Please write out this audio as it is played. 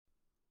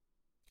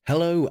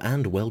Hello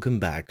and welcome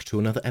back to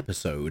another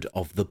episode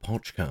of the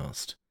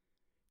PochCast.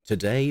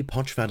 Today,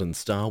 Pochfad and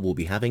Star will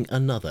be having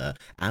another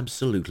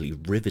absolutely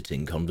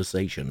riveting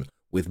conversation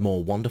with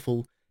more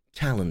wonderful,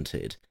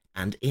 talented,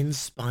 and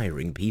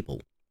inspiring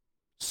people.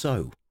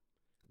 So,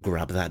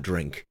 grab that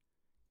drink,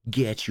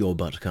 get your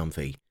butt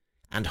comfy,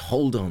 and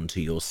hold on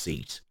to your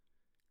seat.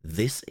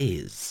 This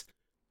is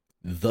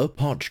the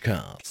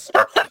PochCast.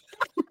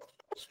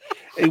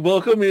 Hey,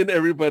 welcome in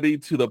everybody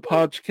to the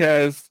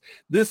PochCast.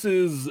 This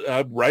is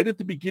right at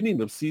the beginning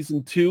of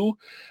season 2.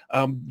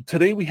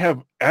 Today we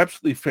have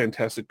absolutely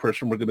fantastic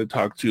person we're going to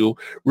talk to.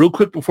 Real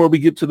quick before we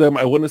get to them,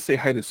 I want to say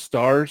hi to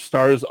Star.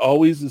 Star, as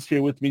always, is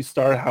here with me.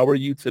 Star, how are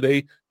you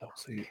today? Don't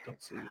say it.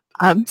 Don't say it.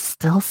 I'm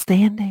still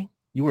standing.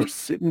 You are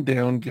sitting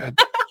down. God.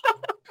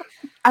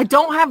 I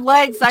don't have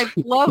legs. I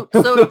float,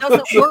 so it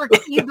doesn't work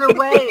either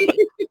way.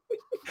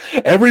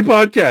 Every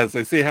podcast,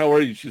 I say, how are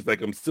you? She's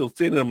like, I'm still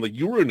standing. I'm like,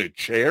 you were in a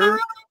chair?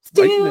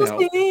 Still right now.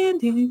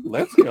 standing.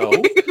 Let's go.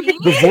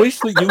 The voice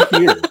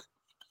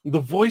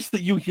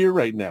that you hear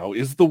right now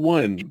is the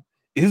one,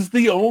 is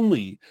the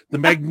only, the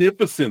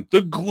magnificent,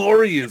 the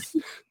glorious,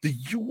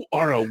 you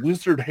are a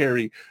wizard,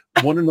 Harry,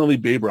 one and only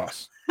Babe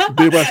Ross.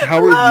 Babe Ross,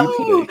 how are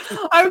you today?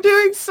 I'm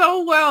doing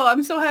so well.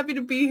 I'm so happy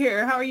to be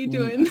here. How are you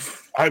doing?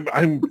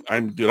 I'm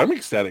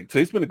ecstatic.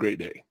 Today's been a great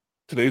day.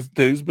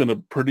 Today's been a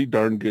pretty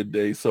darn good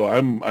day. So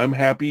I'm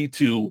happy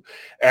to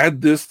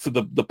add this to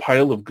the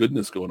pile of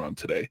goodness going on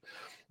today.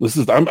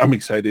 I'm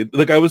excited.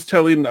 Like I was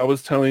telling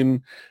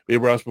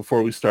Babe Ross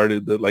before we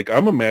started that like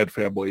I'm a mad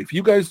fanboy. If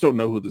you guys don't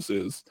know who this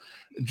is,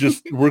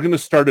 just we're gonna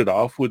start it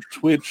off with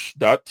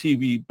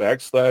twitch.tv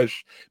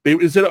 /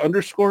 Babe. Is it an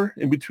underscore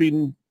in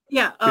between?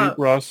 Yeah, Babe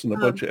Ross and a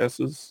bunch of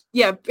S's.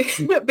 Yeah,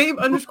 Babe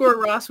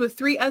 _ Ross with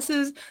 3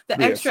 S's. The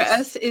 3 extra S's.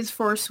 S is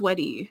for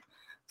sweaty.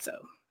 So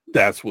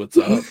that's what's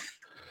up.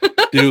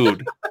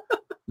 Dude,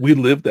 we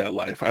live that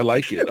life. I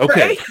like it.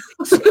 Okay. Right?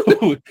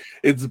 So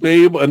it's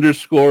Babe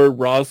 _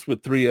 Ross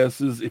with 3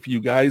 S's. If you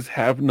guys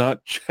have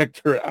not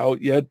checked her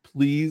out yet,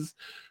 please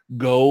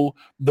go.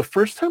 The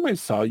first time I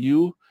saw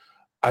you,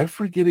 I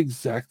forget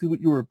exactly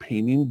what you were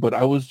painting, but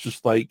I was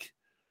just like,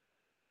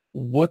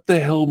 what the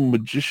hell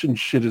magician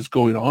shit is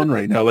going on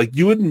right now? Like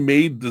you had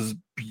made this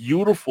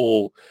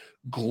beautiful,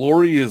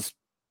 glorious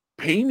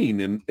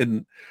painting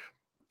and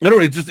I don't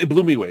know, it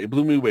blew me away. It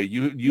blew me away.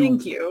 You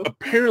Thank you.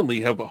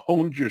 Apparently have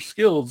honed your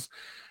skills.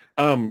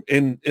 And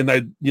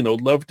I,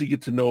 love to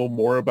get to know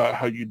more about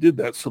how you did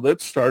that. So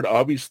let's start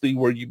obviously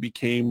where you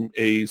became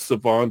a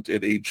savant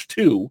at age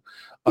 2,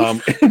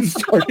 and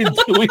started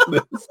doing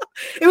this.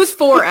 It was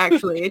 4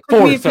 actually. It took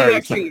 4, me a few sorry.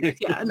 extra years.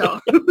 Yeah,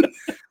 no.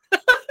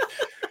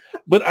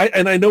 But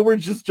I know we're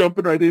just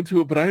jumping right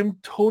into it, but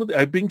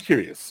I've been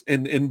curious,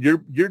 and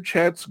your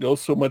chats go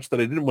so much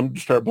that I didn't want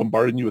to start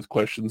bombarding you with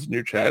questions in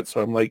your chat.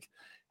 So I'm like,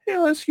 hey,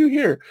 I'll ask you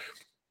here.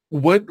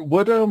 What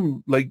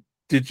like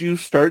did you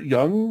start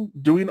young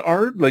doing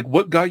art? Like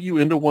what got you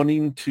into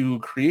wanting to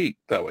create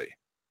that way?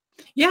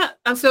 Yeah,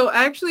 so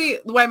actually,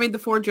 the way I made the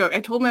 4 joke, I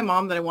told my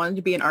mom that I wanted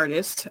to be an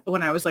artist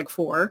when I was like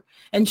 4,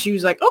 and she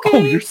was like, "Okay." Oh,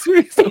 you're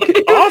serious?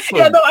 Okay, awesome.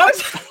 Yeah, no, I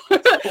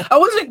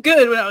wasn't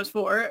good when I was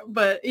 4,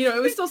 but it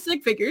was still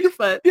stick figures.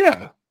 But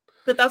yeah,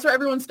 but that's where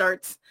everyone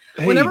starts.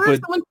 Hey, Whenever but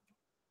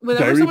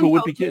Diary of a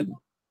someone Wimpy tells Kid. me,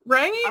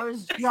 right? I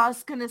was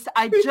just gonna say,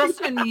 I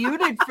just been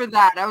muted for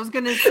that. I was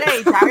gonna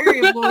say, Diary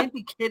of a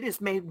Wimpy Kid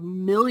has made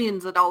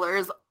millions of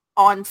dollars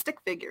on stick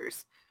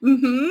figures.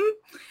 Mm-hmm.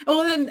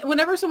 Well, then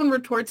whenever someone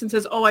retorts and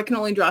says, "Oh, I can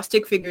only draw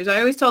stick figures," I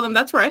always tell them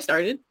that's where I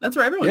started. That's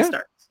where everyone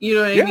starts. You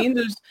know what I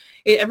mean?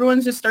 Everyone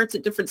just starts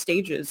at different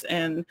stages.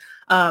 And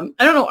I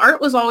don't know,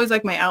 art was always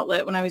like my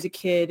outlet when I was a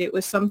kid. It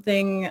was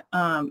something,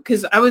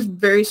 because I was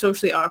very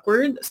socially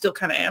awkward, still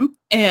kind of am.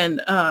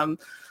 And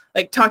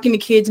like talking to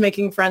kids,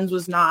 making friends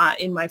was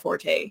not in my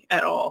forte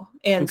at all.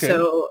 And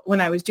so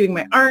when I was doing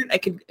my art, I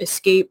could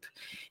escape.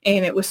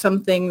 And it was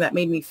something that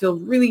made me feel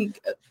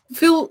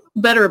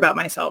better about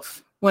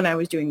myself when I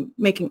was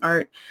making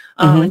art,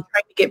 and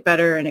trying to get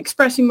better and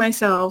expressing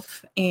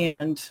myself.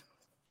 And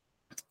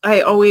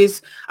I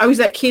was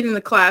that kid in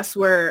the class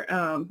where,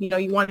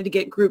 you wanted to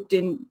get grouped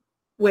in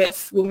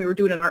with when we were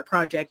doing an art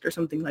project or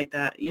something like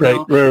that. Right. I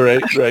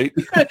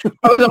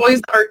was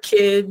always the art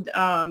kid.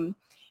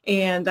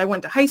 And I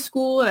went to high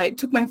school and I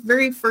took my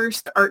very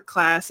first art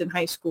class in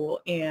high school.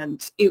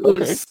 And it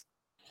was,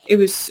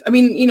 I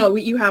mean,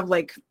 you have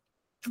like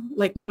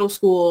middle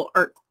school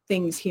art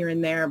things here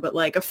and there, but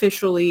like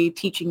officially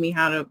teaching me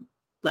how to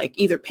like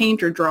either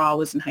paint or draw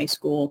was in high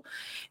school.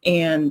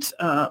 And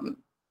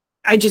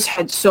I just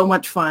had so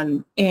much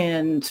fun,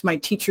 and my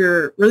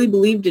teacher really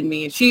believed in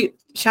me.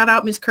 Shout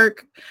out Miss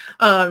Kirk.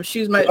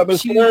 She's my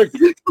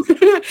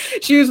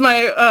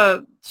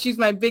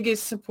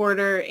biggest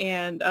supporter,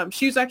 and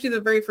she was actually the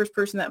very first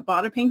person that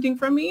bought a painting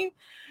from me.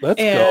 Let's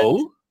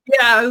go.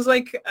 Yeah, I was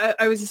like,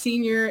 I was a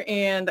senior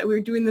and we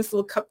were doing this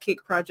little cupcake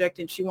project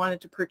and she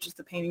wanted to purchase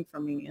the painting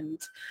from me. And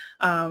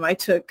I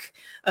took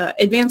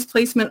advanced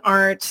placement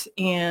art,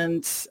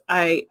 and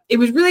it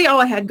was really all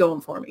I had going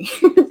for me.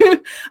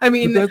 I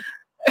mean,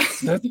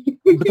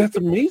 But that's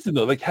amazing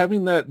though. Like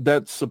having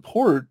that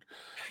support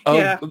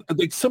of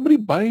like somebody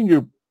buying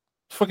your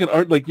fucking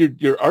art, like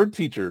your art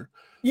teacher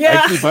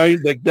actually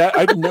buying like that.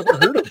 I've never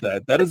heard of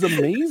that. That is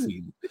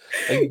amazing.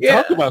 Like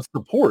talk about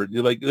support.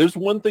 You're like, there's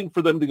one thing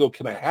for them to go,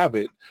 can I have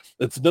it?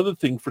 It's another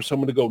thing for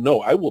someone to go,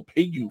 no, I will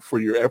pay you for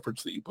your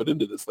efforts that you put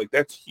into this. Like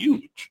that's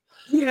huge.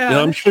 Yeah. You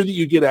know, I'm sure that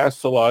you get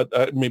asked a lot.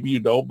 Maybe you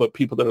don't, but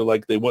people that are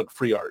like, they want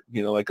free art,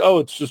 you know, like, oh,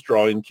 it's just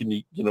drawing. Can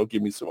you,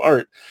 give me some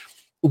art?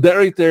 That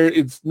right there,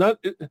 it's not,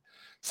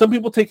 some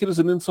people take it as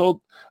an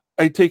insult.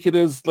 I take it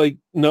as like,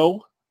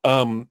 no,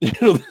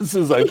 this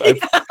is, I've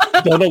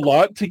done a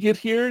lot to get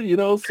here,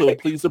 so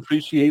please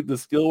appreciate the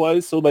skill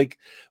wise. So like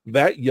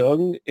that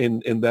young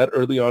and that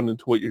early on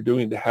into what you're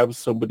doing, to have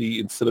somebody,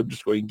 instead of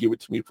just going, give it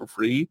to me for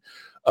free,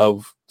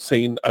 of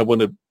saying, I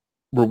want to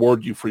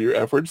reward you for your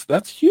efforts.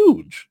 That's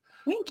huge.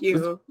 Thank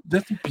you.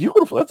 That's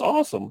beautiful. That's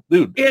awesome.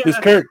 Dude, yeah. Miss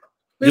Kirk,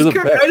 you're the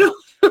best.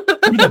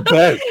 You're the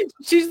best.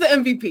 She's the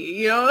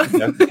MVP,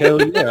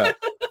 Hell yeah.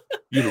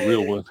 You're the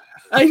real one.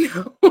 I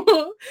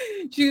know.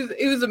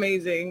 It was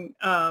amazing.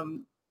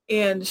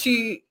 And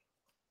she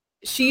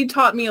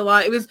taught me a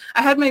lot.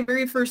 I had my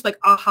very first like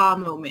aha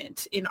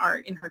moment in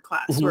art in her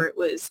class, where it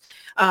was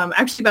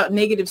actually about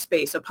negative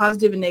space, a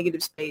positive and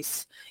negative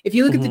space. If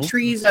you look at the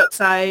trees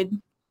outside,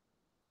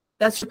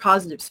 that's your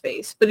positive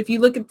space. But if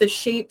you look at the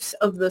shapes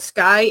of the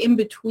sky in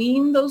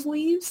between those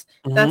leaves,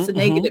 that's the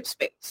negative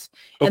space.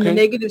 Okay. And the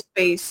negative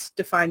space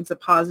defines the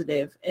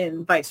positive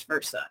and vice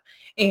versa.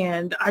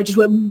 And I just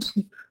went,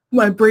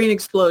 my brain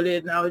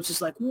exploded, and I was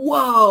just like,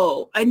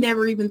 whoa, I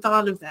never even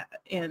thought of that.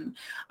 And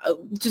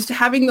just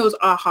having those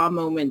aha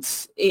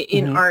moments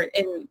in art,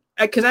 and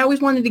because I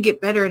always wanted to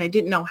get better and I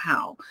didn't know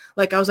how.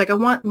 Like I was like, I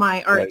want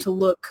my art to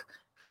look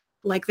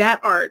like that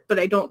art, but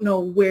I don't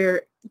know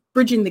where,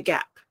 bridging the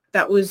gap.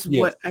 That was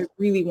what I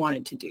really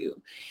wanted to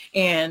do.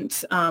 And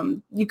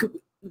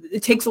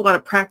it takes a lot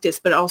of practice,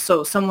 but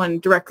also someone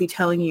directly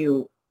telling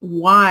you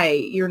why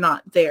you're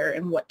not there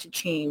and what to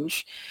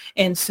change.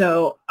 And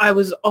so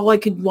all I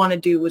could want to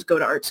do was go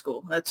to art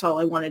school. That's all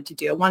I wanted to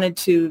do. I wanted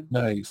to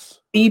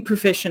be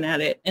proficient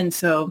at it. And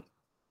so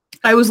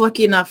I was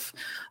lucky enough.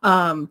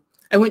 I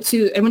went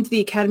to the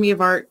Academy of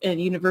Art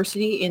and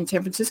University in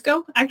San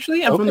Francisco.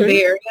 Actually, I'm from the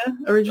Bay Area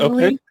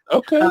originally.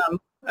 Okay.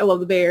 I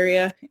love the Bay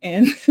Area,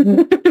 and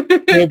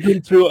I've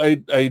been through.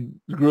 I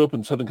grew up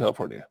in Southern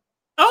California.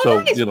 Oh, so,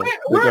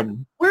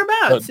 nice.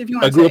 Whereabouts? If you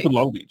want to I grew up in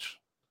Long Beach.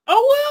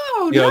 Oh,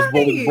 wow. Yeah, nice.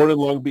 I was born in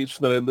Long Beach,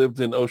 and then I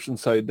lived in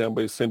Oceanside down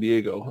by San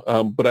Diego.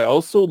 But I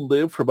also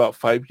lived for about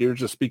 5 years,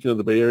 just speaking of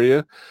the Bay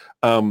Area,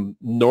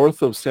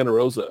 north of Santa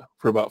Rosa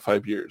for about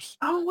 5 years.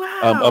 Oh,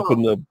 wow. Up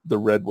in the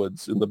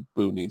redwoods, in the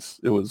boonies.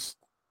 It was,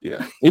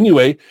 yeah.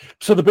 Anyway,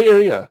 so the Bay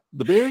Area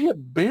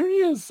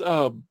is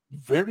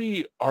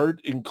very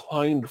art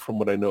inclined from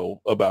what I know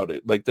about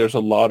it. Like there's a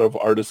lot of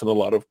artists and a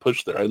lot of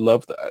push there. I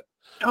love that.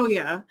 Oh,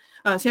 yeah.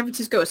 San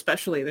Francisco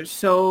especially. There's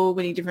so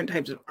many different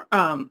types of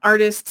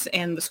artists,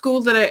 and the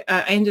school that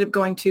I ended up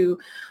going to,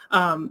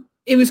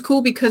 it was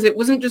cool because it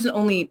wasn't just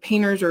only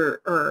painters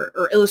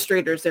or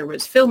illustrators. There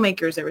was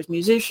filmmakers, there was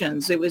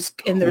musicians,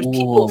 and there's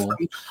people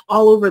from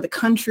all over the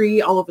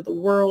country, all over the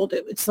world.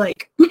 It's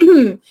like,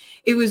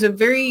 it was a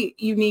very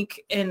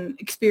unique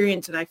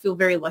experience, and I feel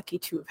very lucky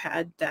to have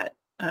had that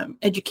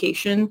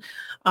education.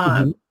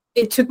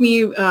 It took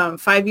me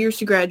 5 years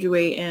to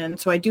graduate, and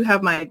so I do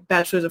have my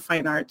Bachelor's of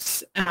Fine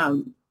Arts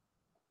and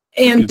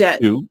debt.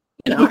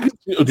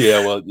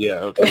 Yeah, well,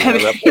 yeah.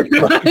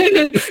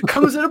 Okay,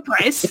 comes at a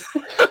price.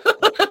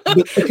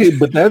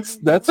 but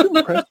that's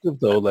impressive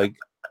though. Like,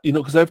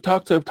 because I've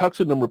talked to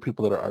a number of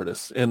people that are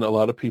artists, and a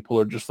lot of people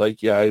are just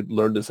like, yeah, I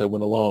learned as I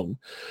went along.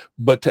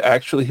 But to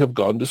actually have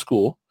gone to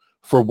school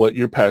for what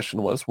your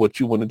passion was, what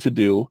you wanted to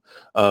do,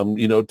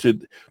 to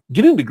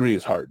getting a degree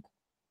is hard.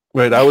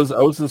 Right. I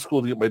was in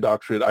school to get my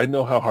doctorate. I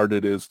know how hard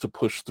it is to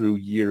push through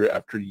year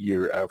after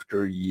year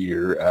after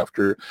year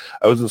after.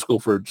 I was in school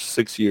for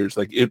 6 years.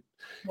 Like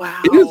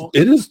wow.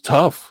 It is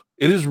tough.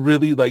 It is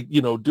really like,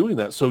 doing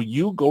that. So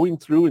you going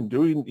through and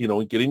doing,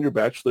 and getting your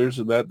bachelor's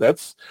and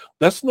that's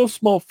no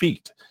small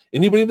feat.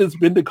 Anybody that's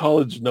been to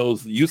college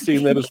knows that you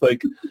saying that is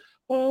like,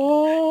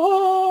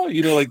 oh,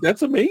 like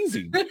that's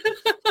amazing.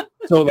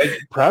 So like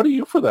proud of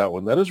you for that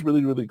one. That is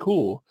really, really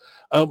cool.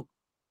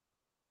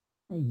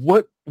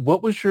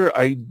 What was your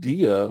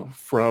idea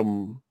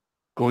from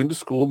going to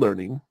school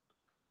learning?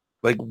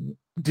 Like,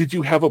 did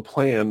you have a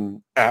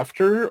plan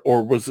after,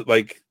 or was it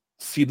like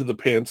seat of the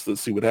pants,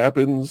 let's see what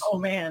happens? Oh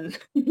man,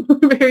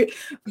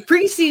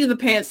 pretty seat of the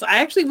pants. I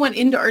actually went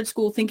into art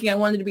school thinking I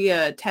wanted to be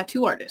a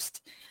tattoo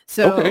artist.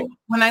 So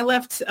when I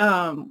left,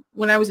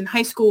 when I was in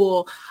high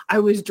school, I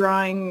was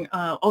drawing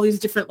all these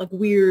different like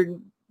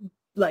weird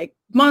like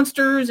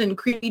monsters and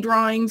creepy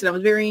drawings, and I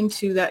was very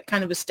into that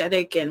kind of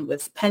aesthetic and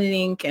with pen and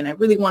ink, and I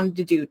really wanted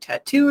to do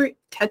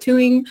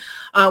tattooing.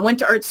 Went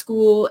to art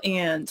school,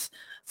 and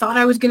thought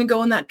I was going to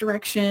go in that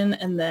direction.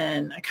 And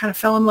then I kind of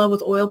fell in love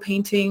with oil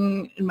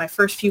painting in my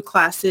first few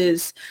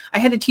classes. I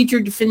had a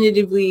teacher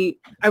definitively,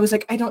 I was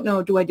like, I don't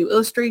know, do I do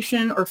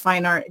illustration or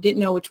fine art? I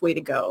didn't know which way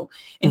to go.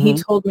 And he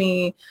told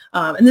me,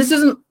 and this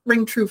doesn't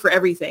ring true for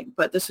everything,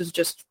 but this was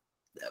just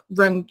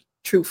rung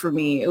true for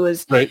me. It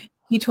was,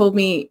 he told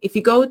me, if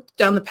you go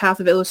down the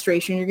path of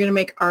illustration, you're going to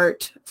make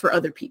art for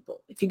other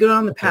people. If you go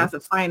down the path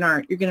of fine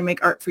art, you're going to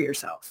make art for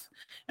yourself.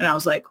 And I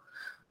was like,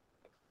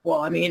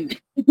 well, I mean,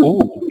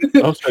 oh,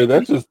 I'm sorry.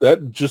 That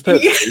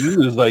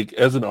scene is like,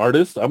 as an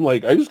artist, I'm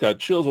like, I just got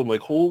chills. I'm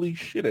like, holy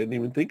shit, I didn't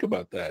even think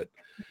about that.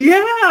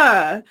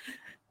 Yeah.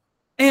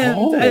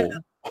 And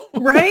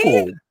right?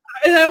 Oh.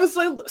 And I was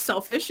like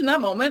selfish in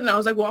that moment. And I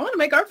was like, well, I want to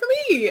make art for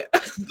me.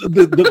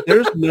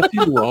 There's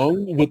nothing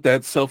wrong with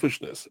that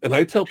selfishness. And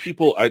I tell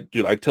people,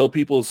 I tell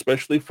people,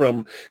 especially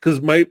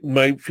because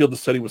my field of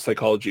study was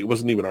psychology. It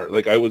wasn't even art.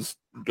 Like, I was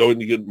going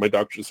to get my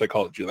doctorate in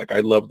psychology. Like, I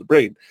love the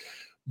brain.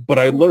 But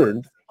I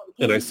learned,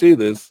 and I say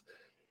this,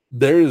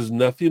 there is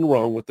nothing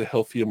wrong with the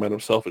healthy amount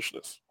of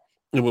selfishness.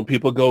 And when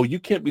people go, you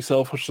can't be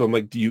selfish, so I'm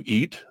like, do you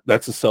eat?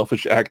 That's a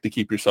selfish act to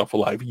keep yourself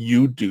alive.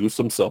 You do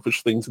some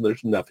selfish things, and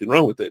there's nothing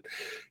wrong with it.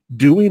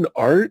 Doing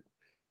art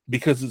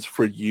because it's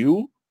for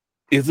you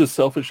is a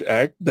selfish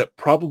act that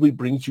probably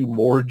brings you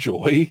more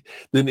joy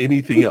than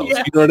anything else.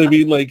 You know what I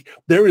mean? Like,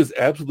 there is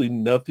absolutely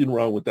nothing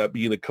wrong with that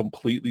being a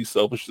completely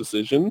selfish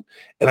decision.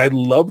 And I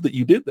love that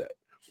you did that.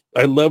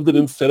 I love that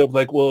instead of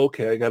like, well,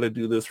 okay, I got to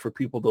do this for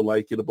people to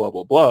like it, blah,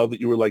 blah, blah, that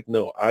you were like,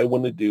 no, I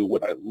want to do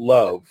what I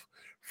love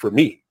for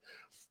me.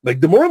 Like,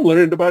 the more I'm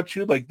learning about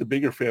you, like, the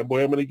bigger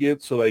fanboy I'm going to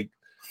get. So, like,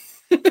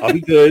 I'll be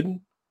good.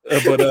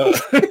 But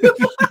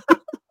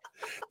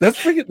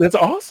that's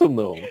awesome,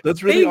 though.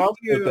 That's really awesome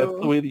that that's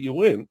the way that you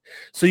went.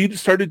 So you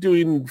just started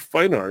doing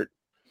fine art,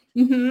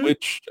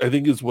 which I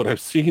think is what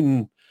I've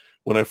seen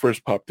when I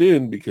first popped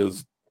in,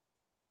 because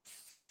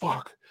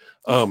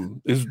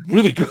is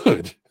really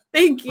good.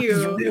 Thank you.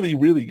 It's really,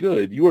 really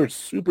good. You are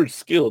super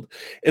skilled.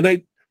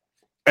 And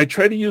I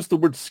try to use the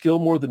word skill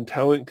more than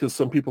talent, because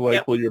some people are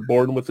like, well, you're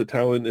born with the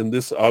talent, and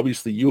this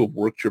obviously you have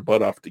worked your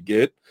butt off to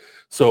get.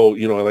 So,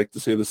 I like to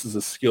say this is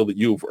a skill that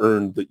you've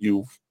earned, that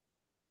you've,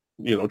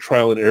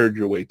 trial and errored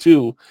your way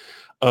to.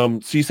 So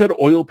you said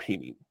oil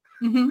painting.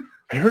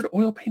 I heard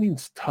oil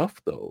painting's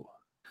tough, though.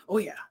 Oh,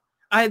 yeah.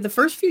 The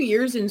first few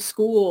years in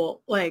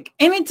school, and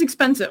it's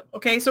expensive.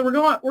 Okay. So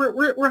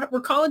we're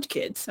college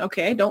kids.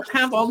 Okay. Don't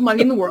have all the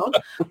money in the world.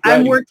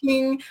 Right. I'm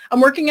working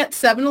at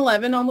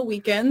 7-Eleven on the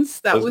weekends.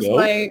 That was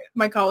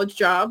my college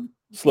job.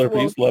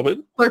 Slurpees, love it.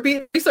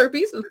 Slurpees.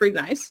 It was pretty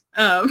nice.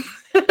 And,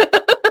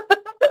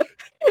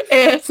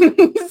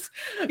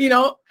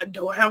 I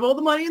don't have all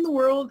the money in the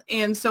world.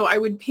 And so I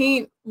would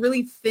paint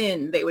really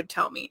thin, they would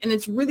tell me. And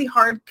it's really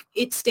hard.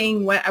 It's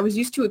staying wet. I was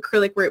used to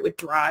acrylic where it would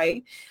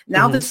dry.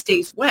 Now this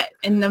stays wet.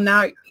 And then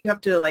now you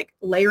have to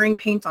layering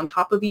paints on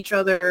top of each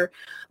other,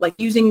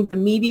 using the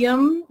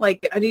medium. I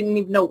didn't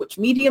even know which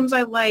mediums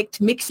I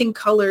liked, mixing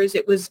colors.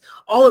 It was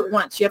all at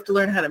once. You have to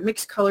learn how to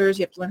mix colors.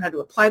 You have to learn how to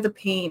apply the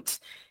paint,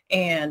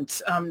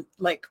 and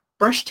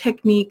brush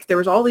technique. There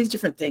was all these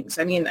different things.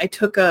 I mean, I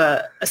took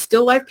a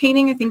still life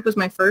painting, I think was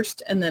my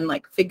first, and then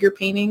figure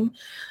painting,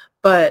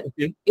 but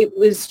it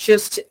was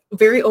just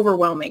very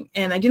overwhelming.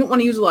 And I didn't want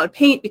to use a lot of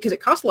paint because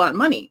it cost a lot of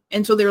money.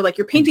 And so they were like,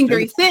 you're painting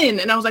very thin.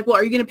 And I was like, well,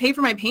 are you going to pay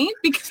for my paint?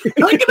 Because I'm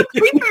not going to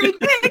paint very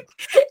thick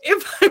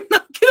if I'm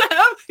not going to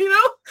have,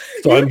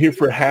 So I'm here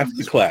for half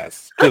the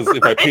class, because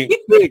if I paint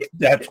thick,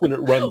 that's when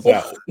it runs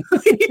out.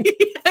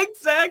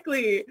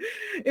 Exactly.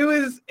 It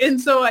was,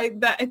 and so I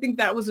think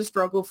that was a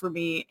struggle for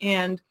me.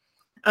 And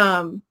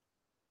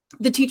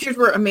the teachers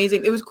were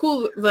amazing. It was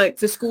cool.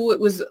 The school, it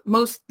was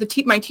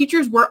my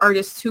teachers were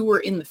artists who were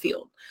in the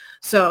field.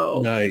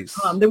 So nice.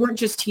 They weren't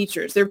just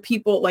teachers. They're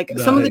people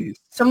nice.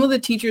 some of the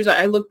teachers,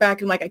 I look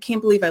back and I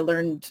can't believe I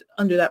learned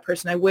under that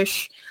person. I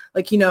wish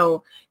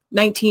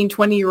 19,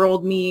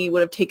 20-year-old me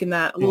would have taken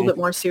that a little bit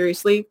more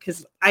seriously,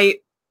 because I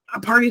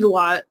partied a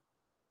lot,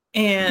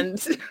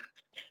 and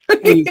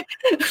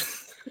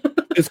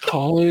it's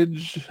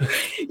college.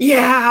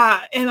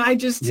 Yeah,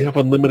 and you have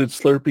unlimited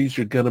Slurpees.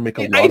 You're gonna make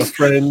a lot of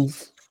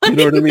friends. You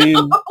know what I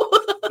mean?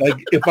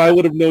 If I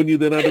would have known you,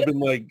 then I'd have been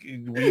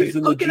wheeze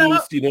in the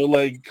juice.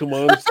 Come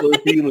on,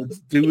 Slurpee, let's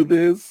do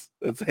this.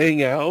 Let's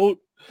hang out.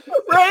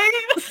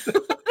 Right?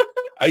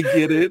 I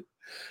get it.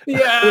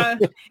 Yeah,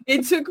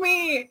 it took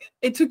me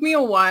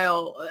a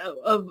while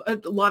of a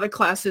lot of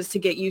classes to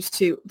get used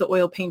to the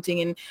oil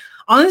painting. And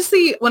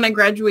honestly, when I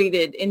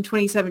graduated in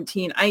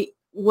 2017, I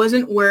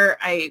wasn't where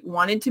I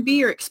wanted to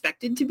be or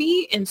expected to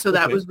be. And so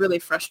that was really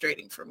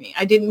frustrating for me.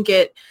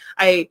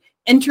 I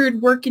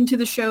entered work into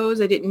the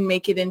shows. I didn't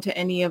make it into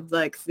any of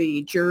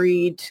the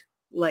juried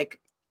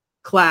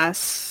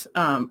class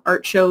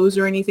art shows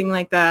or anything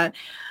like that.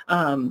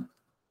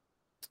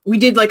 We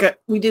did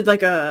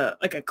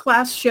a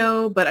class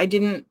show, but I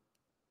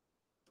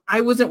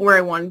wasn't where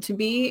I wanted to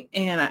be,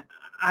 and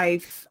I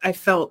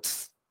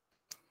felt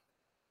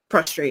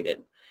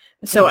frustrated.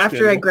 So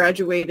after I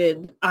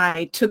graduated,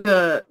 I took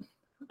a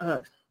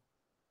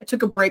I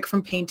took a break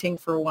from painting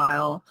for a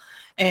while,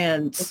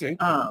 and Okay.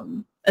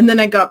 and then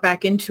I got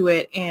back into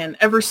it, and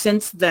ever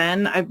since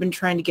then I've been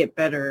trying to get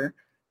better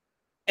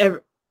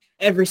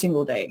every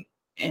single day,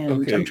 and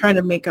I'm Okay. trying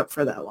to make up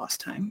for that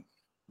lost time.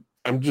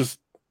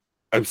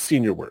 I've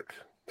seen your work.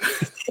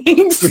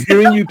 Thanks. So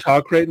hearing you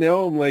talk right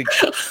now, I'm like,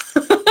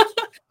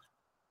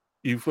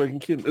 you fucking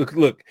kidding?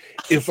 Look,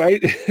 if I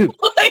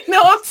I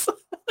know.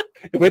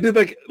 if I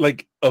did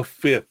like a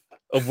fifth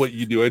of what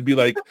you do, I'd be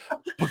like,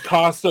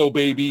 Picasso,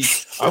 baby.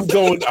 I'm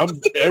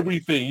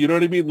everything. You know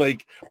what I mean?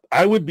 Like,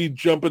 I would be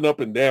jumping up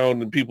and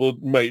down, and people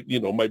might be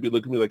looking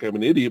at me like I'm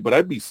an idiot, but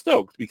I'd be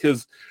stoked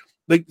because,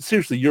 like,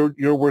 seriously,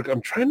 your work.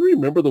 I'm trying to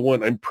remember the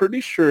one. I'm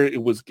pretty sure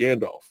it was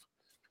Gandalf,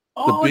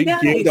 the big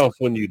Gandalf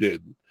one you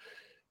did.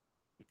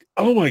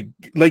 Oh my!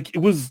 Like, it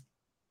was.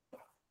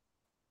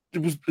 I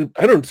don't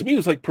know. To me, it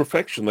was like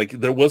perfection. Like,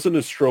 there wasn't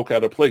a stroke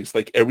out of place.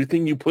 Like,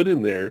 everything you put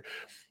in there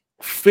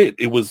fit.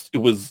 It was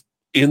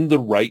in the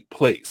right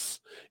place.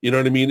 You know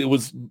what I mean?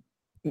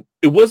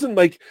 It wasn't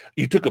like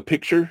you took a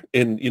picture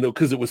and,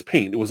 because it was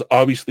paint. It was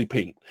obviously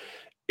paint.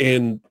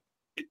 And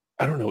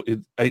I don't know.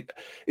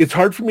 It's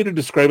hard for me to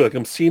describe it. Like,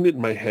 I'm seeing it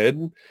in my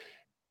head,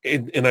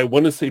 and I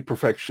want to say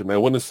perfection. I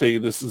want to say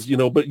this is,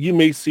 but you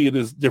may see it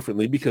as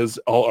differently because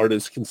all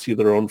artists can see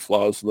their own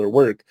flaws in their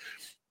work.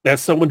 As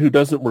someone who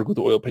doesn't work with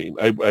oil paint,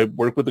 I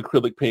work with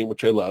acrylic paint,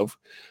 which I love.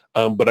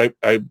 But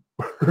I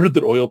heard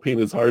that oil paint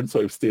is hard,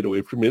 so I've stayed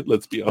away from it.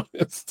 Let's be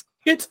honest.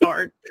 It's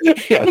hard.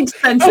 Yeah.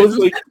 Expensive. I was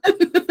like,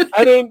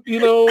 I don't,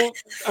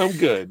 I'm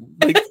good.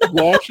 Like,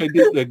 gouache, I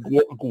did the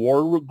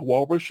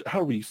gouache,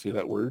 however you say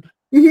that word.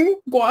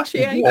 Mm-hmm. Gouache,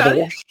 yeah, you got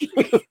it.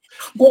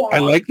 I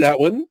like that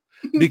one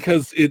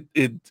because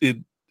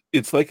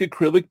it's like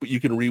acrylic, but you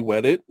can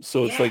re-wet it.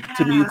 So it's like,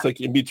 to me, it's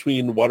like in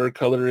between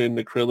watercolor and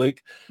acrylic.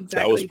 Exactly.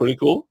 That was pretty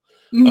cool.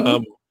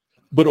 Mm-hmm.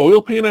 But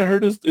oil paint, I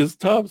heard, is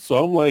tough.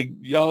 So I'm like,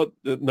 y'all,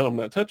 no, I'm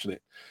not touching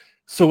it.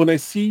 So when I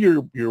see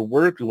your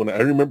work,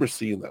 I remember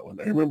seeing that one.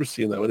 It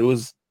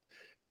was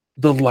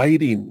the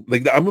lighting.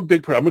 Like, I'm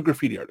a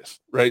graffiti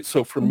artist, right?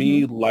 So for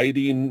me,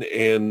 lighting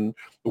and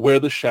where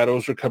the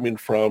shadows are coming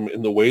from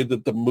and the way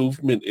that the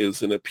movement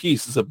is in a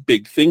piece is a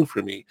big thing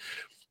for me.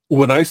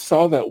 When I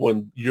saw that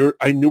one,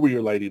 I knew where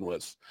your lighting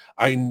was.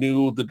 I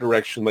knew the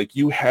direction. Like,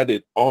 you had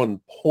it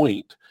on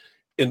point.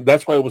 And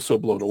that's why I was so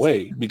blown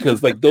away,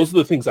 because like those are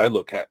the things I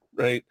look at,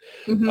 right?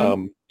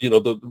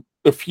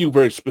 A few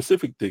very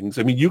specific things.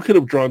 I mean, you could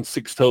have drawn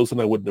 6 toes and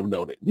I wouldn't have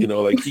known it.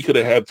 Like, he could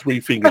have had 3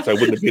 fingers. I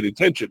wouldn't have paid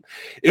attention.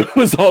 It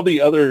was all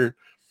the other,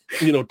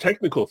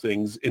 technical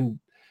things and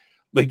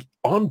like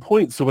on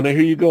point. So when I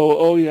hear you go,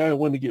 oh yeah, I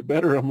want to get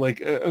better, I'm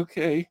like,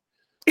 okay.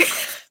 I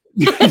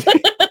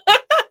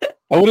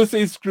want to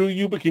say screw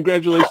you, but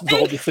congratulations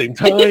all at the same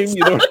time.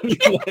 You know what I mean?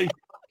 Like,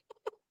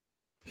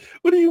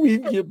 what do you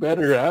mean get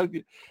better?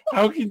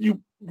 How can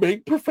you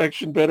make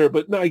perfection better?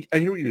 But no, I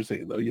hear what you're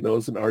saying though.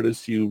 As an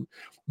artist, you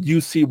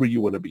see where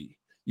you want to be.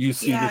 You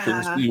see the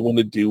things that you want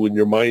to do in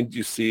your mind.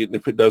 You see it, and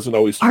if it doesn't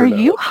always turn out.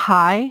 Are you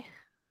high?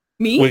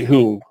 Me? Wait,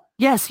 who?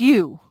 Yes,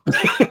 you. Wait.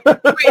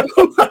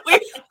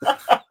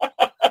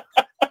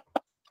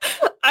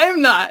 I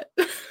am not.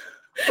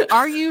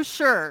 Are you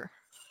sure?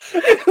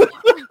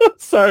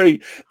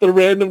 Sorry, the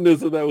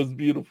randomness of that was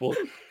beautiful.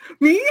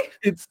 Me?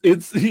 It's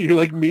you're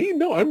like, me?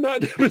 No, I'm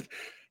not.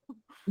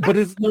 But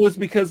it's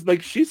because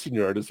like she's seen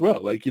your art as well.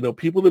 Like,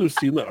 people that have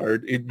seen the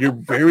art, you're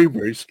very,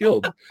 very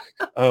skilled.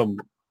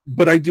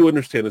 But I do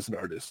understand as an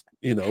artist,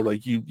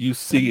 like you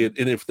see it,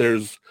 and if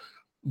there's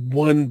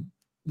one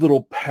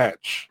little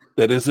patch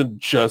that isn't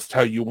just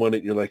how you want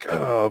it, you're like,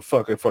 oh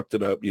fuck, I fucked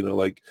it up,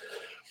 like,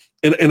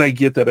 and I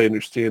get that, I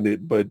understand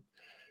it, but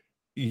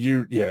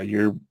you're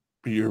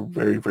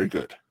very, very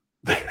good.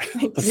 Like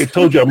I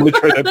told you, I'm going to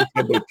try not to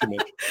fanboy too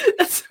much.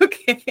 That's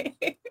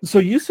okay. So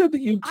you said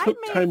that you took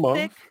time off.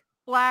 Thick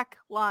black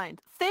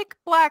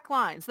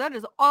lines. That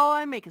is all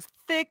I make, is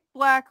thick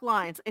black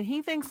lines. And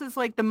he thinks it's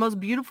like the most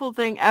beautiful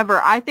thing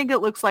ever. I think it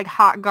looks like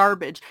hot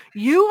garbage.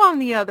 You, on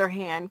the other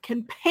hand,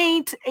 can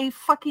paint a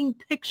fucking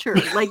picture,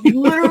 like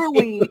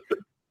literally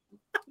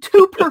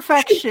to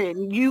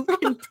perfection. You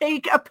can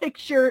take a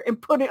picture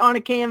and put it on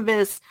a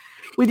canvas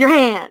with your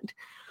hand.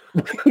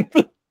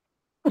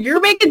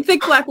 You're making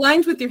thick black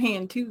lines with your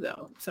hand too,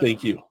 though. So.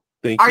 Thank you.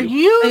 Are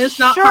you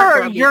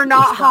sure you're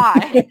not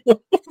high?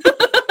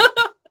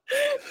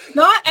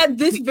 Not at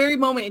this very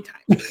moment in time.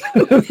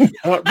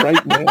 Not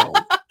right now.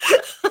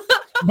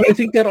 But I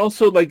think that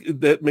also, like,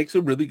 that makes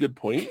a really good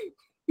point.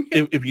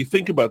 If you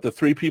think about the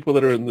 3 people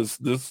that are in this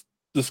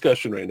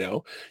discussion right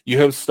now, you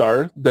have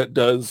Star that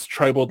does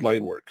tribal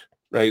line work,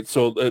 right?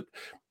 So that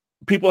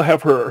people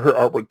have her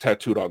artwork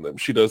tattooed on them.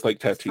 She does like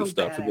tattoo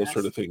stuff and those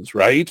sort of things,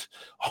 right?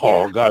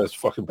 Oh God, it's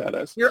fucking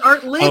badass. Your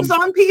art lives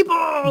on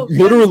people.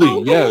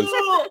 Literally, yes.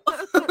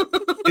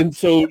 And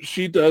so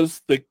she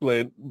does thick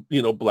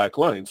black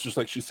lines, just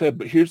like she said.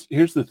 But here's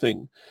the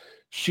thing.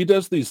 She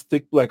does these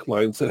thick black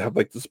lines that have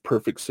like this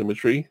perfect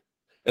symmetry.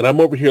 And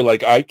I'm over here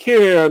like, I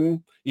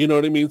can, You know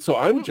what I mean? So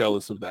I'm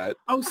jealous of that.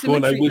 Oh,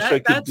 When I symmetry. wish I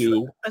could That's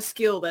do. a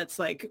skill that's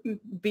like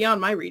beyond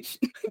my reach.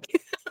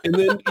 And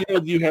then,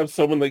 you have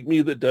someone like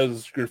me that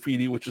does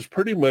graffiti, which is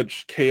pretty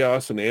much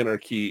chaos and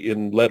anarchy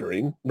in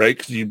lettering, right?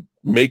 Because you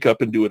make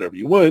up and do whatever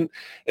you want.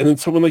 And then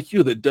someone like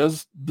you that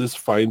does this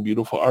fine,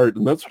 beautiful art.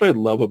 And that's what I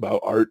love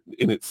about art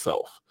in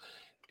itself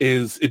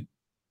is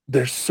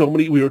there's so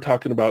many, we were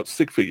talking about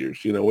stick figures,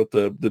 with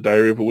the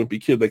Diary of a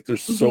Wimpy Kid. Like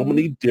there's so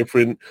many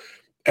different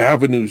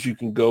avenues you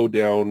can go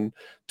down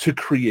to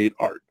create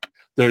art.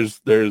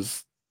 There's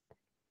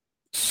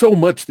so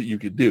much that you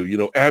could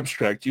do,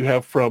 abstract. You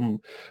have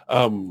from,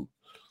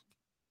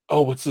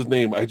 what's his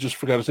name? I just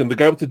forgot his name. The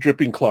guy with the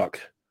dripping clock.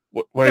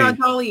 Why? Yeah,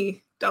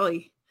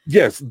 Dolly.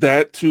 Yes,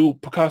 that to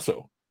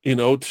Picasso,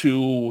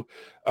 to,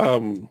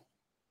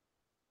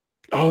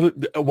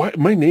 why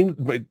my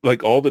name,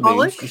 like all the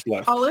names just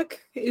left. Pollock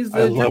is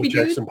I the love drippy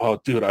Jackson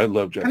Pollock. Dude, I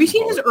love Jackson Have you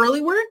seen Pollock. his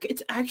early work?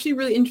 It's actually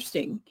really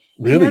interesting.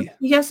 Really?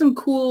 He has some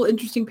cool,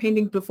 interesting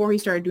paintings before he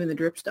started doing the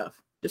drip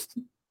stuff.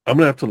 I'm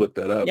gonna have to look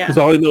that up because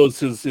all I know is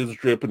his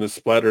drip and his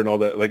splatter and all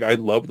that. Like I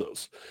love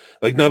those.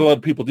 Like not a lot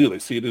of people do. They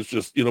see it as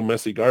just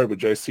messy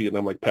garbage. I see it and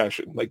I'm like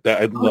passion like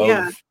that. I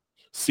love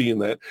seeing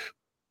that.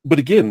 But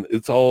again,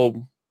 it's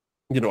all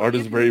art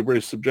is very,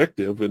 very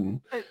subjective.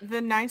 And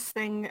the nice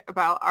thing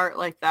about art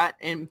like that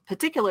in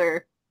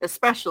particular,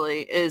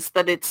 especially, is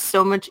that it's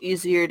so much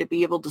easier to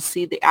be able to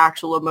see the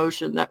actual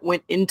emotion that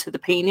went into the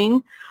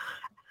painting.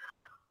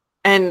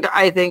 And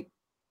I think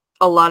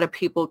a lot of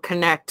people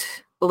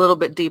connect a little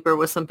bit deeper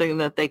with something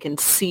that they can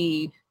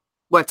see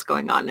what's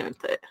going on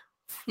with it.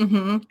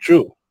 Mm-hmm.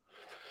 True.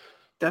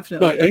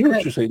 Definitely. No, I hear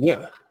what you're saying.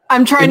 Yeah.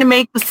 I'm trying to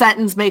make the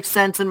sentence make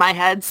sense in my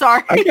head.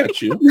 Sorry. I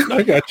got you.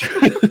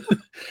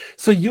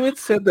 So you had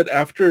said that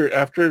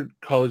after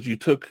college you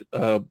took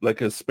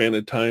like a span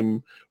of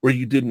time where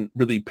you didn't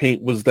really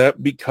paint. Was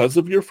that because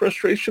of your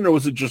frustration, or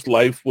was it just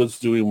life was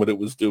doing what it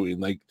was doing?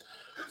 Like,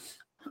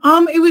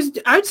 it was,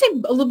 I would say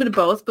a little bit of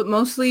both, but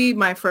mostly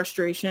my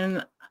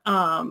frustration.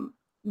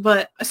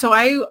 But so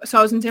I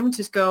was in San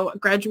Francisco,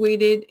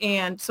 graduated,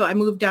 and so I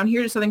moved down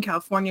here to Southern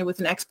California with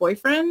an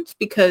ex-boyfriend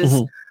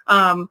because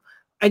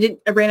I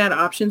ran out of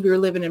options. We were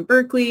living in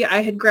Berkeley.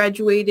 I had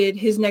graduated.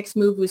 His next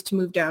move was to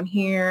move down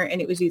here, and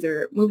it was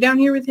either move down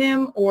here with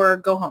him or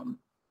go home.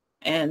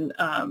 And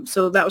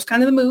so that was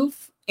kind of the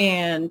move.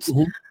 And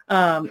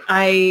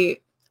I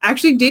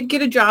actually did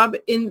get a job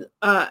in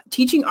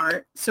teaching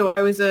art. So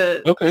I was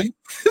okay.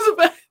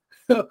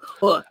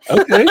 Hold on.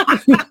 Okay.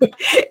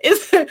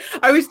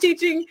 I was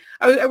teaching.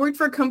 I worked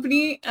for a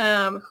company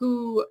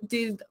who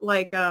did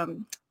like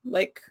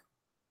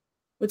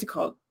what's it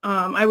called?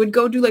 I would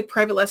go do like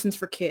private lessons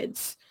for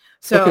kids.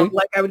 So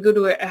like I would go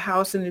to a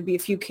house and there'd be a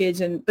few kids,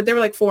 but they were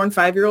like 4 and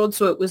 5-year-olds.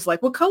 So it was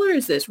like, what color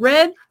is this?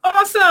 Red?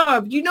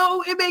 Awesome.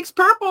 It makes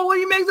purple when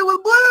you mix it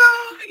with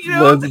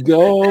blue. Let's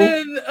go.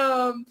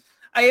 And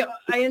I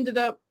ended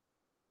up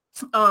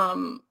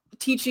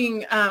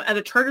teaching at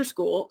a charter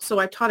school. So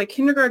I taught a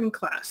kindergarten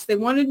class. They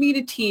wanted me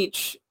to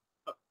teach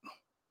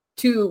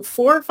to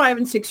 4, 5,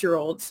 and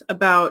 6-year-olds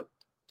about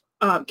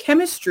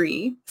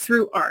chemistry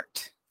through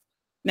art.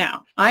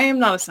 Now, I am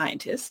not a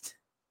scientist,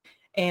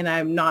 and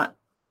I'm not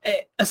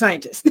a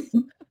scientist.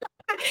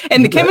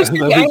 And the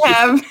chemistry I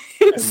have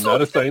is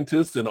not a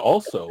scientist, and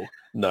also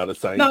not a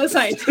scientist. Not a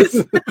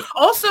scientist.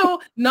 Also,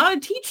 not a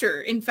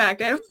teacher. In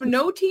fact, I have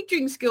no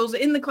teaching skills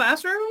in the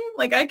classroom.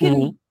 Like I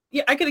can,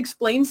 I could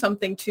explain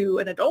something to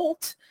an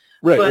adult.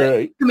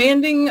 Right.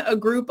 Commanding a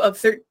group of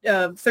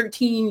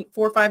 13,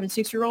 4, 5, and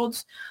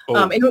 6-year-olds.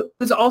 And it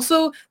was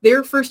also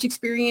their first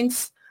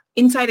experience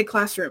inside a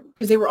classroom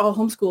because they were all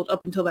homeschooled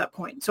up until that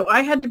point. So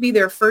I had to be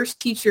their first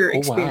teacher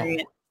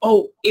experience.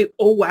 Wow.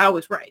 Wow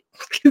is right,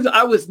 because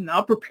I was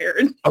not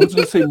prepared. I was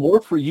going to say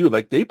more for you.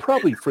 Like they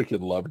probably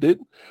freaking loved it.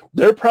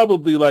 They're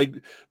probably like,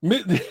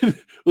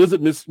 was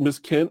it Miss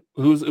Kent?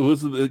 Who's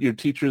your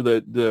teacher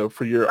that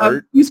for your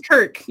art? Miss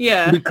Kirk.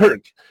 Yeah. Miss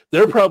Kirk.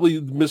 They're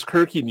probably Miss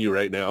Kirking you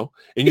right now,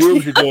 and you're over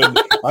here going,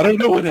 I don't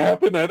know what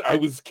happened. I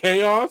was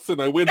chaos,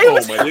 and I went home.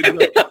 I didn't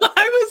know.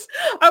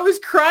 I was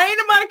crying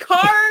in my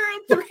car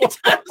 3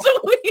 times a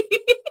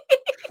week.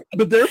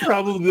 But they're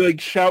probably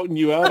like shouting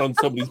you out on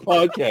somebody's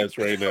podcast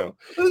right now.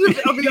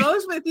 I'll be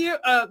honest with you.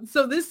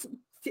 So this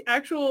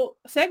actual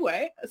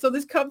segue. So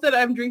this cup that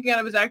I'm drinking out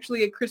of is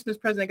actually a Christmas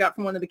present I got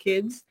from one of the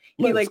kids.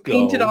 He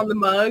painted on the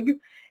mug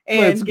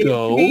and gave it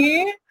to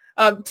me.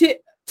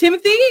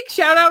 Timothy,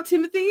 shout out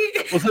Timothy.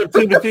 What's up,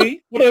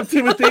 Timothy? What up,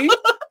 Timothy?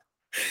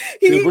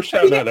 Dude, we're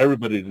shouting out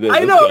everybody today.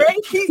 I know, right?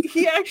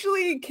 He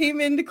actually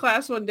came into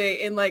class one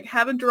day and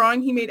had a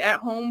drawing he made at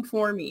home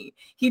for me.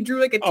 He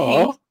drew like a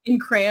tank in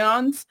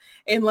crayons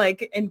and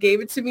gave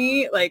it to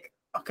me.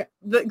 Okay,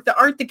 the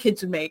art the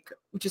kids would make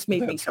just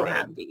made me so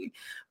happy.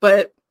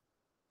 But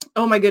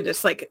oh my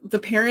goodness, the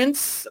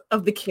parents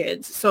of the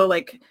kids. So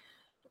it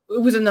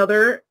was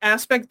another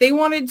aspect. They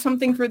wanted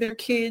something for their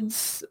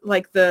kids.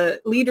 The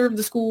leader of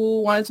the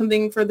school wanted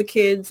something for the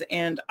kids,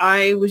 and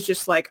I was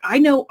just I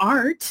know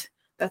art.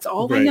 That's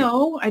all Right. I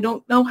know. I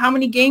don't know how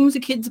many games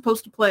a kid's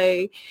supposed to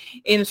play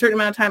in a certain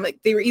amount of time. Like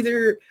they were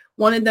either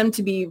wanted them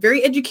to be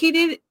very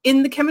educated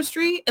in the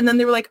chemistry, and then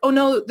they were like, oh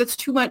no, that's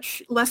too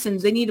much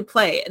lessons. They need to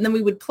play. And then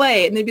we would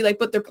play, and they'd be like,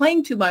 but they're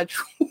playing too much.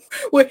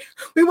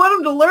 we want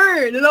them to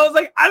learn. And I was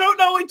like, I don't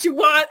know what you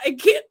want. I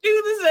can't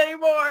do this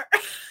anymore.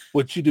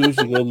 What you do is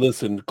you go,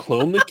 listen,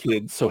 clone the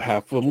kids so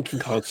half of them can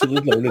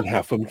constantly learn and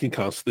half of them can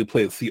constantly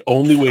play. It's the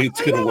only way it's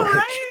going to work.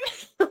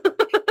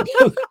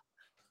 Right?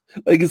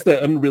 Like, it's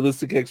that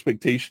unrealistic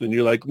expectation. And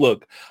you're like,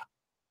 look,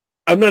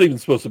 I'm not even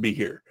supposed to be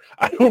here.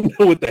 I don't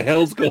know what the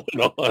hell's going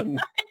on.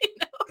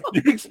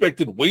 You're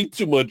expecting way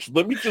too much.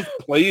 Let me just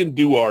play and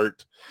do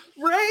art.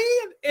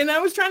 Right. And I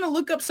was trying to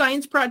look up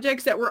science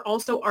projects that were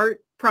also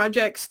art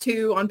projects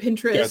too on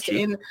Pinterest. Gotcha.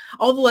 And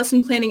all the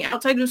lesson planning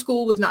outside of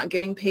school was not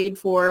getting paid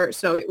for.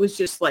 So it was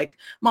just like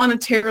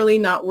monetarily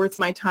not worth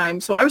my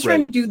time. So I was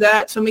trying to do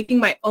that. So making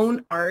my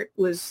own art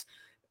was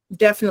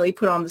definitely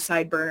put on the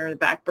side burner, the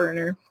back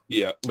burner.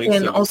 Yeah. And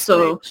sense.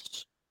 Also,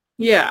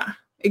 yeah,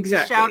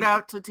 exactly. Shout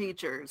out to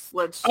teachers.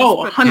 Let's just Oh,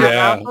 put 100. that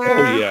out Yeah.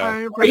 there. Oh,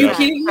 yeah. 100%. Are you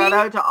kidding me? Shout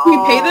out to Can we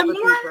pay all them the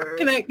more?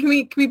 teachers. Can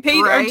we pay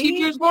our Right?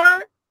 teachers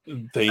more?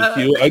 Thank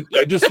you.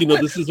 I just,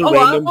 this is a a lot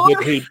random, more.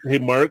 but hey,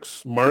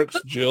 Marks,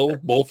 Jill,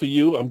 both of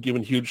you, I'm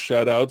giving huge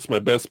shout outs. My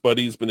best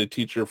buddy's been a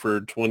teacher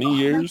for 20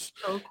 years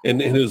So cool.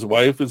 and his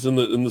wife is in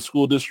the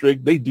school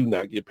district. They do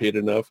not get paid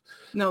enough.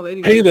 No, they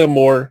do. Pay them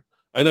more.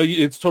 I know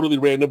it's totally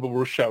random, but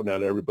we're shouting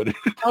out at everybody.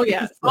 Oh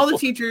yeah, all the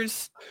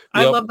teachers.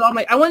 I Yep. loved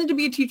I wanted to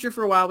be a teacher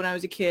for a while when I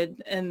was a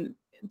kid, and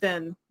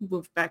then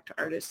moved back to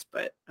artists.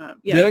 But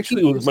yeah, That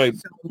actually was teachers my are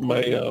so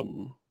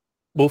important.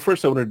 well,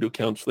 first I wanted to do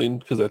counseling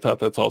because I thought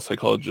that's all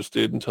psychologists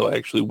did until I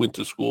actually went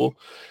to school.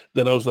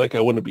 Then I was like,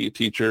 I want to be a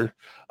teacher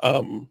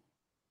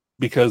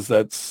because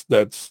that's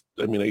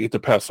I get to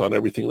pass on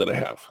everything that I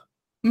have.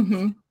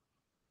 Mhm.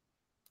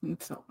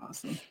 It's so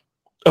awesome.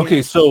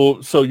 Okay,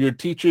 Yeah. so you're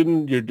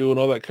teaching, you're doing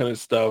all that kind of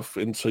stuff,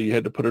 and so you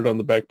had to put it on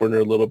the back burner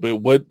a little bit.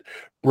 What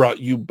brought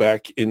you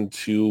back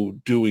into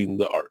doing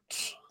the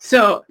arts?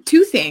 So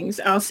two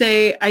things. I'll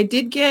say I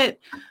did get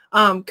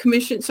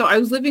commission. So I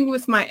was living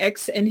with my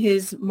ex and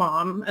his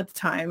mom at the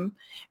time.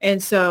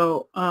 And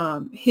so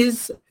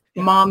his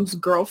mom's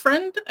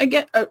girlfriend,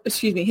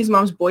 his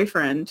mom's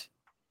boyfriend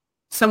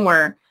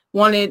somewhere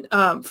wanted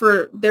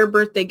for their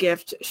birthday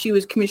gift, she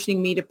was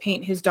commissioning me to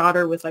paint his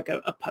daughter with like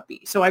a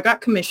puppy. So I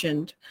got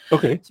commissioned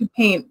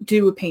to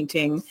do a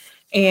painting.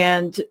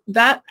 And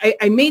that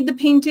I made the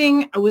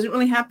painting. I wasn't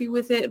really happy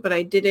with it, but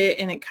I did it,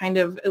 and it kind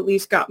of at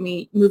least got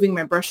me moving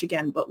my brush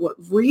again. But what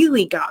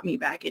really got me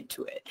back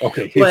into it,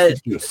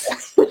 here's the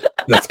juice.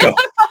 Let's go.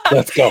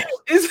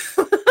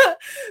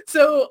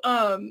 So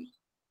on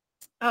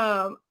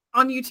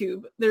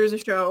YouTube, there's a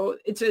show.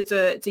 It's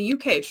a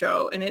UK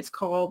show, and it's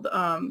called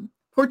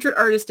Portrait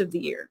Artist of the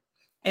Year.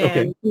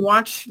 And you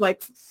watch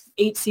like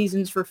 8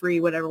 seasons for free,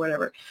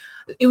 whatever.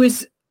 It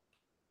was.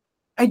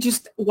 I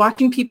just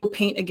watching people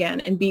paint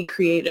again and be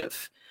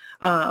creative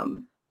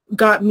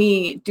got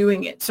me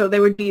doing it. So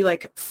there would be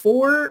like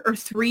 4 or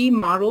 3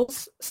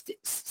 models,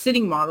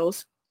 sitting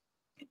models,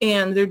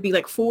 and there'd be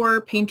like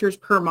 4 painters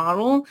per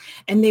model,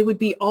 and they would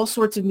be all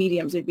sorts of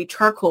mediums. It'd be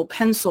charcoal,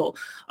 pencil,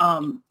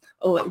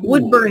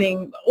 wood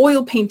burning,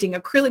 oil painting,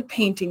 acrylic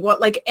painting,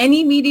 like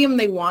any medium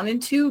they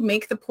wanted to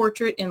make the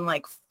portrait in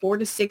like 4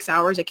 to 6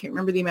 hours. I can't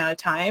remember the amount of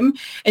time.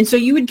 And so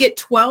you would get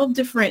 12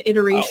 different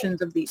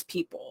iterations of these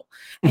people,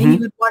 and you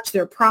would watch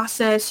their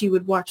process. You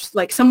would watch,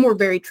 like, some were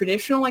very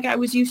traditional, like I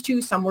was used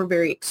to, some were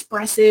very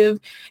expressive.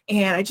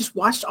 And I just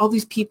watched all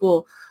these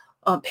people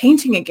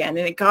painting again,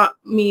 and it got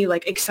me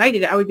like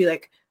excited. I would be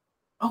like,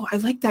 oh, I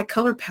like that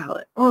color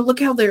palette. Oh, look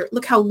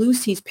how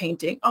loose he's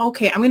painting. Oh,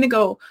 okay, I'm gonna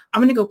go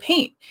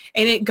paint.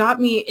 And it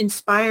got me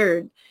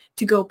inspired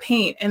to go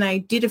paint. And I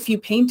did a few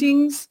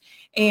paintings,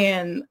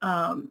 and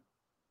I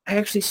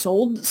actually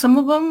sold some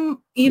of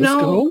them,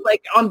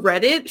 like on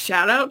Reddit.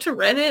 Shout out to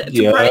Reddit.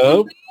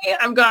 Yeah.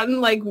 I've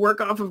gotten like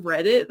work off of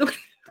Reddit.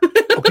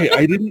 Okay,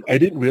 I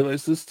didn't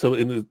realize this till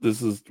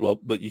this is, well,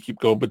 but you keep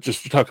going, but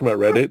just talking about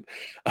Reddit.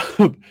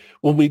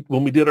 when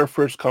we did our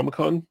first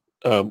Comic-Con,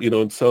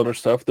 and selling our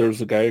stuff, there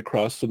was a guy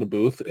across in the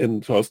booth,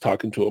 and so I was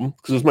talking to him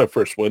because it was my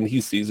first one.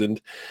 He's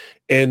seasoned,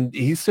 and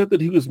he said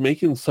that he was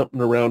making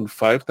something around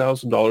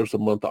 $5,000 a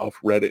month off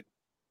Reddit.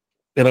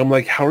 And I'm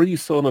like, how are you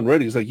selling on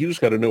Reddit? He's like, you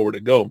just got to know where to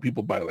go, and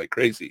people buy like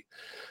crazy.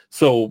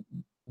 So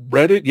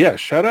Reddit, yeah,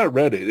 shout out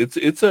Reddit.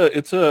 It's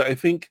a I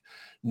think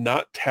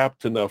not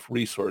tapped enough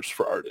resource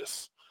for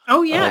artists.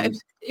 Oh yeah,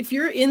 if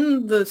you're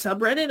in the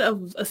subreddit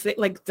of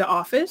like The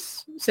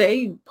Office, say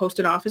you post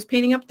an office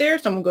painting up there,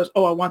 someone goes,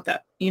 oh, I want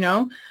that,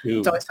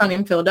 It's always sunny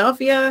in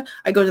Philadelphia.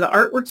 I go to the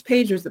artworks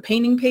page, there's the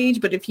painting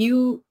page, but if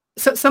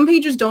some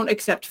pages don't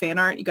accept fan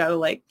art, you gotta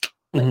like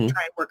try and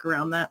work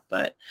around that.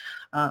 But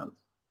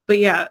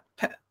yeah,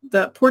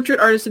 the Portrait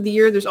Artist of the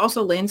Year, there's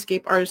also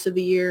Landscape Artist of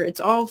the Year. It's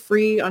all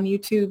free on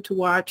YouTube to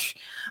watch.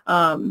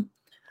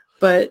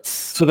 But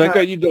so that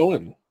got you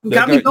going.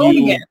 Got me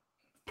going again.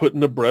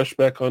 Putting the brush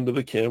back onto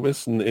the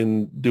canvas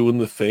and doing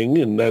the thing,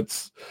 and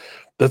that's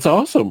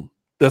awesome.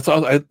 That's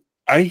all.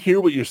 I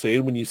hear what you're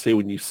saying when you see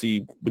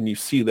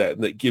that,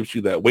 and that gives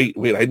you that, wait,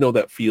 I know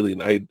that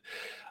feeling.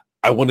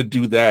 I want to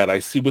do that. I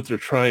see what they're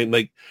trying.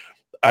 Like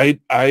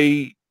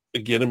I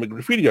again, I'm a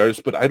graffiti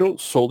artist, but I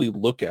don't solely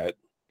look at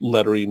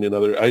lettering and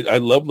I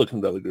love looking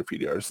at other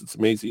graffiti artists. It's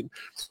amazing.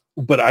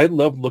 But I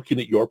love looking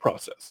at your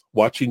process,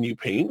 watching you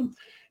paint,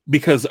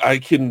 because I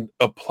can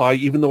apply,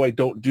 even though I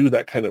don't do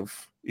that kind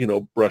of,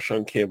 brush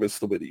on canvas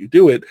the way that you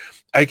do it,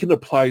 I can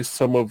apply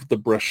some of the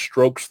brush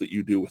strokes that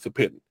you do with a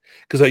pen,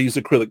 because I use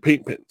acrylic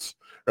paint pens,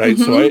 right?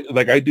 So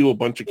I do a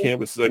bunch of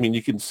canvases. I mean,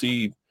 you can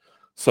see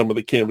some of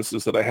the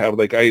canvases that I have.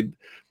 Like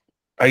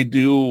I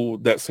do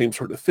that same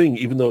sort of thing,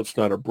 even though it's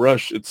not a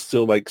brush, it's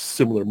still like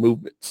similar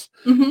movements.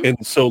 And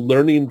so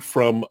learning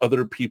from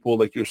other people,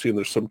 like you're saying,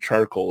 there's some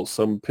charcoal,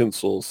 some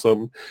pencils,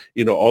 some,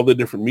 all the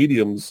different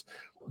mediums,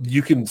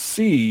 you can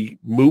see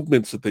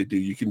movements that they do.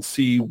 You can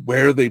see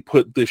where they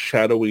put this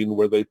shadowing,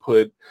 where they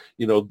put,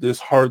 this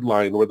hard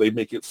line, where they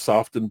make it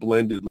soft and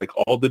blended, like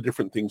all the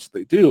different things that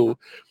they do.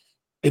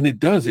 And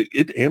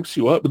it amps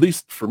you up, at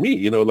least for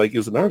me, like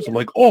as an artist, I'm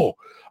like, oh,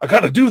 I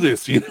got to do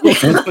this,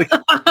 It's like,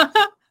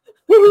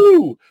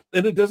 woo!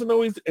 And it doesn't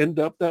always end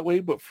up that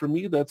way, but for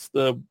me, that's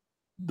the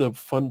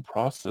fun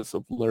process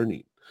of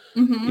learning.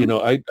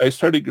 I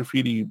started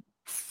graffiti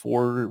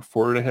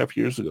 4.5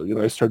 years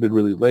ago. I started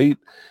really late,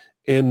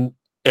 and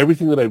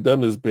everything that I've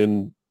done has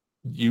been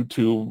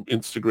YouTube,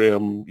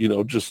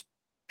 Instagram, just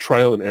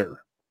trial and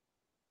error.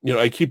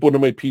 I keep one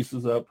of my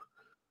pieces up.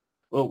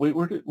 Oh wait,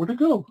 where'd it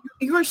go?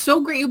 You are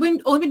so great.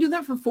 You've only been doing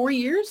that for 4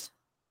 years?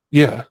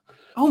 Yeah.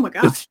 Oh my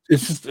gosh.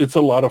 It's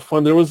a lot of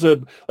fun. There was like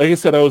I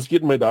said, I was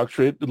getting my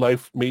doctorate.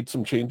 Life made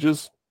some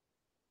changes.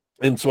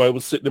 And so I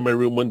was sitting in my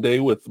room one day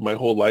with my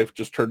whole life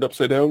just turned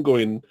upside down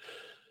going,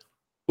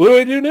 what do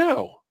I do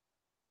now?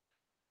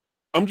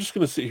 I'm just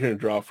going to sit here and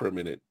draw for a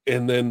minute.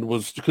 And then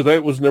because I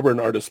was never an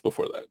artist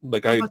before that.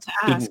 Like I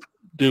didn't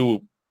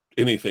do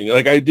anything.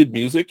 Like I did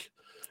music.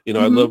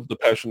 I love the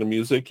passion of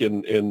music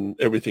and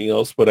everything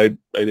else, but I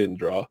didn't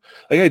draw.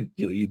 Like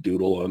you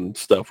doodle on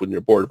stuff when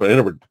you're bored, but I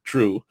never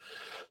drew.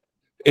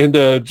 And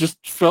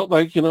just felt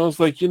like, I was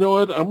like, you know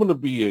what? I'm going to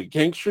be a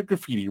gangster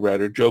graffiti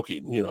writer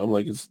joking. I'm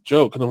like, it's a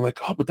joke. And I'm like,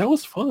 oh, but that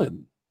was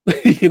fun.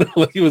 Like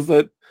it was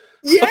that,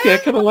 okay, I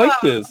kind of like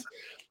this.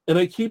 And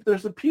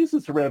there's some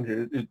pieces around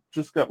here. It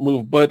just got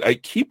moved, but I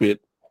keep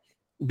it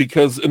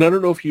because, and I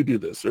don't know if you do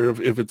this or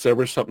if it's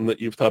ever something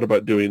that you've thought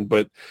about doing,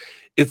 but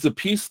it's a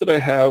piece that I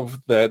have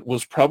that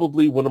was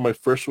probably one of my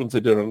first ones I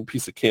did on a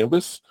piece of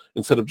canvas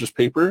instead of just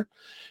paper.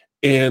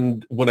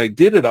 And when I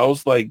did it, I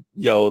was like,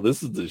 yo,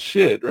 this is the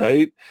shit,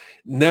 right?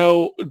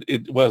 Now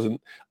it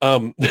wasn't.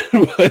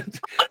 But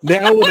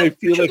now when I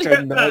feel like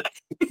I'm not,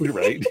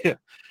 right, yeah.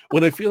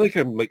 When I feel like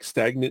I'm like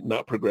stagnant,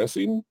 not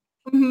progressing,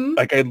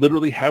 like I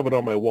literally have it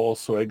on my wall.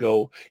 So I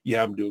go,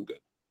 yeah, I'm doing good.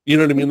 You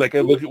know what I mean? Like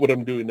I look at what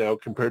I'm doing now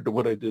compared to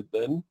what I did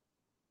then.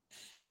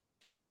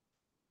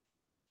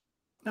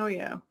 Oh,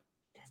 yeah.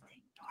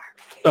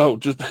 Oh,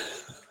 just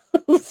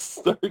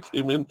Star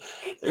came in.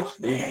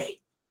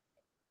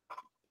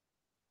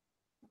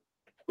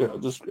 Yeah, I'll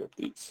just grab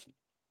these.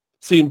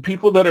 Seeing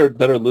people that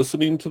are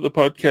listening to the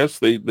podcast,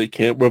 they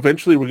can't. Well,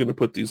 eventually, we're going to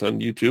put these on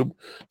YouTube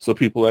so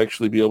people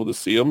actually be able to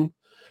see them.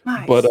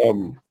 Nice. But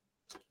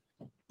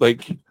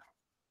like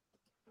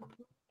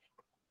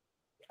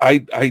I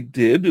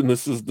did, and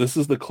this is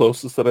the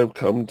closest that I've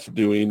come to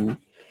doing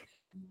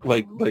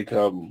like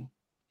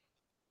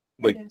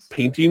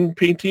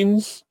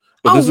paintings.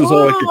 But this is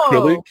all like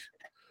acrylic.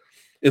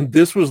 And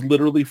this was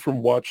literally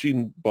from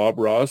watching Bob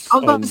Ross. I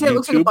was about to say, it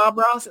looks like a Bob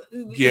Ross.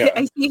 Yeah.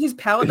 I see his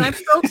palette knife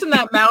strokes in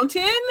that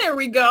mountain. There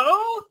we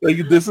go. Like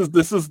this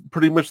is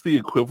pretty much the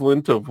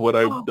equivalent of what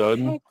I've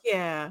done. Heck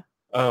yeah.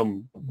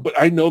 But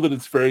I know that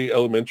it's very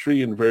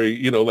elementary and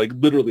very, like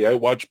literally I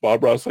watched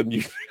Bob Ross on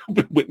YouTube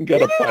and went and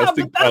got a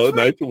plastic palette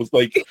knife and was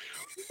like,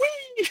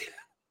 whee!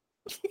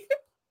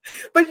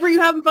 But were you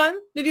having fun?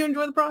 Did you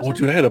enjoy the process? Oh,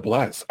 dude, I had a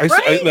blast.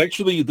 I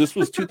actually, this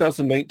was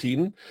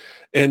 2019,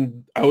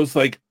 and I was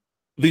like,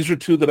 these are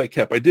two that I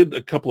kept. I did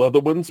a couple other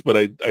ones, but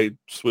I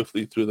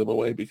swiftly threw them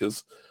away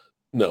because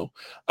no.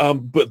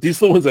 But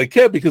these are the ones I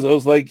kept because I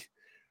was like,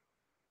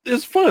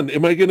 it's fun.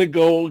 Am I going to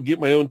go get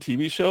my own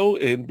TV show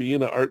and be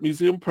in an art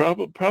museum?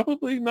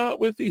 Probably not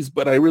with these,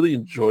 but I really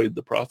enjoyed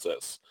the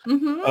process.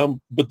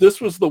 But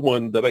this was the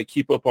one that I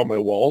keep up on my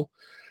wall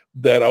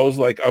that I was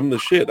like, I'm the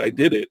shit. I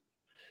did it.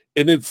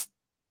 And it's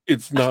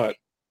not.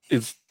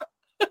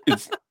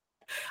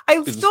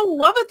 I still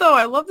love it though.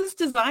 I love this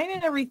design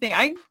and everything.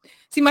 I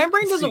see my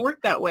brain doesn't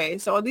work that way.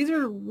 So these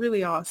are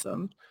really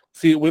awesome.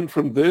 See, it went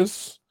from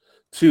this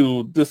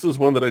to this is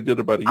one that I did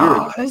about a year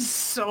ago. That's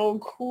so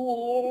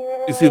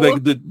cool. You see,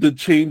 like the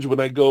change when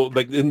I go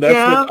like, and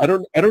that's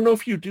what I don't know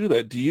if you do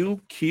that. Do you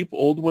keep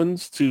old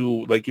ones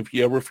to like if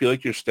you ever feel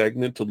like you're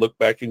stagnant to look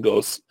back and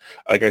go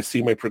like I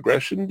see my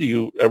progression? Do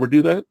you ever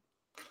do that?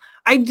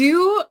 I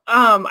do.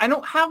 I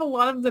don't have a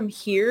lot of them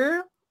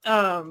here,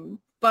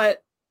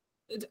 but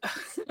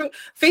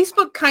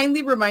Facebook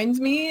kindly reminds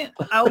me.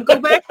 I'll go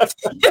back.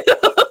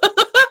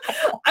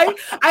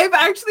 I've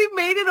actually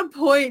made it a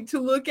point to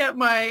look at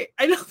my.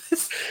 I know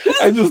this.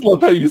 I just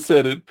love how you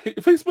said it.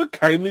 Facebook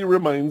kindly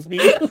reminds me.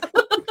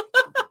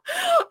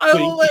 I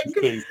will like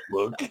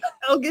Facebook.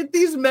 I'll get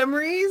these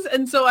memories,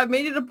 and so I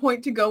made it a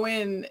point to go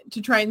in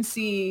to try and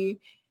see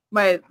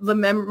my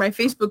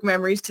Facebook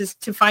memories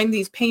to find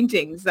these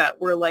paintings that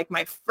were like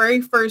my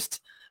very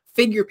first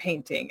figure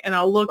painting, and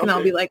I'll look and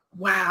I'll be like,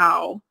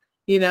 wow,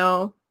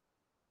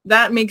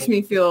 that makes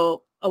me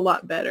feel a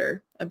lot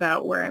better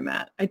about where I'm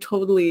at. I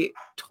totally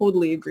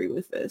agree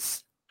with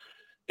this.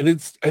 And I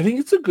think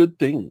it's a good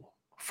thing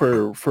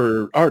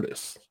for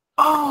artists.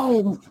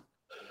 Oh,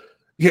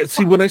 yeah.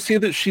 See, when I say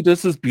that she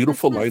does this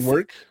beautiful line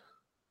work.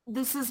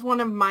 This is one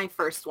of my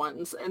first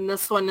ones, and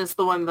this one is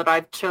the one that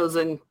I've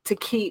chosen to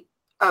keep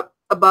up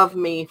above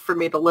me for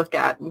me to look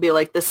at and be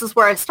like, this is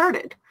where I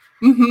started.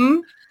 Mm-hmm.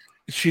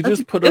 She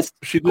just put up.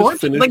 She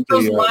just finished. Like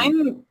those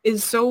line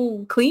is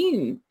so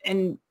clean,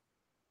 and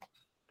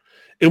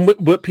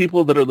what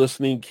people that are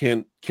listening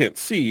can't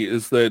see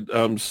is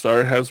that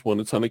Star has one.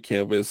 It's on a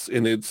canvas,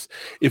 and it's,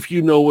 if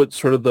you know what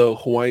sort of the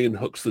Hawaiian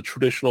hooks, the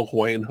traditional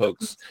Hawaiian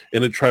hooks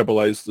in a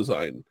tribalized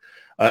design,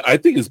 I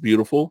think is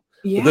beautiful.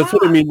 Yeah. But that's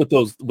what I mean with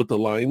the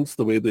lines,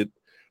 the way that.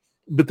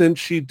 But then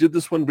she did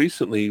this one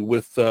recently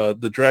with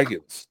the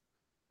dragons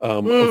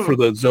for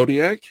the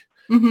Zodiac.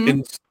 Mm-hmm.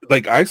 And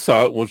like I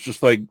saw it, was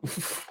just like,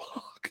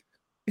 fuck,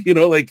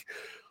 like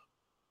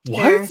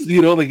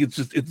what, like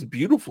it's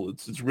beautiful.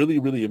 It's really,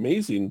 really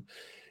amazing.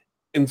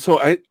 And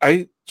so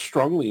I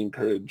strongly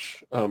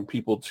encourage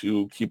people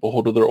to keep a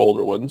hold of their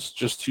older ones,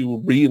 just to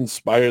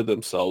re-inspire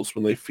themselves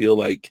when they feel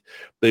like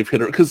they've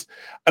hit it. Because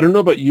I don't know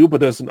about you,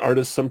 but as an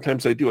artist,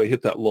 sometimes I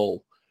hit that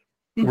lull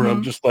where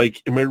I'm just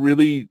like, am I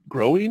really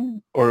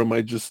growing, or am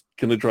I just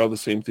going to draw the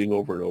same thing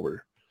over and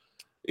over?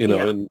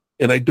 And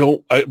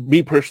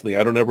me personally,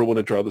 I don't ever want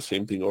to draw the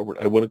same thing over.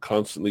 I want to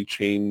constantly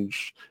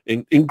change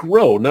and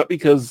grow, not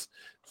because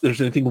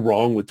there's anything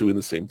wrong with doing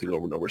the same thing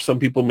over and over. Some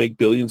people make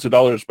billions of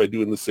dollars by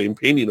doing the same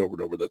painting over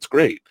and over. That's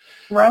great.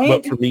 Right.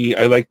 But for me,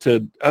 I like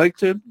to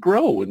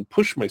grow and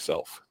push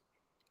myself.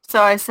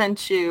 So I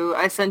sent you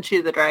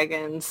the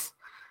dragons,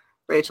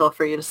 Rachel,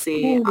 for you to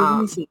see.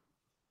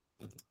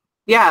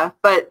 Yeah,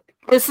 but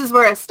this is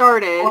where I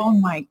started. Oh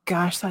my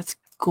gosh, that's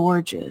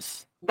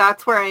gorgeous.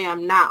 That's where I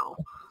am now.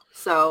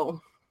 So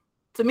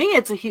to me,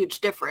 it's a huge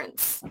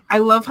difference. I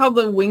love how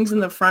the wings in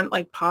the front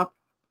like pop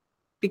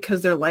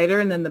because they're lighter,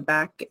 and then the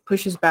back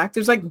pushes back.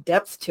 There's like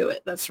depth to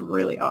it. That's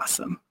really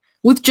awesome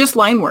with just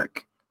line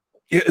work.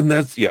 Yeah, and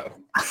that's Again,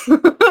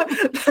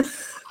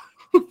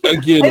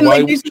 and why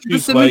like,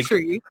 she's like,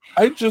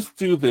 I just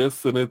do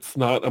this, and it's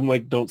not. I'm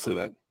like, don't say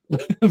that.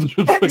 It's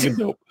fucking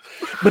dope.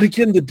 But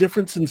again, the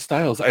difference in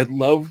styles, I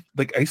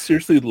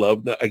seriously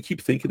love that. I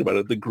keep thinking about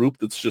it. The group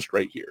that's just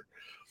right here,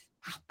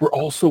 we're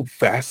all so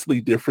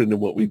vastly different in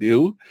what we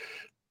do,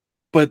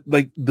 but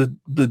like the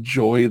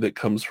joy that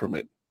comes from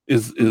it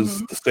is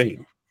the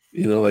same.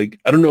 Like,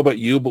 I don't know about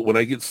you, but when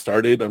I get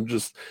started, I'm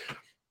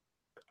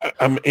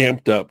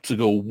amped up to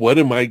go, what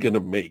am I going to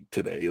make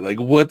today? Like,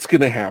 what's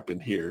going to happen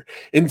here?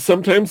 And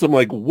sometimes I'm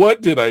like, what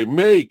did I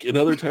make? And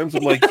other times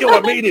I'm like, yo, I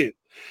made it.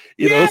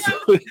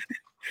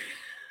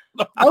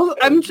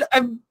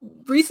 I've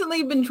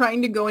recently been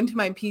trying to go into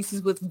my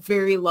pieces with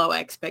very low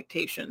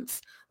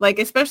expectations. Like,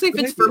 especially if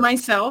it's for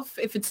myself,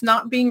 if it's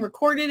not being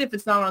recorded, if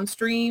it's not on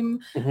stream,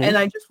 and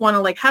I just want to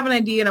like have an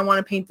idea and I want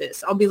to paint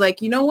this, I'll be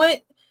like, you know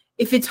what?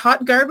 If it's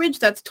hot garbage,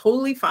 that's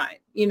totally fine,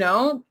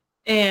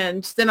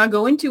 and then I'll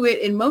go into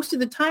it, and most of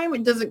the time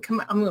it doesn't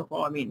come out.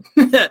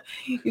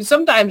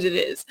 Sometimes it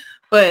is,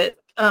 but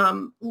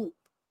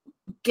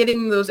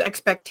getting those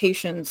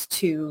expectations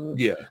to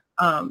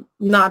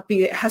not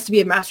be, it has to be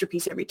a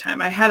masterpiece every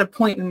time. I had a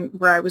point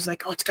where I was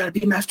like, oh, it's got to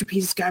be a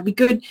masterpiece. It's got to be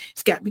good.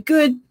 It's got to be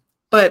good.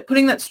 But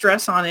putting that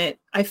stress on it,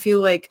 I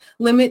feel like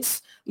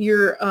limits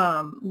your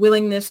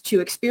willingness to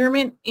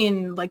experiment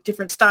in like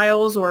different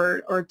styles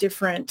or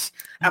different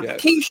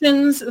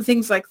applications,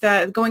 things like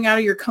that, going out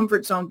of your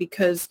comfort zone,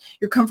 because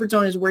your comfort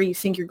zone is where you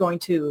think you're going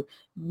to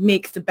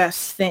make the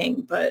best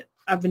thing. But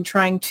I've been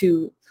trying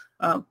to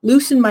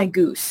loosen my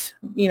goose,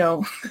 I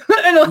know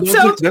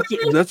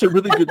that's a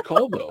really good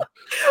call though.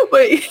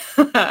 But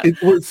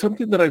it's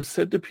something that I've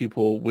said to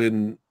people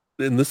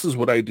and this is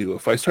what I do.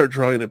 If I start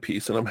drawing a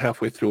piece and I'm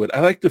halfway through it,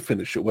 I like to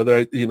finish it,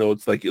 whether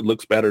it's like it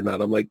looks bad or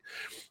not. I'm like,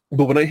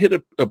 but when I hit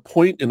a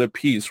point in a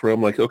piece where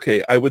I'm like,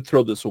 okay, I would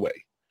throw this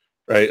away,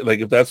 right?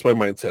 Like if that's my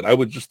mindset, I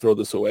would just throw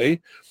this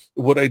away.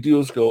 What I do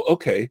is go,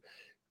 okay,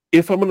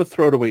 if I'm going to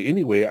throw it away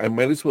anyway, I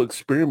might as well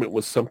experiment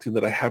with something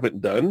that I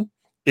haven't done.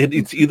 And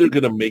it's either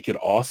going to make it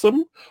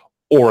awesome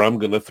or I'm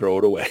going to throw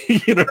it away.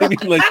 You know what I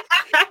mean? Like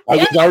I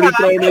was already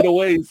throwing it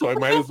away, so I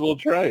might as well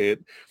try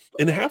it.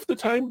 And half the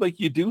time, like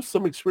you do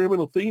some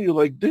experimental thing, you're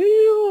like, damn,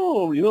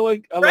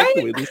 like I like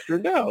the way this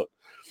turned out.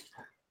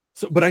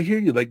 So, but I hear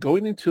you, like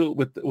going into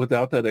it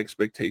without that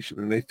expectation.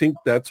 And I think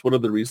that's one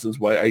of the reasons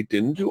why I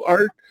didn't do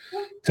art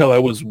till I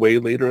was way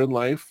later in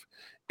life,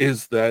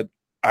 is that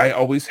I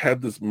always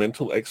had this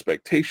mental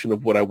expectation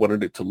of what I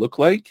wanted it to look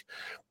like.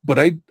 but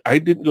I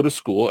didn't go to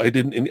school. I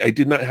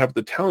did not have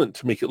the talent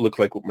to make it look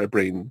like what my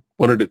brain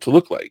wanted it to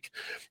look like.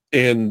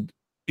 And,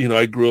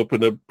 I grew up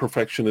in a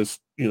perfectionist,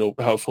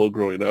 household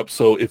growing up.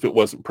 So if it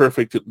wasn't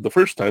perfect the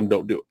first time,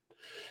 don't do it.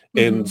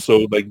 And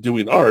so like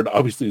doing art,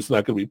 obviously it's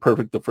not going to be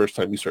perfect the first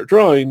time you start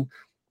drawing.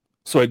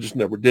 So I just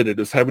never did it.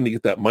 It's having to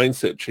get that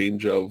mindset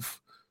change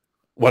of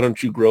why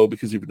don't you grow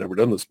because you've never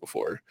done this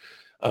before.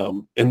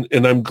 And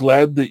I'm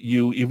glad that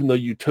you, even though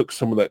you took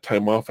some of that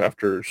time off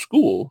after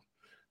school,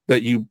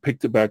 that you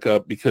picked it back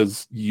up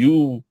because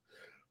you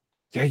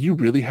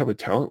really have a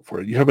talent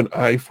for it. You have an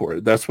eye for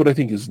it. That's what I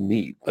think is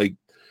neat. Like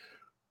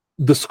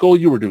the skull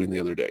you were doing the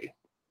other day.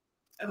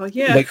 Oh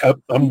yeah. Like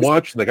I'm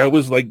watching. Like I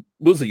was like,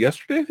 was it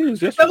yesterday? I think it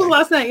was yesterday. That was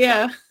last night.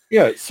 Yeah.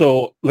 Yeah.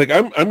 So like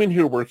I'm in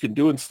here working,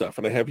 doing stuff,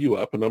 and I have you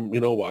up, and I'm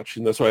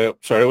watching. That's why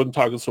sorry I wasn't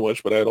talking so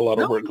much, but I had a lot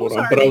of work going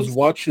on. But I was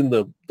watching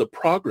the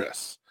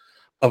progress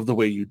of the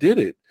way you did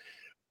it,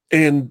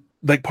 and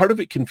like part of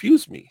it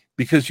confused me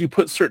because you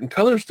put certain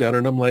colors down,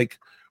 and I'm like,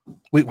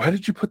 wait, why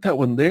did you put that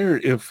one there?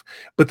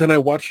 But then I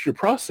watched your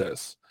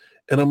process.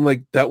 And I'm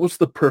like, that was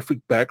the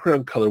perfect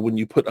background color when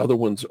you put other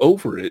ones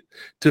over it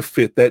to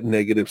fit that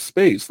negative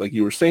space. Like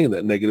you were saying,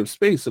 that negative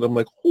space. And I'm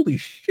like, holy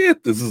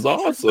shit, this is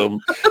awesome.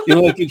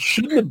 Like it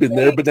shouldn't have been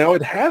there, but now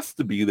it has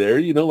to be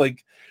there.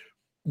 Like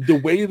the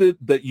way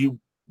that you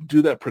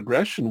do that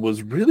progression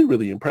was really,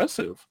 really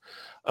impressive.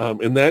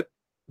 And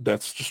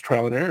that's just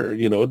trial and error,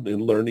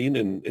 and learning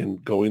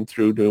and going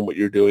through doing what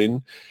you're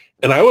doing.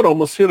 And I would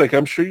almost say, like,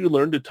 I'm sure you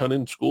learned a ton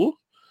in school,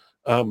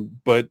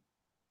 but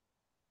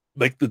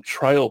like the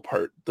trial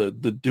part, the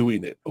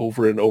doing it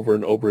over and over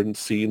and over and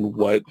seeing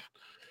what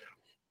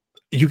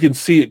you can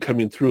see it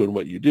coming through in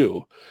what you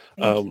do.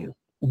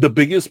 The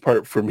biggest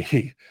part for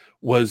me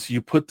was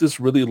you put this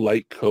really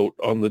light coat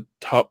on the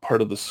top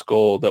part of the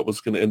skull that was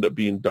going to end up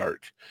being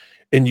dark,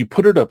 and you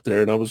put it up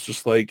there, and I was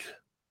just like,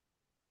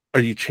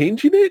 are you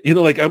changing it?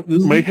 Like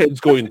my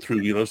head's going through,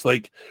 it's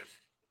like,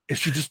 is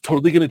she just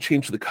totally going to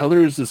change the color?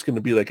 Is this going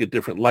to be like a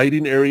different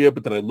lighting area?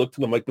 But then I looked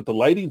and I'm like, but the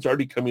lighting's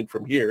already coming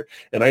from here.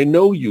 And I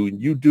know you,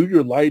 and you do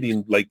your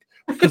lighting like,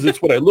 because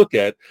it's what I look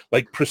at,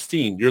 like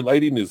pristine. Your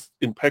lighting is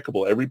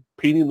impeccable. Every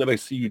painting that I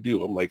see you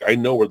do, I'm like, I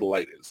know where the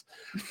light is.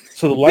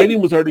 So the lighting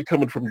was already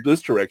coming from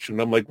this direction.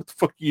 And I'm like, what the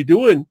fuck are you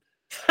doing?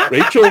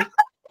 Rachel,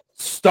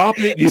 stop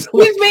it.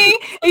 Excuse me.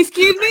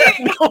 Excuse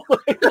me.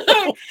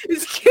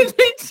 Excuse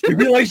me. You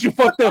realize you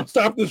fucked up.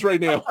 Stop this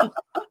right now.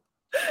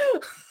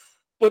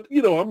 But,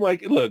 I'm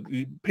like, look,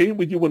 you paint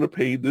what you want to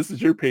paint. This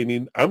is your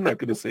painting. I'm not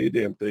going to say a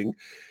damn thing.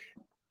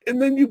 And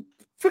then you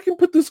freaking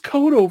put this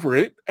coat over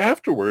it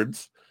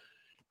afterwards.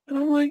 And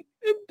I'm like,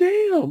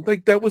 damn.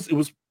 Like it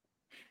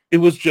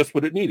was just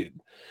what it needed.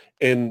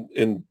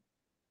 And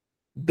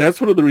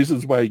that's one of the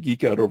reasons why I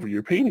geek out over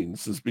your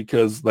paintings is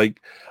because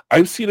like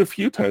I've seen a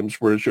few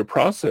times where it's your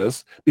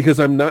process, because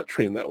I'm not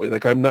trained that way.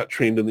 Like I'm not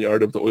trained in the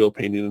art of the oil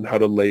painting and how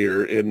to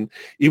layer, and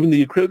even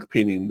the acrylic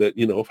painting that,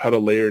 of how to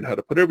layer and how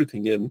to put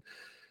everything in.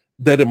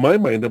 That in my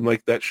mind, I'm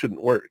like, that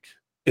shouldn't work.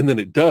 And then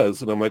it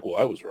does. And I'm like, well,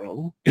 I was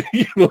wrong.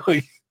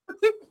 Like,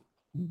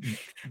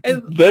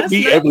 let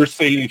me ever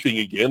say anything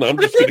again. I'm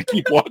just going to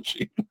keep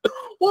watching.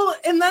 Well,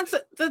 and that's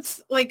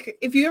like,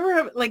 if you ever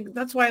have, like,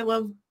 that's why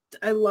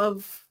I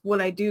love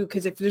what I do.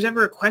 Because if there's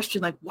ever a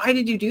question, like, why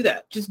did you do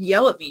that? Just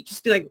yell at me.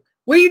 Just be like,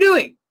 what are you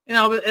doing? And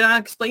I'll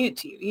explain it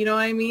to you. You know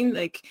what I mean?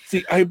 Like,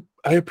 see, I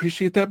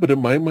appreciate that. But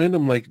in my mind,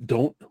 I'm like,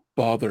 don't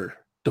bother.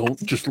 Don't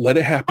just let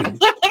it happen.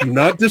 Do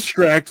not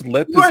distract. You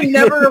are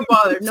never a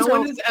bother. No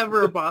one is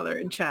ever a bother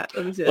in chat.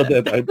 Let me say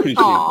that. I appreciate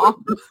that.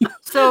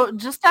 So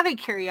just out of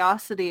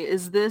curiosity,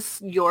 is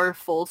this your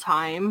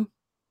full-time?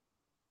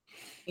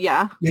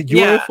 Yeah.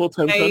 You are a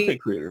full-time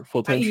content creator.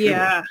 Full-time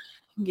streamer.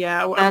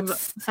 Yeah.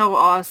 That's so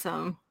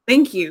awesome.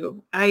 Thank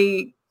you.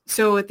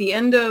 So at the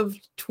end of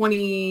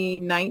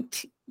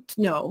 2019,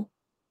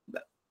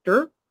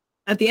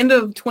 at the end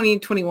of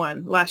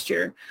 2021, last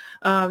year,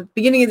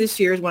 beginning of this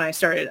year is when I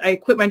started. I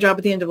quit my job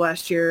at the end of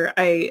last year.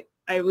 I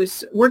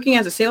was working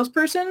as a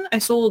salesperson. I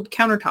sold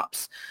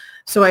countertops.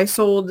 So I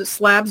sold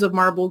slabs of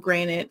marble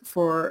granite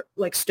for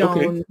like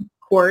stone,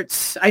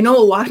 quartz. I know a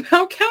lot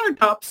about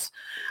countertops.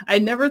 I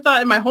never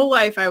thought in my whole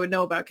life I would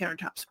know about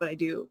countertops, but I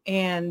do.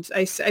 And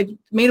I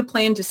made a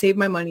plan to save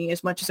my money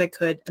as much as I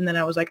could. And then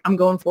I was like, I'm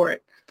going for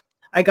it.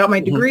 I got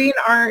my degree in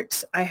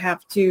art. I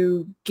have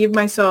to give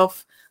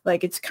myself,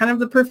 like, it's kind of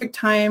the perfect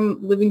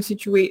time, living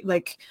situation.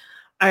 Like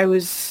I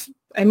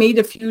made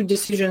a few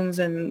decisions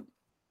and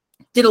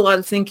did a lot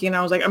of thinking.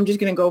 I was like, I'm just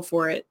going to go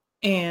for it.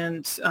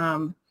 And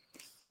so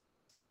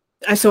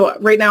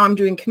right now I'm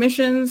doing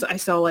commissions. I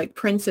sell like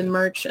prints and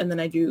merch, and then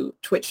I do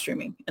Twitch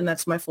streaming, and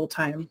that's my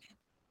full-time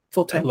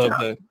I love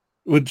job. that.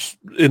 Which,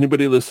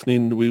 anybody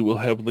listening, we will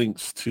have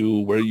links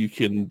to where you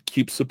can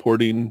keep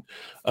supporting,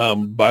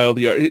 buy all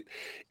the art.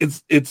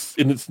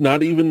 It's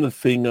not even the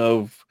thing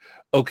of,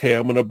 okay,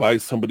 I'm going to buy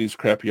somebody's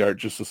crappy art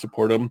just to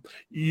support them.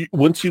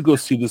 Once you go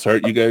see this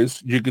art, you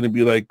guys, you're going to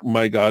be like,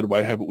 my God,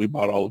 why haven't we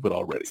bought all of it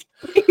already?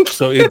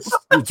 So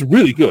it's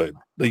really good.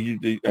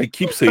 I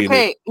keep saying it,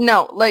 Okay,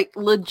 no, like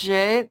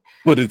legit,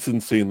 but it's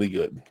insanely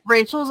good.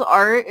 Rachel's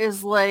art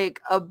is like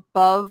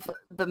above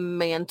the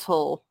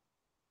mantle,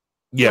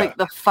 Yeah. like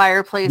the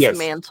fireplace Yes.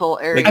 mantle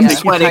Like, area. I'm take your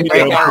sweating finger right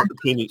down, now. put the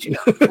painting.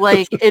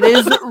 Like it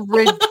is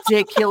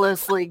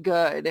ridiculously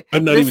good.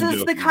 I'm not This even is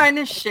the joking. kind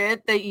of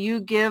shit that you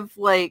give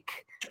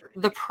like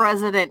the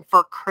president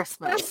for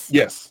Christmas.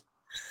 Yes.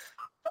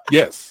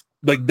 Yes.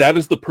 Like that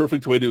is the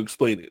perfect way to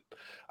explain it.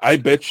 I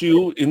bet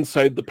you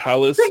inside the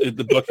palace, at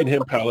the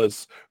Buckingham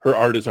Palace, her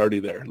art is already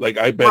there. Like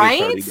I bet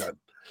it's already Right? done.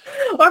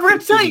 Oh, I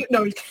forgot to tell you.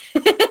 No.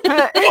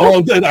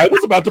 Oh, then I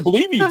was about to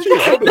believe you too.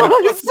 I'd be like,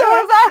 So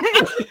was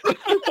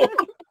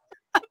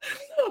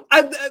I.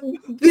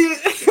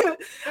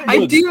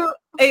 I do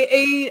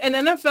an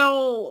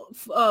NFL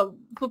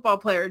football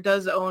player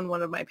does own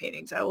one of my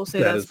paintings. I will say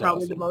That that's is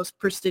probably awesome. the most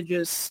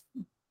prestigious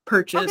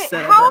purchase Okay,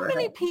 that how I've ever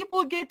many had.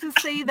 people get to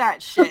say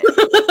that shit?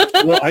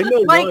 Well, I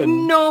know Like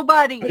one.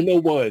 nobody. I know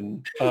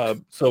one.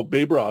 So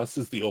Babe Ross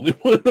is the only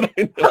one that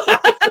I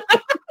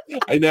know.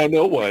 I now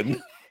know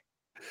one.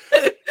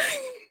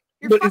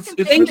 You're But fucking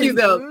it's Thank really, you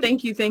though. dude.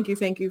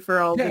 Thank you for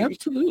all yeah, the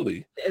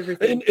absolutely.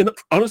 everything. And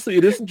honestly,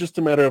 it isn't just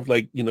a matter of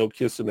like,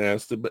 kiss and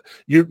ass, but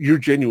you're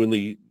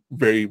genuinely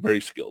very,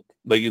 very skilled.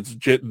 Like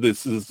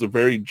this is a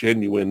very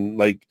genuine,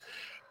 like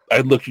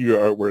I look at your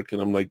artwork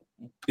and I'm like,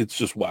 it's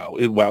just wow.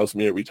 It wows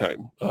me every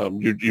time.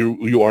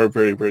 You are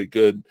very, very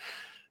good.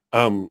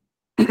 I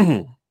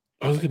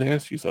was going to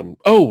ask you something.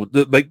 Oh,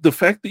 the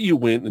fact that you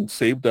went and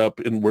saved up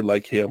and were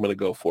like, hey, I'm going to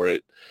go for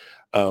it.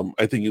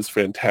 I think is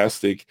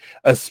fantastic,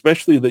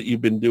 especially that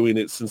you've been doing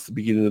it since the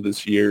beginning of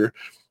this year.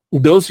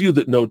 Those of you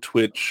that know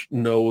Twitch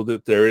know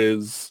that there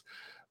is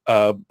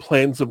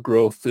plans of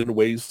growth and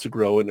ways to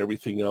grow and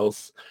everything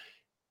else.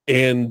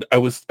 And I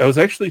was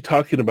actually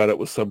talking about it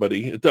with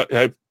somebody.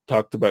 I've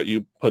talked about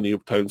you plenty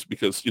of times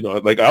because,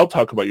 like I'll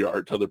talk about your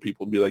art to other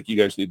people and be like, you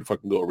guys need to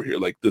fucking go over here.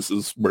 Like this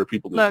is where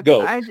people need to Look,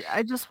 go.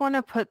 I just want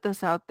to put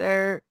this out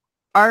there.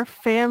 Our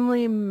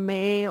family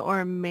may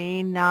or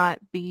may not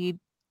be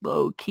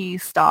low-key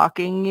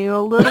stalking you a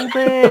little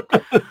bit.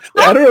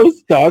 I don't know,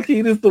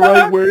 stalking is the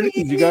right word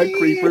because you got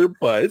creeper,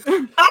 but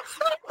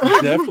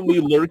definitely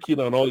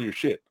lurking on all your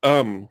shit.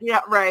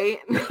 Yeah, right.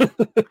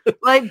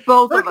 Like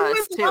both of Working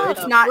us with too. love.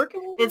 It's not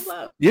Working with it's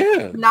love.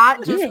 Yeah.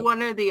 not just Yeah.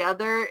 one or the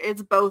other.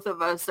 It's both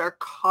of us are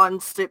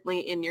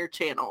constantly in your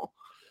channel.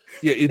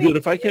 Yeah,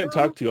 if I can't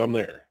talk to you, I'm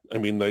there. I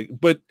mean, like,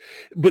 but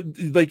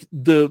like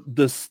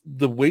the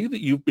way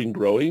that you've been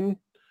growing,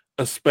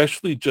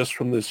 especially just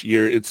from this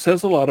year, it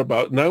says a lot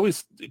about. And I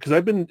always, because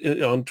I've been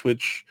on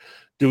Twitch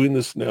doing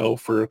this now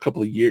for a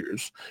couple of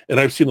years, and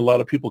I've seen a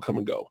lot of people come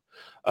and go,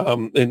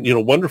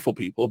 and wonderful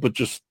people, but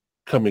just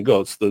come and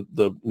go. It's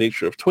the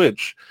nature of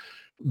Twitch.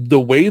 The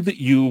way that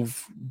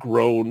you've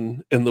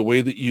grown and the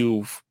way that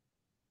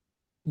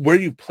where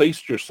you've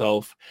placed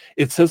yourself,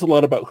 it says a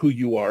lot about who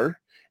you are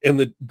and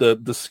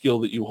the skill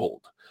that you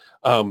hold.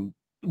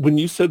 When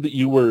you said that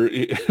you were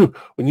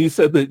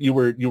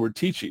you were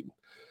teaching,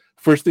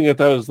 first thing I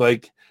thought was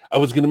like I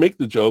was going to make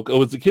the joke,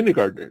 oh, it's the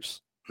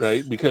kindergartners,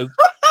 right? Because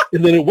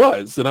and then it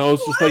was, and I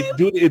was just like,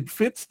 dude, it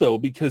fits though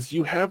because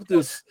you have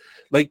this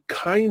like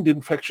kind,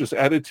 infectious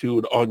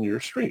attitude on your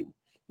stream.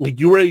 Like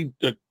you are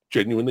a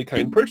genuinely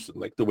kind person.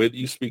 Like the way that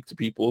you speak to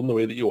people and the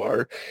way that you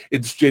are,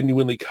 it's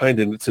genuinely kind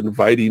and it's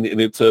inviting and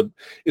it's a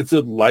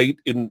light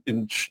in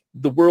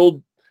the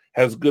world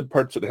has good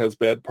parts and it has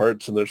bad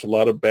parts, and there's a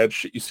lot of bad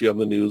shit you see on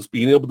the news.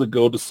 Being able to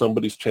go to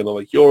somebody's channel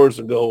like yours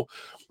and go,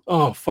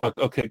 oh fuck,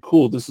 okay,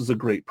 cool, this is a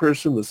great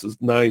person, this is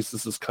nice,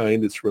 this is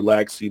kind, it's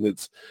relaxing,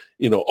 it's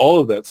all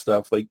of that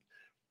stuff. Like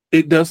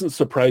it doesn't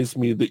surprise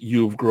me that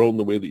you've grown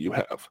the way that you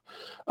have.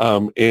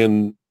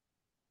 And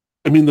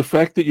I mean the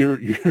fact that you're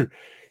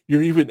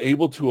even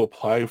able to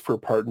apply for a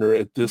partner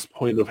at this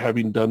point of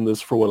having done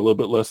this for a little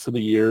bit less than a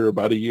year,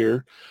 about a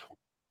year,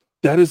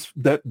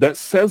 that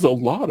says a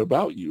lot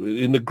about you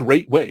in a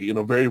great way, in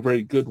a very,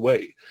 very good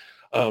way.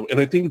 And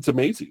I think it's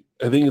amazing.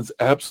 I think it's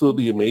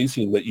absolutely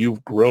amazing that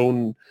you've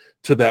grown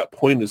to that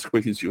point as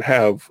quick as you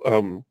have.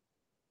 And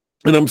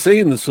I'm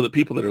saying this so that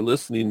people that are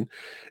listening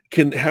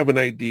can have an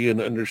idea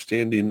and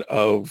understanding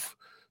of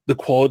the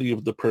quality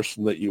of the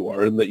person that you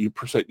are and that you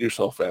present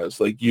yourself as.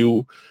 Like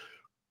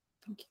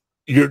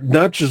you're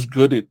not just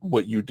good at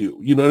what you do.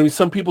 You know what I mean?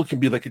 Some people can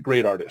be like a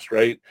great artist,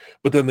 right?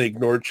 But then they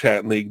ignore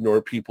chat and they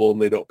ignore people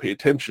and they don't pay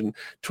attention.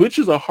 Twitch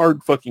is a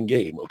hard fucking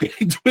game, okay?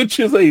 Twitch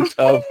is a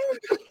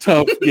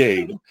tough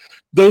game.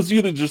 Those of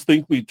you that just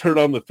think we turn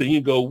on the thing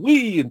and go,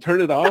 wee, and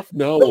turn it off,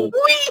 no.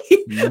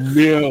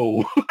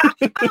 No.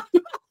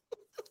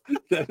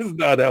 That is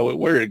not how it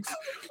works.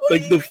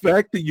 Like the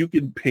fact that you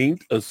can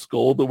paint a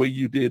skull the way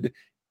you did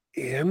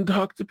and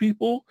talk to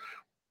people,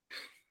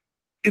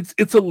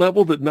 it's a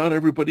level that not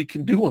everybody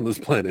can do on this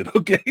planet.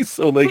 Okay,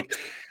 so like,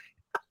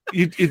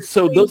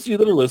 so those of you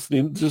that are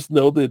listening, just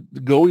know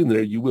that going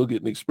there, you will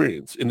get an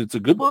experience, and it's a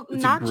good one.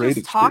 It's a great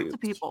experience. Talk to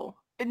people.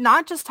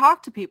 Not just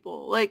talk to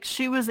people. Like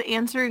she was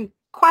answering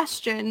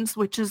questions,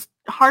 which is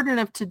hard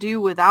enough to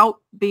do without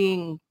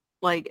being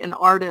like an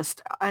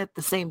artist at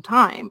the same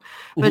time,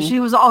 but Mhm. she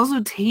was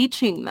also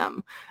teaching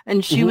them,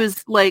 and she Mhm.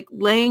 was like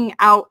laying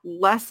out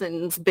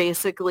lessons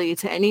basically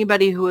to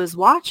anybody who was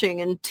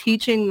watching and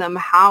teaching them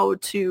how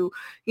to,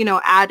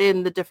 add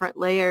in the different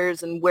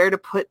layers and where to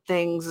put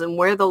things and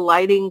where the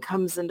lighting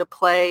comes into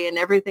play and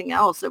everything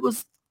else. It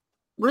was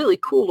really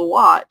cool to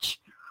watch.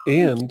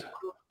 And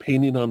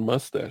painting on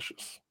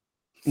mustaches.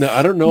 Now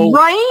I don't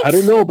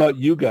Right? know about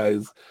you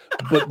guys,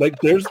 but like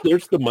there's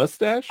the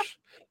mustache,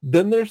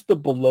 then there's the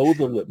below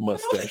the lip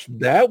mustache.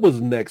 That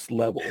was next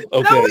level. That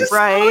Okay. was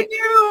Right.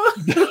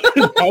 so new.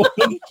 That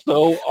was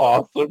so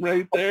awesome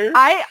right there.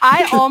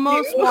 I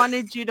almost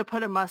wanted you to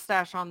put a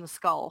mustache on the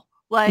skull.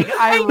 Like,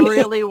 I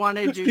really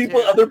wanted you to.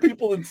 Other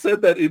people had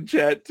said that in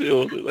chat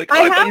too. They're like,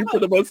 I I thought have you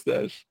put a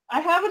mustache.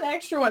 I have an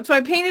extra one. So I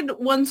painted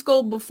one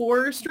skull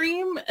before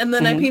stream, and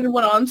then I Mhm. painted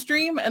one on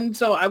stream, and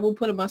so I will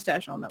put a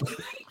mustache on that one.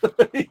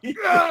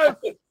 Yes.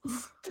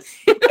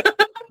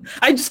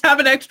 I just have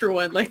an extra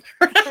one. Like,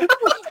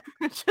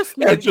 Just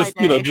Yeah, made just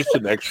my day. just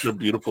an extra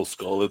beautiful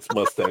skull. Let's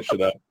mustache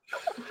it up.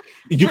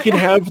 You can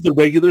have the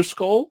regular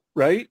skull,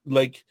 right?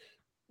 Like,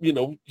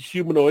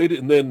 humanoid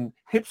and then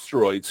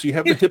hipsteroid. So you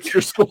have the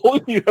hipster skull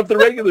and you have the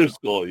regular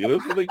skull,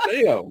 So like,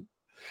 damn.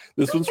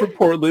 This one's from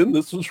Portland.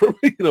 This one's from,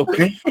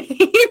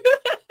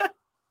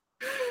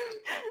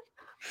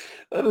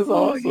 That is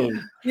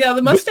awesome. Yeah,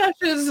 the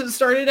mustaches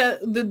started at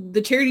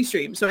the charity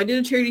stream. So I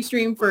did a charity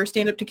stream for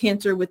Stand Up to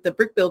Cancer with the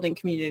brick building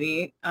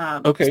community.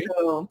 Okay.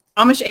 So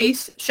Amish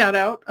Ace, shout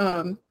out.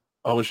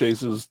 Amish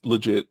Ace is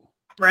legit.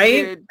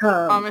 Right? Dude,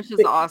 Amish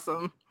is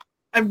awesome.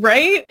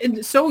 Right?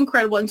 And so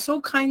incredible and so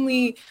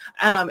kindly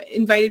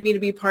invited me to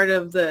be part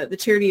of the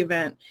charity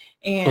event.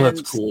 And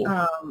that's cool.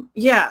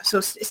 So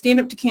Stand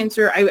Up to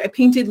Cancer, I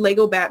painted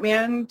Lego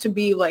Batman to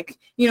be like,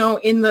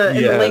 in the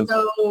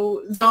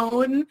Lego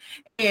zone.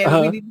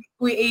 And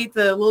we ate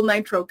the little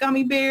nitro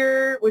gummy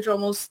bear, which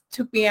almost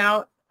took me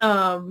out.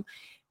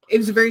 It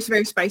was a very,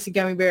 very spicy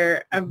gummy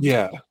bear.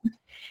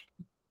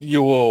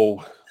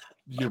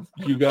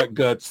 You got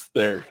guts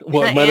there.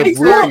 Well, it The might have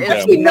answer ruined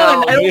is them.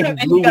 no. I don't It have might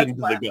have any guts ruined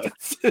the left.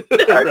 guts.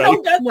 There are no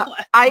Right? guts No,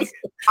 left. I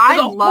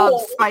There's a love hole.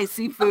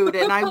 spicy food,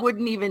 and I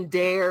wouldn't even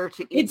dare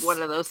to eat It's-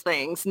 one of those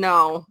things.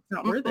 No. It's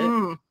not worth it.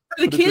 Mm-mm.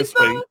 For the Put it kids,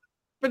 this way, though?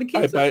 For the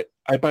kids,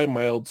 I buy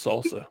mild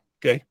salsa.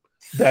 Okay,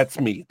 that's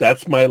me.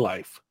 That's my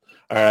life.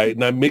 All right,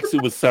 and I mix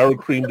it with sour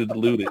cream to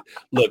dilute it.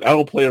 Look, I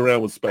don't play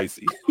around with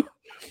spicy.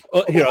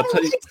 Here, I'll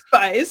tell you.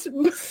 Spice.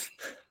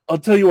 I'll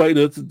tell you why.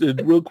 It's a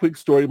real quick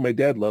story. My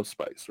dad loves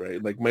spice,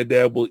 right? Like my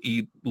dad will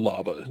eat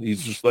lava.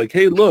 He's just like,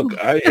 hey, look,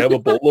 I have a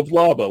bowl of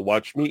lava.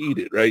 Watch me eat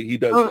it, right? He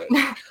does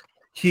that.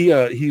 He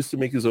used to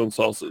make his own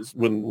salsas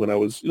when I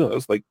was, I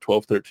was like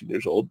 12, 13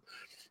 years old.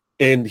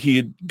 And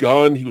he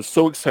was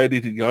so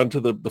excited. He'd gone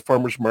to the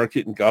farmer's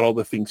market and got all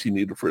the things he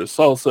needed for his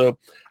salsa.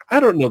 I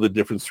don't know the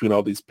difference between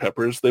all these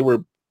peppers. They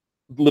were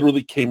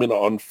literally came in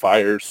on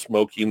fire,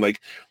 smoking,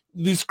 like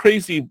these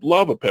crazy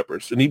lava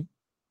peppers. And he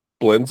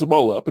blends them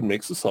all up and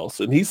makes a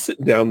salsa. And he's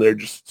sitting down there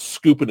just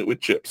scooping it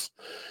with chips.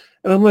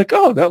 And I'm like,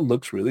 oh, that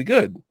looks really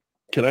good.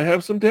 Can I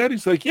have some, Dad?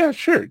 He's like, yeah,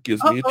 sure.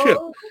 Gives me a chip.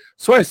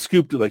 So I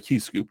scooped it like he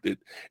scooped it.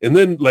 And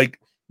then like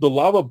the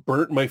lava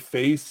burnt my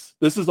face.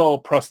 This is all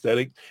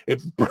prosthetic.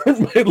 It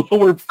burnt my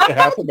lower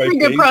half of my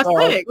face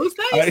prosthetic. off.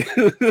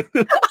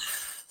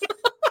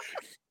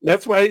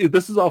 That's why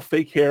this is all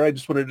fake hair. I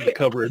just wanted to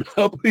cover it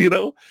up,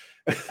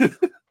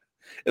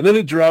 And then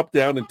it dropped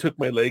down and took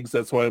my legs.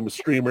 That's why I'm a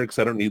streamer, because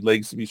I don't need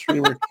legs to be a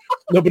streamer.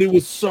 No, but it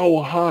was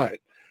so hot.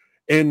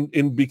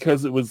 And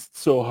because it was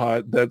so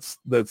hot, I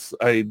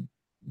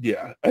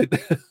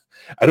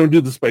don't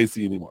do the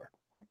spicy anymore.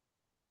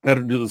 I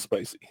don't do the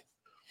spicy.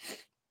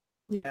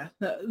 Yeah,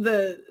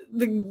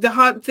 the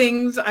hot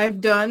things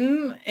I've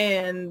done,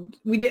 and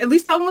we did, at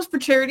least almost for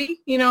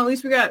charity, at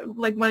least we got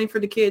like money for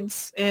the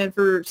kids and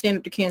for Stand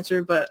Up to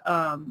Cancer. But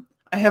I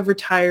have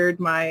retired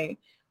my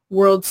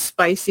world's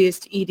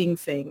spiciest eating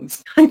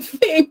things, I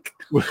think,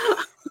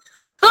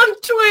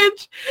 on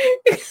Twitch.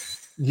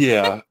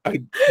 Yeah.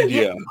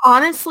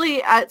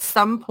 Honestly, at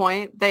some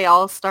point, they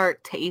all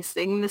start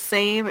tasting the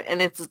same,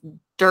 and it's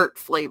dirt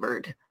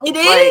flavored. It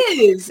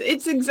is.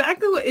 It's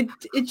exactly what it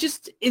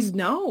just is. There's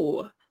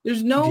no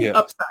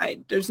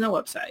upside. There's no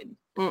upside.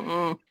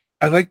 Mm-mm.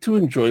 I like to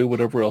enjoy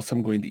whatever else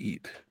I'm going to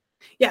eat.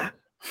 Yeah.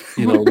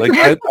 Like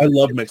I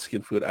love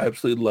Mexican food. I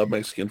absolutely love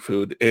Mexican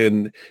food.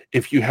 And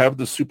if you have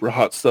the super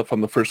hot stuff on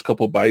the first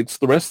couple bites,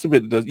 the rest of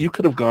it, you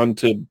could have gone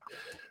to,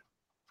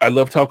 I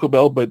love Taco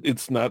Bell, but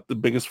it's not the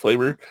biggest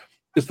flavor.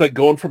 It's like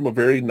going from a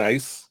very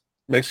nice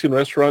Mexican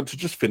restaurant to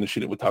just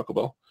finishing it with Taco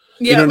Bell.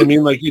 Yeah. You know what I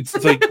mean? Like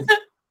it's like,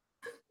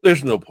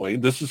 there's no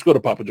point. Let's just go to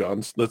Papa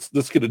John's. Let's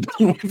get it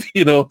done with,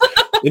 and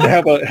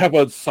have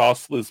a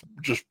sauceless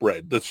just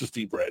bread. Let's just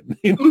eat bread.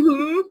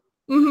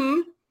 Mm-hmm.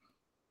 Mm-hmm.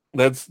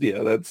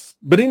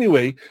 But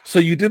anyway, so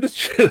you did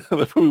this,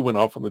 we went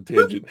off on the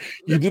tangent.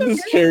 You did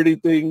this charity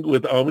thing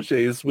with Amish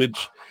Ace,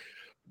 which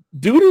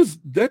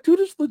that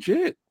dude is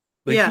legit.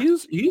 Like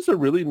he's a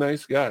really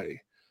nice guy.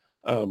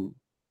 And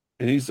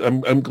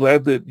And I'm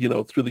glad that,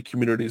 through the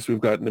communities we've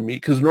gotten to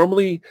meet, because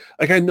normally,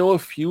 like, I know a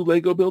few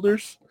Lego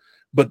builders,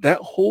 but that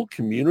whole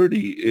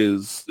community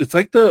it's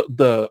like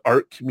the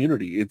art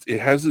community. It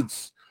has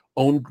its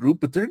own group,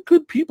 but they're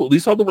good people. At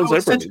least all the ones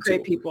I've run into. Such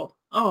great people.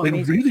 Oh, like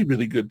amazing. really,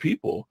 really good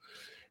people.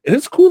 And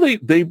it's cool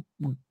they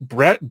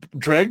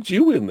dragged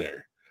you in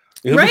there.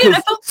 Right? I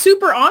felt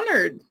super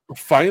honored.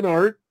 Fine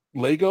art,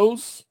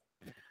 Legos.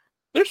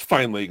 There's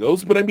fine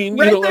Legos, but I mean,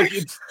 right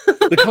it's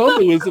the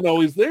combo isn't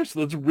always there,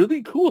 so that's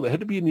really cool. That had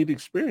to be a neat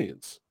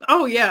experience.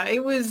 Oh yeah,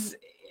 it was,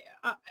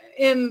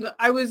 and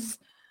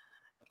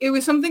it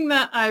was something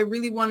that I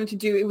really wanted to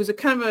do. It was a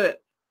kind of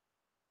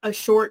a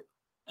short.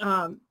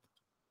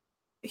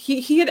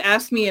 He had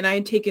asked me, and I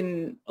had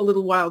taken a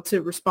little while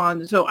to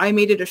respond, so I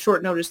made it a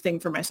short notice thing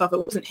for myself.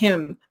 It wasn't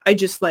him. I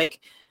just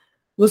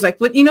was like,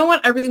 but you know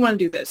what? I really want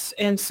to do this.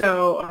 And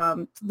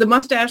so the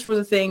mustache was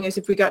a thing. Is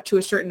if we got to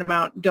a certain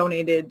amount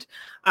donated,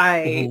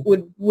 I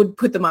would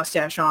put the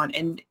mustache on.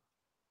 And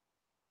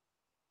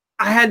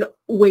I had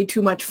way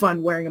too much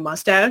fun wearing a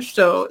mustache.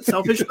 So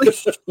selfishly,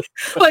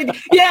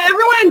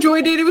 everyone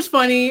enjoyed it. It was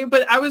funny.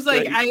 But I was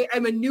like, right.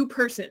 I'm a new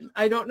person.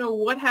 I don't know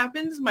what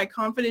happens. My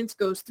confidence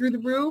goes through the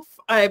roof.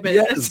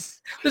 There's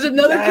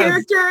another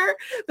character.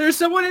 There's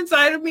someone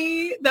inside of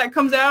me that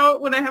comes out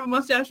when I have a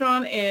mustache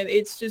on. And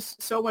it's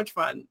just so much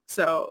fun.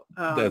 So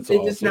it's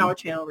awesome. Just now a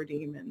channel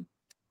redeem. And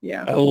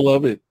yeah. I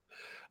love it.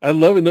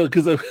 No,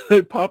 because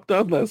I popped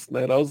on last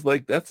night. I was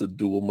like, that's a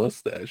dual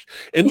mustache.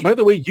 And by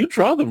the way, you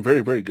draw them very,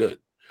 very good.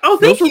 Oh,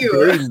 thank you.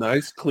 Very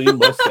nice, clean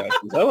mustaches.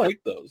 I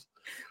like those.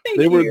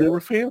 They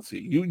were fancy.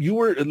 You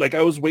were like,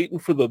 I was waiting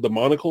for the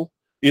monocle.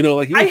 I had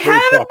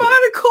a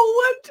monocle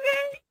one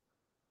day.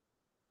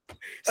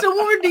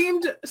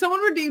 Someone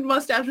redeemed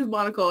mustache with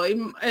monocle,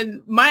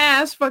 and my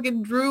ass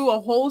fucking drew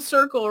a whole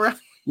circle around.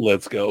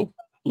 Let's go.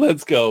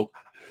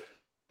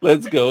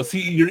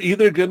 See, you're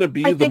either gonna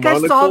be the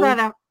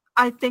monocle.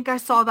 I think I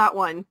saw that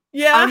one.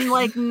 Yeah. I'm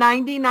like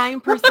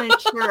 99%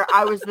 sure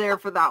I was there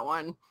for that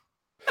one.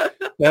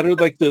 That or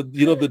like the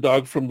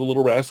dog from the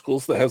Little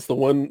Rascals that has the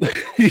one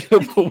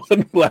the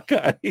one black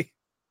eye.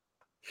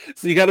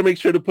 So you got to make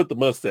sure to put the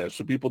mustache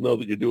so people know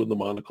that you're doing the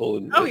monocle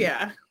and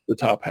the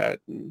top hat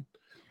and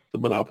the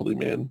Monopoly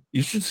Man.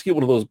 You should just get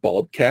one of those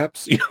bald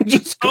caps.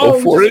 Just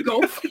go for it.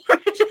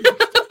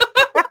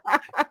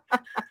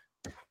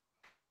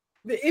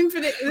 The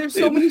infinite, there's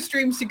so many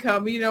streams to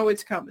come.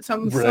 It's coming.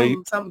 Something's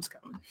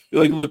coming.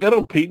 You're like, look, I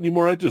don't paint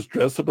anymore. I just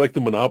dress up like the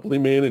Monopoly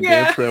Man and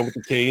dance around with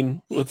the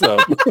cane. What's up?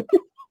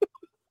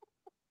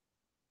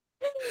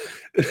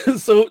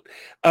 So,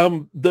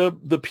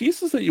 the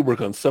pieces that you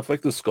work on, stuff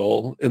like the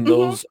skull, and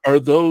those are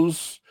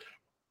those.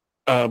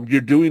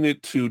 You're doing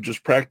it to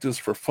just practice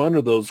for fun.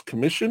 Are those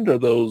commissioned? Are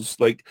those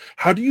like?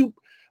 How do you?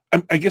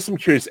 I guess I'm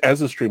curious.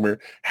 As a streamer,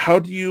 how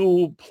do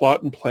you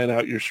plot and plan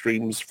out your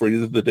streams for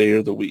either the day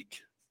or the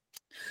week?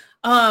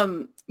 I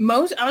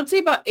would say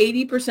about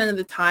 80% of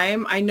the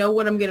time, I know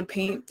what I'm going to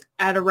paint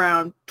at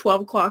around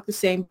 12 o'clock the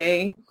same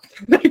day.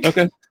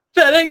 Okay.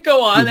 Then I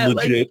go on at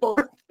legit. like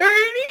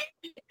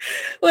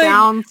 4:30.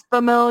 Sounds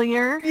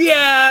familiar.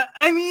 Yeah.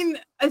 I mean,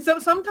 so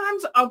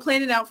sometimes I'll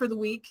plan it out for the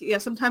week. Yeah.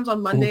 Sometimes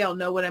on Monday, I'll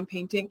know what I'm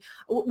painting.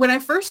 When I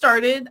first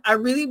started, I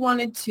really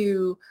wanted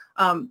to,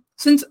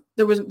 since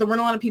there weren't a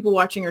lot of people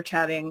watching or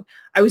chatting,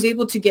 I was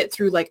able to get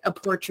through like a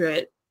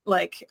portrait,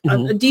 like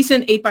a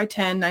decent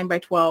 8x10,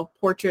 9x12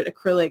 portrait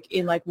acrylic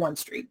in like one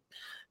stream.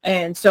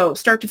 And so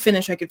start to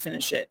finish, I could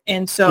finish it.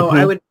 And so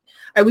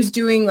I was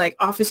doing like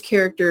office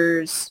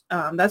characters.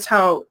 That's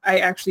how I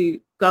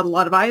actually got a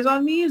lot of eyes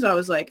on me. Is I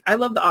was like, I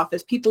love The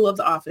Office. People love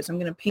The Office. I'm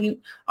going to paint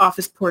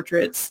office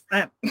portraits.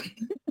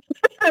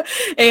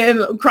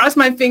 And cross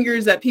my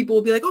fingers that people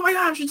will be like, oh my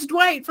gosh, it's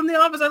Dwight from The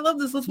Office. I love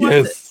this. Let's watch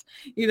this.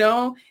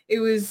 It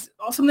was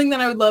something that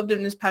I loved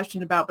and was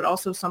passionate about, but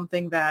also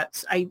something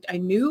that I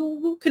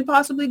knew could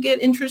possibly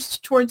get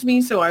interest towards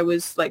me. So I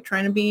was like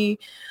trying to be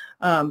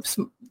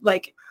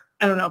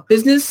I don't know,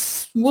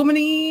 business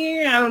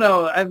womany. I don't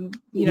know.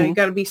 You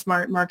got to be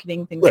smart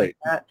marketing, things like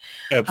that.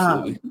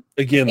 Absolutely.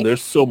 Again,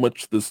 there's so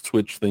much this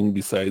Twitch thing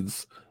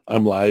besides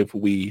I'm live,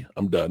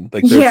 I'm done.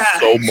 Like there's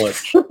so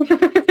much.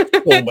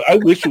 I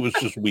wish it was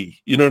just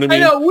we. You know what I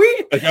mean? I know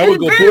we. Like I would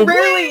go. Very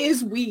rarely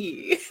is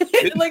we.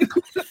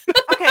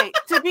 Okay.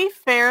 To be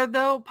fair,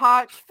 though,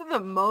 Poch, for the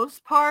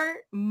most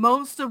part,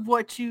 most of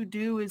what you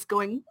do is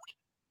going.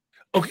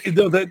 Okay,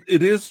 no, that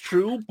it is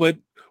true, but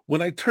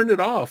when I turn it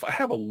off, I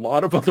have a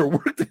lot of other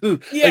work to do.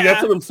 Yeah. Like,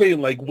 that's what I'm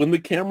saying. Like when the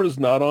camera's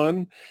not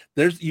on,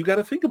 you got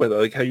to think about that.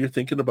 Like how you're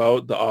thinking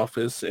about The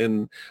Office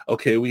and,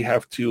 okay, we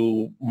have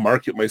to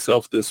market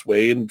myself this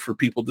way. And for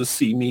people to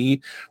see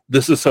me,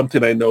 this is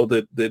something I know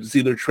that is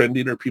either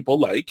trending or people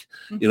like,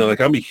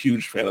 like I'm a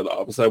huge fan of The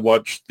Office. I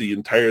watched the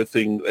entire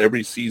thing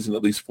every season,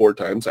 at least 4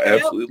 times. I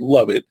absolutely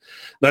love it.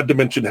 Not to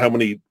mention how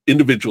many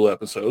individual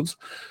episodes.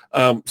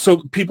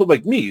 So people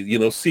like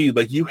me, see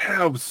like you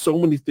have so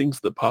many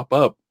things that pop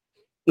up.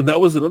 And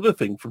that was another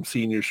thing from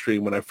seeing your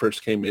stream when I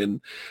first came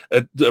in.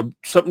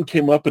 Something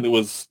came up and it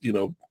was,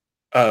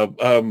 I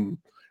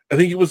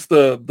think it was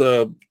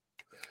the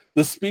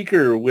the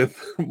speaker with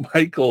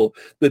Michael,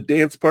 the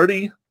dance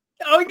party.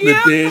 Oh The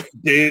yeah. dance.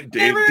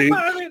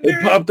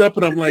 It popped up,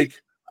 and I'm like,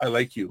 I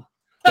like you.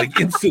 Like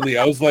instantly,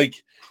 I was like,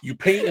 you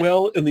paint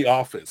well in the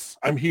office.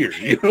 I'm here.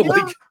 You know, Yeah.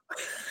 like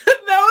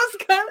That was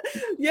kind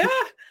of, yeah.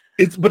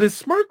 but it's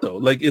smart though.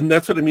 Like, and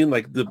that's what I mean.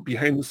 Like the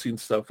behind the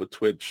scenes stuff with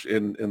Twitch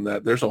and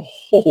that there's a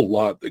whole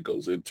lot that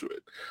goes into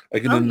it.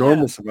 Like an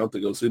enormous amount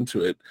that goes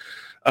into it.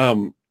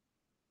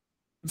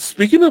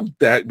 Speaking of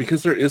that,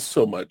 because there is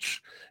so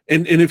much,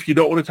 and if you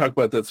don't want to talk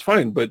about it, that's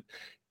fine. But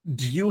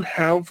do you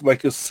have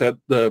like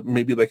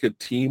maybe like a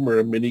team or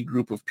a mini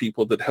group of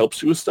people that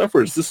helps you with stuff,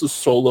 or is this a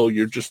solo?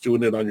 You're just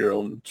doing it on your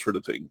own sort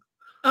of thing.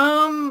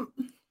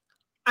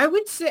 I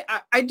would say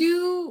I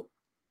do.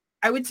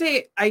 I would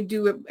say I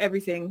do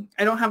everything.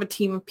 I don't have a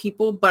team of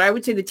people, but I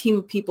would say the team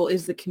of people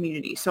is the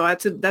community. So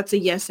that's a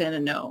yes and a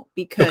no,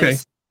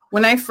 because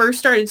when I first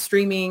started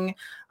streaming,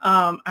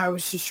 I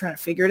was just trying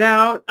to figure it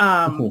out.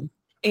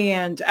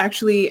 And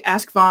actually,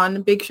 Ask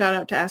Vaughn, big shout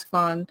out to Ask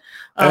Vaughn.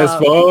 Ask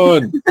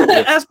Vaughn.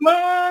 Ask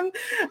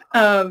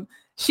Vaughn.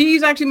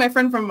 She's actually my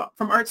friend from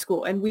art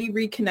school, and we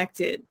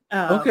reconnected.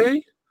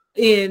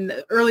 In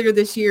earlier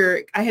this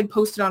year, I had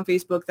posted on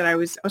Facebook that I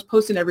was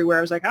posting everywhere.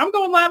 I was like, I'm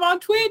going live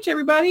on Twitch,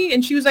 everybody.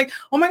 And she was like,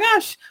 oh my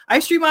gosh, I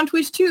stream on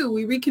Twitch too.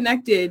 We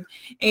reconnected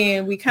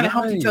and we kind of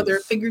helped each other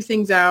figure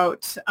things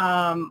out.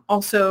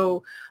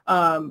 Also,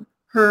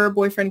 her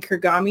boyfriend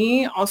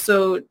Kirgami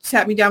also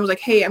sat me down, was like,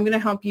 hey, I'm going to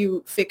help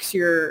you fix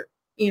your,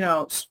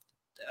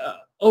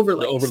 overlays.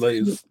 The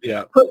overlays,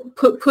 yeah.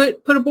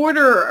 Put a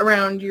border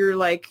around your,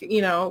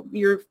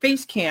 your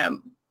face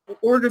cam.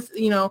 Order,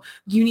 you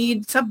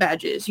need sub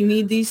badges, you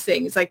need these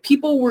things. Like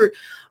this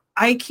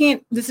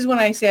is when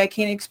I say I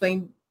can't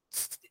explain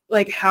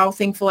like how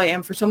thankful I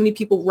am for so many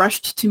people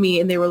rushed to me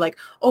and they were like,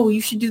 oh,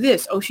 you should do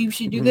this. Oh, you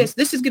should do this.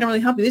 This is going to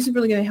really help you. This is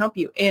really going to help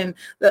you. And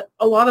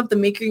a lot of the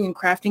making and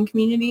crafting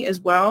community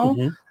as well.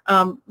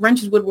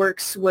 Wrenches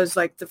Woodworks was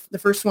like the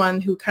first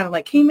one who kind of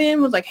like came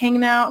in, was like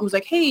hanging out and was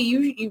like, hey,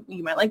 you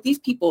might like these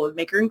people,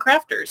 maker and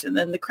crafters, and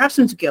then the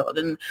Craftsman's Guild.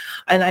 And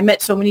I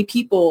met so many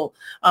people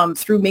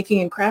through making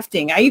and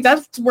crafting.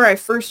 That's where I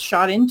first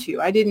shot into.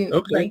 I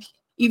didn't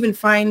even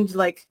find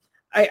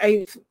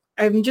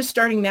I'm just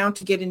starting now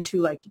to get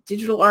into like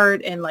digital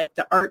art and like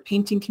the art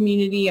painting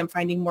community. I'm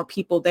finding more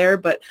people there,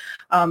 but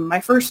my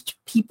first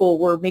people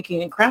were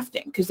making and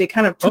crafting because they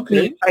kind of took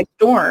me by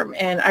storm,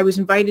 and I was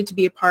invited to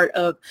be a part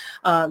of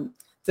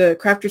the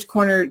Crafters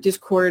Corner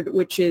Discord,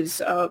 which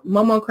is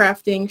Momo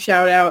Crafting,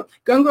 shout out,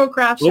 Gun Girl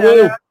Craft,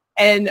 shout out,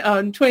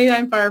 and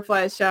 29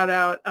 Fireflies, shout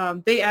out.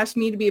 They asked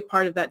me to be a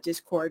part of that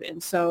Discord,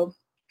 and so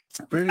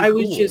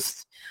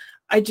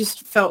I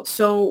just felt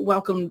so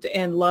welcomed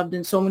and loved,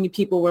 and so many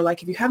people were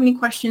like, if you have any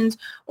questions,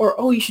 or,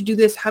 oh, you should do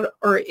this,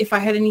 or if I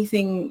had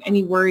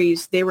any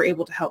worries, they were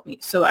able to help me.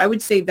 So I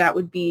would say that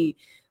would be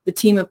the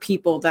team of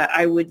people that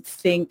I would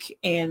think,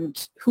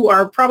 and who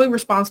are probably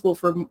responsible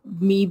for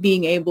me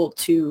being able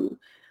to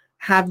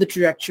have the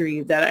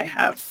trajectory that I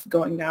have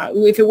going now.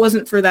 If it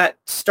wasn't for that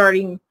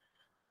starting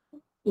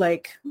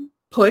like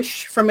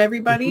push from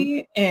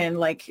everybody and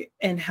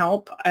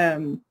help,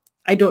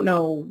 I don't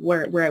know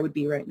where I would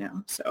be right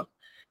now. So.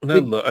 And I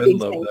love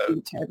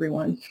that to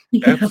everyone.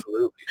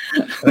 Absolutely.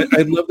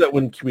 I love that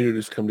when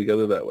communities come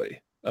together that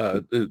way.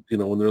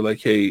 When they're like,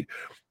 hey,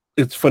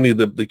 it's funny,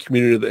 the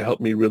community that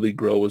helped me really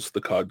grow was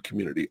the COD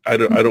community. I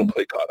don't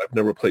play COD. I've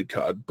never played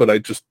COD, but I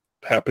just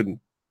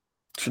happened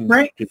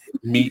to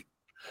meet.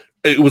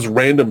 It was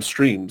random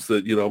streams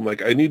that, I'm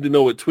like, I need to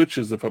know what Twitch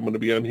is if I'm going to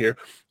be on here.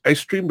 I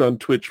streamed on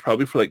Twitch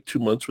probably for like 2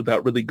 months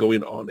without really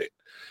going on it.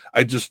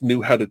 I just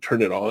knew how to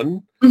turn it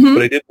on,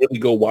 but I didn't really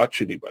go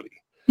watch anybody.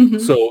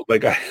 So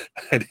like I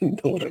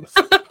didn't know what I was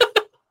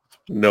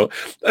No,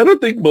 I don't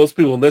think most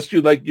people, unless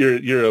you're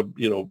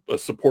a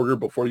supporter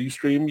before you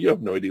stream, you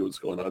have no idea what's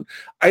going on.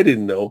 I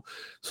didn't know.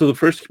 So the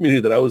first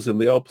community that I was in,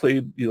 they all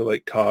played,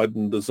 like COD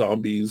and the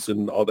zombies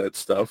and all that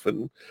stuff,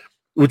 and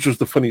which was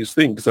the funniest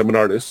thing because I'm an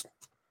artist.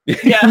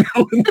 Yeah.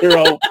 And they're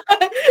all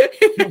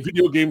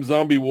video game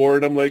zombie war,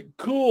 and I'm like,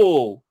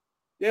 cool.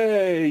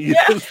 Yay.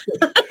 Yeah.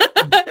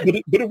 But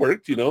it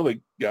worked,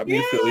 like got me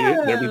affiliate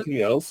and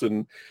everything else.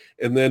 And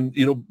then,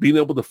 being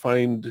able to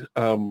find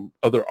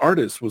other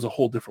artists was a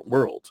whole different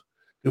world.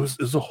 It was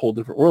a whole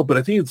different world. But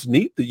I think it's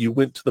neat that you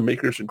went to the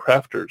makers and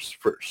crafters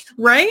first.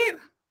 Right?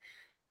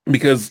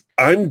 Because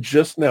I'm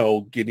just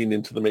now getting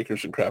into the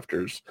makers and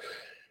crafters.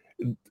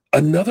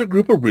 Another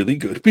group of really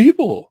good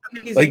people.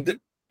 Amazing. Like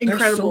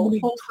incredible, there's so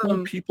many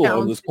cool people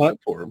on this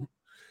platform.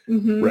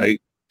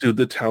 Right? Dude,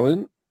 the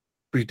talent,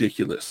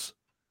 ridiculous.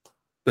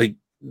 Like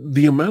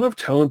the amount of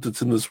talent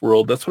that's in this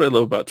world, that's what I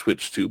love about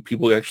Twitch too.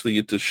 People actually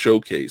get to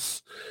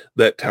showcase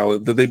that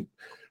talent that they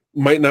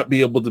might not be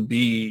able to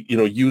be,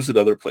 use at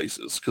other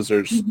places because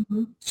there's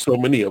so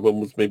many of them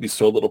with maybe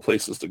so little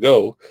places to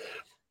go.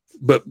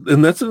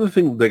 And that's another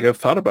thing like I've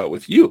thought about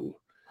with you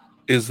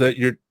is that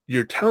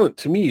your talent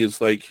to me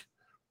is like,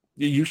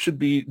 you should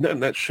be,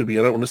 not should be,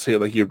 I don't want to say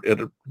like you're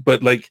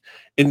but like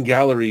in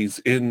galleries,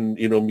 in,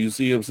 you know,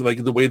 museums, and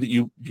like the way that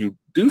you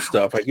do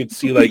stuff, I could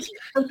see like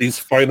these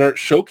fine art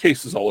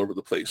showcases all over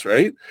the place,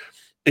 right?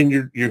 And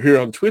you're here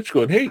on Twitch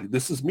going, hey,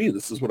 this is me,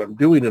 this is what I'm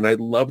doing, and I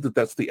love that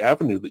that's the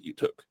avenue that you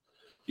took.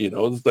 You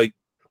know, it's like,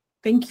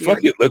 Thank you.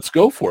 fuck it, let's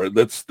go for it.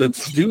 Let's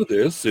do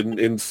this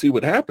and see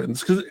what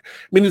happens. Because I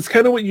mean, it's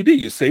kind of what you do.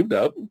 You saved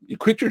up, you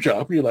quit your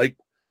job, and you're like,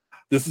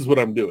 this is what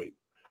I'm doing.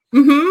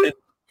 Mm-hmm.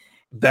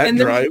 That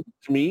drive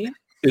to me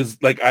is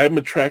like, I'm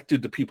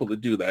attracted to people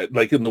that do that,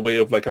 like in the way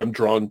of like I'm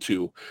drawn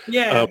to.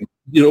 Yeah.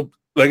 You know,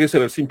 like I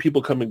said, I've seen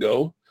people come and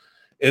go,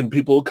 and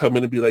people come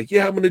in and be like,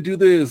 yeah, I'm going to do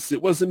this.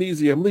 It wasn't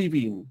easy. I'm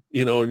leaving,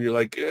 you know, and you're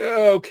like,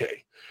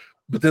 okay.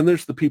 But then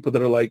there's the people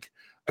that are like,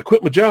 I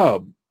quit my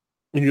job.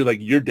 And you're like,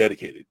 you're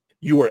dedicated.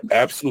 You are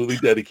absolutely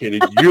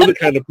dedicated. You're the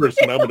kind of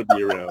person I'm going to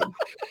be around,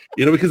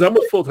 you know, because I'm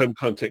a full-time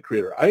content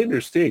creator. I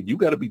understand you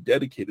got to be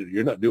dedicated.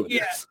 You're not doing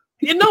this.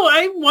 You know,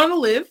 I want to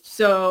live,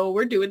 so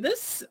we're doing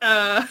this.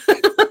 I've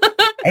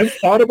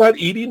thought about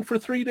eating for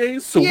 3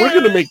 days, so we're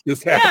going to make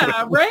this happen.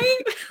 Yeah,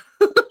 right?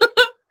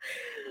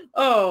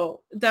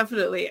 Oh,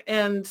 definitely.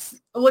 And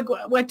like,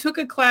 I took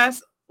a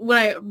class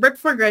right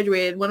before I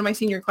graduated. One of my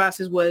senior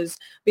classes was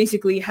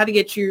basically how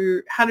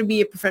to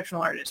be a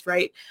professional artist,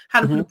 right?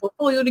 How to put a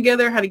portfolio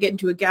together, how to get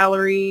into a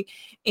gallery.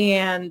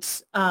 And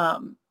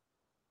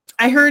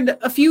I heard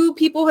a few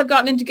people had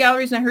gotten into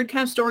galleries, and I heard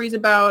kind of stories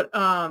about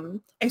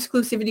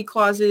exclusivity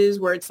clauses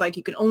where it's like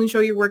you can only show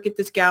your work at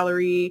this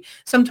gallery.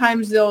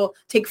 Sometimes they'll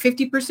take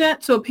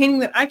 50%. So a painting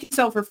that I can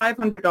sell for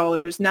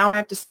 $500, now I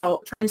have to try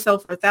and sell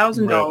for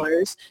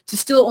 $1,000 to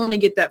still only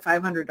get that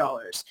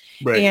 $500.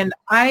 Right. And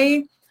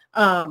I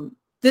have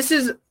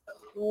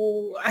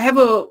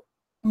a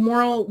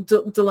moral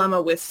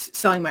dilemma with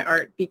selling my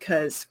art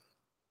because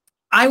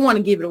I want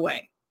to give it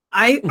away.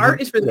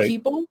 Art is for the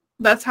people.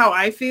 That's how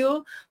I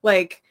feel.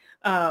 Like,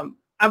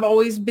 I've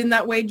always been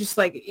that way. Just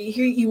like,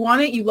 here, you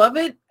want it, you love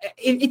it.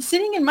 It's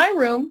sitting in my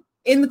room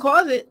in the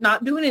closet,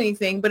 not doing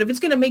anything. But if it's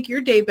going to make your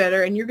day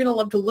better and you're going to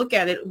love to look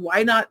at it,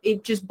 why not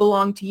it just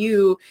belong to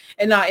you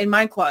and not in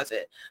my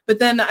closet? But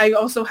then I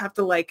also have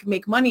to like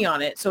make money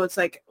on it. So it's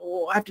like,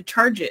 oh, I have to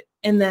charge it.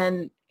 And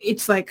then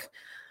it's like,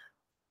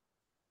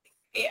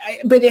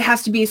 but it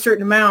has to be a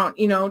certain amount,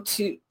 you know,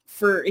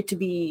 for it to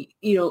be,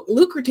 you know,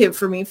 lucrative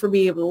for me for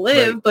being able to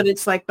live. Right. But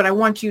it's like, but I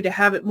want you to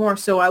have it more.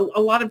 So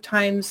a lot of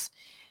times,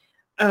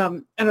 I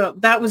don't know,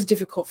 that was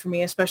difficult for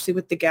me, especially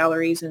with the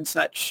galleries and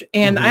such.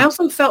 And I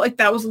also felt like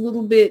that was a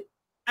little bit,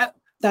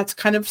 that's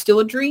kind of still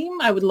a dream.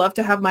 I would love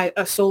to have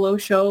a solo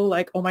show,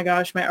 like, oh my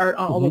gosh, my art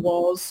on all the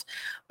walls.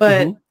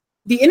 But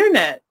the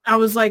internet, I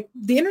was like,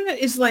 the internet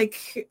is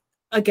like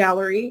a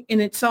gallery in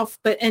itself,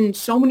 and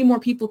so many more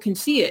people can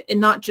see it, and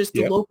not just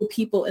the local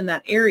people in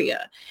that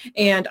area.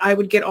 And I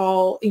would get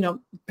all, you know,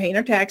 paying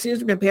our taxes,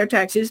 we're going to pay our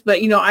taxes,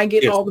 but, you know, I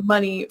get all the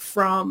money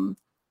from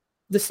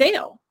the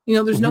sale. You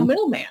know, there's no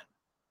middleman.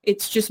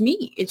 It's just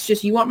me. It's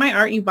just, you want my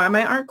art, you buy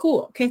my art,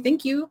 cool. Okay,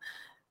 thank you.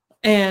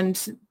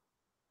 And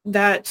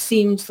that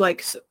seems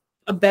like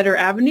a better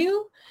avenue.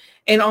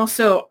 And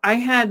also, I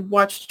had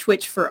watched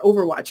Twitch for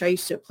Overwatch. I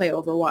used to play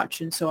Overwatch,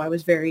 and so I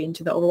was very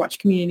into the Overwatch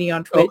community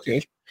on Twitch.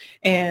 Okay.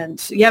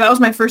 And yeah, that was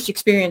my first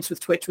experience with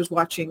Twitch, was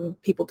watching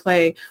people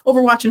play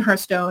Overwatch and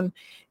Hearthstone.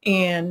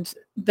 And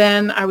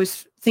then I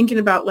was thinking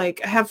about, like,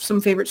 I have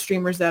some favorite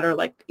streamers that are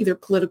like either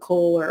political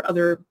or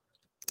other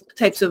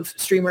types of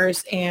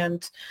streamers.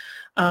 And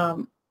I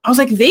was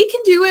like, they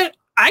can do it,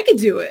 I could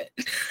do it.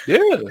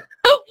 Yeah.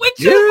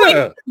 Which is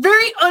like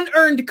very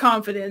unearned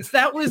confidence.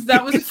 That was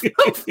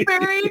a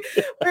very,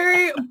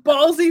 very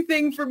ballsy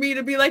thing for me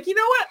to be like, you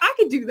know what, I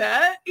could do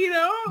that, you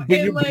know?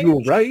 But you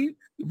were right.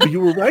 But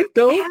you were right,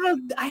 though.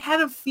 I had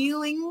a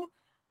feeling.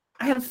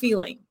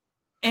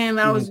 And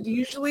I was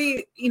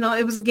usually, you know,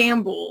 it was a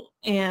gamble.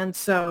 And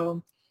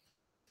so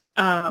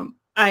I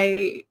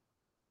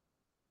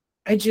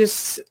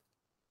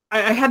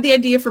had the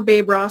idea for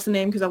Babe Ross, the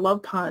name, because I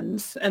love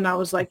puns. And I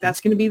was like,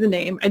 that's going to be the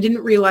name. I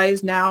didn't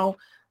realize now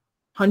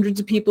hundreds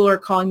of people are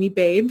calling me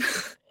Babe.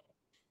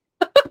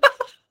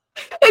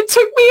 It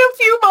took me a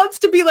few months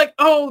to be like,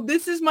 oh,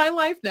 this is my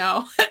life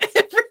now.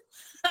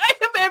 I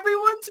am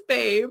everyone's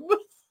babe.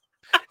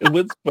 And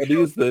what's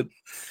funny is that,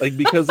 like,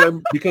 because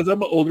I'm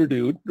an older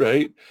dude,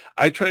 right?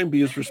 I try and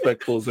be as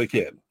respectful as I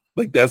can.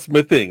 Like, that's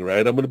my thing,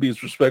 right? I'm going to be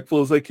as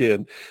respectful as I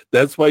can.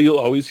 That's why you'll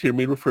always hear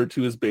me refer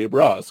to as Babe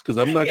Ross, because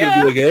I'm not going to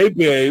be like, hey,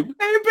 babe.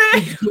 Hey,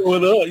 babe. What's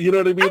going on? You know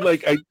what I mean?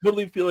 Like, I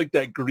totally feel like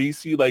that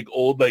greasy, like,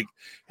 old, like,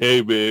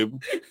 hey,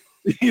 babe.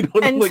 You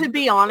know, and like, to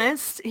be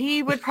honest,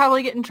 he would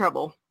probably get in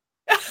trouble.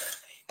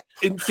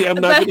 And see, I'm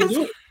not going to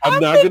do it.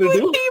 I'm not going to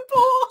do it.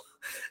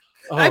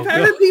 I've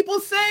heard people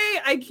say,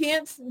 I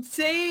can't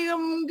say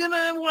I'm going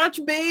to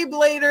watch Babe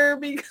later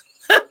because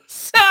that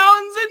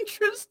sounds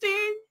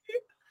interesting.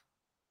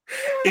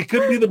 It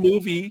could be the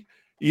movie,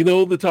 you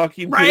know, the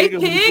talking pig. Right,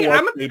 pig.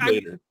 I'm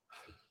later.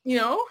 You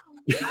know?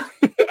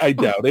 I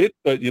doubt it,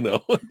 but, you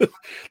know,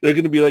 they're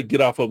going to be like,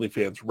 get off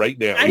OnlyFans right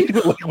now. Like,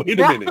 wait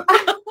a minute.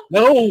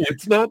 No,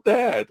 it's not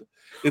that.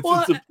 It's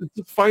a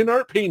fine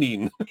art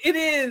painting. It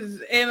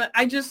is. And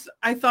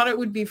I thought it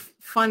would be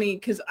funny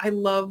because I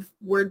love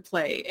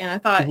wordplay. And I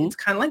thought it's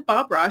kind of like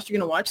Bob Ross. You're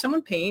going to watch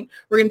someone paint.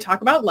 We're going to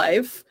talk about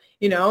life.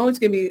 You know, it's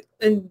going to be,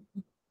 and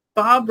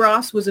Bob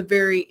Ross was a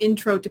very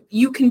intro to,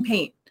 you can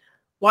paint.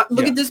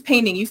 Look at this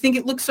painting. You think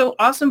it looks so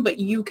awesome, but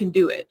you can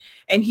do it.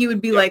 And he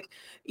would be like,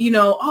 you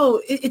know,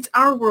 oh, it's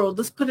our world.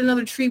 Let's put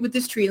another tree with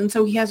this tree. And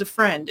so he has a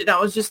friend. And I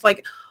was just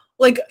like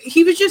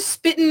he was just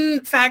spitting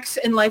facts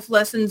and life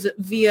lessons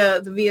via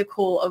the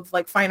vehicle of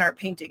like fine art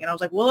painting. And I was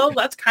like, well,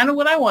 that's kind of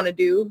what I want to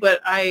do, but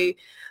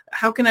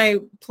how can I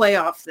play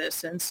off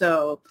this? And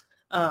so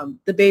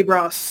the Babe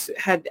Ross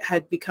had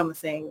become a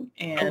thing.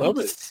 And I love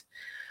it.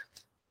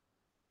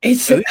 I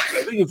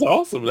think it's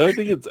awesome. I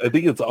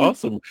think it's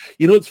awesome.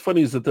 You know what's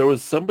funny is that there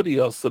was somebody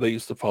else that I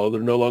used to follow.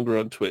 They're no longer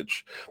on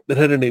Twitch that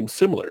had a name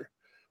similar.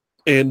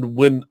 And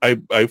when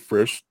I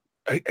first,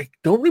 I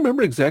don't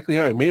remember exactly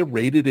how. I may have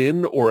raided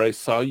in, or I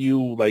saw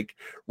you like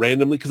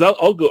randomly, because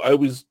I'll go. I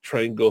always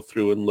try and go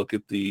through and look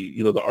at the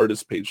the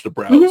artist page to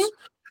browse.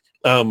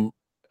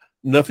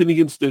 Nothing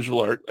against digital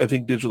art. I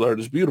think digital art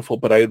is beautiful,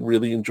 but I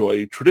really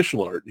enjoy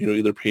traditional art,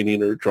 either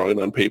painting or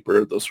drawing on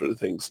paper, those sort of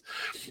things.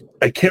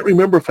 I can't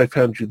remember if I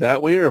found you that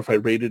way or if I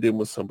rated in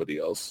with somebody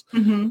else.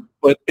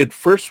 But at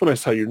first when I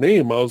saw your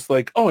name, I was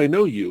like, oh, I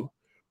know you,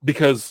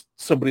 because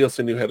somebody else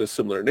I knew had a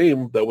similar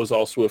name that was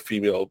also a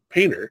female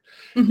painter.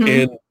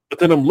 But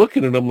then I'm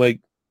looking and I'm like,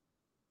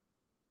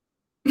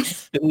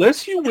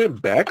 unless you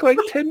went back like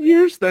 10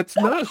 years, that's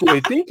not who I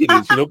think it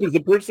is, because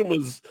the person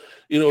was,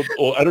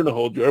 I don't know how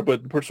old you are,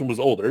 but the person was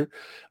older.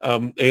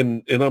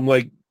 And I'm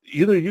like,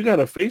 either you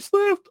got a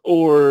facelift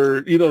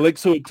or,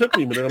 so it took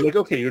me a minute. I'm like,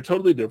 okay, you're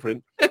totally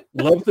different.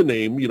 Love the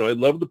name. I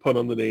love the pun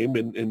on the name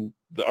and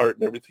the art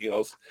and everything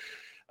else.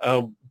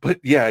 But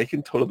yeah, I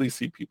can totally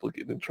see people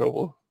getting in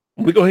trouble.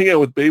 I'm going to go hang out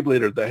with Babe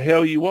later. The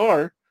hell you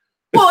are.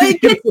 Well,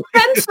 it gets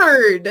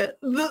censored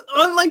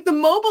on like the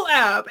mobile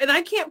app, and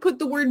I can't put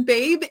the word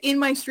 "babe" in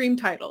my stream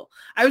title.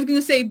 I was going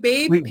to say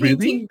 "babe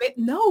painting." Really?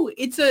 No,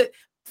 it's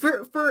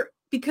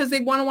because they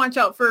want to watch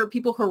out for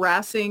people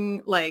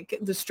harassing like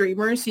the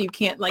streamers, so you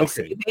can't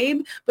say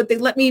 "babe." But they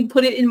let me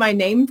put it in my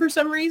name for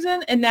some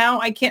reason, and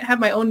now I can't have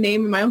my own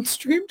name in my own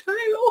stream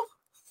title.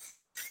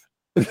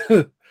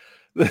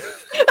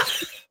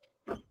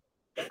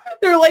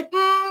 They're like,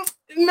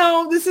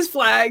 no, this is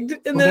flagged.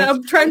 And then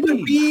I'm trying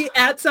to be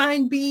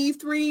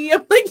 @B3.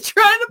 I'm like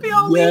trying to be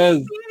all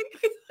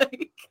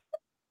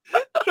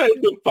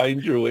trying to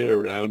find your way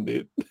around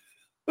it.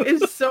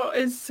 It's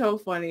so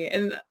funny.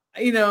 And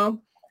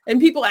and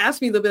people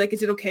ask me, they'll be like,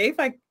 is it okay if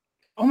I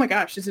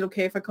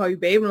call you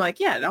Babe? And I'm like,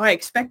 yeah, no, I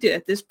expect it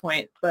at this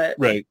point. But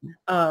right.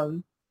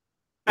 I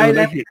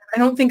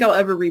don't think I'll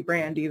ever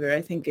rebrand either.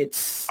 I think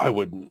I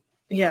wouldn't.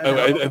 Yeah.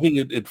 I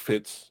think it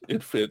fits.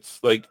 It fits.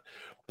 Like,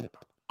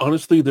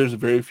 honestly, there's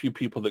very few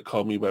people that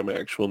call me by my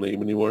actual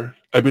name anymore.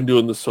 I've been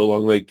doing this so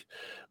long. Like,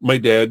 my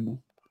dad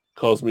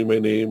calls me my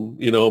name,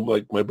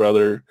 like my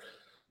brother.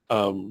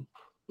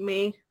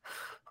 Me.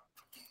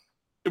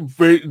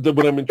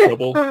 When I'm in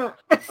trouble.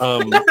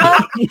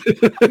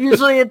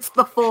 Usually it's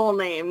the full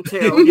name,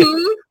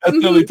 too.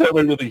 That's the only time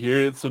I really hear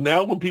it. So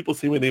now when people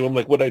say my name, I'm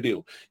like, what'd I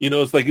do?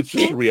 It's like, it's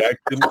just a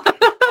reaction.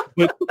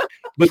 But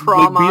like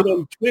being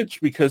on Twitch,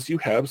 because you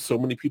have so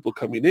many people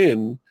coming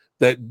in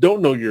that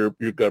don't know your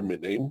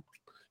government name,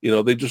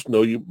 they just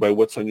know you by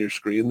what's on your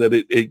screen, that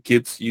it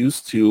gets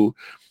used to.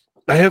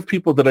 I have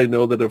people that I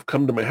know that have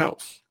come to my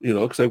house,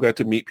 because I've got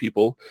to meet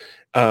people.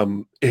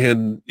 And,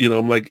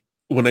 I'm like,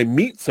 when I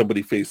meet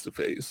somebody face to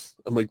face,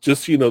 I'm like,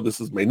 just so you know, this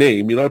is my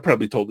name. I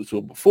probably told it to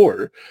them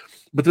before,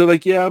 but they're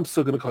like, yeah, I'm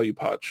still going to call you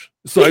Poch.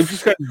 So I've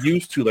just gotten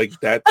used to like,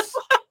 that's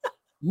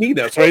me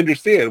now. So I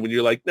understand when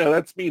you're like, no,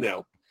 that's me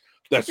now.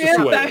 That's just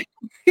who I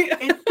am.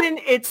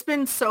 It's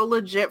been so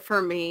legit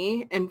for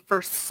me and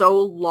for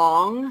so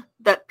long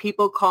that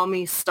people call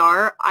me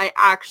Star. I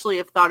actually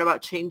have thought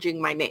about changing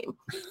my name.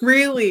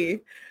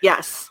 Really?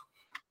 Yes.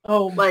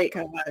 Oh my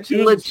gosh.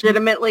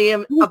 Legitimately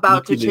am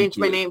about to change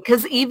my name,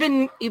 because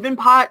even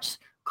Poch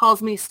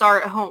calls me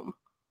Star at home.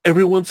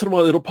 Every once in a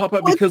while it'll pop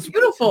up because it's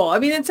beautiful. I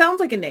mean, it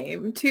sounds like a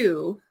name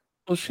too.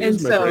 Well, she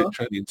is my bright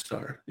shining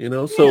star,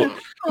 so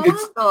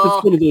it's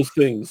one of those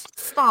things.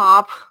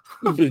 Stop.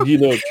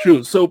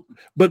 True. So,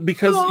 but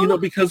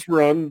because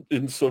we're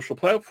in social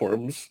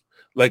platforms,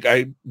 like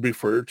I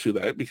refer to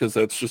that because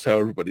that's just how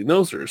everybody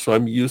knows her. So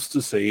I'm used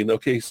to saying,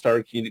 okay,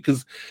 Star,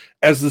 because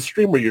as the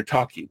streamer, you're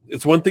talking.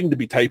 It's one thing to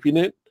be typing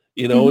it,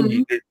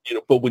 and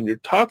but when you're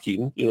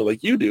talking,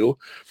 like you do,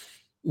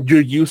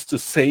 you're used to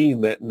saying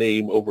that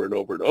name over and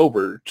over and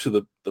over to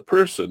the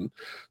person.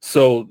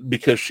 So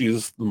because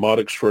she's the mod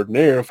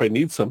extraordinaire, if I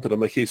need something,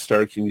 I'm like, hey,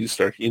 Star, can you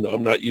start?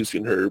 I'm not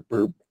using her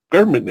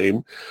government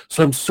name.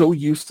 So I'm so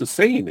used to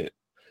saying it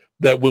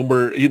that when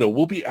we're,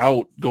 we'll be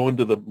out going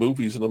to the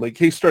movies and I'm like,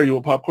 hey, Star, you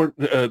want popcorn?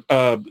 Like,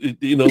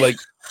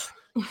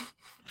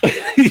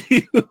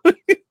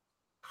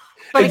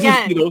 but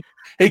again, just,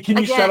 hey, can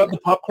you shout out the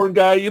popcorn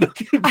guy?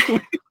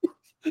 Can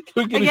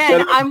we get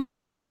again, I'm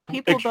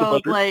people though,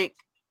 butter? like,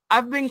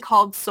 I've been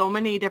called so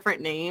many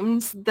different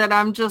names that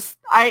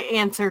I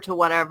answer to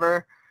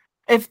whatever.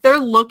 If they're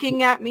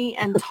looking at me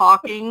and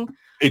talking,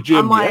 Hey, Jim,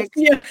 I'm like,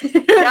 Yeah,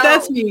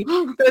 that's me.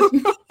 That's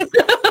me.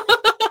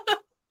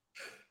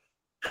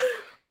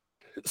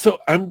 So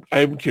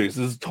I'm curious.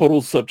 This is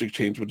total subject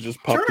change, which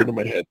just popped Sure. into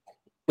my head.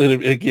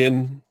 And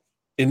again,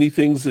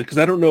 anything's because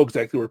I don't know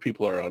exactly where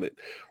people are on it.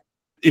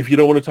 If you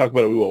don't want to talk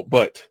about it, we won't.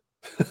 But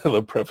I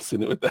love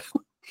prefacing it with that.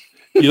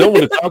 You don't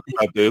want to talk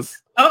about this.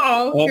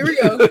 Uh-oh, here we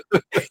go.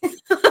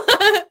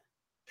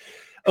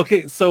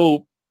 Okay,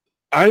 so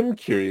I'm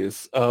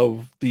curious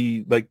of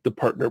the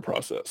partner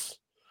process,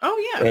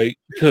 Oh yeah. right?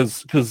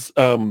 Because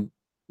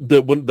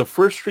when the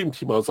first stream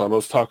team I was on, I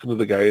was talking to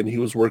the guy and he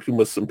was working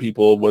with some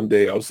people one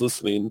day. I was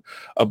listening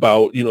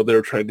about, they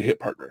were trying to hit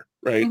partner,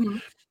 right? Mm-hmm.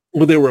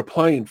 Well, they were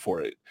applying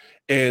for it.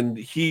 And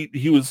he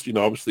was,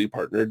 obviously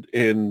partnered,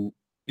 and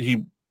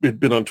he had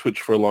been on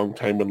Twitch for a long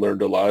time and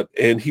learned a lot.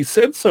 And he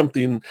said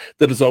something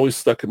that has always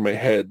stuck in my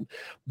head,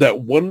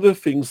 that one of the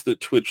things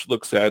that Twitch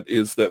looks at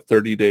is that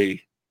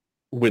 30-day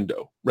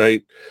window,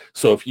 right?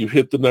 So if you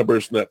hit the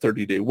numbers in that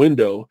 30-day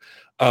window,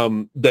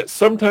 that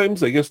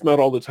sometimes, I guess not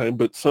all the time,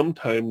 but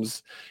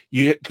sometimes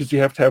because you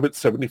have to have it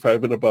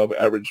 75 and above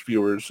average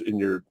viewers in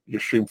your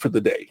stream for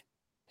the day.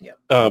 Yeah.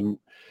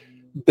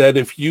 That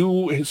if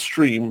you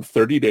stream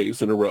 30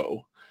 days in a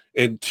row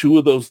and 2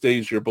 of those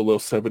days you're below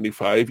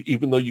 75,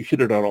 even though you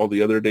hit it on all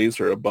the other days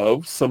or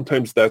above,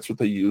 sometimes that's what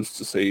they use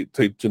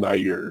to deny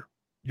your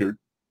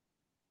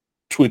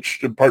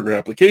Twitch partner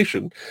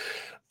application.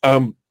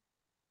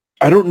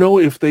 I don't know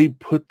if they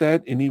put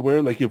that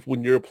anywhere, like if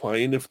when you're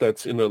applying, if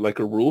that's in a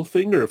rule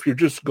thing, or if you're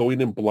just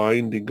going in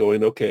blind and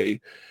going, okay,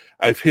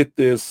 I've hit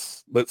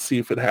this, let's see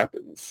if it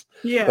happens.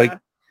 Yeah. Like,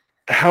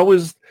 how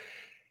is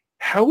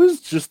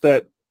just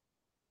that,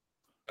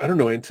 I don't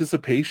know,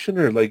 anticipation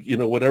or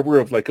whatever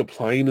of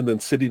applying and then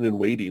sitting and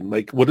waiting?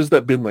 Like, what has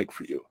that been like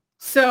for you?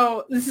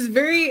 So this is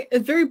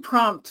very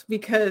prompt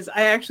because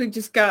I actually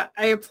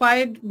I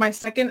applied my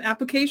second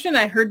application.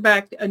 I heard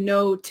back a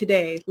no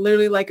today,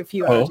 literally like a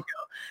few hours ago.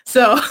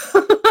 So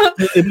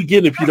and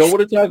again, if you don't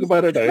want to talk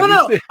about it, I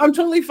understand. No, I'm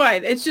totally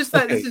fine. It's just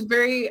that Okay. This is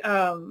very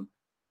on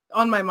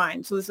my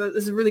mind. So this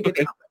is a really good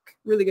topic.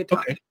 Really good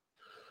topic.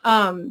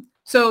 Okay.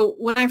 So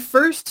when I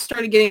first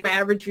started getting my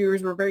average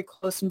viewers were very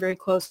close and very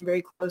close and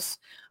very close.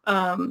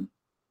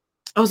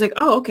 I was like,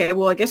 oh, okay,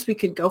 well, I guess we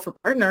could go for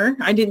partner.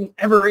 I didn't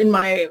ever in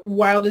my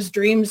wildest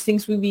dreams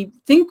think we'd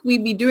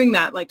be doing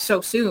that so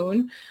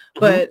soon.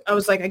 But I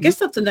was like, I guess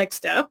that's the next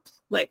step.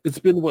 It's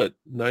been what,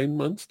 9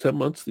 months, 10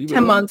 months?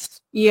 10 months.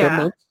 Yeah. 10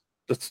 months?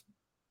 That's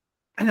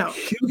I know.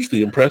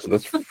 hugely impressive.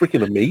 That's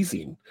freaking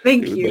amazing.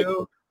 Thank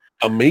you.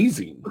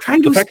 Amazing. I'm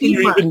trying to the fact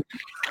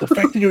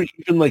that you're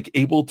even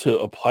able to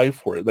apply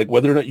for it,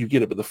 whether or not you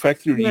get it, but the fact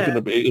that you're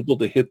even able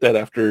to hit that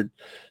after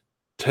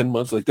 10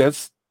 months,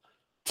 that's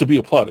to be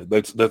applauded.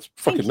 That's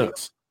fucking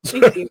nuts.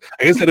 Thank you.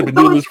 I guess I've been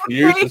doing this for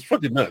years. It's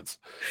fucking nuts.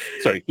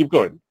 Sorry, keep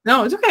going.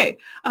 No, it's okay.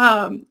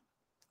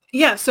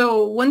 Yeah.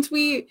 So once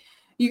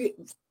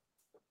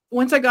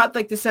I got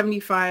the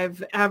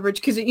 75 average,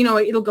 because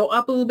it'll go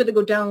up a little bit,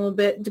 it'll go down a little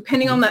bit,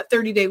 depending on that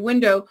 30-day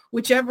window.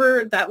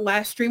 Whichever that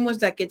last stream was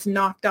that gets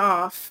knocked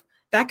off,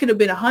 that could have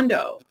been a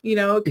hundo. It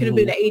could have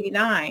been an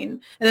 89,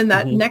 and then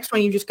that next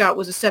one you just got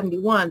was a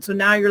 71. So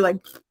now you're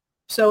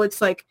so it's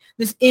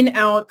this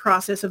in-out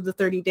process of the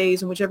 30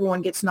 days, and whichever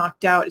one gets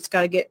knocked out, it's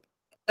got to get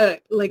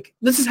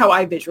this is how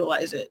I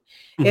visualize it.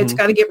 It's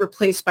got to get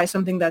replaced by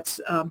something that's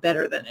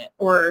better than it,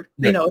 or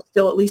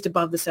still at least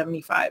above the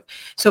 75.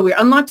 So we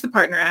unlocked the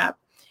partner app,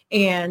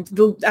 and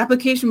the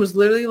application was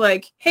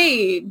literally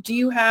hey, do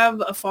you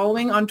have a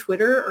following on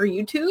Twitter or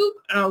YouTube?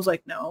 And I was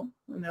like, no.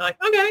 And they're like,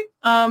 okay,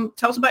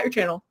 tell us about your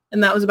channel.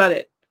 And that was about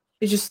it.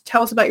 It's just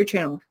tell us about your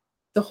channel.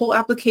 The whole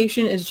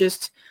application is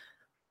just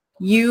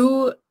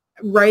you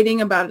writing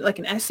about it,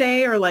 an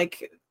essay or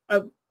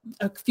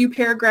a few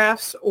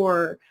paragraphs,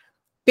 or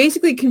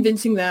basically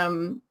convincing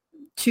them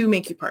to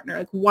make you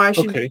partner. Why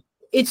should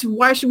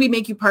we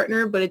make you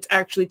partner? But it's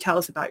actually tell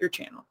us about your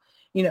channel,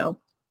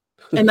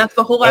 and that's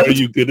the whole. Are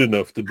you good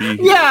enough to be here?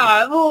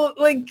 Yeah, well,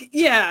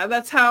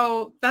 that's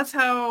how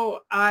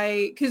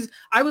because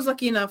I was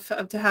lucky enough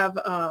to have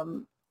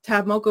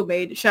Moko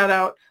made. Big shout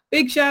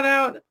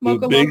out,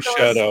 Moko. Big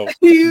shout out,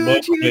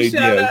 huge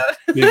shout out,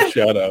 big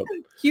shout out,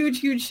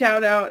 huge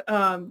shout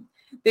out.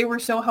 They were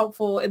so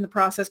helpful in the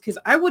process because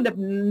I would have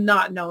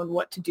not known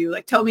what to do.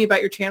 Tell me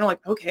about your channel.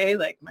 Okay,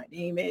 my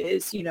name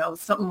is,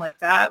 something like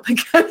that.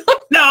 I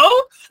don't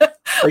know.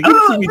 I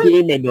can see me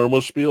doing my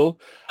normal spiel.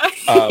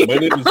 My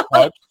name is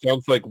Watch.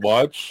 Sounds like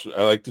watch.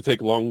 I like to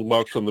take long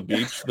walks on the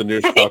beach, the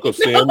nearest taco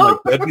stand.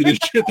 That'd be the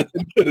shit that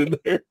I put in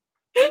there.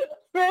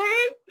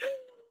 Right?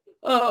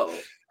 Oh.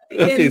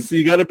 Okay, so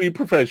you got to be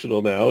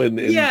professional now and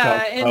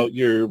talk about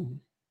your...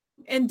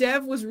 And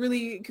Dev was an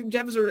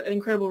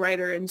incredible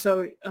writer. And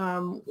so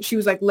she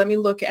was like, let me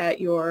look at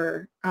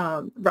your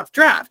rough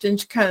draft. And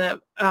she kind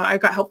of, I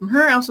got help from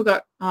her. I also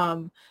got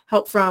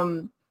help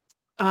from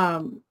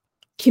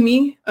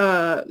Kimmy,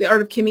 The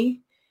Art of Kimmy.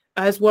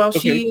 as well. Okay.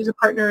 She is a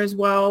partner as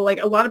well.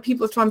 Like a lot of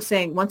people, that's what I'm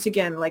saying. Once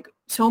again, like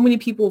so many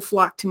people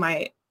flocked to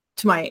my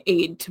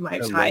aid, to my I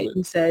love side it.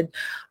 and said,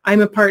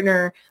 I'm a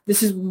partner.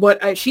 This is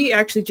what she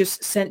actually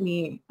just sent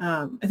me.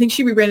 I think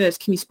she rebranded as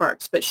Kimmy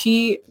Sparks, but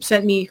she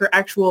sent me her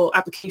actual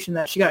application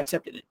that she got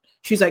accepted in.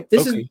 She's like,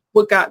 this is Okay.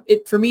 what got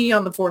it for me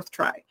on the 4th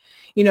try,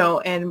 you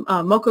know, and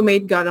Moko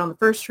Maid got it on the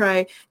 1st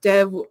try.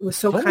 Dev was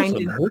so It's kind.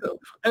 almost unheard of.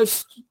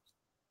 It's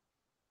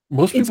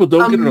Most people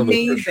don't get it on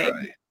the first amazing.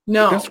 try.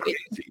 No, That's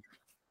crazy.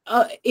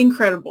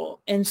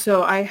 incredible. And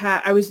so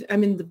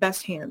I'm in the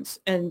best hands.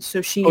 And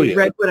so she Oh, yeah.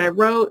 read what I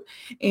wrote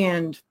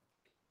and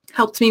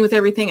helped me with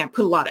everything. I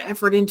put a lot of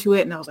effort into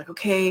it, and I was like,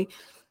 okay,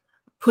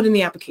 put in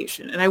the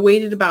application. And I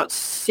waited about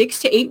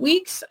 6 to 8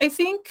 weeks, I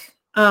think.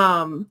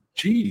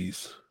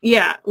 Jeez.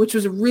 Yeah, which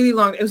was a really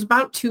long, it was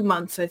about 2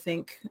 months, I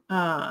think.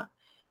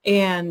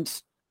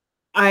 And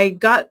I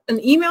got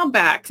an email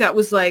back that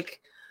was like,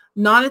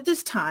 not at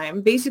this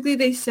time. Basically,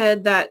 they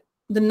said that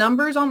the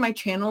numbers on my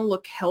channel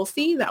look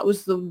healthy. That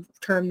was the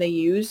term they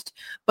used.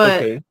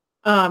 But Okay.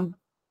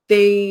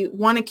 they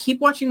want to keep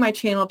watching my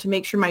channel to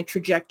make sure my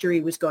trajectory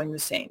was going the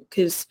same.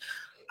 Because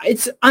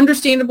it's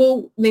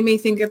understandable. They may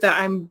think that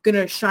I'm going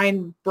to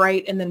shine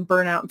bright and then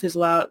burn out and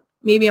fizzle out.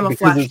 Maybe I'm a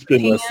Because flash it's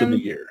been pan. less than a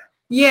year.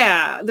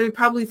 Yeah, they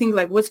probably think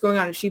like, what's going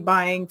on? Is she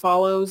buying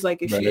follows?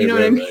 Like, is she, you know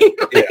Right, what I mean?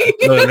 right.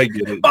 Yeah, no, I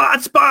get it.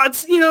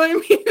 bots, you know what I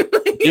mean?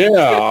 Like,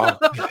 Yeah.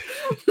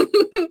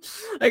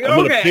 like, I'm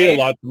going to pay a okay,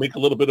 lot to make a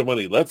little bit of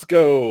money. Let's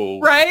go.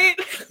 right?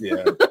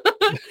 Yeah.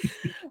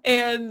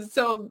 And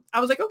so I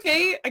was like,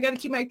 okay, I got to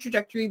keep my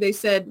trajectory. They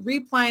said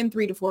reapply in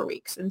 3 to 4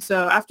 weeks. And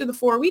so after the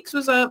 4 weeks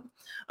was up,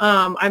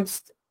 when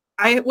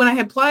I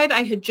had applied,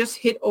 I had just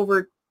hit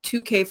over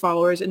 2K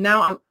followers, and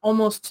now I'm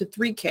almost to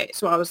 3K.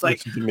 So I was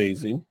like, This is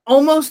amazing.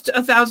 almost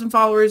 1,000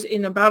 followers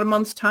in about a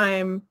month's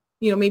time,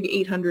 you know, maybe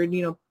 800,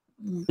 you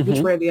know, which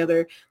way or the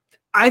other.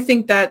 I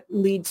think that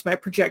leads my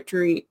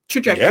trajectory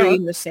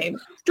in the same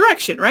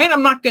direction, right?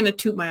 I'm not going to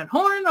toot my own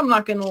horn. I'm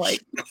not going to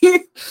like,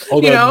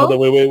 Hold on,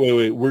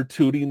 wait. We're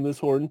tooting this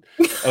horn.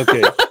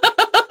 Okay.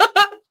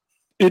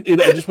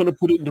 I just want to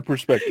put it into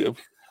perspective.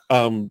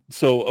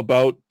 So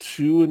about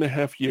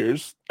 2.5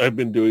 years I've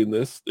been doing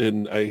this,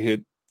 and I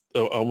hit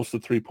almost a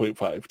 3.5,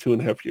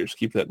 2.5 years.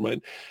 Keep that in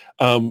mind.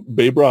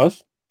 Babe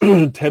Ross,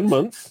 10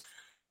 months,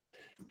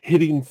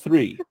 hitting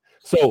 3.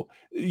 So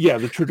yeah,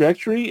 the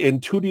trajectory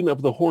and tooting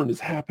of the horn is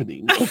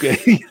happening.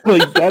 Okay.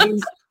 Like that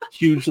is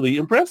hugely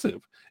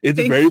impressive. It's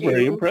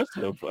very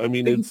impressive. I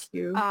mean,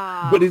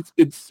 but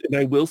it's, and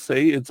I will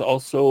say it's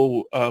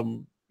also,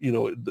 you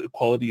know, the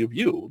quality of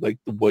you, like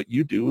what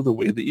you do, the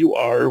way that you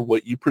are,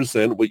 what you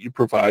present, what you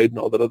provide, and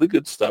all that other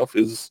good stuff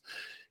it's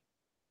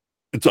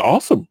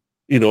awesome.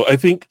 You know, I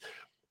think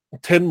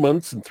 10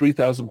 months and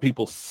 3,000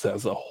 people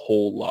says a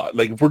whole lot.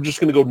 Like if we're just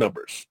going to go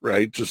numbers,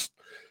 right? Just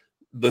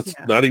that's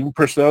not even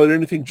personality or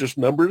anything, just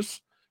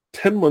numbers.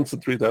 10 months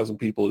and 3,000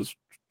 people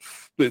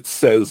it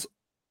says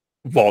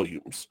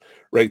volumes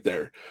right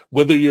there.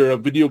 Whether you're a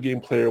video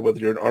game player, whether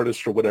you're an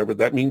artist or whatever,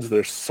 that means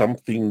there's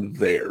something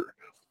there.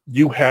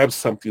 You have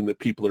something that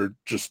people are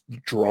just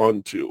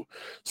drawn to.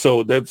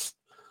 So that's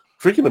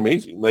freaking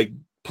amazing. Like,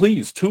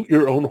 please toot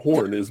your own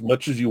horn as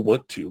much as you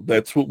want to.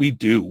 That's what we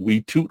do.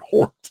 We toot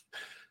horns.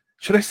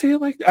 Should I say it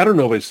like that? I don't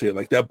know if I say it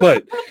like that,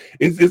 but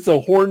it's a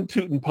horn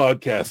tooting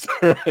podcast,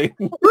 all right?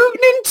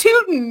 Rootin' and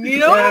tootin', you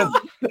know?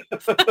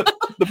 Yes.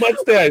 The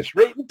mustache,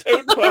 rootin'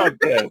 tootin'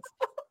 podcast.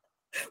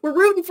 We're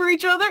rooting for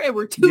each other and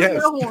we're tooting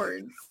our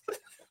horns.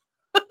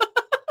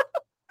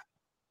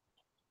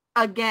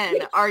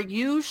 Again, are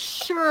you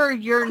sure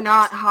you're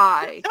not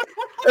high?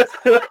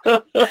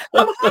 I'm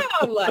high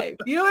on life.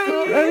 You know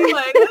what I mean?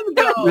 Like, let's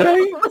go.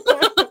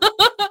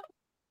 Right?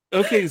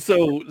 Okay,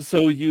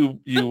 so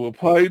you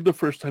applied the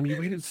first time. You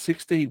waited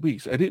 6 to 8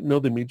 weeks. I didn't know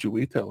they made you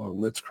wait that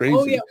long. That's crazy.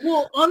 Oh yeah.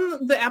 Well,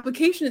 on the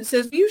application it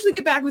says we usually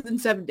get back within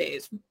 7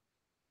 days.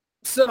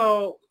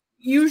 So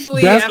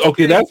usually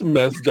that's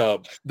messed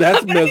up.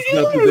 That's messed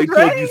up. If they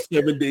told you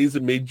 7 days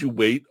and made you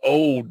wait.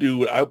 Oh,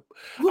 dude, I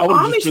would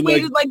have just been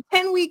waited like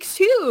 10 weeks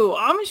too.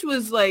 Amish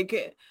was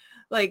like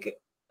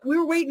we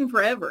were waiting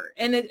forever,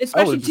 and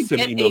especially to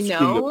get a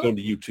no. Going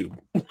to YouTube.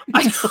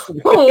 I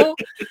know.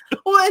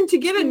 Well, and to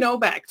get a no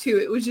back too,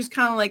 it was just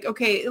kind of like,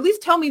 okay, at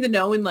least tell me the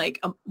no in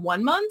like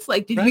 1 month.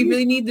 Like, did we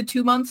really need the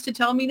 2 months to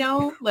tell me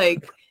no?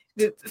 Like,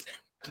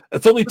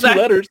 that's only 2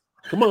 letters.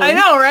 Come on. I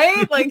know,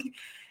 right? Like,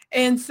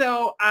 and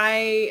so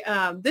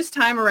I this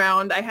time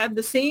around, I had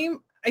the same.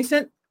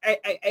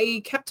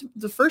 I kept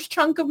the first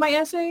chunk of my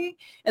essay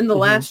and the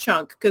last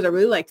chunk because I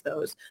really liked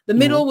those. The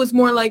middle was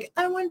more like,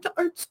 I went to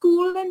art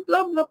school and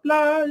blah, blah,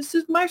 blah. This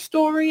is my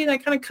story. And I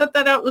kind of cut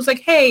that out. It was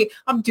like, hey,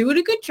 I'm doing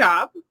a good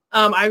job.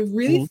 I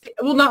really,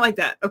 well, not like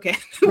that. Okay.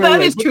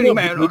 That is tooting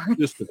my own horn.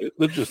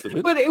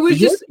 But it was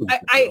just,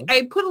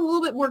 I put a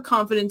little bit more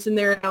confidence in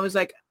there. And I was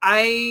like,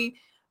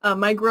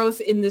 my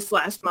growth in this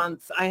last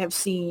month, I have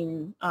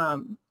seen,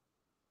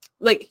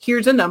 like,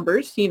 here's the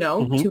numbers, you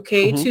know,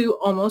 2K to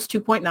almost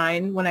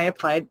 2.9 when I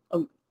applied,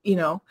 you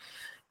know,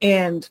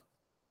 and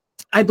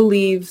I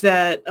believe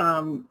that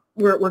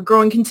we're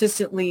growing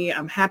consistently.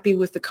 I'm happy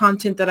with the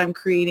content that I'm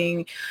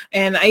creating.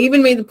 And I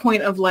even made the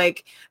point of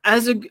like,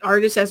 as an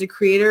artist, as a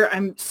creator,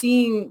 I'm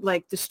seeing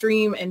like the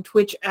stream and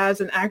Twitch as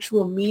an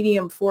actual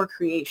medium for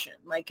creation.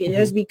 Like it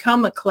has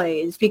become a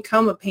clay. It's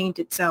become a paint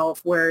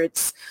itself, where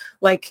it's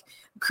like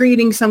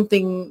creating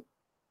something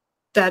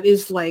that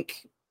is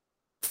like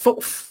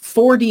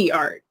 4D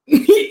art.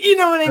 You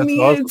know what I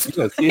mean? Awesome.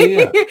 Yes.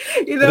 Yeah.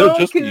 You know,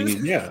 just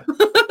mean, yeah.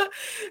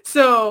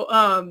 So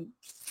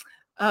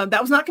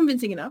that was not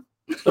convincing enough.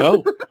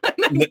 Oh,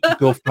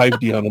 go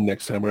 5D on them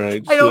next time, all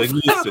right? I know. Like,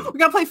 listen. We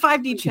gotta play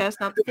 5D chess,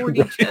 not the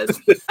 4D chess.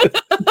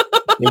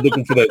 We're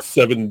looking for that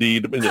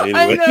 7D. Anyway.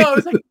 I know.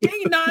 It's like, dang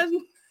it,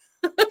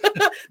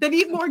 Nas. They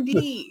need more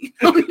D.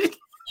 I'm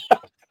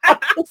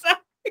sorry.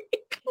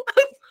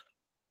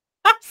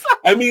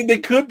 I mean, they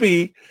could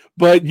be,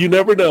 but you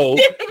never know.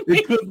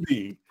 It could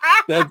be.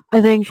 I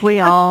think we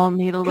all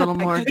need a little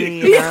more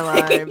D in our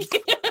lives.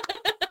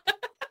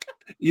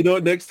 You know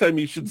what? Next time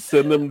you should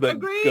send them that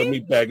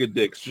gummy bag of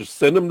dicks. Just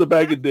send them the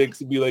bag of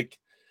dicks and be like,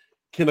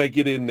 can I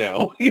get in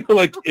now? You know,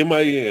 like, am I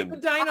in? Dino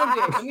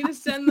dick. I'm going to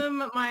send them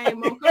my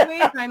Mocha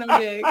Wave Dino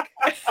dick.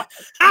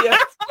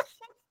 Yes.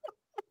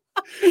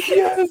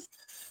 Yes.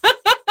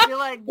 You're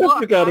like,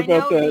 look, I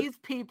know that. These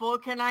people.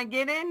 Can I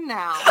get in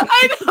now?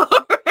 I know,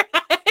 right?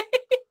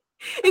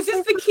 Is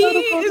this the key?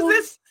 Is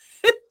this...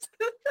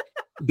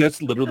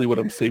 That's literally what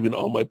I'm saving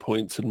all my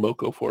points in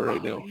Moco for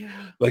right now. Yeah.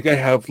 Like I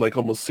have like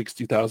almost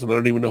 60,000. I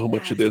don't even know how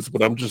much it is,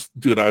 but I'm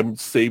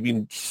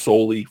saving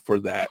solely for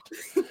that.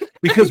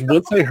 Because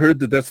once I heard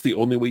that that's the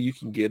only way you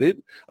can get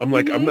it, I'm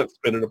like, I'm not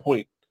spending a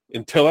point.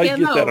 Until I get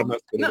that, I'm not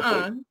spending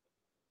a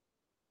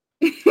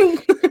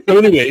point. So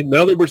anyway,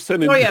 now that we're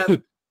sending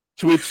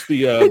Twitch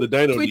the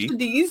Dino Twitch D.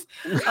 D's,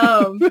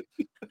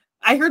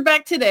 I heard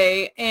back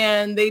today,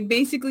 and they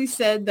basically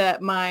said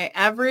that my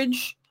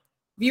average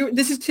viewer,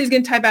 this is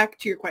going to tie back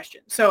to your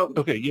question. So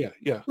okay,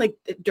 yeah, like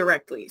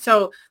directly.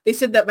 So they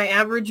said that my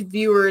average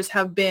viewers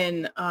have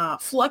been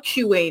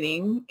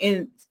fluctuating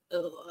in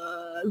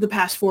the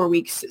past 4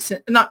 weeks,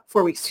 not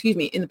 4 weeks, excuse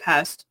me, in the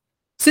past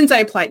since I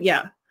applied.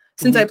 Yeah,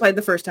 since I applied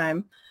the first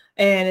time.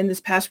 And in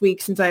this past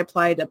week, since I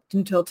applied up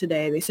until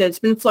today, they said it's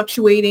been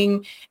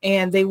fluctuating,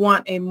 and they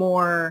want a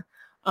more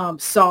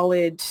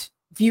solid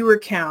viewer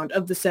count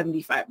of the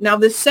 75. Now,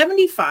 the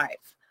 75,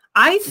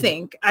 I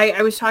think,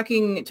 I was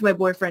talking to my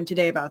boyfriend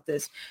today about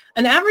this.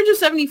 An average of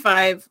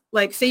 75,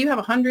 like say you have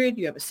 100,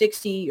 you have a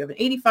 60, you have an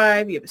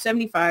 85, you have a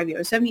 75, you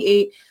have a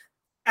 78,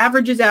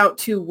 averages out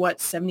to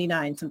what,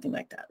 79, something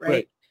like that,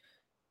 right?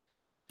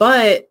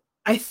 But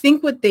I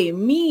think what they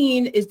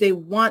mean is they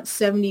want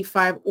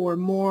 75 or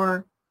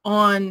more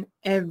on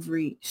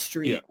every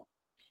stream.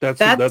 Yeah,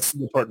 that's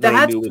the part that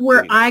that's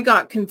where I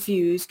got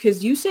confused,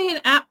 because you say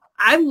an app.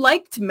 I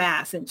liked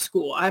math in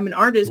school. I'm an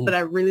artist, but I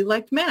really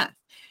liked math.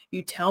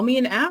 You tell me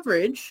an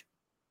average,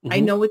 I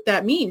know what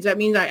that means. That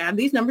means I add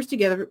these numbers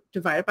together,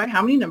 divided by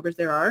how many numbers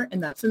there are,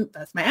 and that's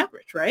my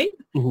average, right?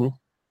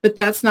 But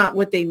that's not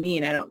what they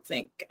mean, I don't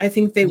think. I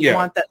think they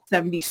want that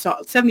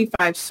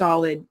 75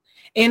 solid.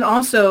 And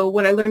also,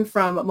 what I learned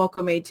from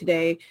Mocha Made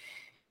today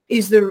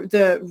is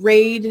the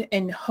raid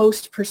and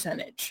host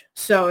percentage.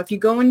 So if you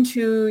go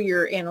into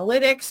your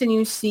analytics and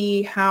you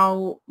see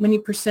how many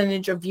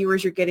percentage of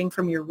viewers you're getting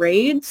from your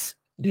raids,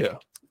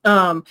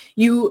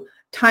 you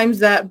times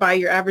that by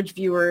your average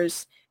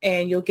viewers,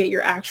 and you'll get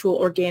your actual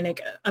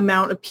organic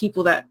amount of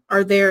people that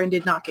are there and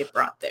did not get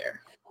brought there.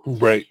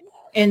 Right.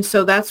 And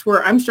so that's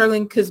where I'm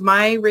struggling, because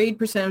my raid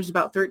percentage is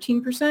about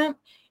 13%.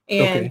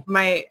 And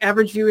my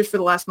average viewers for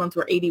the last month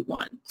were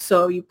 81.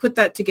 So you put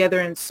that together,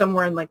 and it's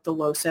somewhere in like the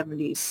low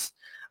 70s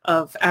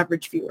of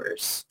average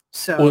viewers.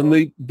 So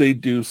and they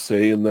do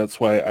say, and that's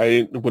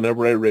why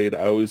whenever I raid,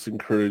 I always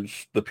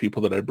encourage the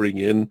people that I bring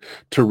in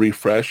to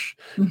refresh,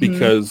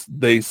 because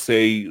they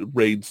say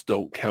raids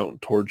don't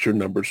count towards your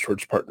numbers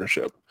towards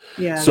partnership.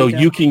 Yeah. So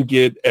you can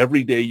get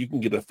every day, you can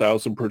get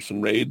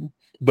 1,000-person raid,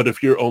 but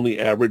if you're only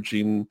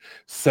averaging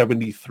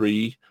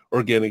 73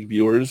 organic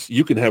viewers,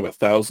 you can have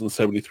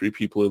 1,073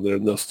 people in there,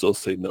 and they'll still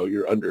say no,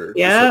 you're under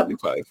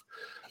 75.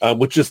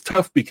 Which is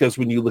tough, because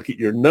when you look at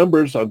your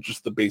numbers on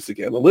just the basic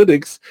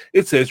analytics,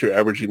 it says you're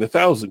averaging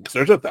 1,000 because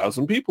there's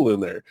 1,000 people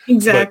in there.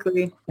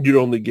 Exactly. But you're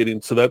only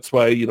getting, so that's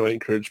why, I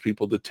encourage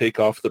people to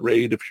take off the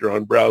raid if you're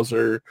on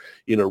browser,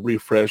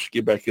 refresh,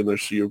 get back in there,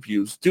 so your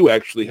views do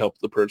actually help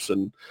the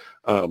person,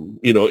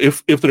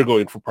 if they're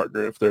going for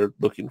partner, if they're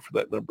looking for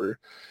that number.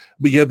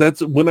 But yeah,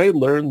 that's when I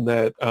learned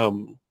that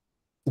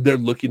they're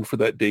looking for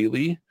that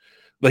daily,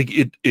 like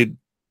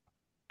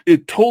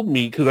it told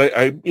me, because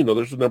I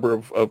there's a number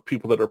of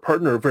people that are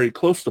partner, very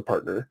close to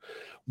partner,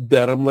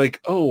 that I'm like,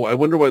 oh, I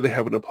wonder why they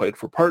haven't applied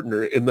for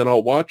partner. And then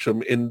I'll watch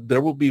them, and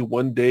there will be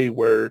one day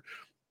where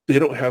they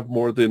don't have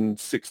more than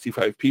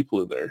 65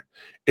 people in there.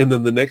 And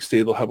then the next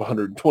day they'll have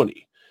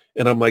 120.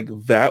 And I'm like,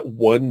 that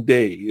one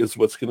day is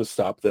what's going to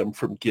stop them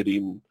from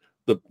getting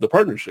the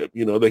partnership.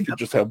 They could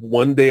just have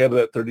one day out of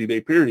that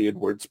 30-day period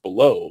where it's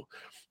below.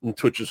 And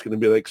Twitch is going to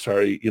be like,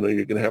 sorry, you're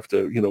going to have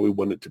to, we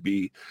want it to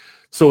be.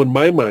 So in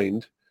my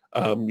mind,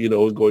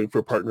 and going for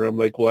a partner, I'm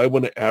like, well, I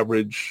want to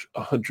average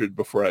 100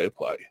 before I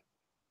apply.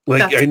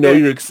 Like, That's I know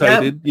good. you're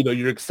excited, Yep.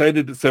 you're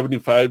excited at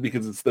 75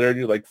 because it's there and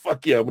you're like,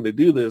 fuck yeah, I'm going to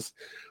do this.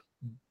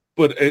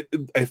 But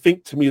I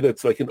think to me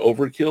that's like an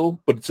overkill,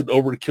 but it's an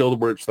overkill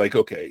where it's like,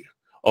 okay,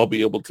 I'll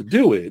be able to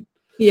do it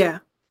Yeah.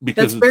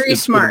 because That's very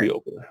it's going to be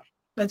smart. over.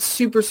 That's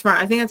super smart.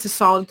 I think that's a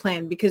solid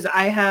plan because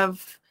I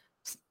have,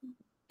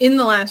 in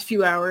the last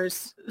few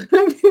hours,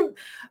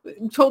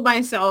 told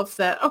myself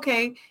that,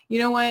 okay, you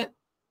know what?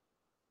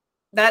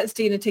 That's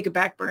going to take a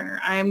back burner.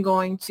 I am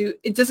going to,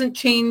 it doesn't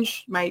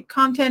change my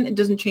content. It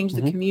doesn't change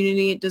the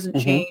community. It doesn't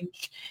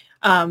change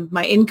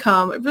my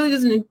income. It really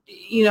doesn't,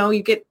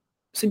 you get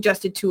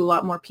suggested to a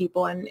lot more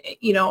people. And,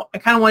 I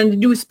kind of wanted to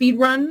do a speed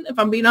run, if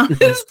I'm being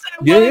honest.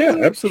 Yeah,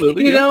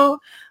 absolutely.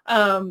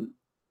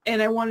 And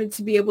I wanted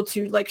to be able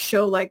to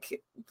show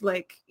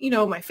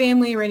my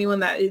family or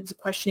anyone that is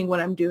questioning what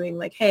I'm doing,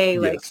 like, hey,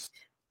 Yes.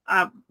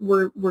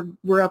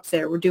 we're up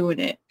there, we're doing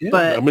it. Yeah,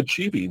 but I'm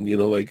achieving,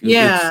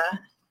 yeah.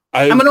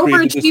 I'm an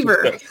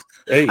overachiever.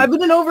 Hey, I've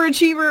been an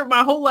overachiever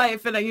my whole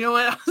life, and you know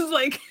what? I was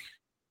like,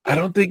 I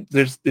don't think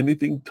there's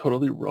anything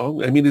totally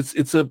wrong. I mean,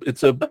 it's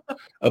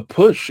a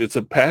push. It's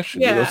a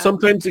passion. Yeah.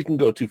 Sometimes it can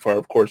go too far.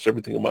 Of course,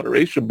 everything in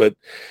moderation. But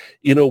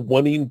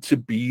wanting to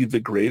be the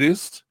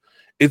greatest.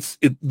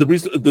 The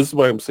reason. This is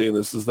why I'm saying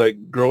this is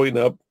like growing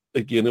up.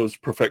 Again, it was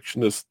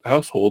perfectionist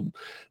household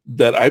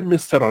that I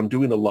missed out on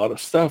doing a lot of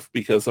stuff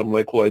because I'm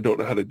like, well, I don't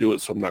know how to do it,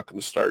 so I'm not going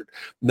to start.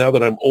 Now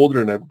that I'm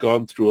older and I've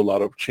gone through a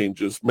lot of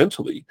changes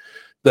mentally,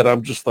 that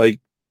I'm just like,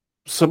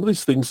 some of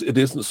these things, it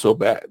isn't so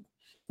bad.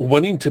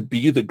 Wanting to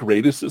be the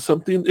greatest at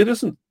something, it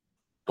isn't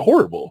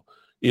horrible.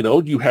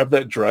 You have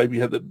that drive,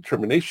 you have that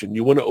determination.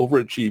 You want to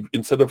overachieve.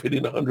 Instead of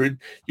hitting 100,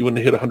 you want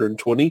to hit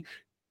 120.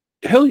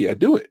 Hell yeah,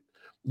 do it.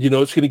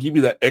 It's going to give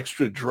you that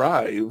extra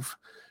drive.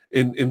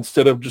 And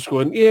instead of just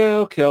going, yeah,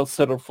 okay, I'll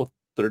settle for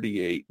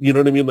 38. You know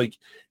what I mean? Like,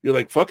 you're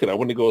like, fuck it, I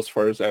want to go as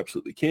far as I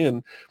absolutely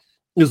can,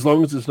 as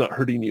long as it's not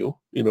hurting you,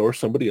 or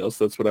somebody else.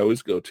 That's what I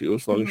always go to.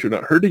 As long as you're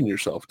not hurting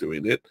yourself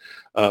doing it,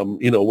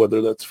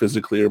 whether that's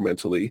physically or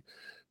mentally,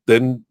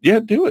 then yeah,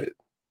 do it.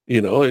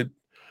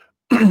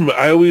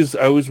 I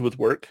always with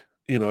work,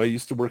 I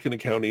used to work in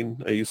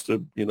accounting. I used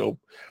to,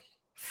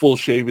 full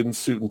shaven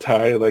suit and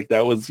tie. Like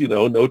that was,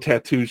 no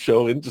tattoos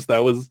showing. Just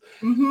that was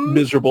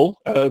miserable.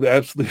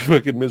 Absolutely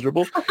fucking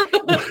miserable.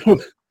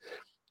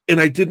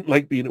 And I didn't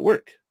like being at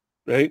work.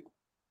 Right.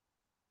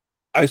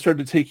 I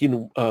started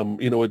taking,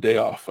 a day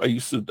off. I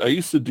used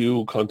to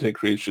do content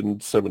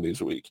creation 7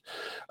 days a week.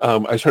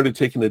 I started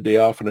taking a day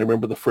off, and I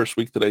remember the first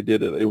week that I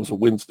did it. It was a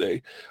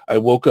Wednesday. I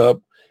woke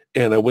up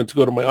and I went to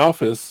go to my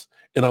office,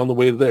 and on the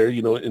way there,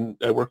 and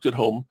I worked at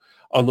home.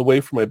 On the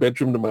way from my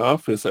bedroom to my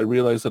office, I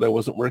realized that I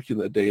wasn't working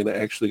that day, and I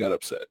actually got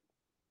upset.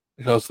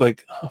 I was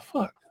like, oh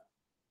fuck,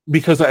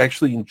 because I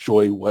actually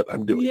enjoy what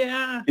I'm doing.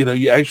 Yeah.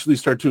 You actually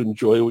start to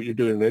enjoy what you're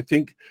doing, and I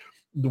think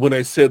when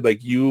I said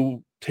like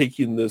you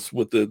taking this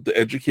with the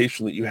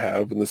education that you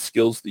have and the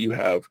skills that you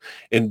have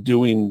and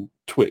doing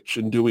Twitch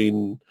and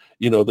doing,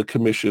 the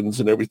commissions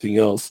and everything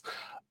else,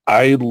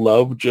 I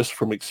love just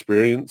from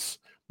experience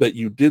that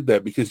you did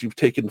that because you've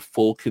taken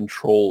full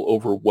control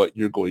over what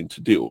you're going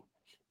to do.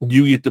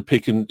 You get to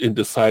pick and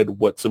decide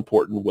what's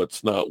important,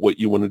 what's not, what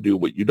you want to do,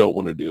 what you don't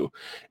want to do.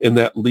 And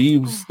that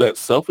leaves that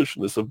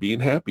selfishness of being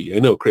happy. I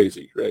know,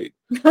 crazy, right?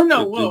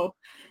 No, whoa.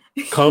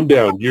 Calm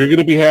down. You're going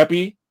to be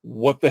happy.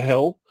 What the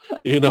hell?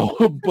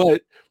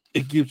 But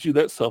it gives you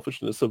that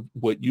selfishness of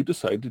what you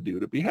decide to do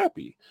to be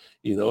happy.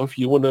 If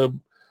you want to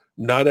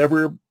not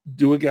ever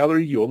do a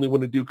gallery, you only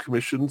want to do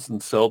commissions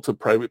and sell to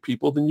private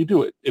people, then you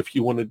do it. If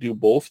you want to do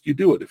both, you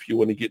do it. If you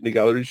want to get into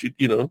galleries, you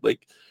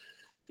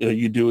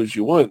do as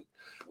you want.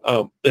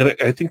 And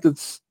I think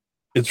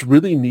it's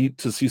really neat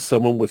to see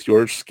someone with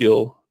your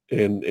skill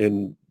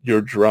and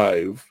your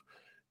drive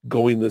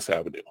going this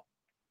avenue.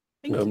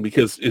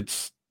 Because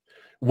it's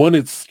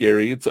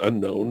scary, it's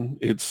unknown,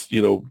 it's,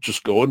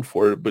 just going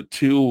for it. But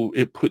two,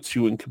 it puts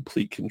you in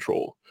complete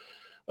control.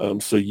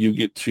 So you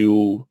get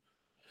to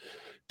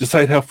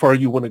decide how far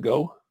you want to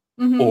go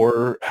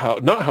or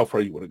not how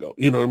far you want to go.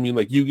 You know what I mean?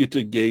 Like you get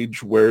to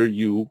gauge where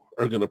you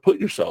are going to put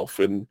yourself,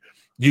 and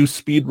you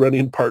speed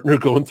running partner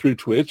going through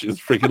Twitch is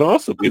freaking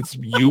awesome. It's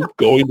you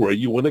going where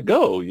you want to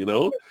go,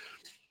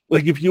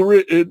 Like if you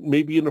were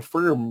maybe in a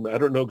firm, I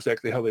don't know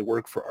exactly how they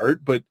work for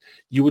art, but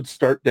you would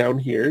start down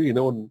here,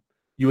 and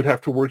you would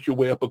have to work your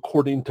way up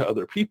according to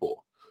other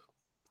people.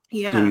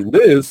 Yeah. Doing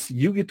this,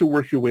 you get to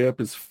work your way up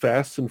as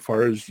fast and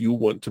far as you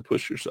want to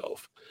push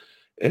yourself.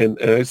 And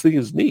I just think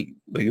it's neat.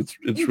 Like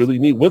it's really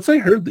neat. Once I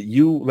heard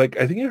that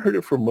I think I heard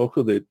it from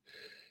Mocha that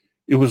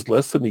it was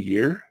less than a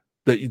year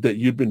that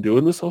you'd been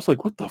doing this. I was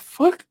like, what the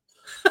fuck?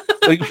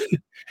 Like,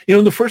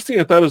 the first thing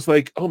I thought was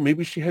like, oh,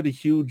 maybe she had a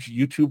huge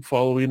YouTube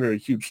following or a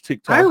huge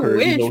TikTok. I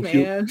wish,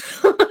 man.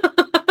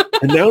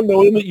 And now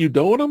knowing that you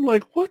don't, I'm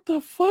like, what the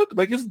fuck?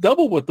 Like, it's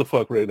double what the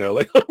fuck right now.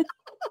 Like,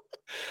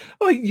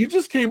 like you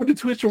just came into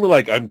Twitch and were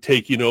like, I'm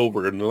taking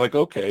over. And they're like,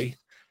 okay,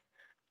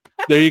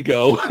 there you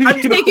go.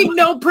 I'm taking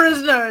no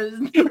prisoners.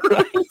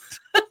 Right?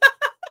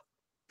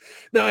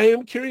 Now, I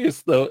am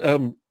curious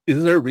though.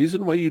 Is there a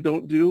reason why you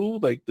don't do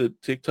like the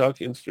TikTok,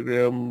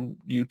 Instagram,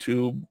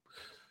 YouTube?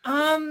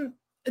 Um,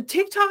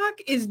 TikTok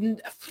is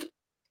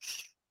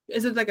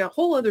like a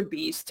whole other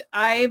beast.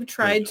 I've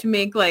tried to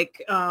make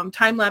like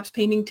time-lapse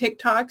painting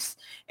TikToks,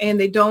 and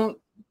they don't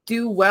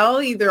do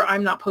well. Either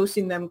I'm not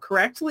posting them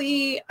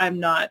correctly, I'm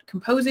not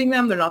composing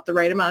them, they're not the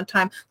right amount of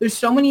time. There's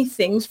so many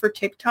things for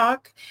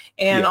TikTok,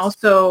 and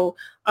also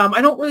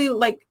I don't really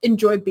like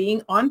enjoy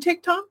being on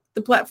TikTok,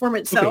 the platform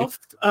itself.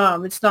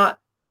 It's not,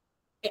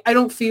 I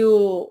don't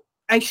feel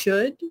I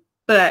should,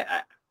 but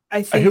I I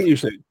hear what think you're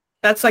saying.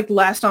 that's like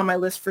last on my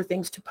list for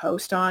things to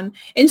post on.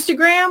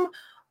 Instagram,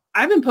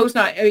 I've been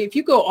posting on, if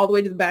you go all the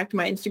way to the back to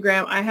my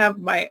Instagram, I have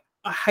my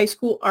high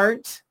school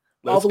art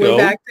all Let's the way go.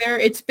 back there.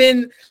 It's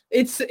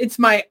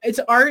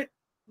art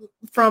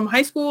from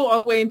high school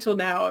all the way until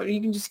now.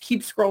 You can just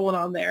keep scrolling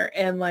on there.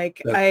 And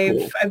like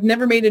I've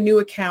never made a new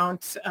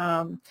account.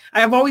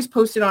 I've always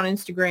posted on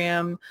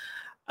Instagram.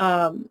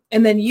 And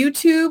then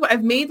YouTube,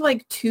 I've made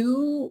like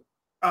 2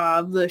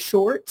 the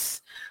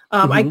shorts.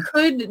 I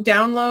could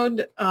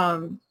download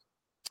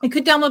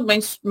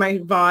my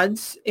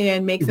VODs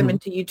and make them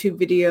into YouTube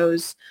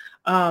videos.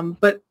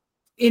 But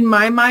in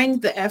my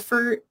mind, the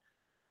effort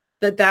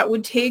that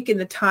would take and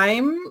the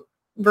time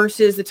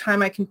versus the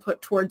time I can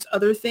put towards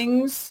other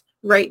things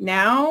right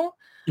now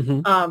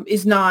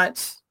is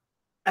not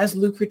as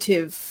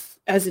lucrative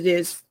as it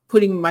is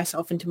putting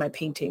myself into my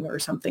painting or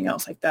something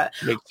else like that.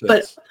 Makes sense.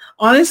 But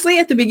honestly,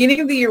 at the beginning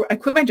of the year, I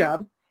quit my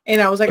job. And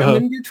I was like, I'm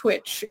going to do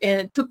Twitch.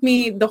 And it took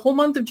me the whole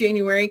month of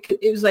January.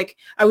 It was like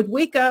I would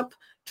wake up,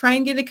 try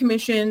and get a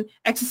commission,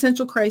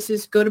 existential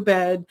crisis, go to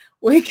bed,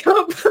 wake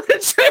up, try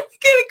to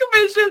get a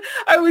commission.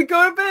 I would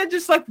go to bed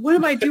just like, what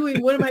am I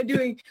doing? What am I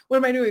doing? What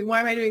am I doing?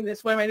 Why am I doing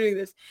this? Why am I doing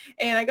this?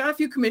 And I got a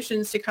few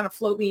commissions to kind of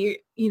float me,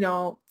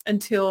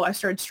 until I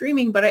started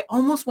streaming, but I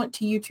almost went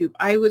to YouTube.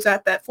 I was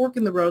at that fork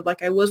in the road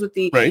like I was with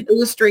the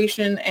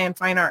illustration and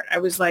fine art. I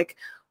was like,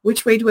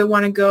 which way do I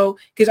want to go?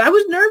 Because I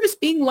was nervous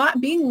being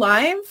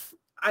live.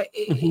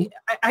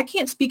 I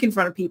can't speak in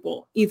front of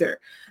people either.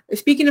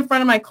 Speaking in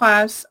front of my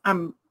class,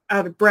 I'm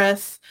out of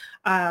breath.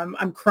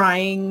 I'm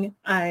crying.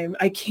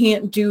 I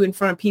can't do in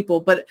front of people.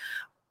 But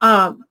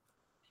I'm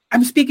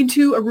speaking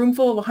to a room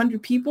full of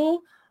 100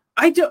 people.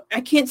 I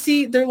can't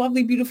see their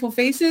lovely, beautiful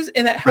faces,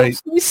 and that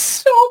helps me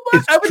so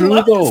much. I would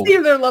love to see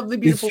their lovely,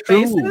 beautiful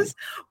faces,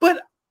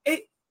 but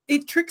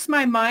it tricks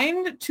my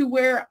mind to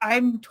where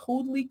I'm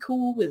totally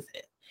cool with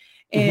it.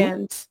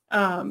 And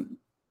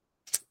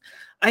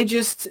I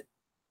just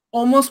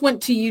almost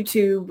went to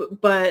YouTube,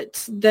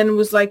 but then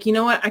was like, you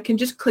know what? I can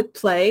just click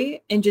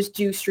play and just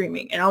do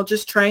streaming, and I'll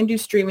just try and do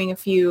streaming a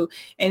few.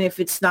 And if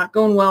it's not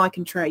going well, I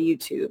can try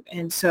YouTube.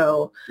 And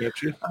so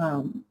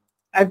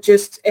I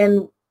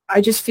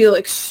just feel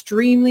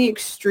extremely,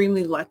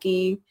 extremely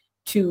lucky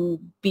to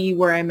be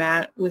where I'm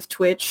at with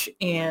Twitch,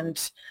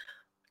 and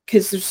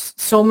because there's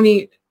so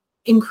many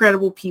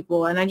incredible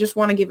people, and I just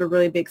want to give a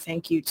really big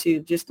thank you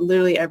to just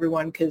literally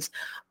everyone, because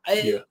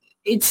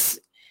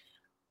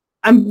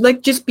I'm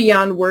like just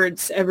beyond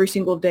words every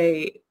single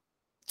day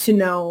to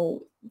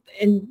know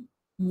and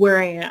where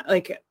I am.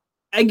 Like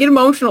I get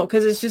emotional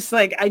because it's just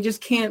like I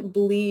can't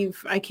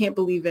believe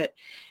it.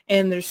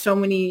 And there's so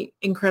many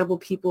incredible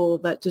people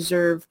that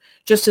deserve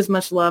just as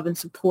much love and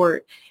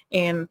support.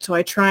 And so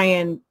I try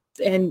and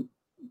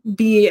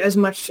be as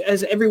much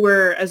as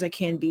everywhere as I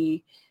can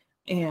be.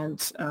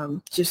 And I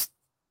mean,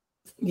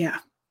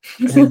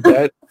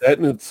 that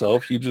in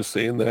itself, you just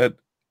saying that,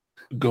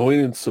 going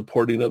and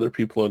supporting other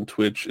people on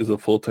Twitch is a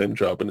full-time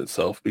job in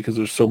itself, because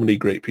there's so many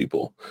great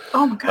people.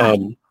 Oh my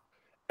God.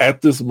 At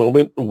this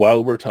moment,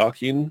 while we're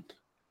talking,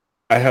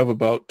 I have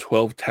about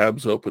 12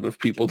 tabs open of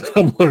people that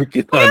I'm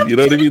lurking on. You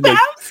know what I mean? Like,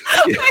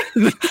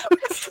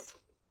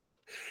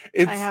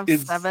 I have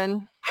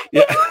 7.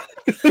 Yeah.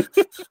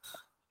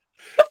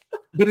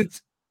 But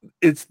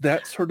it's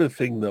that sort of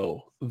thing,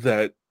 though,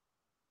 that,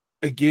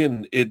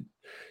 again, it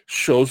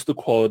shows the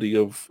quality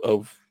of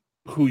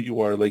who you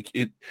are. Like,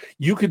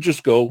 you could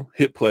just go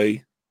hit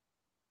play,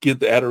 get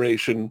the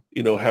adoration,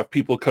 have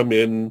people come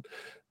in,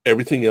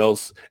 everything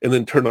else, and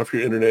then turn off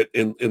your internet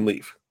and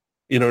leave.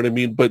 You know what I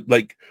mean? But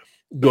like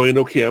going,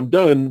 okay, I'm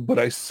done, but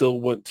I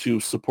still want to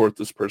support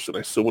this person.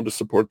 I still want to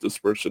support this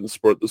person,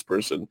 support this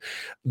person.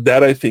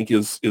 That, I think,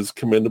 is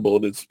commendable,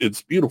 and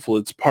it's beautiful.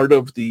 It's part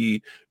of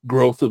the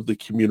growth of the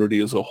community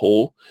as a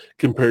whole,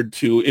 compared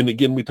to, and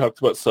again, we talked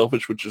about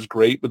selfish, which is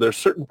great, but there's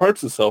certain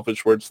parts of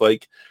selfish where it's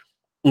like,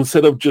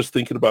 instead of just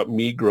thinking about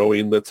me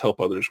growing, let's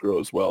help others grow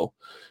as well.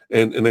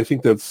 And I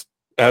think that's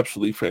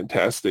absolutely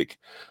fantastic.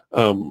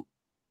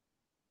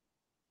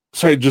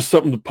 Sorry, just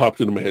something that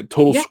popped into my head.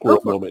 Total squirrel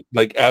moment,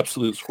 like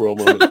absolute squirrel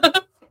moment.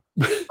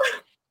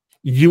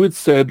 You had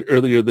said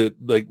earlier that,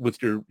 like,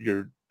 with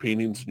your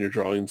paintings and your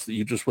drawings, that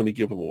you just want to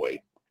give them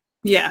away.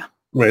 Yeah.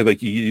 Right,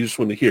 like you just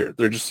want to hear.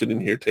 They're just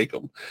sitting here, take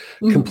them.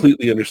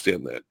 Completely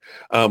understand that.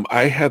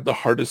 I had the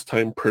hardest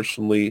time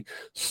personally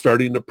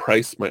starting to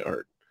price my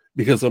art,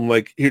 because I'm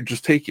like, here,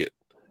 just take it.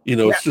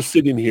 It's just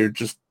sitting here,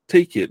 just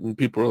take it. And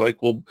people are like,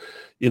 well,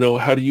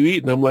 how do you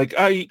eat? And I'm like,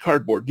 I eat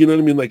cardboard. You know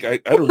what I mean? Like, I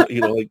don't,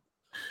 like,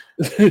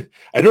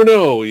 I don't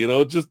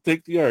know, just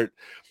take the art.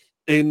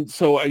 And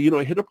so I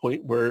hit a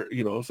point where,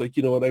 I was like,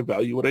 you know what, I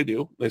value what I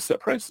do. And I set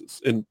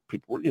prices, and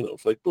people were,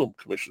 it's like, boom,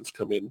 commissions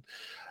come in.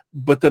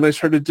 But then I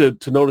started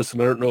to notice,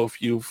 and I don't know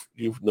if you've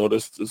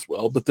noticed as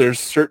well, but there's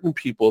certain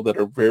people that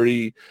are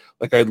very,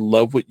 like, I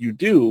love what you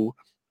do,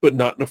 but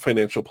not in a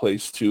financial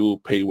place to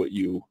pay what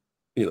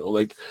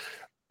like,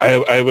 I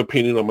have a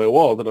painting on my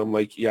wall that I'm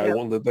like, yeah, I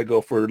won't let that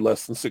go for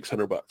less than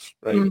 $600,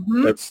 right?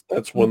 Mm-hmm.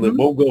 That's one that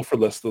won't go for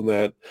less than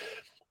that.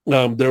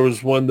 There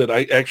was one that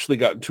I actually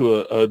got into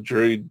a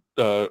jury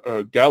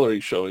gallery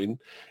showing,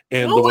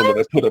 and the one that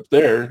I put up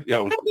there, I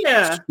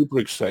was super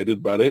excited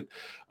about it.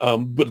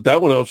 But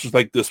that one I was just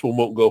like, this one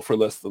won't go for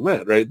less than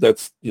that, right?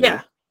 That's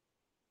know.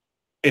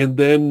 And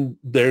then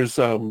there's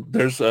a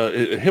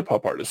hip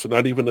hop artist, so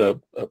not even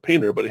a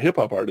painter, but a hip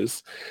hop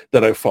artist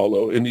that I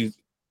follow, and he's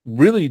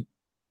really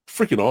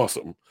freaking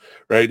awesome,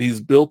 right?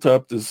 He's built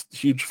up this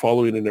huge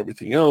following and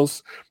everything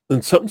else.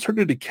 And something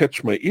started to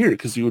catch my ear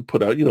because he would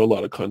put out, a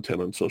lot of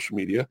content on social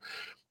media.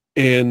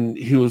 And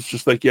he was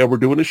just like, yeah, we're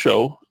doing a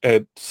show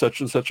at such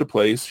and such a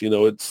place.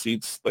 It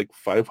seats like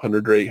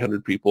 500 or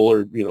 800 people,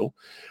 or,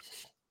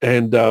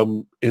 and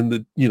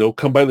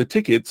come buy the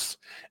tickets,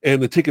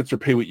 and the tickets are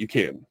pay what you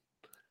can.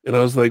 And I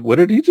was like, what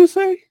did he just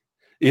say?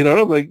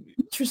 I'm like,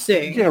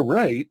 interesting. Yeah,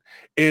 right.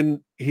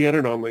 And he had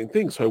an online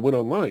thing. So I went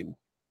online.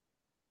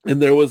 And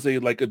there was a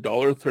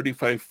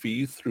 $1.35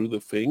 fee through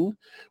the thing,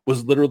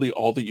 was literally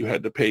all that you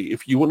had to pay.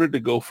 If you wanted to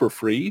go for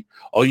free,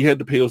 all you had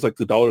to pay was like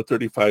the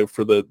 $1.35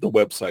 for the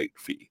website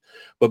fee.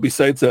 But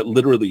besides that,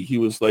 literally, he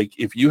was like,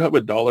 if you have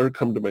 $1,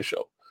 come to my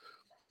show.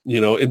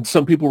 And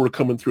some people were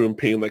coming through and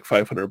paying like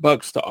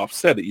 $500 to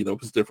offset it,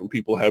 because different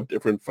people have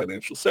different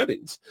financial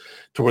settings,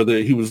 to where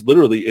he was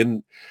literally.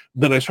 And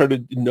then I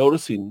started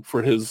noticing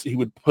he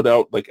would put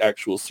out like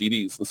actual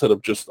CDs instead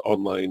of just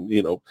online,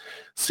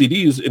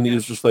 CDs. And he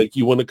was just like,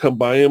 you want to come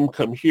buy them,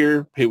 come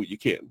here, pay what you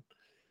can.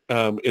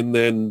 And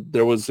then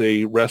there was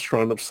a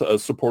restaurant of a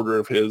supporter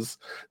of his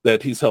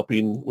that he's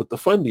helping with the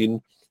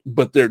funding,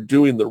 but they're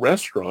doing the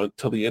restaurant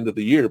till the end of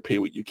the year, pay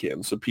what you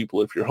can. So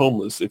people, if you're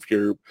homeless, if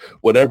you're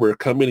whatever,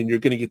 come in and you're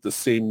going to get the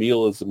same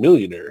meal as a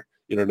millionaire.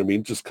 You know what I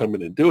mean? Just come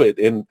in and do it.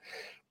 And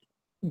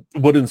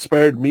what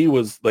inspired me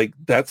was like,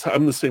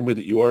 I'm the same way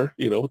that you are,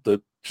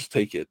 just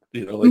take it,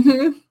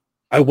 like,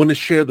 I want to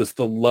share this,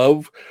 the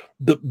love,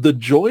 the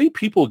joy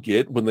people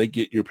get when they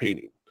get your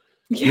painting.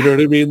 Yeah. You know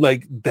what I mean?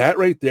 Like, that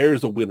right there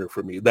is a winner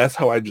for me. That's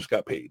how I just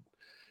got paid.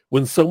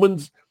 When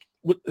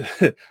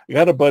I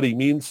got a buddy,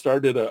 me and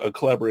started a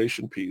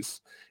collaboration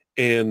piece,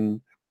 and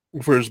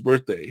for his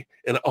birthday,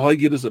 and all I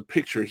get is a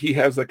picture. He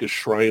has like a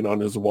shrine on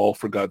his wall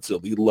for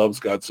Godzilla. He loves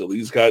Godzilla.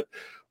 He's got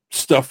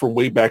stuff from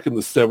way back in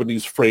the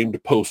 70s,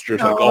 framed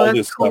posters, like all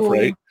this stuff,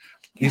 right?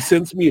 Yeah. He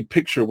sends me a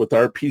picture with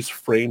our piece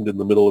framed in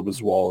the middle of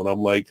his wall, and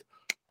I'm like,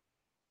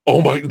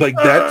 oh my, like,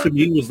 that to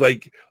me was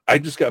like, I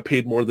just got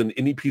paid more than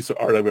any piece of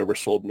art I've ever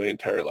sold in my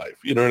entire life.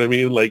 You know what I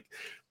mean? Like,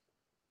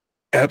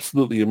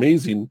 absolutely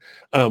amazing.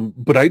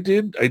 But I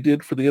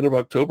did for the end of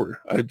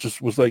October. I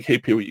just was like, hey,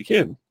 pay what you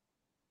can.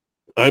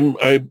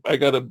 I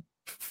got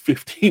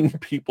 15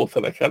 people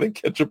that I gotta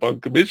catch up on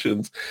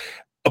commissions.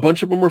 A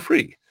bunch of them were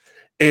free.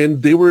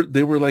 And they were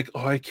like,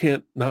 oh, I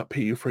can't not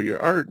pay you for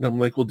your art. And I'm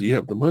like, well, do you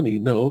have the money?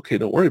 No, okay,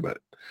 don't worry about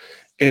it.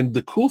 And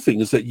the cool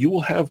thing is that you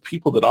will have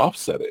people that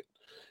offset it.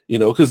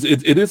 Because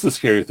it is a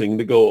scary thing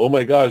to go, oh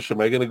my gosh, am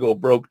I going to go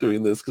broke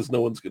doing this because no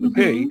one's going to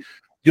pay?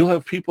 You'll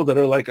have people that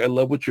are like, I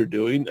love what you're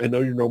doing. I know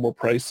your normal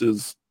price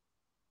is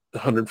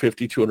 $150,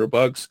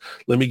 $200.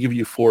 Let me give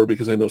you $4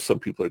 because I know some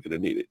people are going to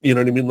need it. You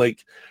know what I mean?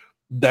 Like,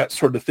 that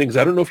sort of things.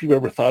 I don't know if you've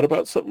ever thought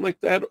about something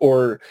like that,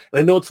 or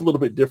I know it's a little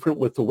bit different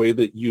with the way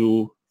that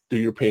you do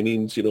your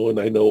paintings, and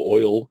I know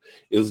oil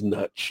is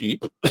not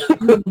cheap,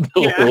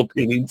 oil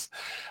paintings.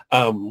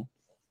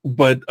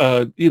 But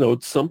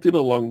it's something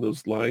along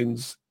those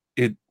lines.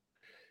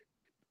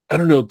 I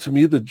don't know, to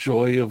me, the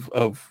joy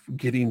of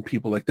getting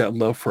people like that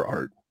love for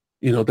art,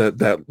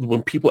 that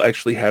when people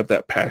actually have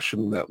that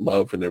passion, that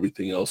love and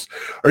everything else,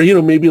 or,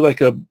 maybe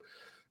like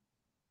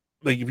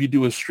if you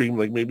do a stream,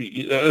 like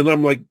maybe, and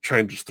I'm like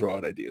trying to just throw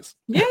out ideas,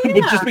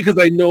 but just because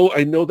I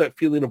know that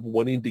feeling of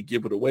wanting to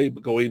give it away,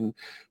 but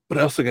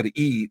I also got to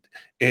eat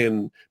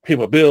and pay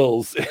my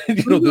bills. And,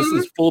 this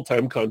is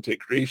full-time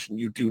content creation.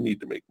 You do need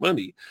to make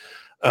money,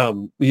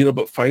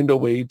 but find a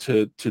way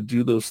to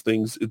do those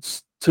things.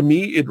 To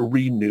me, it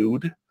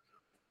renewed,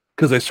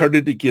 because I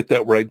started to get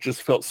that where I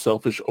just felt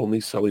selfish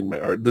only selling my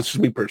art. This is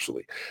me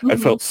personally. I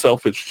felt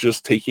selfish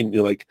just taking,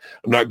 like,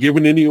 I'm not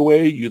giving any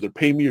away. You either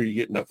pay me or you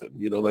get nothing.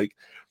 Like,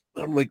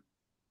 I'm like,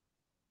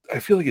 I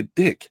feel like a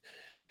dick.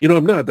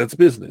 I'm not. That's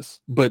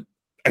business. But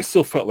I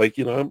still felt like,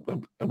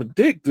 I'm a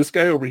dick. This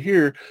guy over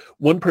here,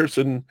 one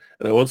person,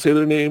 and I won't say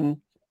their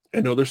name,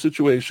 I know their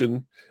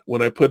situation.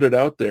 When I put it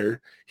out there,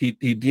 he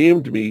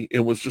DM'd me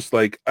and was just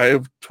like, I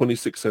have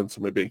 26 cents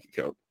in my bank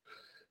account.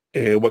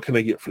 And what can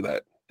I get for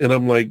that? And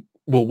I'm like,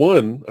 well,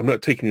 one, I'm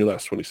not taking your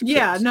last 26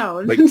 Yeah, cents. no.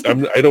 Like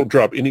I don't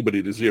drop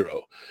anybody to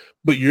zero,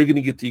 but you're going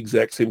to get the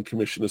exact same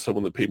commission as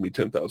someone that paid me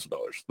 $10,000.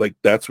 Like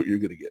that's what you're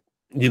going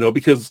to get,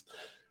 because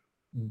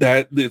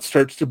that it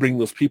starts to bring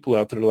those people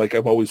out that are like,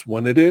 I've always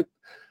wanted it,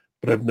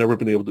 but I've never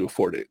been able to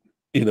afford it,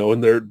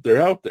 and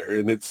they're out there,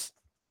 and it's,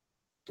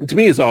 to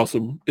me, it's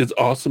awesome. It's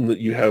awesome that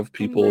you have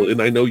people,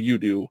 and I know you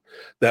do,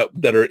 that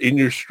are in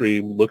your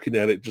stream looking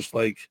at it just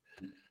like,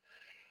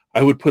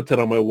 I would put that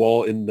on my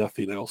wall and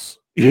nothing else.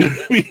 You know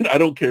what I mean? I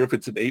don't care if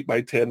it's an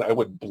 8x10. I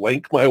would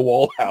blank my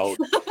wall out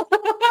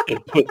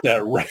and put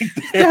that right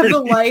there. Have the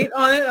light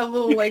on it, a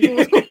little like.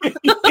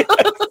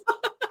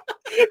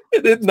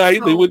 And at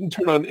night, they wouldn't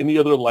turn on any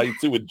other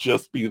lights. It would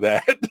just be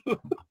that.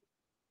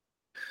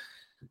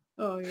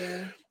 Oh,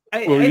 yeah.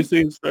 What were you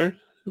saying, Star?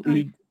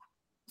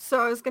 So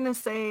I was going to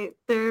say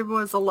there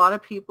was a lot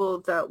of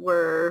people that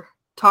were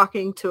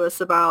talking to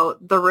us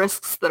about the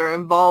risks that are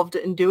involved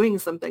in doing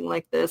something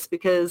like this,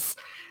 because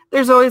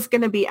there's always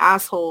going to be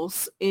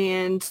assholes,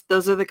 and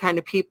those are the kind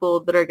of people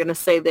that are going to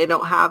say they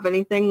don't have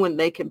anything when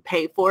they can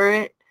pay for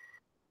it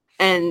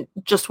and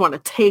just want to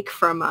take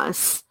from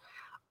us.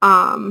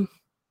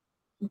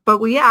 But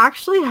we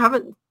actually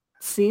haven't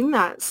seen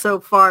that so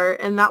far,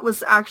 and that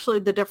was actually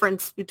the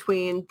difference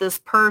between this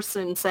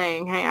person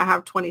saying, hey, I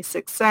have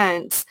 26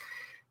 cents,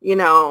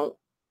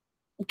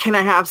 can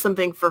I have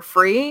something for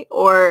free,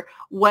 or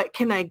what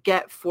can I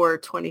get for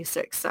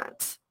 26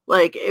 cents?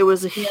 Like, it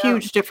was a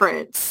huge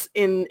difference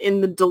in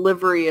the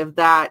delivery of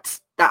that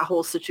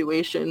whole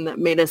situation that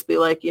made us be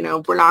like,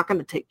 we're not going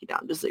to take you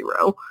down to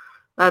zero.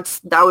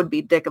 That would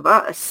be dick of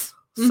us.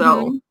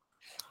 So.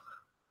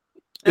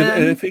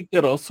 And I think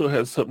that also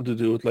has something to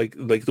do with like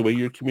the way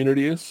your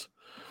community is.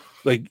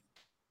 Like,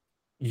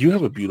 you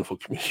have a beautiful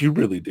community. You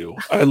really do.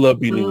 I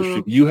love being in the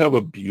street. You have a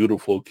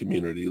beautiful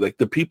community. Like,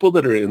 the people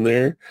that are in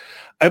there,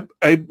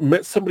 I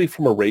met somebody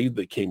from a raid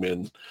that came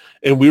in,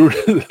 and we were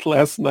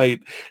last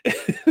night.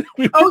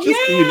 We were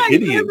just being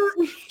idiots,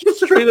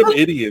 straight up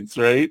idiots,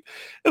 right?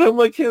 And I'm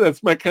like, yeah,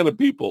 that's my kind of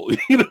people.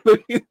 You know what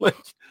I mean? Like,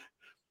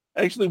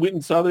 I actually went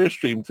and saw their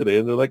stream today,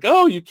 and they're like,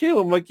 oh, you kill.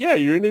 I'm like, yeah,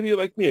 you're an idiot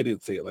like me. I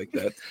didn't say it like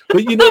that,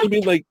 but you know what I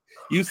mean? Like,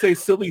 you say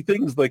silly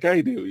things like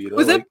I do.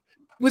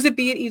 Was it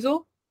Be It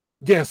Easel?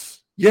 Yes.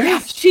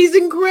 Yes, she's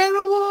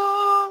incredible.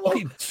 Oh,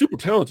 he's super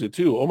talented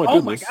too. Oh my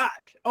goodness.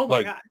 Oh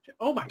my gosh.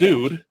 Oh my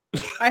dude.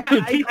 I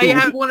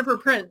had one of her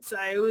prints.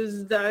 I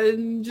was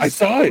just I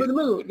saw over it. the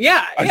moon.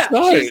 Yeah. I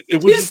saw it.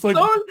 It was just like,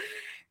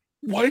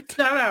 what?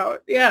 Shout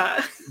out.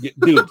 Yeah.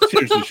 Dude,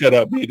 seriously, shut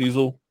up, Be It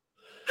Easel.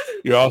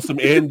 You're awesome,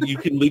 and you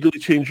can legally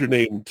change your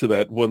name to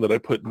that one that I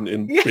put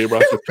in Jay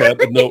Ross's chat.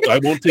 No, I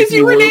won't take any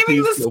you were royalties.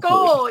 naming the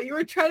skull. You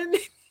were trying to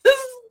name the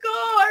skull.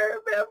 I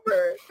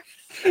remember.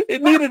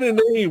 It needed a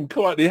name.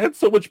 Come on, it had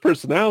so much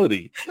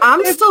personality.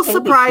 I'm still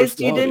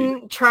surprised you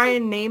didn't try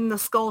and name the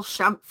skull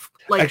Shemp.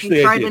 Like, actually,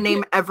 you tried to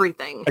name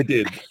everything. I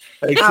did.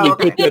 I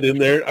actually put that in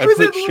there. I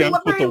put Shemp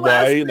with a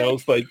Y, and I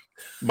was like,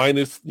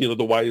 minus, the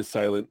Y is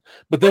silent.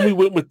 But then we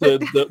went with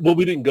the well,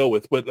 we didn't go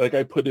with, but like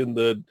I put in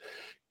the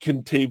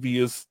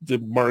Contavious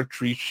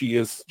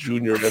Demartricius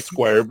Jr.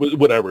 Esquire,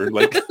 whatever.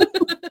 Like,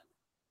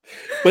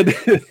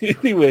 but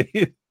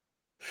anyway,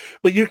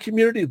 but your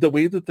community, the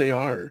way that they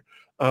are,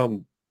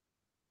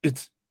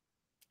 it's.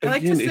 I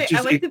like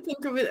to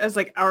think of it as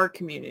like our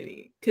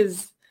community,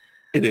 because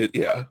it is.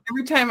 Yeah.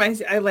 Every time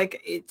I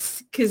like,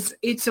 it's because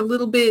it's a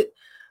little bit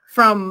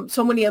from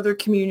so many other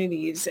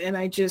communities, and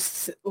I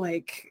just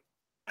like,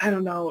 I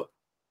don't know.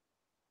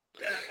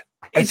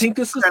 I think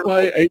this is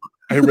why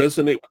I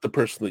resonate with the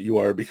person that you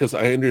are, because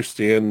I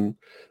understand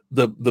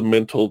the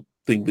mental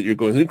thing that you're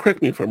going through. And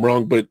correct me if I'm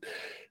wrong, but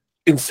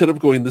instead of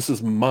going, this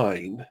is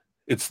mine,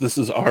 it's this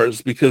is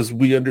ours, because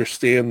we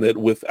understand that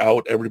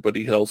without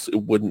everybody else,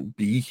 it wouldn't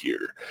be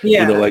here.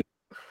 Yeah. Like,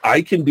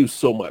 I can do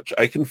so much.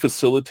 I can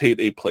facilitate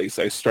a place.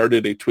 I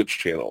started a Twitch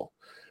channel,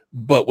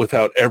 but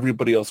without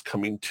everybody else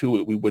coming to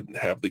it, we wouldn't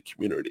have the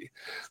community.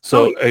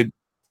 So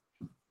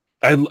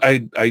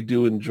I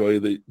do enjoy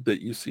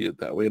that you see it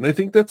that way. And I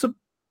think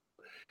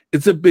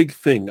it's a big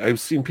thing.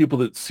 I've seen people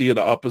that see it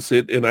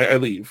opposite, and I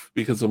leave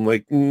because I'm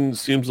like,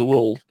 seems a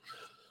little,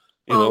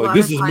 like,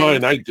 this is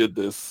mine. I did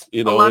this,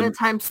 A lot of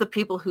times the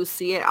people who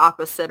see it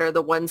opposite are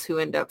the ones who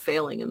end up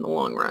failing in the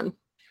long run.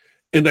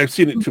 And I've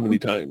seen it too many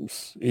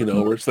times,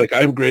 where it's like,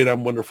 I'm great,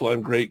 I'm wonderful,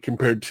 I'm great,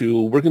 compared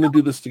to, we're going to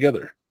do this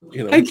together,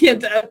 I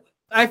can't.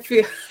 I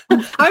feel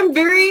I'm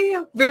very,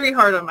 very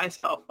hard on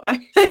myself.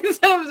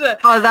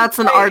 That's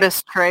an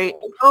artist trait.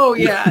 Oh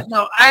yeah,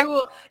 no, I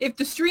will. If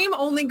the stream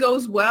only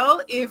goes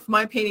well, if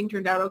my painting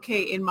turned out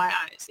okay in my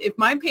eyes. If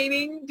my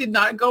painting did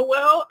not go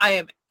well, I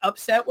am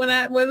upset when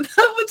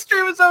the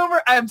stream is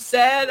over. I am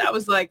sad. I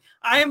was like,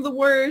 I am the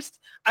worst.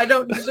 I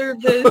don't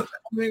deserve this.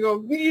 I'm gonna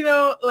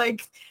go.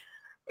 Like,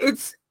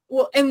 it's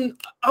well, and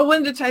I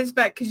wanted to tie this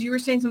back because you were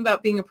saying something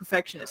about being a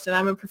perfectionist, and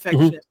I'm a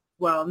perfectionist. Mm-hmm.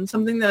 Well, and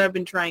something that I've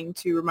been trying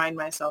to remind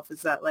myself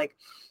is that, like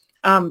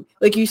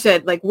you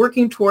said, like,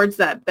 working towards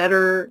that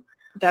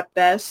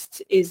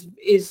best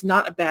is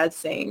not a bad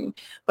thing.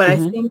 But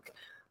I think,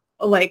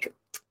 like,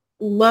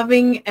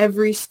 loving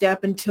every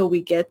step until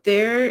we get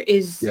there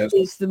is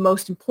the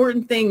most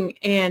important thing.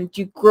 And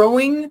you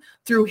growing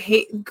through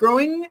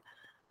trying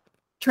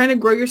to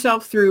grow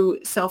yourself through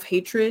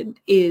self-hatred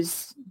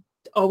is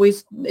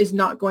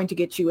not going to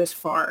get you as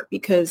far,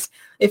 because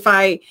if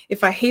I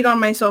hate on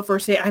myself or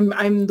say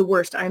I'm the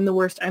worst, I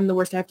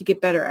have to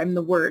get better, I'm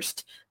the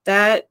worst,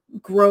 that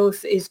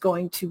growth is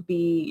going to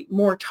be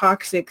more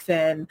toxic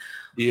than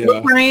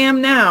look where I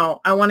am now,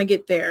 I want to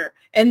get there.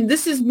 And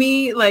this is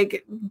me,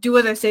 like, do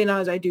as I say,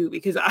 not as I do,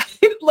 because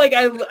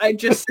I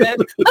just said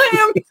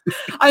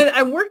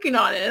I'm working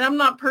on it, and I'm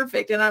not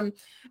perfect, and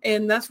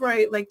that's where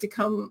I like to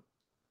come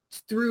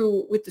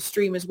through with the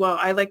stream as well.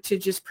 I like to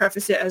just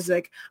preface it as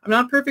like, I'm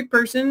not a perfect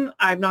person.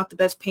 I'm not the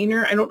best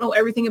painter. I don't know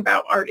everything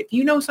about art. If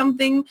you know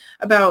something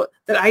about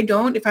that I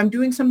don't, if I'm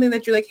doing something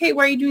that you're like, hey,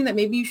 why are you doing that?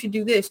 Maybe you should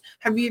do this.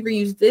 Have you ever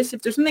used this?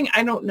 If there's something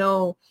I don't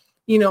know,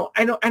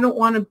 I don't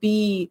want to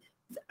be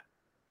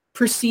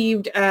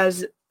perceived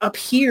as up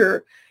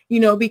here,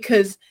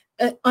 because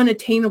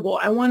unattainable.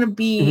 I want to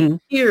be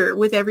here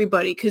with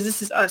everybody, because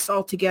this is us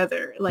all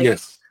together. I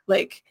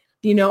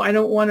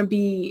don't want to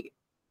be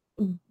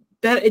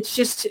that. It's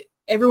just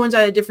everyone's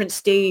at a different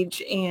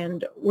stage,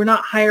 and we're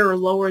not higher or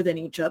lower than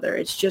each other.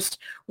 It's just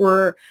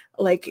we're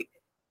like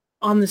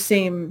on the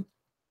same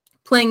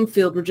playing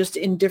field. We're just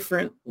in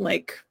different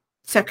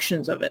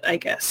sections of it, I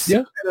guess.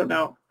 Yeah. I don't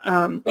know.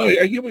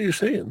 I get what you're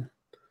saying.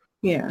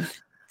 Yeah.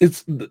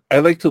 I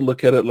like to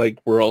look at it like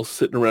we're all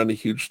sitting around a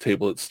huge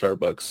table at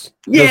Starbucks.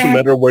 Yeah. Doesn't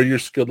matter where your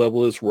skill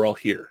level is, we're all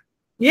here.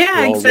 Yeah,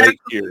 we're all exactly. right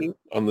here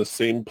on the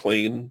same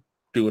plane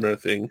doing our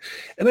thing.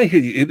 And I hear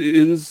you. It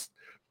is,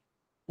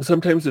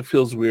 sometimes it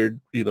feels weird,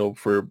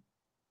 for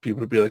people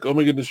to be like, oh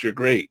my goodness, you're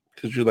great.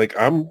 Because you're like,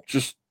 I'm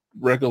just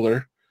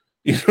regular.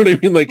 You know what I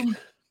mean? Like,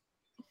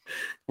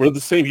 we're the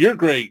same. You're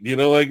great.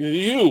 Like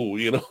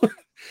you.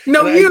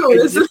 No, I get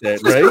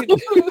that, right?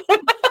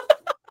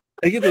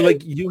 I get that.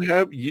 Like, you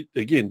have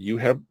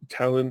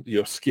talent, you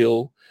have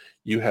skill,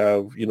 you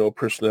have,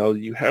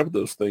 personality, you have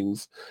those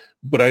things.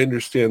 But I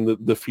understand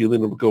the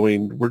feeling of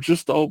going, we're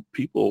just all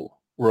people.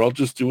 We're all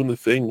just doing the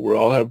thing. We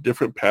all have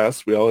different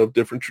paths. We all have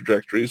different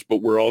trajectories, but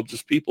we're all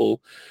just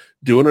people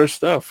doing our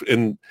stuff.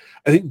 And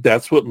I think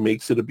that's what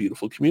makes it a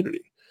beautiful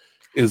community,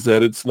 is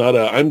that it's not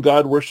I'm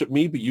God, worship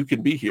me, but you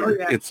can be here. Oh,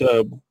 yeah. It's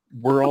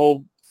we're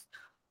all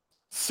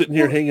sitting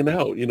here hanging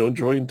out,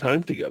 enjoying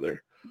time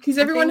together. Because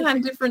everyone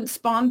had different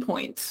spawn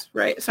points,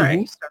 right?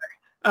 Sorry.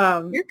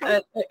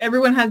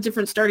 Everyone had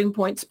different starting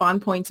points, spawn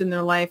points in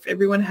their life.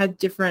 Everyone had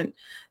different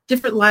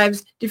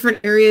lives, different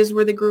areas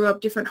where they grew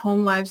up, different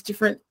home lives,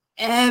 different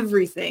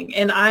everything.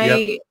 And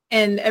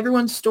and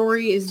everyone's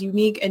story is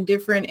unique and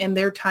different, and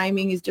their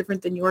timing is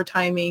different than your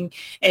timing.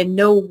 And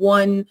no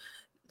one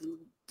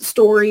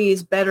story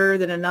is better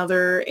than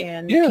another.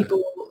 And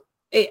people,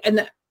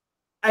 and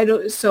I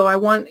don't. So I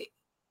want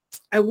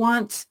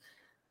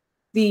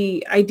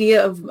the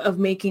idea of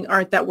making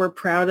art that we're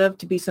proud of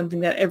to be something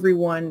that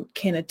everyone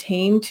can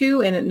attain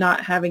to, and it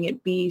not having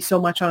it be so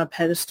much on a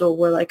pedestal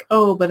where like,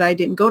 oh, but I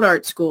didn't go to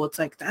art school. It's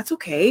like, that's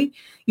okay.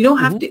 You don't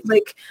have to,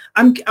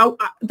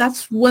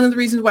 that's one of the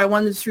reasons why I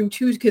wanted to stream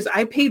too, is because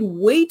I paid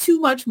way too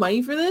much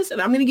money for this, and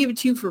I'm going to give it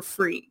to you for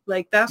free.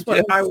 Like, that's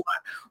what I want.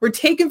 We're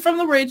taking from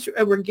the rich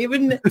and we're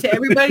giving to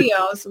everybody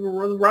else.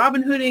 We're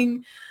Robin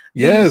Hooding.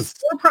 Yes.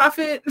 For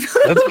profit.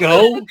 Let's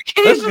go.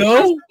 Let's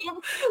go.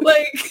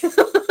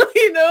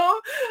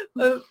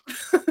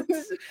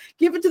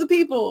 Give it to the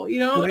people,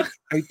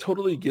 I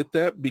totally get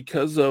that,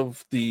 because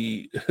of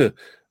the,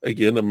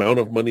 again, amount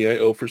of money I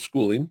owe for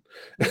schooling.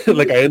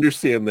 I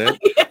understand that.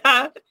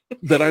 Yeah.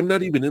 That I'm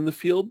not even in the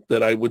field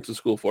that I went to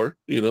school for.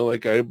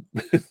 I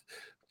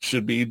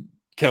should be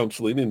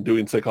counseling and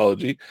doing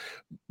psychology.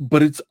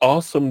 But it's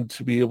awesome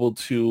to be able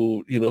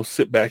to,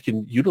 sit back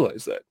and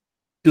utilize that.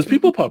 Because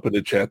people pop in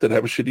the chat that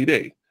have a shitty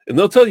day, and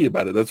they'll tell you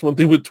about it. That's one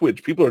thing with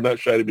Twitch. People are not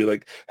shy to be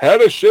like, had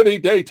a shitty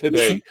day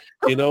today,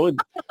 and you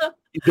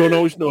don't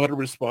always know how to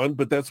respond.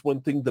 But that's one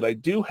thing that I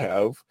do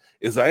have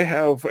is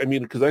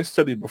because I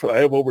studied before. I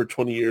have over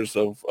 20 years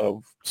of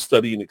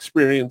studying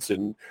experience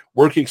and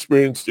work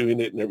experience doing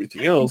it and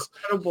everything else.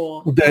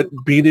 Incredible. That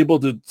being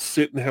able to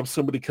sit and have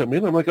somebody come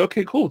in, I'm like,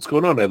 okay, cool. What's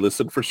going on? I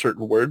listen for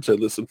certain words. I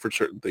listen for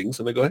certain things.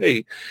 And I go,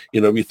 hey,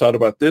 have you thought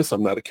about this?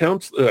 I'm not a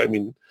counselor.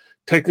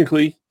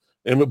 Technically,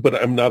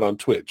 but I'm not on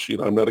Twitch.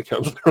 I'm not a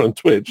counselor on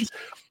Twitch.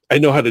 I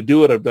know how to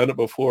do it. I've done it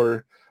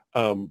before.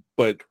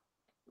 But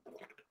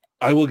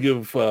I will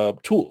give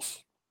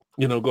tools.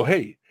 Go,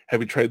 hey, have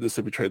you tried this?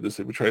 Have you tried this?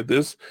 Have you tried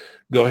this?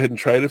 Go ahead and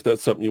try it if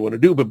that's something you want to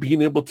do. But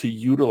being able to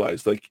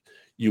utilize, like,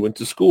 you went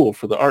to school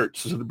for the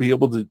arts, so to be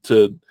able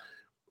to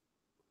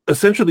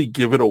essentially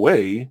give it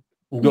away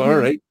and go, all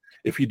right,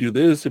 if you do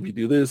this, if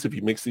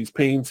you mix these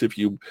paints, if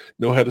you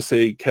know how to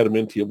say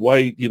Cadamantium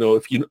white,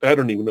 I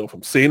don't even know if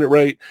I'm saying it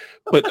right,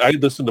 but I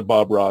listened to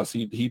Bob Ross.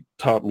 He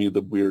taught me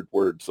the weird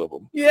words of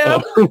them. Yeah.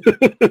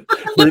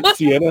 Burnt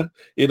sienna,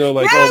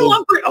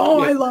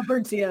 I love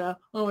burnt sienna.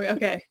 Oh,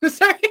 okay.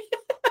 Sorry.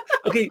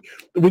 Okay.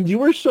 When you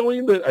were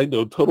showing that, I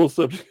know, total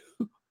subject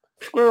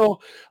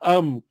squirrel,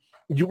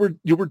 you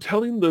were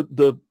telling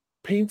the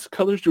paints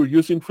colors you were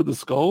using for the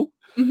skull,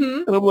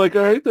 Mm-hmm. and I'm like,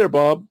 all right there,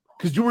 Bob,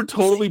 because you were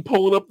totally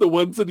pulling up the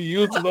ones that he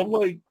used, and I'm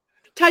like,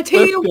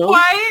 Titanium let's go.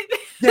 white.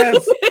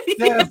 Yes, Yeah.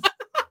 yes.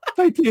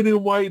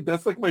 Titanium white.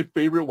 That's like my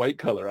favorite white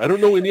color. I don't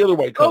know any other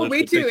white colors. Oh,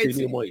 me but too.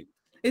 Titanium white.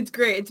 It's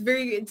great. It's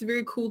a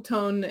very cool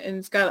tone, and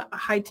it's got a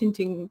high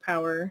tinting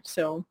power.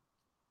 So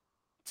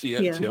See,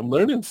 yeah. I'm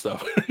learning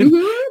stuff.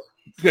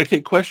 Mm-hmm.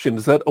 Okay, question.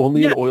 Is that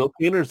only Yeah. an oil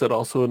paint, or is that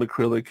also an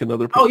acrylic and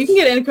other paints? Oh, you can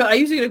get an acrylic. I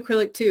usually get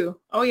acrylic too.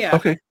 Oh yeah.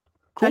 Okay,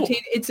 cool.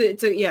 It's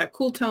a yeah,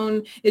 cool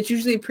tone. It's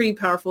usually a pretty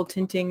powerful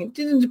tinting. It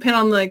doesn't depend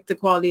on like the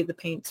quality of the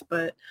paints,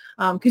 but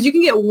because you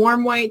can get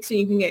warm whites and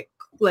you can get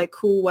like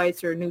cool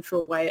whites or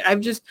neutral white. I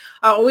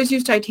always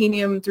use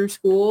titanium through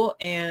school,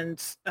 and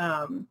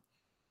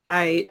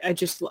I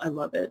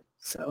love it.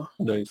 So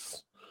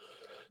Nice.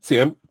 See,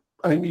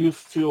 I'm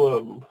used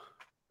to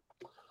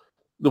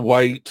the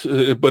white,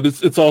 but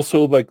it's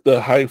also like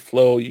the high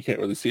flow. You can't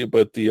really see it,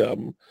 but the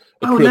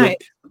acrylic nice.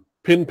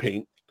 pin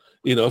paint.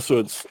 So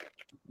it's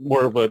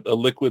more of a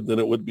liquid than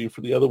it would be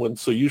for the other one.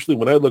 So usually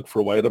when I look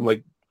for white, I'm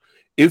like,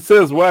 it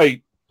says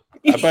white.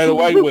 I buy the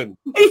white one.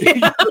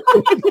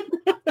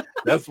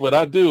 That's what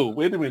I do.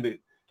 Wait a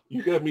minute.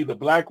 You got me the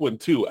black one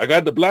too. I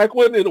got the black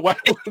one and the white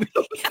one.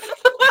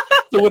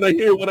 So when I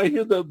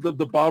hear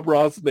the Bob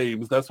Ross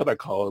names, that's what I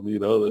call them,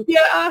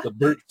 the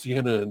burnt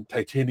sienna and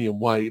titanium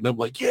white. And I'm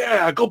like,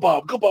 yeah, go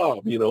Bob.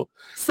 So,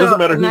 Doesn't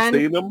matter who's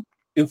saying them,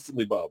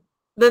 instantly Bob.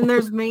 Then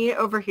there's me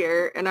over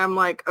here, and I'm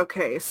like,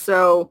 okay,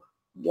 so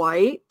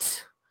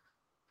white,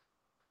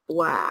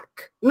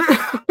 black.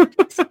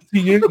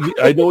 See,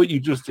 I know what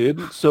you just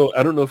did. So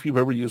I don't know if you've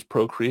ever used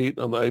Procreate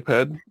on the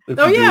iPad.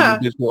 Oh yeah,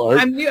 digital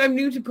art. I'm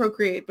new to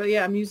Procreate, but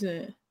yeah, I'm using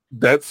it.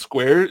 That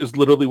square is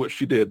literally what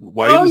she did.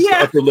 White is the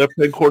upper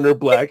left-hand corner,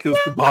 black is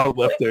the bottom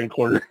left-hand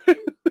corner.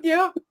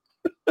 Yeah.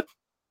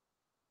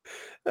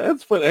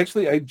 That's fun.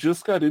 Actually, I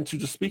just got into,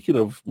 just speaking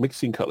of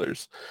mixing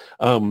colors,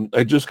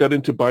 I just got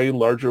into buying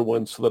larger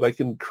ones so that I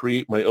can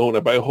create my own. I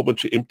buy a whole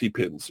bunch of empty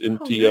pins,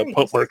 empty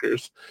pump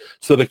markers,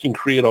 so that I can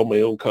create all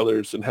my own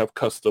colors and have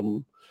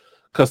custom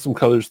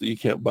colors that you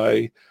can't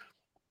buy.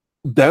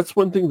 That's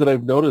one thing that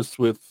I've noticed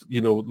with,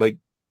 like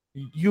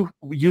you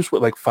use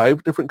like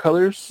 5 different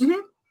colors.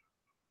 Mm-hmm.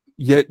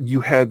 Yet you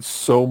had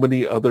so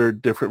many other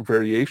different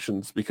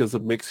variations because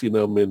of mixing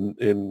them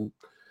and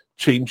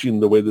changing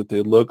the way that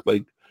they look.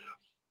 Like,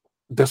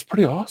 that's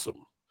pretty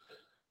awesome.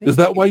 Is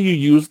that why you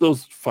use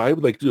those 5?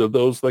 Like,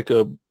 those like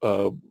a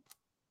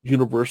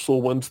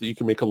universal ones that you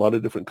can make a lot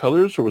of different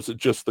colors, or was it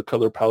just the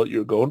color palette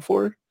you're going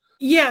for?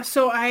 Yeah,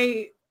 so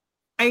I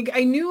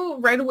knew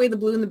right away the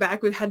blue in the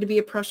back had to be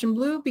a Prussian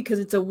blue because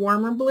it's a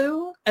warmer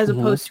blue as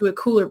opposed to a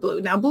cooler blue.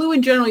 Now, blue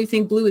in general, you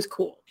think blue is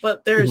cool,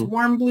 but there's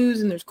warm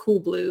blues and there's cool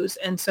blues.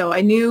 And so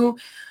I knew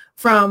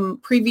from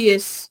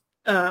previous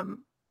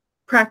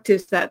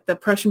practice that the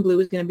Prussian blue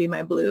was going to be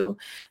my blue.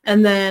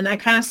 And then I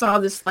kind of saw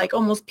this like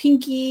almost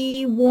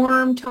pinky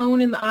warm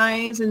tone in the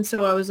eyes. And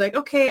so I was like,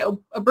 okay,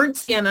 a burnt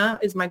sienna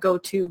is my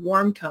go-to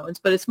warm tones,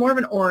 but it's more of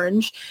an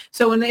orange.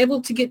 So when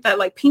able to get that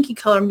like pinky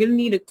color, I'm going to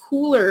need a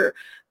cooler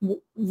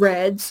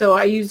red. So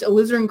I used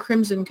alizarin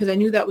crimson because I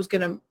knew that was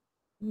going to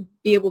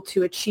be able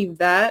to achieve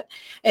that.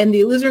 And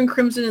the alizarin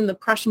crimson and the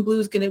Prussian blue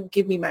is going to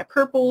give me my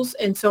purples.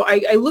 And so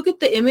I look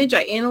at the image,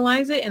 I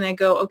analyze it, and I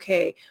go,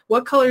 okay,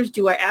 what colors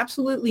do I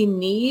absolutely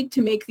need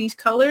to make these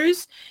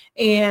colors?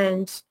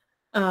 And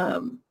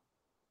then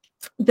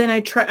I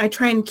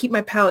try and keep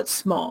my palette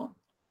small.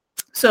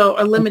 So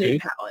a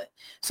limited palette.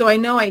 So I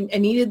know I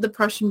needed the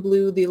Prussian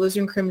blue, the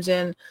alizarin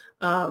crimson,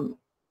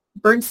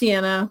 burnt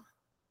sienna,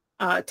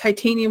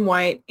 titanium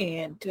white,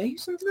 and did I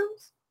use something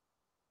else?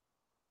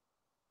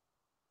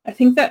 I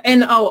think that,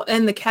 and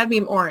the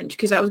cadmium orange,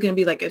 because that was going to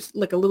be like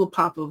a little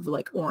pop of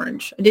like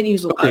orange. I didn't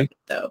use a lot of it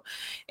though.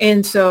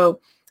 And so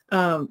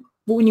but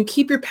when you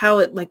keep your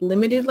palette like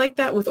limited like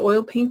that with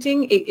oil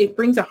painting, it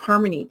brings a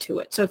harmony to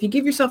it. So if you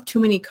give yourself too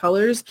many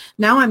colors,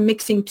 now I'm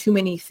mixing too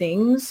many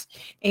things,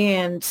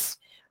 and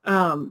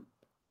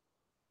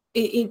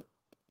it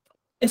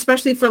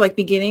especially for like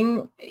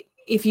beginning,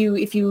 if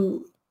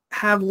you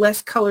have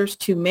less colors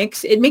to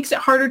mix, it makes it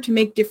harder to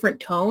make different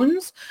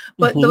tones,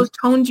 but those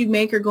tones you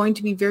make are going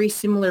to be very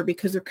similar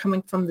because they're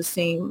coming from the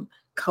same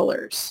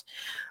colors.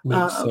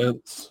 Makes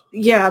sense.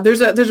 Yeah,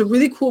 there's a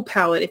really cool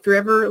palette if you're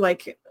ever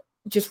like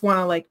just want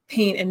to like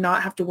paint and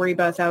not have to worry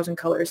about 1,000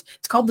 colors.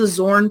 It's called the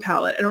Zorn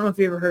palette. I don't know if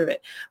you ever heard of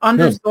it.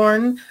 Anders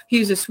Zorn, he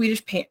was a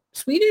Swiss,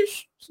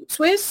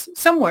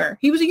 somewhere.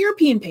 He was a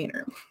European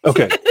painter.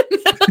 Okay.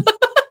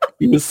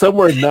 He was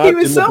somewhere not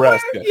in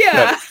Nebraska.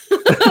 Yeah.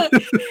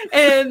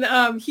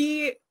 And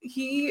he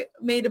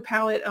made a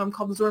palette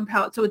called the Zorn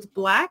palette. So it's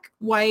black,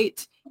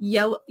 white,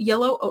 yellow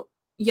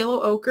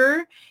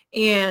ochre,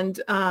 and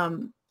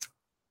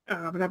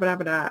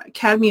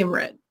cadmium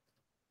red.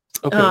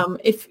 Okay.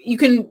 If you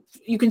can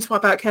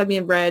swap out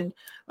cadmium red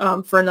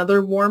for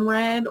another warm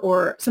red,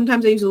 or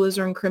sometimes I use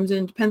alizarin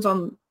crimson. Depends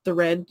on the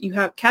red you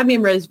have.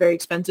 Cadmium red is very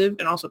expensive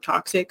and also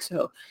toxic.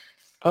 So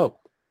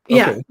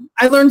Yeah, Okay.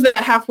 I learned that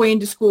halfway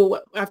into school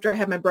after I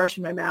had my brush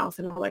in my mouth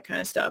and all that kind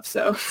of stuff.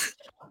 So,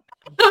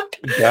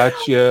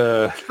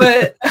 Gotcha.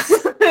 but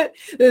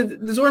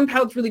the Zorn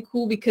palette's really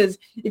cool because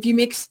if you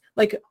mix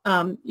like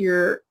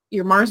your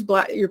Mars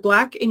black, your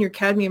black and your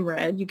cadmium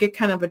red, you get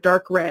kind of a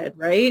dark red,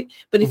 right?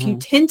 But if you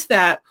tint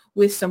that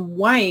with some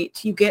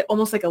white, you get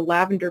almost like a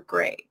lavender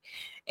gray.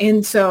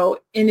 And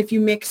so, and if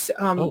you mix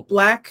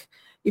black,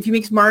 if you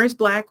mix Mars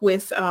black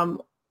with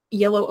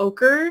yellow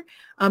ochre,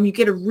 you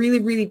get a really,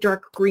 really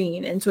dark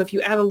green. And so if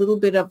you add a little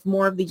bit of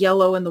more of the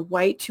yellow and the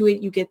white to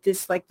it, you get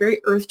this like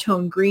very earth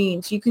tone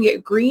green. So you can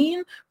get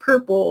green,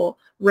 purple,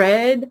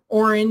 red,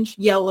 orange,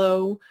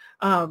 yellow,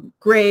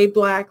 gray,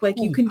 black. Like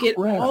you can get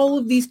all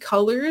of these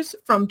colors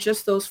from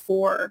just those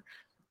 4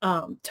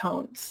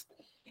 tones.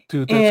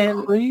 Dude,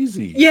 that's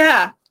crazy.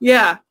 Yeah,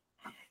 yeah.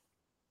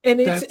 And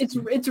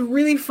it's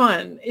really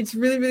fun. It's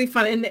really, really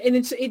fun. And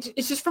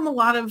it's just from a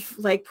lot of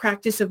like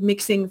practice of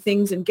mixing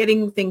things and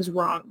getting things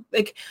wrong.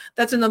 Like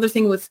that's another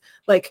thing with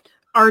like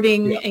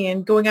arting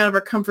and going out of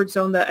our comfort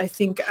zone that I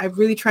think I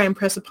really try and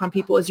impress upon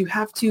people is you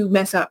have to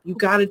mess up. You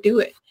got to do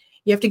it.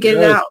 You have to get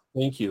it out.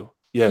 Thank you.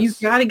 Yes. You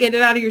got to get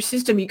it out of your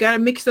system. You got to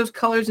mix those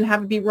colors and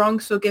have it be wrong.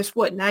 So guess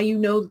what? Now you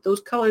know that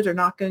those colors are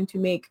not going to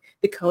make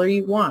the color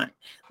you want.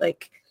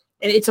 Like,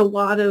 and it's a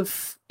lot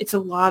of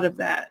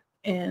that.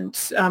 And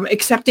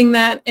accepting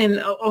that,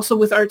 and also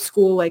with art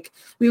school, like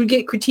we would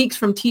get critiques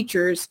from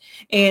teachers,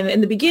 and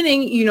in the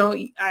beginning, you know,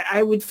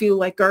 I would feel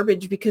like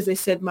garbage because they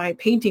said my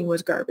painting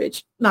was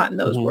garbage, not in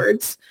those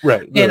words,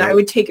 right? And I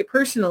would take it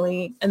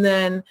personally, and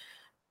then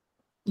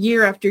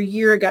year after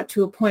year, I got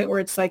to a point where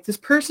it's like this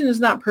person is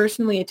not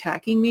personally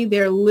attacking me;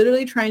 they're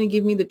literally trying to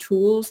give me the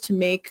tools to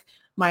make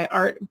my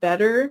art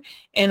better,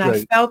 and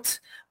I felt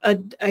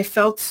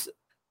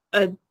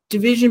a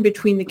division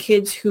between the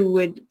kids who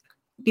would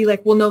be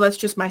like, well, no, that's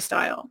just my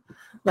style.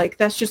 Like,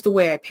 that's just the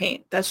way I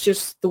paint. That's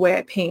just the way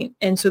I paint.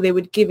 And so they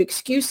would give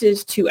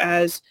excuses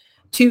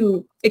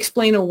to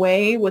explain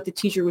away what the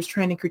teacher was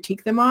trying to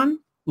critique them on,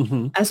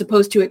 as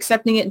opposed to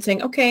accepting it and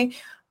saying, okay,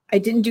 I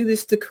didn't do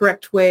this the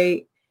correct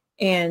way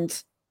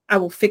and I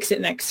will fix it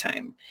next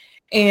time.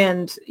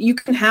 And you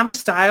can have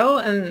style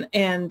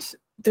and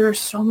there are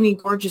so many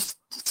gorgeous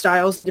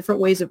styles, different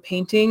ways of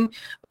painting,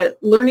 but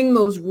learning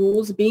those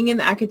rules, being in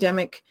the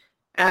academic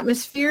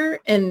atmosphere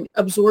and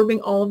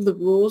absorbing all of the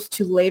rules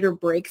to later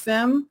break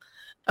them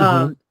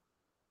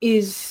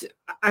is,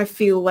 I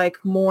feel like,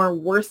 more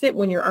worth it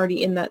when you're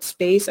already in that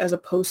space, as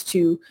opposed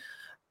to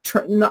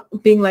not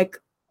being like,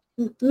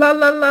 la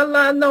la la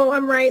la, no,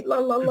 I'm right, la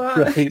la la.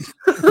 Right.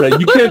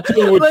 You can't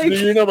tell what to do.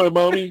 You're not my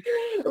mommy.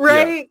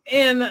 Right.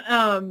 Yeah.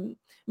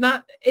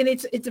 And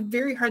it's a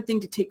very hard thing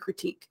to take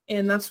critique,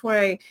 and that's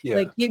why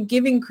like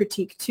giving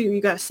critique too,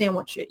 you got to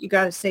sandwich it. You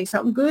got to say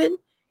something good,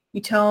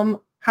 you tell them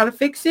how to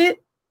fix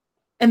it,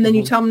 and then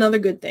you tell them another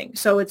good thing.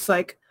 So it's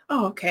like,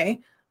 oh,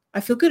 okay, I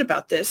feel good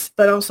about this,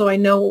 but also I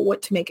know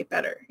what to make it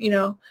better, you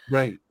know?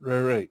 Right.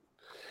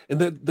 And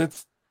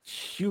that's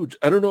huge.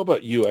 I don't know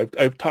about you.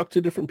 I've talked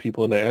to different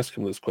people and I asked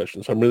them this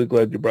question, so I'm really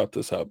glad you brought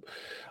this up.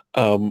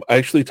 I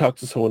actually talked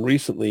to someone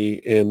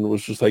recently and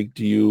was just like,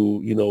 do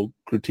you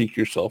critique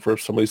yourself, or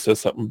if somebody says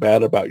something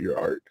bad about your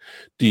art,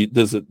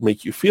 does it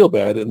make you feel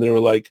bad? And they were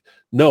like,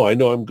 no, I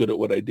know I'm good at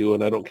what I do,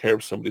 and I don't care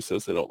if somebody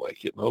says they don't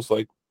like it. And I was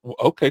like, well,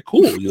 okay,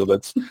 cool.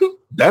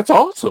 That's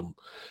awesome.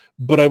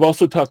 But I've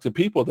also talked to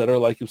people that are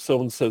like, if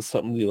someone says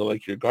something,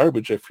 like you're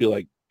garbage, I feel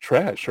like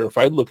trash. Or if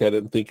I look at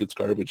it and think it's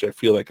garbage, I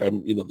feel like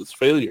I'm, this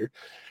failure.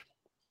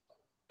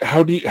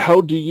 How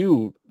do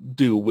you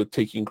do with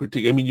taking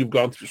critique? I mean, you've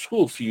gone through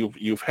school, so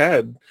you've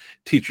had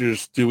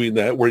teachers doing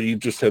that, where you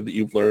just said that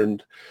you've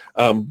learned.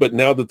 But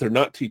now that they're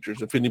not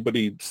teachers, if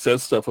anybody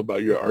says stuff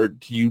about your art,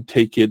 do you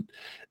take it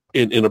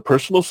in a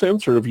personal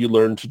sense, or have you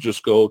learned to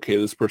just go, okay,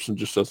 this person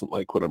just doesn't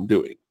like what I'm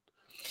doing?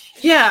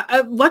 Yeah,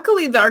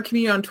 luckily the art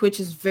community on Twitch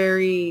is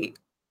very,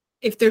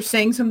 if they're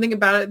saying something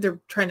about it, they're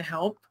trying to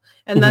help.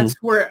 And that's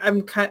where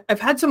I've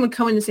had someone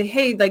come in and say,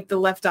 hey, like the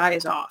left eye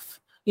is off,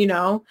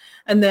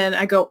 and then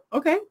I go,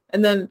 okay.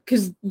 And then,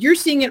 because you're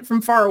seeing it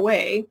from far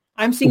away,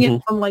 I'm seeing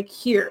it from like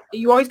here.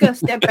 You always got to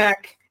step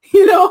back,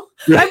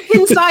 I'm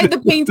inside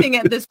the painting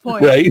at this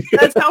point. Right.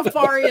 That's how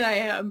far in I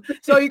am.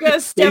 So you got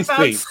to step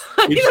outside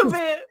of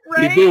it,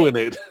 right? You're doing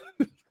it.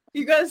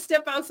 You got to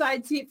step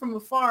outside, see it from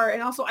afar.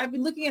 And also, I've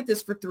been looking at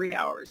this for 3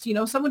 hours.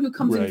 Someone who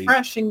comes in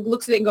fresh and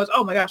looks at it and goes,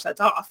 oh my gosh,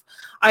 that's off.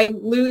 I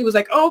literally was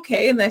like, oh,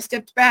 okay. And then I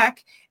stepped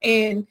back,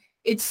 and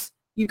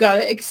you got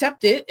to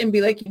accept it and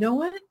be like, you know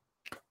what?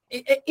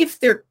 If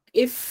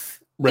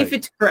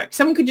it's correct,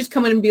 someone could just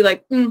come in and be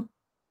like,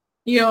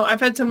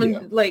 I've had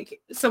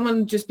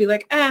someone just be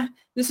like,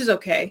 this is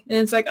okay. And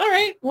it's like, all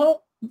right,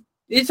 well,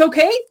 it's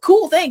okay.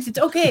 Cool. Thanks. It's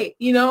okay.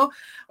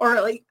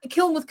 Or like,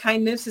 kill them with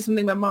kindness is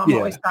something my mom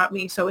always taught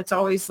me. So it's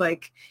always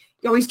like,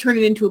 you always turn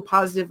it into a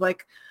positive,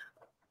 like,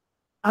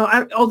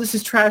 oh, this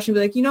is trash. And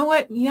be like, you know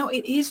what?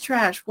 It is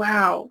trash.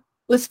 Wow.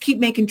 Let's keep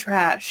making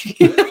trash.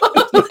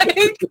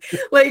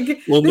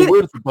 Like well, the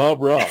word's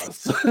Bob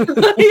Ross.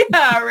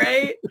 Yeah.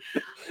 Right.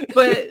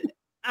 But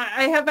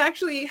I have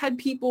actually had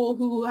people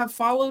who have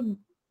followed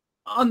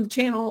on the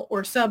channel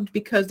or subbed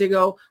because they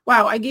go,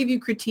 wow, I gave you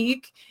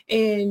critique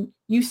and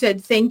you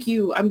said, thank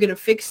you, I'm going to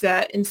fix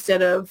that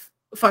instead of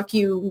fuck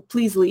you,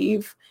 please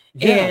leave.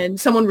 Yeah. And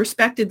someone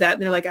respected that.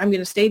 And they're like, I'm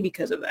going to stay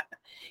because of that,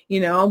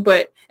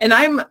 but, and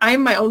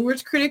I'm my own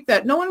worst critic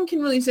that no one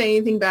can really say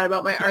anything bad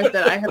about my art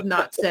that I have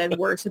not said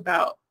worse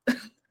about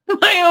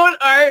my own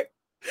art.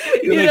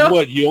 You're like,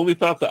 what? You only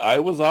thought that I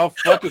was off?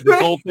 Fucking this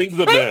whole thing's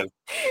a mess.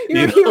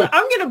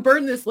 I'm going to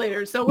burn this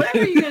later. So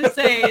whatever you're going to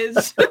say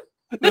is...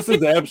 This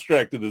is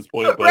abstract at this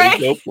point, buddy. Right?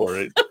 Go for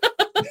it.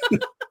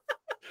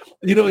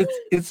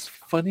 It's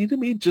funny to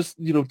me, just,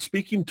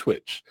 speaking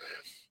Twitch,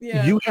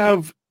 you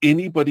have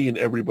anybody and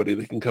everybody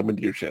that can come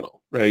into your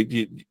channel, right?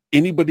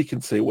 Anybody can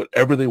say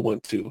whatever they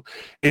want to.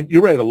 And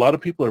you're right. A lot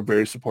of people are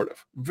very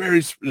supportive,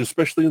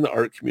 especially in the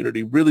art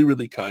community, really,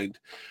 really kind.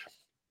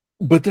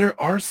 But there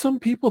are some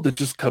people that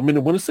just come in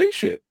and want to say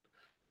shit.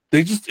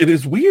 It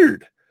is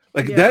weird.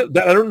 Like that,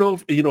 I don't know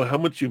if, how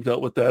much you've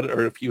dealt with that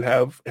or if you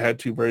have had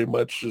to very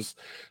much, just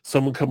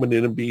someone coming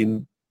in and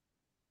being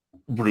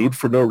rude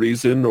for no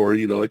reason or,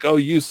 like, oh,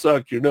 you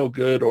suck, you're no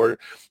good,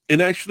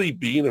 and actually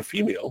being a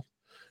female,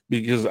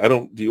 because I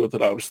don't deal with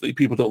it, obviously.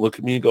 People don't look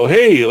at me and go,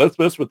 hey, let's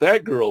mess with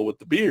that girl with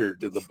the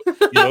beard. And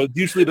it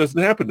usually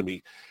doesn't happen to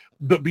me.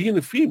 But being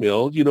a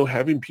female,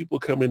 having people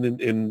come in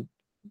and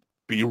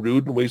be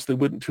rude in ways they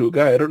wouldn't to a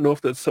guy, I don't know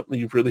if that's something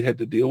you've really had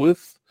to deal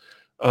with.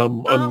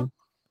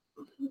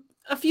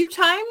 A few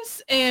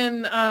times,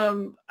 and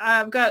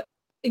I've got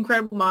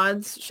incredible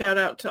mods. Shout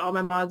out to all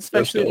my mods,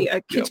 especially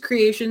Kids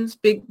Creations.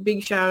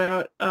 Big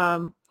shout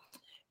out.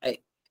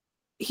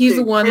 He's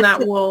the one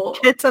that will...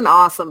 Kit's an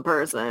awesome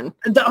person.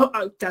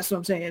 That's what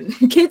I'm saying.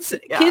 Kids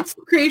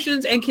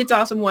Creations and Kit's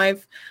awesome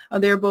wife.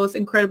 They're both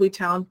incredibly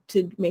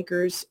talented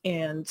makers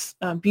and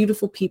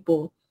beautiful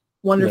people.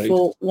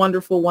 Wonderful,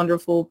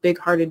 wonderful,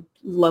 big-hearted,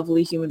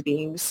 lovely human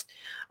beings.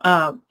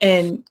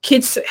 And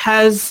Kit's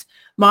has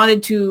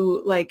modded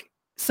to, like,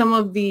 some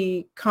of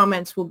the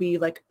comments will be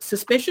like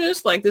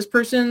suspicious, like this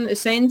person is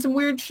saying some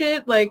weird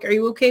shit, like, are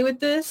you okay with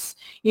this?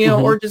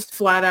 Or just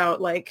flat out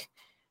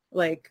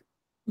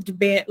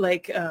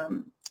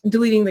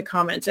deleting the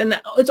comments.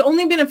 And it's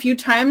only been a few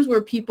times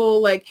where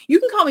people like, you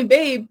can call me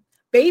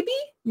baby,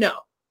 no.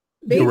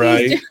 You're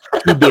right.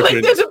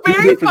 Like, there's a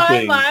very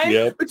fine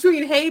line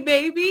between hey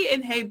baby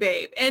and hey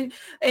babe, and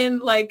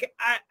like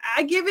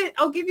I'll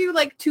give you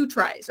like 2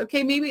 tries.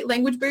 Okay, maybe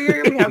language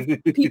barrier. We have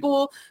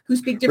people who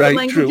speak different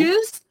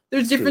languages. True.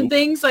 There's different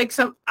things. Like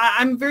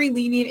I'm very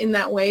lenient in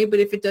that way, but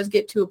if it does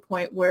get to a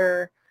point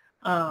where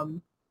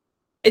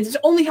it's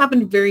only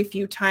happened very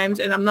few times,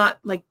 and I'm not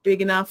like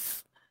big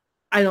enough,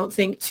 I don't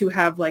think, to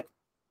have like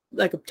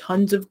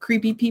tons of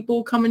creepy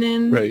people coming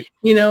in. Right.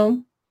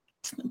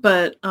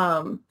 But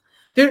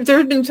there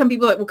have been some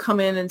people that will come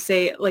in and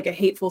say like a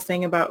hateful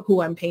thing about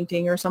who I'm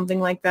painting or something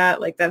like that.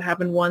 Like that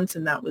happened once,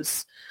 and that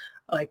was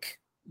like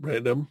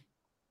random.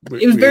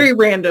 It was very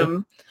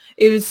random.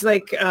 It was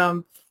like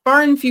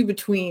far and few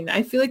between.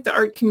 I feel like the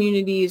art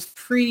community is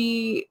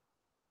pretty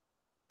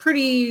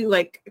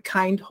like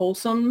kind,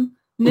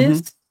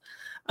 wholesomeness.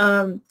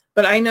 But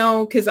I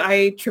know because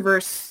I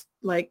traverse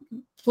like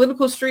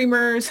political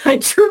streamers. I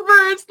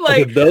traverse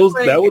like those.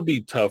 That would be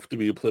tough to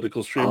be a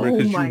political streamer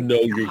because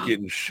you're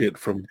getting shit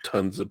from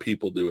tons of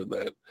people doing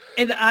that.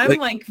 And I'm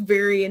like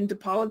very into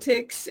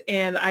politics,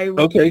 and I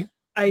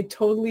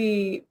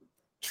totally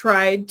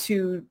tried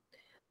to.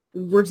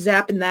 We're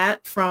zapping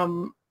that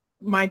from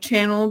my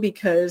channel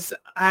because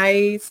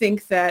I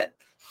think that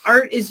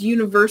art is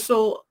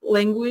universal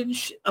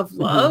language of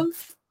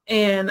love.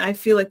 And I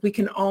feel like we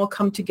can all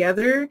come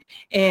together.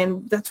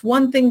 And that's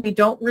one thing we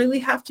don't really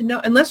have to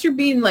know, unless you're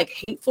being like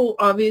hateful,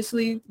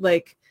 obviously,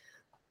 like,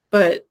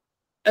 but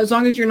as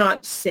long as you're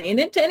not saying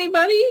it to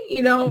anybody,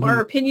 our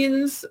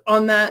opinions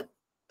on that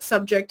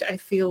subject, I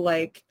feel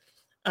like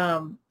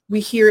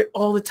we hear it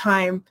all the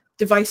time,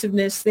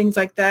 divisiveness, things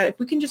like that. If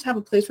we can just have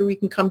a place where we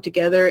can come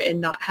together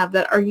and not have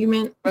that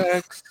argument.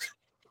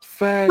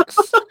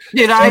 Facts.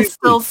 Dude, I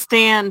still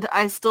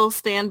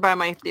stand by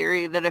my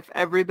theory that if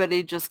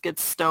everybody just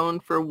gets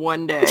stoned for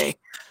one day,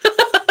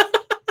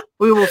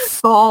 we will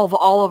solve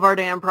all of our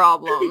damn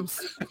problems.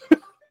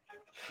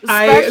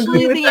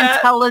 Especially the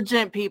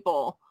intelligent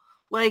people.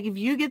 Like, if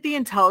you get the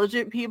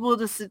intelligent people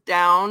to sit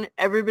down,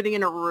 everybody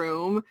in a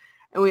room,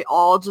 and we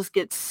all just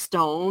get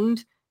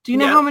stoned, do you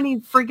know how many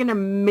freaking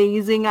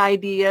amazing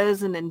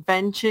ideas and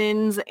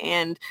inventions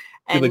and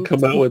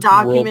come out with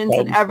documents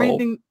and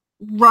everything?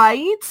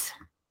 Right?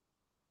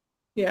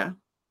 Yeah.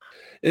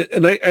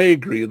 And I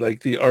agree.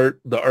 Like the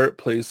art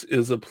place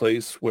is a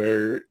place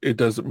where it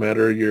doesn't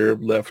matter your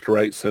left,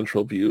 right,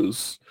 central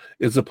views.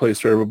 It's a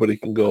place where everybody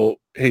can go,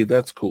 hey,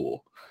 that's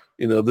cool.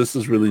 This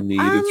is really neat.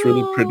 It's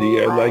really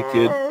pretty. I like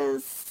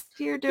it.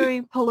 You're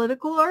doing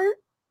political art?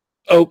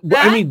 Oh,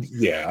 I mean,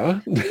 yeah.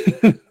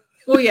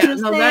 Well, yeah.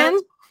 No,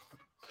 that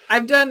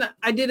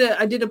I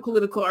did a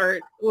political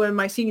art when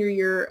my senior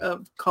year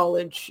of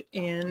college,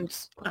 and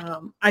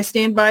I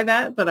stand by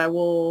that, but I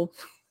will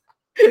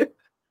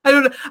I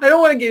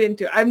don't want to get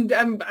into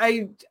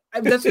it.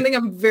 That's something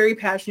I'm very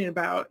passionate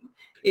about.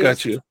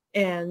 Got you.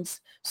 And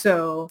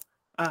so,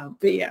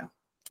 but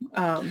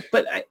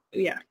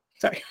yeah,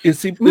 sorry. You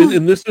see,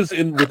 and this is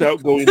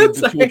without going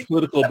into too much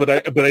political, but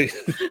I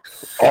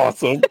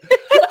awesome.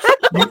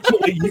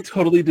 You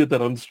totally did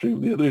that on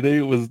stream the other day.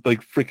 It was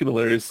like freaking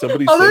hilarious.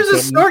 Somebody said there's a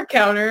something. snort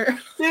counter.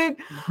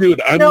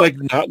 Dude, I'm like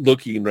not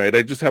looking, right?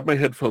 I just have my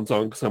headphones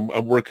on because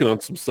I'm working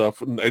on some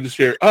stuff, and I just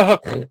hear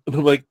and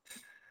I'm like,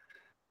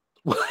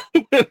 like,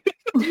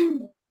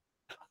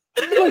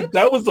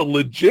 that was a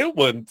legit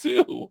one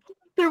too.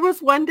 There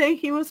was one day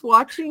he was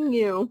watching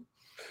you,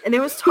 and it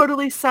was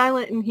totally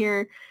silent in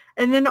here.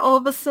 And then all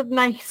of a sudden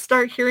I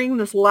start hearing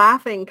this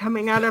laughing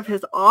coming out of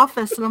his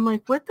office. And I'm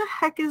like, what the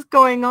heck is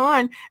going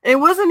on? And it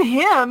wasn't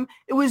him.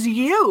 It was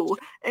you.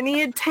 And he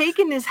had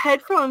taken his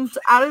headphones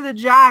out of the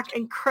jack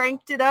and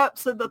cranked it up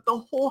so that the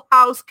whole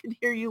house could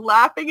hear you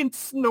laughing and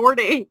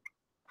snorting.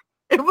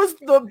 It was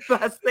the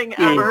best thing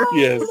ever.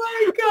 Yes. Oh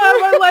my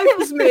God, my life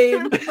is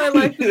made. My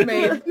life is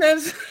made.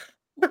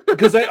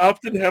 Because I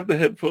often have the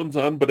headphones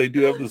on, but I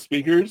do have the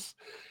speakers.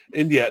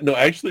 And yeah, no,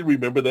 I actually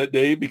remember that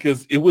day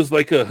because it was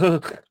like and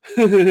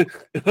I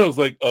was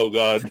like, oh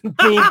God,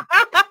 dude,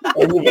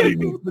 everybody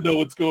needs to know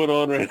what's going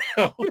on right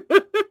now.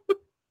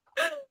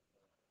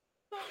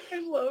 I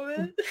love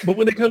it. But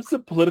when it comes to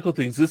political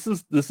things, this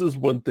is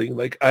one thing.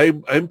 Like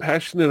I'm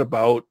passionate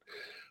about,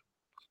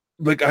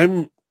 like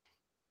I'm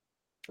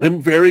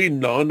very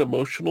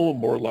non-emotional,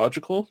 more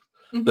logical.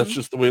 Mm-hmm. That's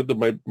just the way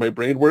that my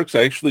brain works.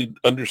 I actually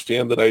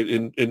understand that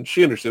and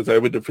she understands I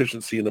have a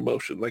deficiency in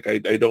emotion. Like I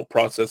don't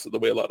process it the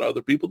way a lot of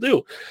other people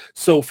do.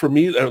 So for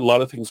me, a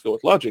lot of things go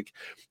with logic.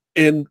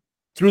 And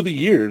through the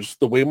years,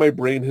 the way my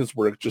brain has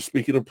worked, just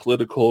speaking of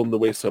political and the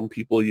way some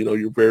people,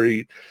 you're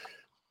very,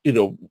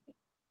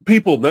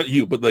 people, not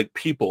you, but like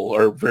people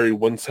are very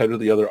one side or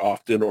the other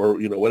often, or,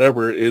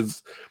 whatever,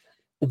 is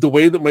the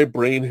way that my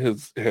brain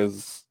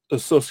has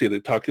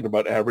associated talking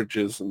about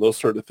averages and those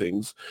sort of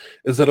things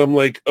is that I'm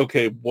like,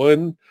 okay,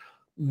 one,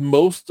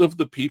 most of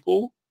the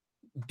people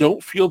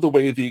don't feel the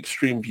way the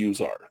extreme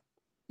views are,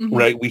 mm-hmm.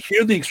 right? We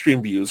hear the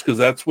extreme views because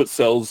that's what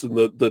sells in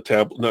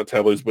the not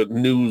tabloids, but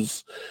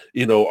news,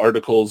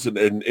 articles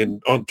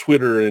and on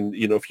Twitter. And,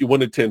 if you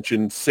want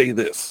attention, say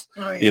this,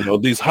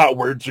 these hot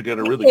words are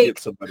going to really get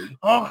somebody.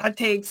 Oh, hot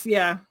takes.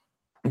 Yeah.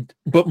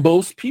 But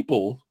most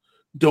people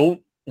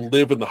don't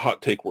live in the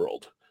hot take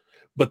world.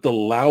 But the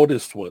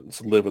loudest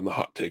ones live in the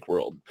hot take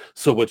world.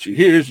 So what you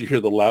hear is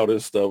the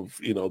loudest of,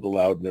 the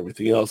loud and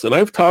everything else. And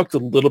I've talked a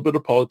little bit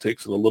of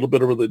politics and a little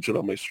bit of religion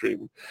on my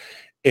stream.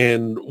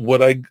 And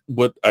what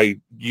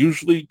I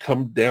usually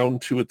come down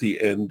to at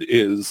the end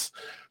is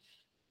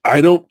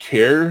I don't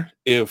care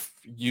if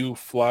you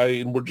fly,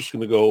 and we're just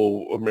going to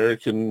go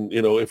American,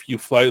 if you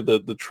fly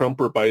the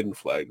Trump or Biden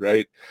flag,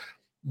 right?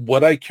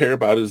 What I care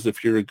about is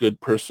if you're a good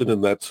person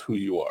and that's who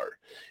you are.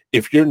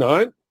 If you're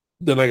not,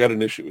 then I got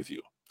an issue with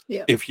you.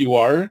 Yeah. If you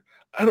are,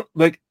 I don't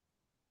like,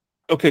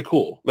 okay,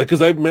 cool. Like,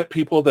 cause I've met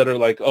people that are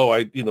like, oh,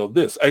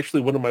 this,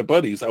 actually one of my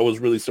buddies, I was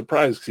really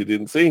surprised because he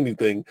didn't say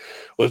anything,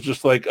 was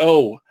just like,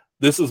 oh,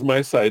 this is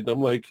my side. And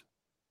I'm like,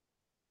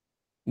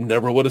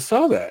 never would have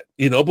saw that,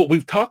 but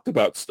we've talked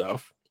about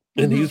stuff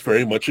and mm-hmm. he's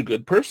very much a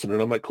good person.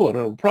 And I'm like, cool, I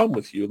don't have a problem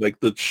with you. Like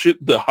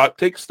the hot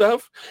take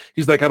stuff.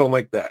 He's like, I don't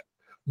like that,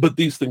 but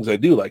these things I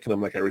do like. And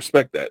I'm like, I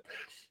respect that.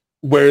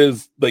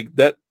 Whereas like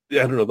that, I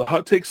don't know, the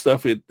hot take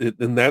stuff, and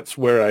that's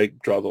where I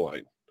draw the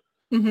line.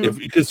 Mm-hmm.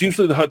 Because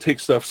usually the hot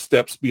take stuff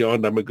steps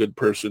beyond I'm a good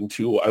person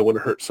to I want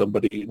to hurt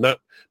somebody,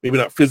 maybe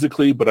not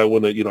physically, but I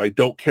want to, I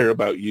don't care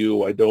about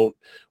you, I don't,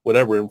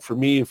 whatever. And for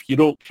me, if you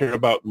don't care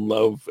about and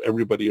love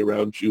everybody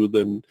around you,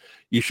 then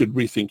you should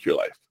rethink your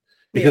life.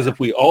 Because if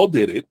we all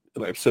did it,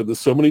 and I've said this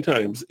so many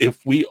times,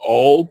 if we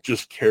all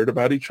just cared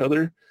about each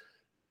other,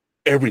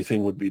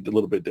 everything would be a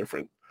little bit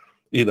different.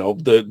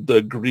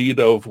 The greed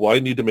of, well, I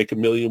need to make $1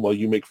 million while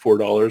you make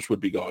 $4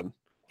 would be gone.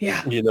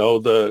 Yeah. You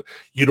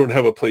don't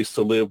have a place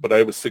to live, but I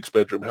have a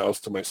 6-bedroom house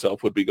to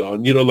myself would be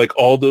gone. Like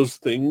all those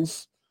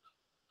things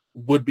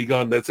would be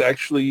gone. That's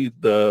actually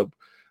the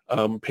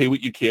pay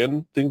what you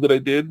can thing that I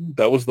did.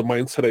 That was the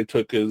mindset I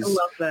took. Is I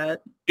love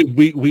that.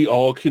 We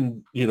all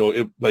can,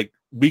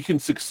 we can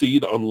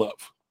succeed on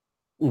love.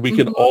 We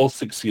can all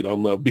succeed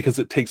on love because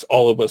it takes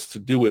all of us to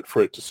do it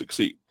for it to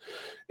succeed.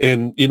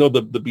 And, the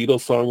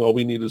Beatles song, All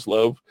We Need Is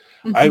Love,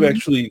 mm-hmm. I've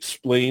actually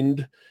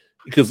explained,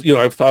 because,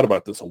 I've thought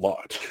about this a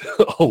lot,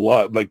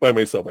 like by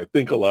myself, I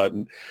think a lot.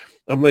 And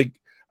I'm like,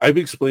 I've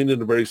explained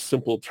in a very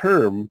simple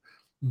term,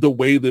 the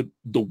way that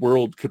the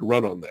world could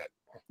run on that,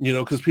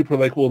 because people are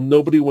like, well,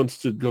 nobody wants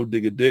to go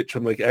dig a ditch.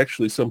 I'm like,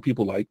 actually, some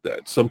people like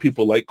that. Some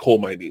people like coal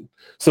mining.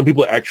 Some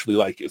people actually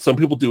like it. Some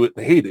people do it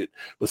and hate it.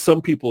 But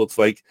some people, it's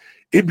like,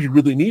 it'd be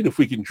really neat if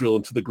we can drill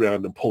into the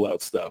ground and pull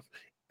out stuff.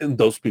 And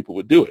those people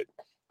would do it.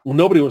 Well,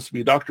 nobody wants to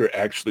be a doctor.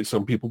 Actually,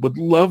 some people would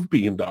love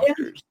being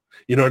doctors. Yeah.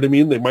 You know what I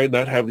mean? They might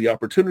not have the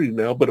opportunity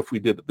now, but if we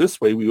did it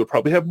this way, we would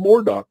probably have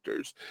more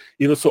doctors.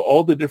 So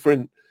all the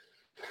different,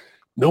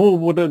 no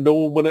one would,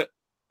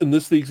 and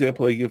this is the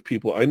example I give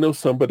people. I know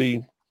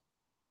somebody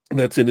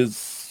that's in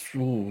his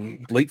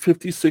late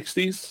 50s,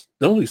 60s,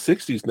 not only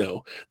 60s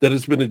now, that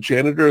has been a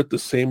janitor at the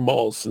same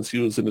mall since he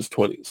was in his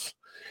 20s.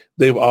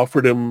 They've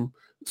offered him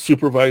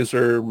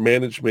supervisor,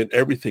 management,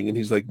 everything. And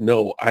he's like,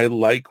 no, I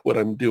like what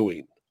I'm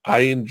doing. I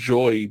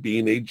enjoy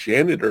being a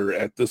janitor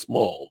at this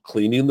mall,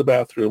 cleaning the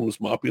bathrooms,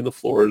 mopping the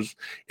floors.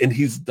 And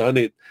he's done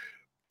it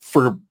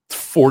for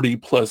 40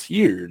 plus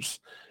years.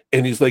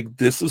 And he's like,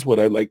 this is what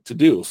I like to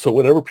do. So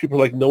whenever people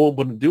are like, no one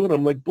wouldn't do it,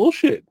 I'm like,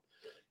 bullshit.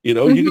 You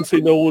know, you can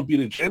say no one would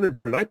be a janitor,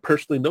 but I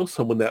personally know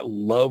someone that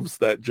loves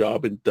that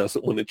job and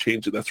doesn't want to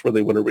change it. That's where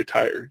they want to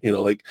retire. You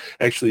know, like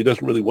actually he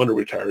doesn't really want to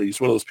retire.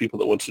 He's one of those people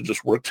that wants to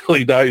just work till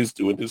he dies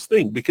doing his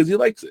thing because he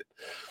likes it.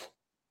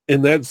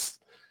 And that's,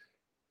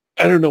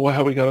 I don't know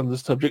how we got on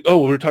this subject.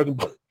 Oh, we were talking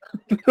about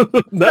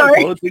not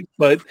politics,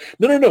 but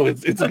no,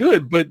 it's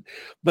good. But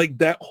like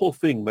that whole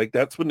thing, like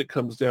that's when it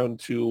comes down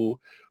to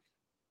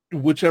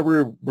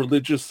whichever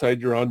religious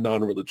side you're on,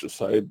 non-religious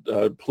side,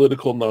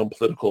 political,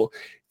 non-political.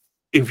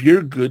 If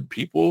you're good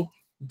people,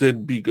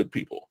 then be good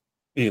people.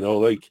 You know,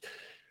 like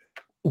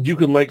you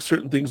can like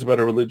certain things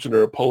about a religion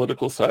or a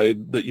political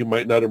side that you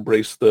might not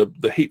embrace the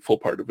hateful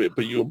part of it,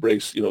 but you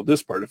embrace, you know,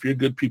 this part. If you're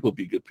good people,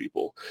 be good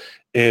people.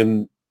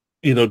 And,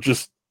 you know,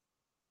 just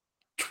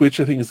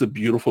Twitch, I think, is a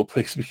beautiful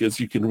place because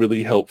you can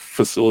really help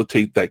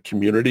facilitate that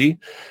community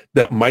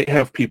that might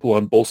have people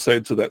on both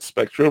sides of that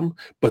spectrum,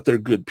 but they're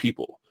good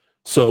people.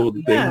 So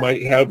they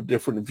might have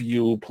different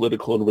view,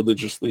 political and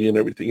religiously and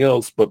everything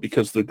else, but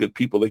because they're good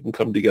people, they can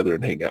come together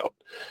and hang out.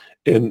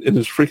 And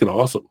it's freaking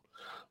awesome.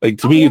 Like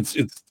to me, it's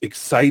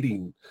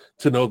exciting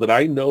to know that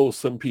I know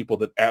some people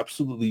that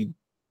absolutely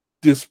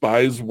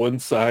despise one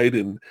side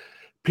and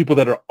people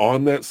that are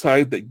on that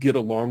side that get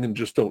along and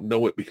just don't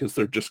know it because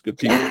they're just good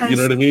people. You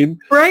know what I mean?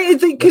 Right.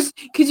 It's like,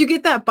 because you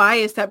get that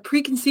bias, that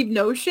preconceived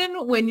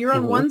notion when you're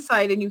on one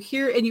side and you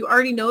hear and you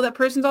already know that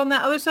person's on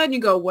that other side and you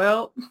go,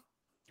 well,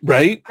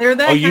 right? They're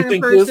that you kind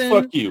think of person. This?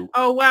 Fuck you.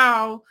 Oh,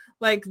 wow.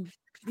 Like,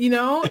 you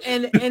know,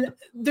 and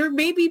there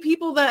may be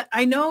people that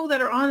I know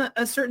that are on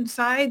a certain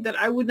side that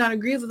I would not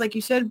agree with, like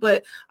you said,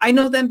 but I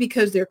know them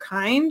because they're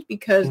kind,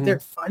 because they're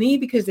funny,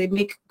 because they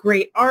make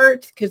great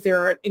art, because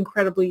they're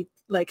incredibly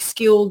like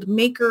skilled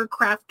maker,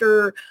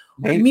 crafter,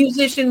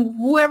 musician,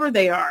 whoever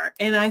they are.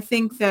 And I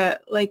think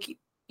that, like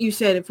you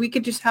said, if we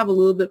could just have a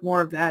little bit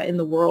more of that in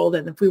the world,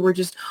 and if we were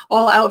just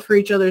all out for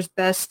each other's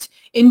best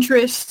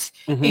interests,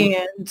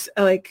 and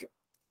like,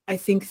 I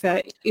think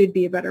that it'd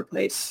be a better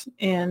place.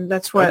 And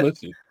that's what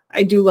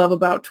I do love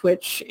about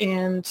Twitch,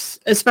 and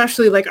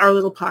especially like our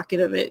little pocket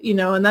of it, you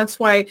know. And that's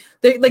why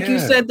they, like you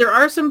said, there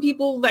are some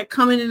people that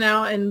come in and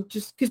out, and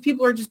just because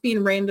people are just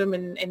being random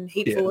and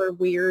hateful or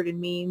weird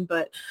and mean.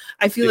 But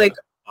I feel like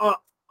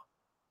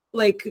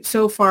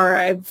so far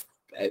I've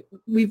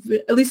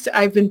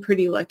been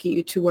pretty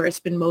lucky to where it's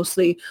been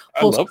mostly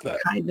wholesome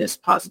kindness,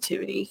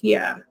 positivity.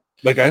 Yeah.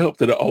 Like, I hope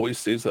that it always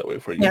stays that way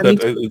for you. Yeah,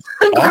 it's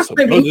awesome.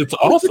 It's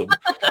awesome.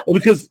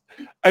 Because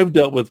I've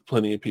dealt with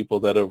plenty of people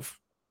that have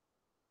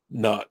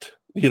not,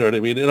 you know what I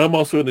mean? And I'm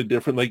also in a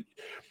different, like,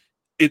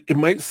 it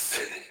might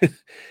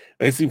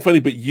seem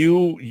funny, but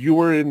you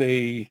were in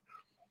a,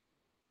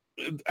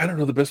 I don't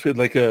know the best way,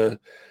 like a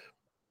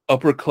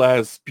upper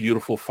class,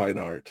 beautiful fine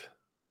art.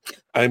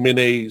 I'm in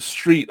a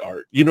street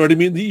art. You know what I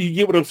mean? You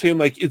get what I'm saying?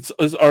 Like, it's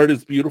art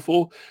is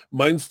beautiful.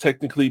 Mine's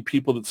technically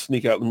people that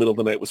sneak out in the middle of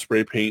the night with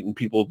spray paint and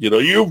people, you know,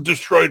 you've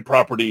destroyed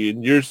property,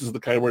 and yours is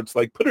the kind where it's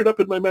like, put it up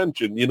in my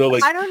mansion, you know,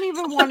 like. I don't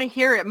even want to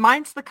hear it.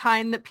 Mine's the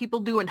kind that people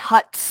do in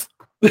huts.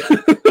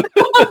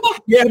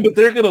 Yeah, but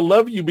they're going to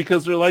love you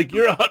because they're like,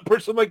 you're a hot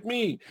person like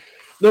me.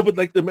 No, but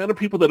like the amount of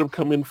people that have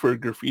come in for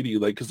graffiti,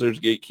 like, because there's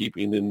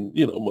gatekeeping in,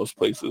 you know, most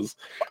places.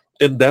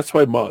 And that's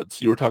why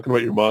mods, you were talking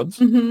about your mods.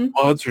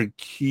 Mods are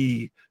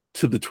key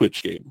to the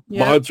Twitch game.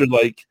 Mods are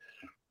like,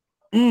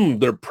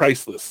 they're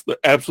priceless. They're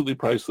absolutely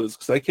priceless.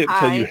 Because I can't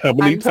tell you how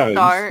many times.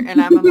 Star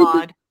and I'm a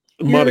mod.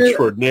 Mod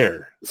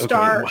extraordinaire.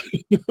 Star.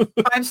 Okay.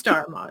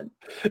 5-star mod.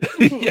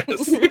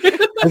 Yes.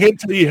 I can't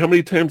tell you how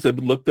many times I've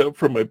looked up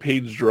from my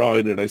page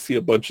drawing and I see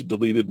a bunch of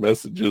deleted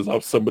messages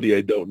off somebody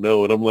I don't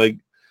know. And I'm like,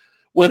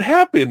 what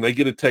happened? I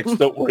get a text,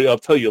 don't worry, I'll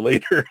tell you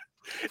later.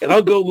 And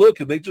I'll go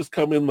look and they just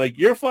come in like,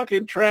 you're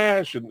fucking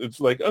trash. And it's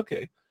like,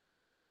 okay,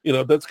 you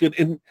know, that's good.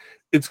 And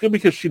it's good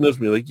because she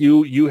knows me. Like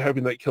you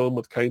having that kill him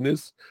with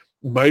kindness,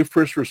 my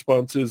first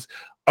response is,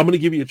 I'm going to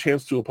give you a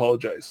chance to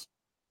apologize.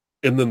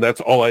 And then that's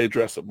all I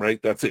address them,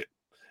 right? That's it.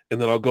 And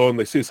then I'll go and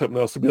they say something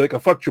else and be like, I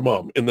fucked your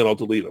mom. And then I'll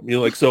delete them. You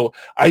know, like, so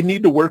I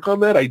need to work on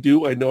that. I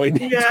know I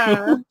need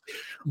to.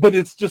 But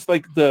it's just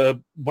like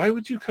why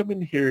would you come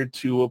in here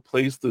to a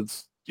place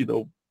that's, you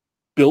know,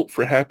 built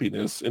for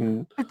happiness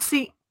and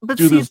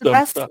do this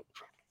dumb stuff?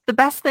 The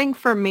best thing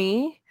for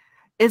me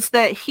is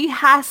that he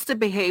has to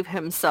behave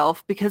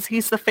himself because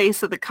he's the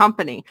face of the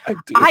company.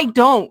 I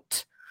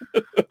don't.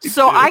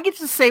 So I get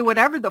to say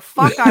whatever the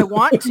fuck I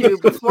want to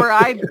before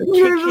I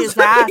kick his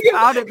ass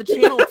out of the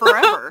channel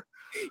forever.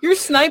 You're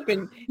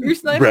sniping.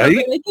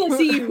 Right? They can't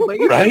see you, but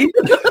you're right.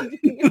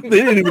 They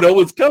didn't even know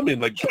what's coming.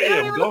 Like,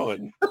 bam,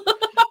 gone.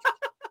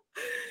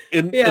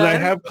 And I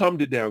have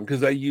calmed it down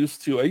because I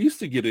used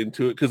to get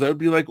into it because I would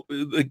be like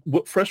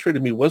what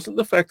frustrated me wasn't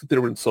the fact that they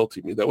were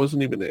insulting me. That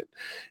wasn't even it.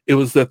 It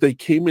was that they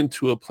came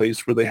into a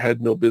place where they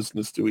had no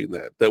business doing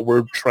that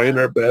we're trying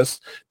our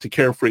best to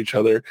care for each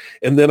other.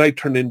 And then I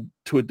turned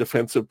into a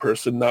defensive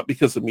person, not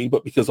because of me,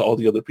 but because of all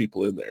the other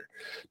people in there.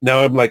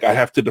 Now I'm like, I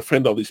have to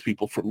defend all these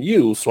people from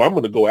you. So I'm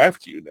going to go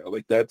after you now.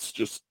 Like, that's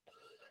just,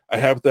 I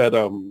have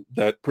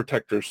that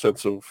protector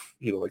sense of,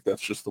 like,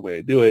 that's just the way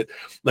I do it.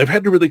 And I've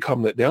had to really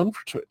calm that down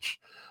for Twitch.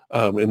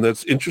 And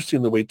that's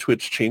interesting the way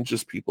Twitch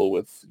changes people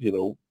with,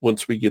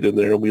 once we get in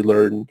there and we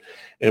learn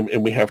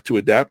and we have to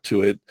adapt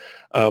to it.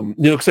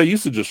 Because I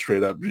used to just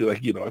straight up be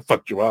like, I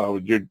fucked your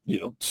mom,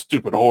 you're,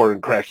 stupid whore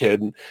and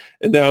crackhead.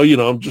 And now,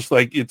 I'm just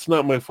like, it's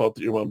not my fault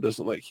that your mom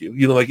doesn't like you.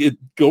 Like it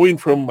going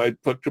from I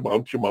fucked your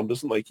mom to your mom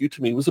doesn't like you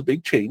to me was a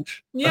big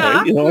change.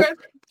 Yeah. Right?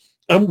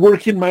 I'm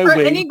working my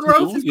way. Any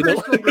growth is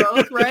personal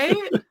growth, right?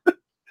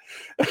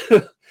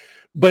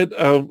 But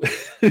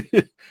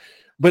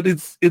but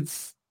it's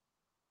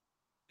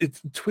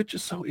Twitch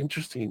is so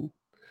interesting,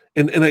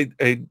 and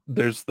I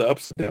there's the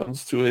ups and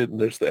downs to it,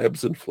 and there's the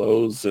ebbs and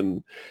flows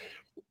and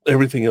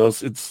everything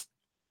else. It's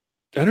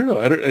I don't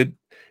know.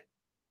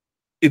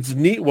 It's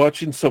neat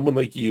watching someone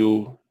like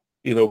you,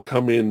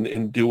 come in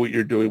and do what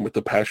you're doing with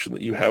the passion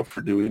that you have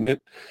for doing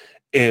it,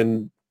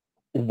 and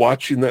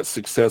watching that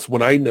success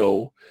when I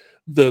know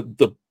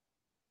the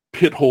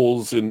pit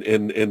holes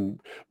and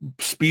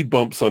speed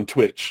bumps on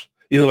Twitch.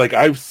 Like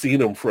I've seen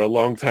them for a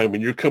long time,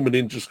 and you're coming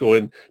in just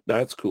going, nah,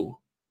 it's cool.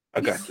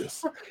 I got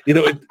this.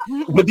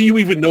 Whether you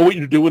even know what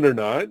you're doing or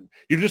not,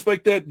 you're just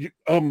like that.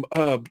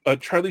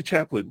 Charlie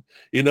Chaplin,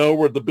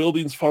 where the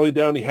building's falling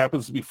down, he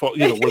happens to be where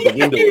the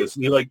window is,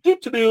 and you're like, do,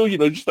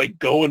 just like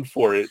going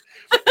for it,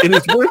 and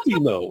it's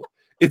working though.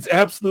 It's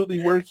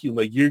absolutely working.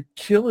 Like you're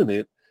killing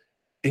it,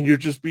 and you're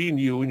just being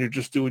you, and you're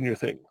just doing your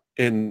thing.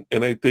 And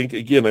I think,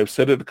 again, I've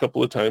said it a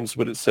couple of times,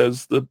 but it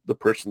says the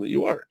person that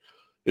you are.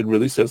 It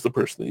really says the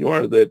person that you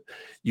are, that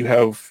you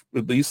have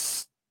at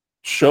least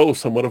show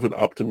somewhat of an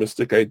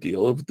optimistic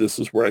ideal of this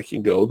is where I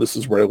can go. This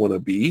is where I want to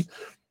be.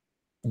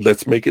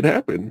 Let's make it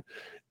happen.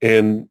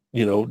 And,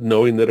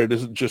 knowing that it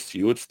isn't just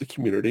you, it's the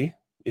community,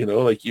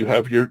 like you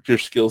have your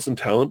skills and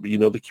talent, but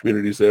the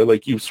community's there.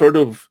 Like you've sort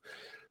of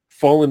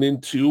fallen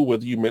into,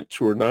 whether you meant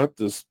to or not,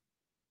 this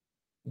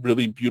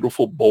really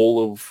beautiful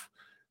bowl of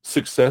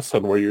success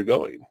on where you're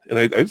going. And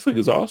I just think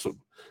it's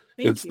awesome.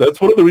 That's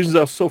one of the reasons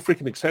I was so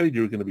freaking excited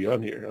you were going to be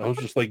on here. I was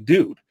just like,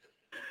 dude,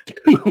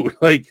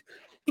 like,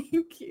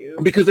 thank you.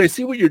 Because I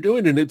see what you're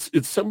doing, and it's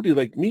somebody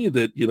like me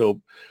that,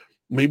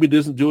 maybe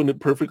isn't doing it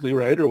perfectly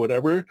right or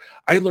whatever.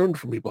 I learn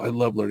from people. I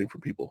love learning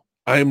from people.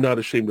 I am not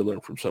ashamed to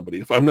learn from somebody.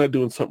 If I'm not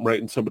doing something right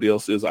and somebody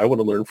else is, I want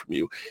to learn from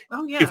you.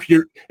 Oh yeah. If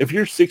you're a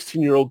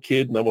 16-year-old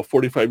kid and I'm a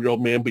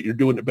 45-year-old man, but you're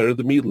doing it better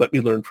than me, let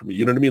me learn from you.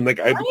 You know what I mean? Like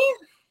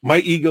my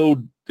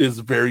ego is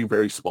very,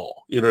 very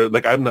small.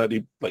 Like I'm not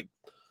like,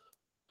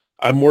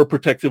 I'm more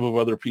protective of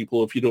other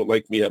people. If you don't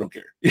like me, I don't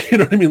care. You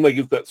know what I mean? Like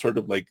it's that sort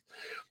of like,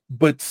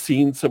 but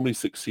seeing somebody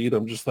succeed,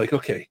 I'm just like,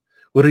 okay,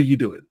 what are you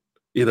doing?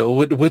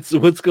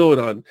 What's going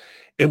on?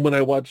 And when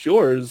I watch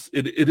yours,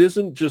 it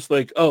isn't just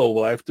like, oh,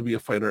 well, I have to be a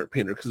fine art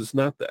painter, because it's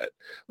not that.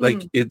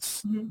 Like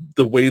it's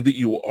the way that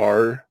you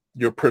are,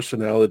 your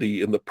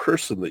personality, and the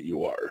person that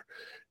you are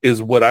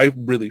is what I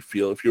really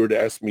feel. If you were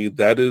to ask me,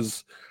 that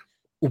is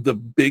the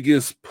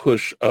biggest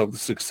push of the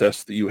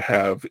success that you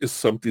have, is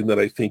something that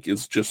I think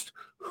is just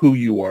who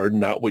you are,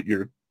 not what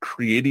you're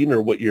creating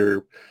or what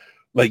you're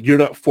like. You're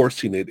not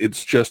forcing it.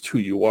 It's just who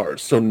you are.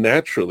 So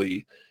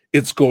naturally,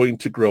 it's going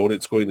to grow and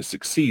it's going to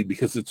succeed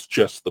because it's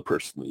just the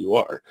person that you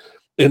are.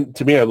 And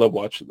to me, I love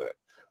watching that.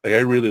 Like I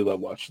really love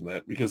watching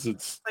that because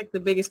it's like the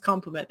biggest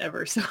compliment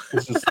ever. So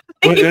it's just,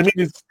 I mean,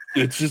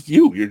 it's just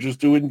you. You're just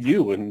doing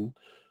you, and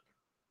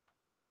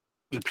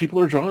people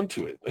are drawn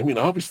to it. I mean,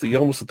 obviously,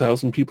 almost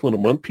 1,000 people in a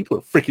month. People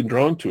are freaking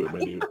drawn to it, my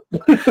dude.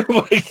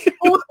 Like,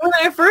 when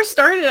I first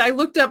started, I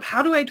looked up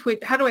how do I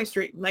tweet, how do I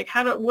stream, like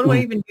what do I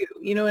even do?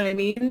 You know what I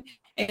mean?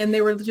 And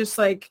they were just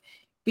like,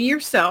 be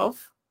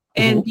yourself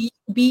and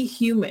be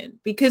human.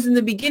 Because in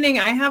the beginning,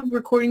 I have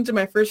recordings of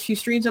my first few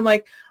streams. I'm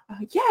like,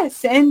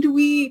 yes, and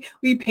we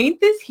paint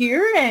this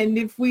here, and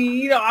if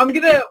we,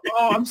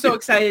 I'm so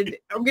excited.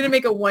 I'm gonna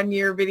make a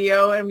 1-year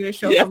video, and I'm gonna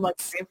show them like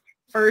my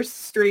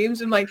first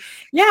streams. I'm like,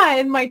 yeah,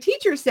 and my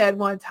teacher said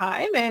one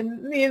time,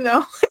 and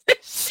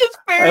it's just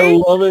very, I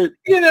love it.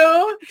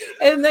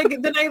 And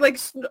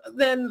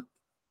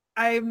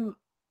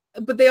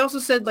but they also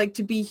said like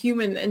to be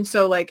human, and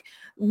so like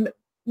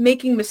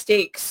making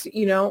mistakes,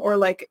 or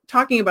like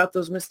talking about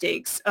those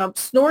mistakes,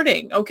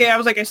 snorting. Okay. I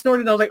was like, I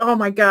snorted. I was like, oh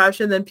my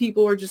gosh. And then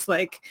people were just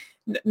like,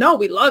 no,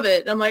 we love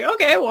it. And I'm like,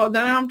 okay, well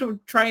then I have to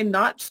try and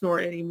not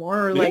snort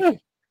anymore, or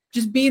like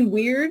just being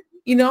weird.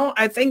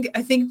 I think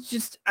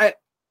just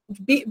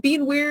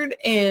being weird,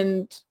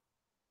 and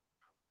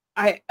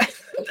I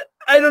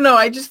don't know.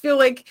 I just feel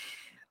like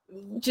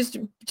just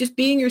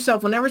being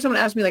yourself. Whenever someone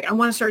asks me like, I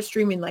want to start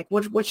streaming, like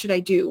what should I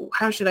do?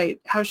 How should I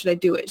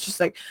do it? It's just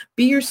like,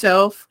 be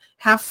yourself,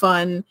 have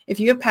fun. If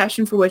you have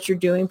passion for what you're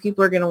doing,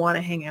 people are going to want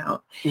to hang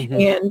out.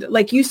 And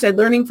like you said,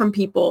 learning from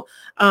people.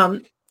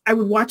 I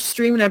would watch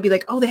stream and I'd be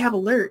like, oh, they have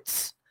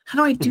alerts. How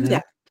do I do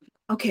that?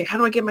 Okay, how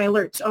do I get my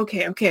alerts?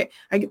 Okay.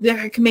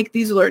 I can make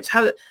these alerts.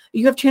 How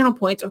you have channel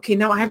points? Okay,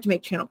 now I have to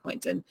make channel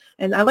points. And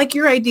I like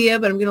your idea,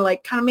 but I'm gonna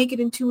like kind of make it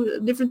into a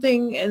different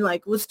thing. And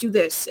like, let's do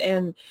this.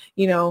 And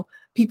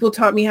people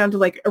taught me how to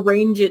like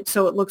arrange it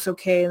so it looks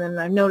okay. And then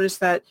I've noticed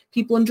that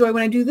people enjoy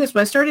when I do this.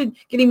 When I started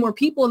getting more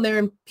people in there,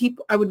 and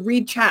I would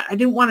read chat. I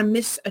didn't want to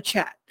miss a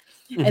chat.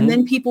 And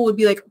then people would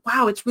be like,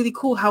 wow, it's really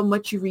cool how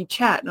much you read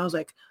chat. And I was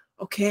like,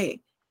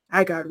 okay,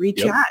 I gotta read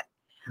chat.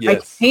 I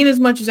can paint as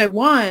much as I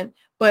want,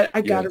 but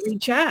I got to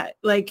read chat.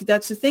 Like,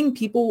 that's the thing.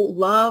 People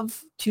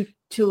love to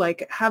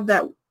like have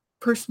that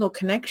personal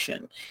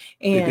connection,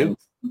 and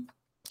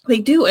they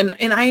do.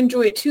 And I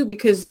enjoy it too,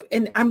 because,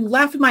 and I'm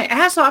laughing my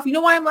ass off. You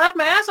know why I'm laughing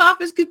my ass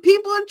off is because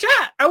people in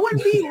chat. I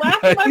wouldn't be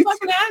laughing my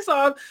fucking ass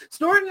off,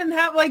 snorting and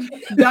have like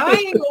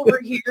dying over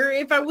here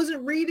if I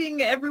wasn't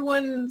reading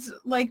everyone's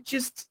like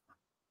just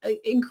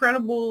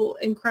incredible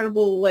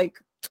like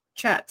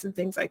chats and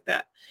things like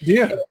that.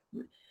 Yeah.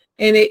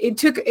 And it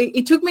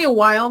took me a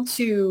while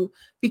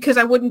because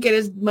I wouldn't get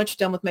as much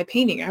done with my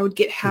painting. I would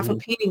get half a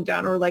painting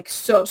done, or like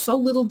so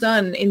little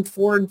done in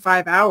 4 and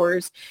 5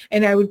 hours.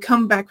 And I would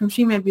come back from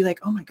streaming and be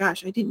like, oh my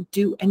gosh, I didn't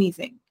do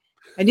anything.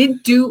 And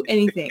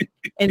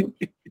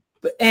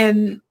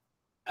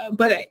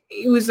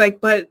it was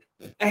like, but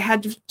I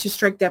had to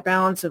strike that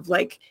balance of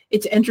like,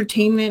 it's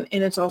entertainment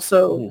and it's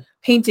also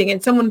painting.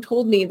 And someone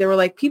told me, they were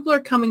like, people are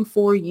coming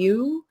for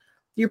you.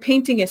 Your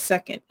painting is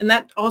second. And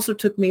that also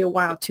took me a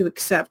while to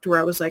accept, where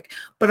I was like,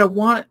 but I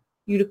want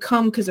you to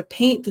come because I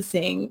paint the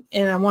thing,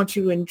 and I want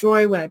you to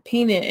enjoy when I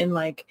paint it. And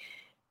like,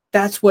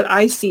 that's what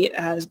I see it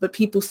as. But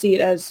people see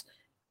it as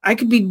I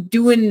could be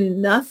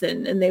doing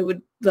nothing and they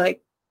would like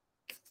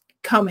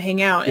come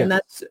hang out. And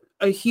that's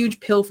a huge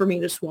pill for me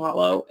to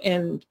swallow.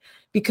 And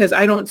because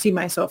I don't see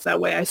myself that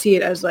way. I see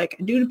it as like,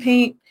 I do the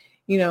paint,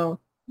 and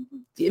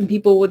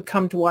people would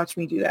come to watch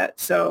me do that.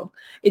 So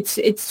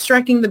it's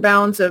striking the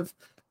balance of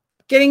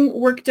getting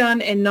work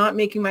done and not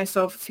making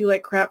myself feel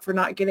like crap for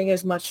not getting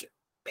as much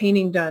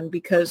painting done,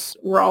 because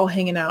we're all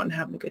hanging out and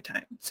having a good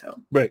time. So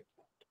right.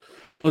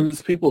 And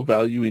it's people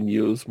valuing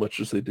you as much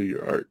as they do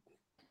your art,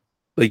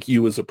 like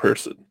you as a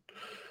person.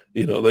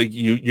 Like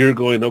you're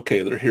going,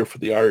 okay, they're here for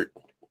the art.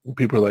 And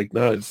people are like,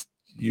 no, it's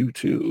you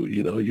too.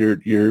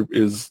 You're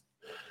as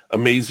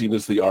amazing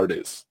as the art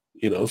is.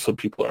 So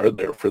people are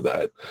there for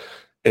that,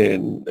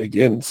 and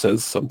again,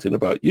 says something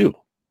about you.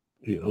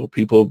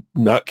 People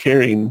not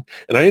caring.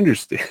 And I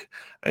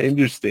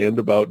understand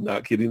about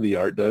not getting the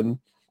art done.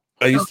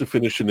 I used to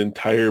finish an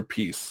entire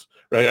piece,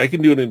 right? I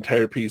can do an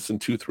entire piece in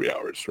 2-3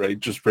 hours, right?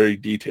 Just very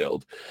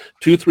detailed.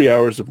 2-3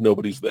 hours if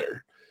nobody's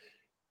there.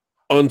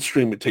 On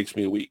stream, it takes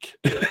me a week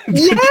to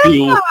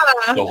do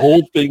the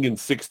whole thing in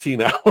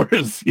 16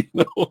 hours,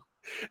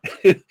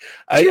 I think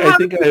I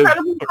have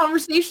incredible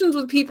conversations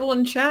with people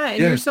in chat, and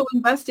you're so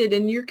invested,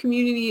 and your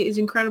community is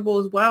incredible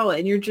as well.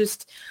 And you're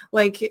just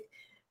like,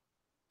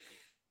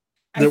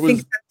 I think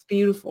that's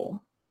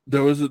beautiful.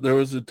 There was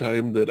a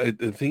time that I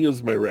think it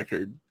was my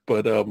record,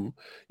 but I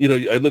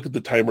look at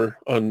the timer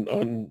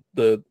on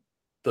the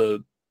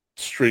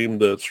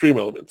stream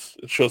elements.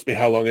 It shows me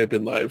how long I've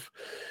been live,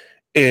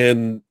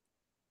 and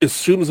as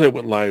soon as I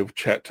went live,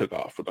 chat took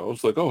off, and I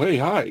was like, oh, hey,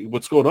 hi,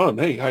 what's going on?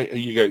 Hey, hi, how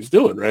you guys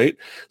doing? Right?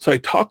 So I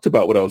talked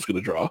about what I was going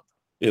to draw,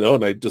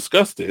 and I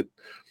discussed it.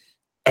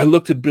 I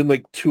looked, it'd been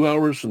like 2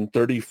 hours and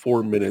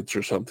 34 minutes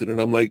or something,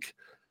 and I'm like,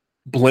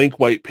 blank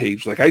white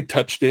page. Like, I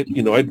touched it,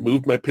 I'd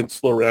moved my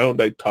pencil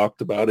around, I talked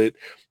about it.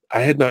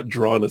 I had not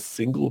drawn a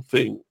single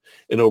thing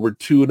in over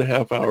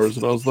 2.5 hours,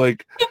 and I was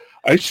like,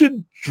 I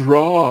should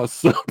draw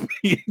something.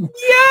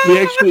 We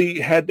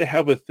actually had to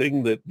have a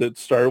thing that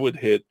Star would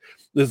hit,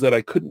 is that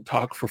I couldn't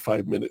talk for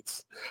 5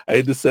 minutes. I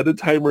had to set a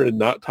timer and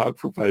not talk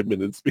for 5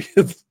 minutes,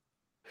 because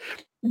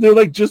they're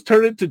like, just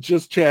turn it to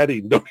just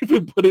chatting. Don't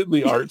even put it in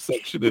the art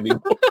section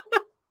anymore.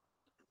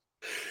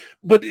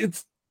 But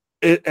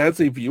as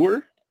a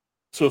viewer,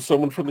 so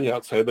someone from the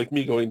outside, like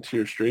me going to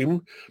your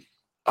stream,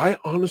 I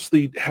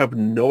honestly have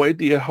no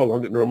idea how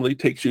long it normally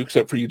takes you,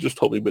 except for you just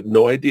told me, but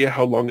no idea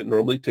how long it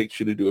normally takes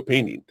you to do a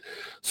painting.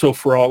 So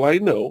for all I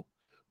know,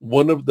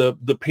 one of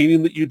the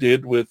painting that you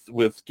did with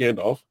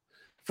Gandalf,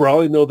 for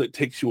all I know, that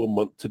takes you a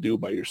month to do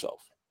by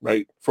yourself,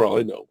 right? For all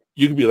I know.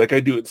 You can be like,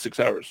 I do it in 6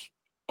 hours.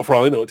 For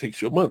all I know, it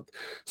takes you a month.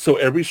 So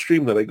every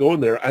stream that I go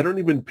in there, I don't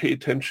even pay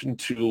attention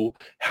to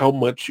how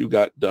much you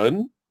got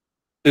done,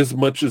 as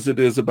much as it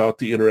is about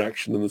the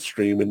interaction in the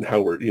stream and how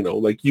we're,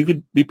 like, you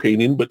could be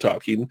painting but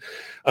talking,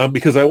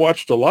 because I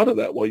watched a lot of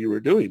that while you were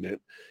doing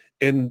it.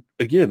 And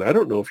again, I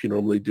don't know if you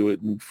normally do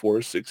it in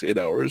 4, 6, 8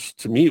 hours.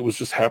 To me, it was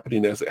just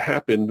happening as it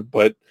happened,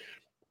 but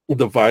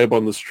the vibe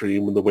on the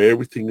stream and the way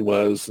everything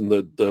was and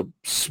the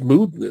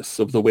smoothness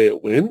of the way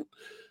it went,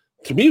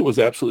 to me, it was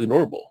absolutely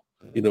normal.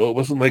 You know, it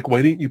wasn't like,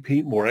 why didn't you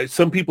paint more?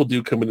 Some people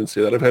do come in and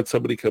say that. I've had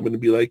somebody come in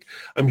and be like,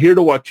 I'm here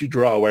to watch you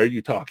draw. Why are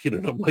you talking?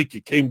 And I'm like,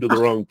 you came to the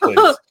wrong place.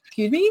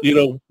 Excuse me? You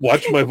know,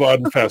 watch my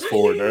VOD and fast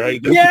forward, all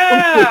right? That's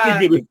Yeah.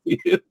 what you're gonna see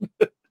it.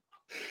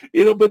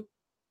 You know, but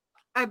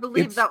I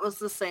believe that was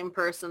the same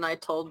person I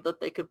told that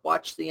they could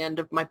watch the end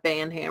of my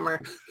band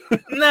hammer.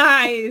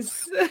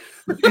 Nice.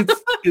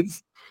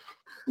 it's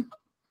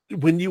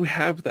when you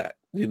have that,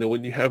 you know,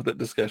 when you have that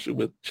discussion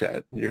with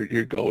chat,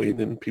 you're going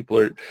and people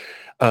are,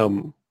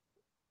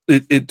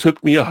 it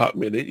took me a hot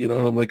minute, you know,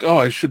 and I'm like, oh,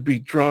 I should be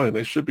drawing,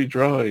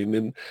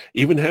 and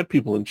even had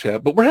people in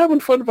chat, but we're having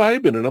fun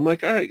vibing, and I'm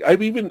like, all right,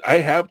 I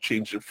have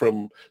changed it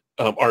from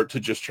art to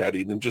just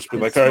chatting and just been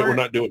like, all right, we're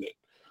not doing it.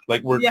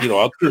 Like you know,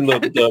 I'll turn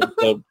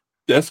the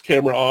desk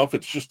camera off.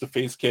 It's just a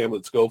face cam.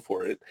 Let's go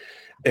for it.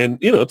 And,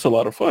 you know, it's a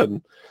lot of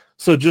fun.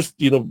 So just,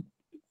 you know,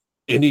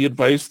 any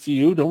advice to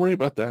you, don't worry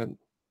about that.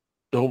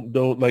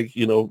 Don't like,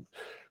 you know,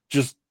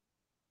 just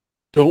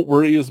don't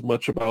worry as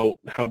much about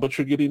how much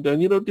you're getting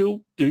done. You know,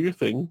 do your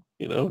thing,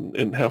 you know,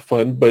 and have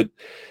fun. But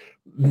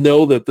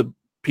know that the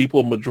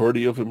people,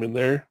 majority of them in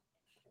there,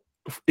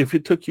 if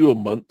it took you a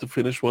month to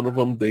finish one of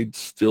them, they'd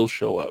still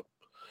show up.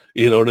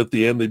 You know, and at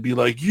the end they'd be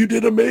like, you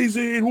did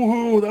amazing,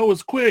 woohoo, that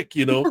was quick,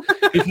 you know,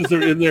 because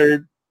they're in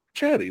there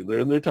chatting, they're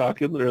in there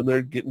talking, they're in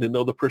there getting to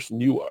know the person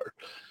you are.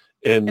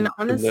 And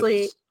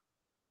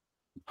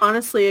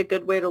honestly, a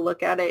good way to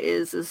look at it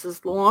is the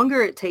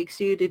longer it takes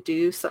you to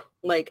do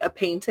like a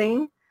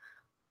painting,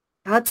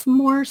 that's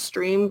more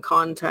stream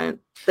content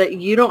that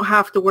you don't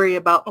have to worry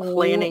about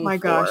planning. Oh my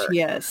gosh,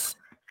 yes.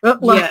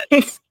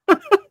 Yes.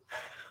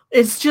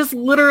 It's just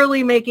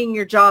literally making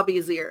your job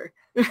easier.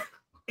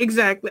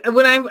 Exactly.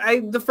 When I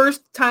the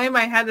first time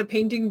I had a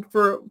painting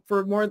for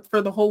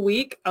the whole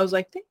week, I was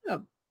like,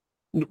 damn.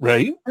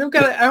 Right. I don't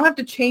have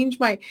to change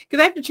I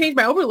have to change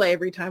my overlay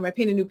every time I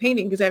paint a new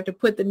painting, because I have to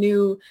put the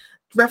new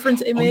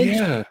reference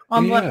image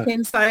on the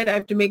left-hand side. I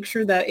have to make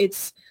sure that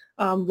it's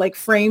like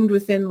framed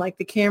within like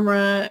the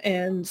camera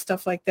and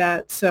stuff like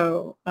that.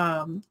 So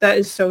that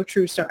is so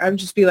true. So I would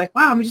just be like,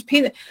 wow, I'm just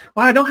painting.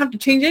 Wow, I don't have to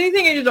change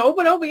anything. I just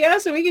open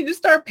OBS and we can just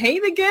start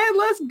painting again.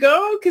 Let's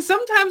go. Because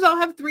sometimes I'll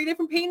have 3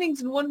 different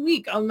paintings in 1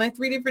 week on my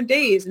 3 different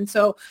days. And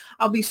so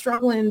I'll be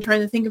struggling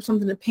trying to think of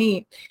something to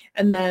paint.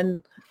 And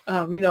then,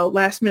 you know,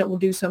 last minute we'll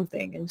do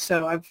something. And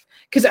so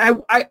because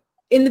I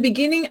in the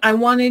beginning, I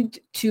wanted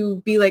to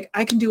be like,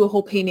 I can do a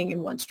whole painting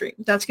in one stream.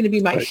 That's going to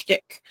be my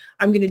shtick.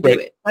 I'm going to do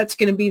it. That's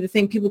going to be the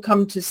thing. People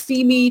come to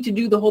see me to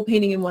do the whole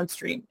painting in one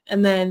stream.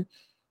 And then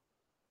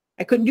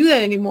I couldn't do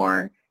that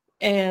anymore.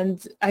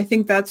 And I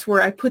think that's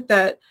where I put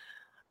that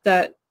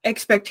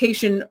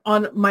expectation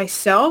on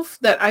myself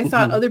that I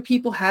thought other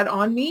people had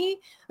on me.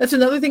 That's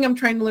another thing I'm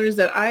trying to learn, is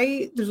that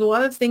there's a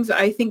lot of things that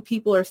I think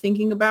people are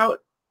thinking about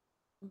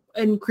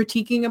and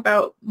critiquing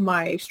about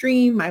my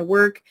stream, my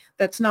work,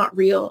 that's not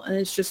real, and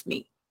it's just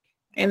me.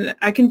 And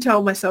I can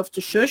tell myself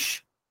to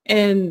shush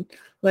and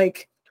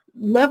like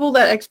level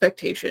that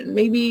expectation.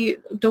 Maybe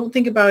don't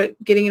think about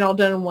getting it all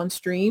done in one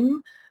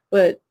stream,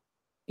 but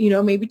you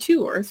know, maybe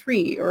 2 or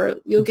 3, or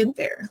you'll get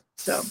there.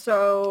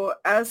 So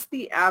as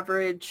the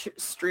average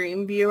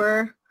stream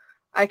viewer,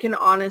 I can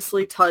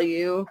honestly tell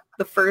you,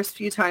 the first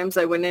few times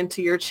I went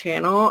into your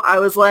channel, I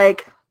was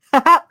like,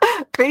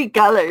 pretty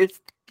colors.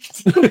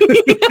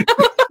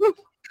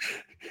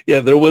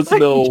 Yeah, there was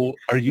no,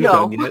 are you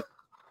done yet?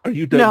 Are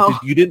you done? No.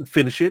 You didn't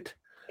finish it?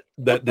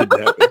 That didn't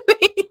happen.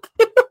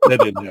 That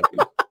didn't happen.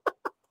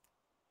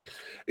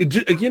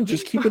 Again,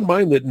 just keep in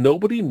mind that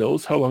nobody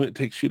knows how long it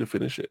takes you to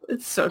finish it.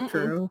 It's so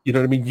true. You know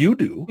what I mean? You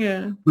do.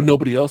 Yeah. But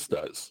nobody else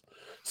does.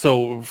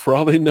 So for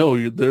all they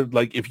know, they're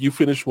like, if you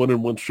finish one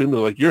in one stream, they're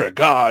like, you're a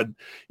god,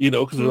 you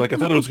know, because they're like, I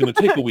thought it was going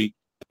to take a week.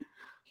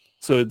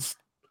 So it's,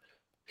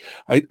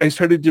 I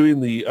started doing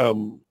the,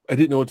 I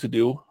didn't know what to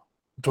do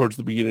towards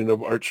the beginning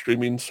of art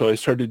streaming. So I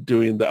started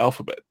doing the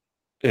alphabet,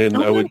 and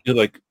I would do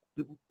like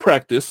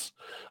practice.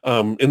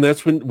 And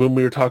that's when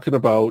we were talking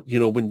about, you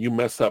know, when you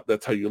mess up,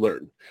 that's how you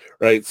learn,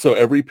 right? So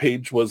every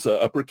page was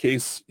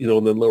uppercase, you know,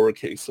 and then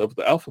lowercase of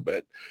the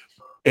alphabet.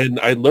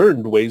 And I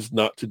learned ways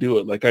not to do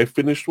it. Like I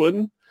finished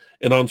one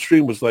and on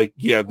stream was like,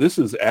 yeah, this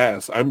is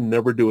ass. I'm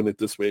never doing it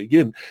this way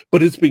again.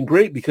 But it's been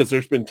great because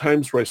there's been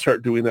times where I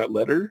start doing that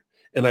letter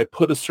and I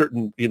put a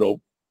certain, you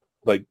know,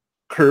 like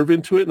curve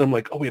into it. And I'm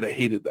like, oh, wait, I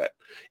hated that.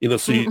 You know,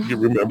 so you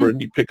remember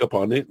and you pick up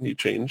on it and you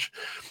change.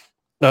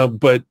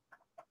 But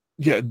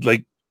yeah,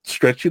 like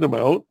stretching them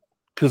out,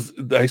 because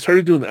I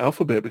started doing the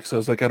alphabet because I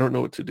was like, I don't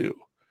know what to do.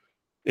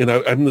 And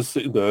I'm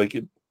like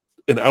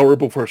an hour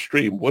before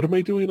stream. What am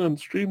I doing on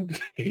stream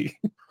today?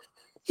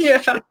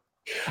 Yeah.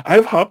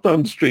 I've hopped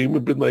on stream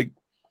and been like,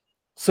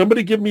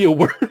 somebody give me a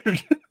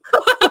word.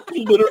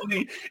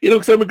 Literally, you know,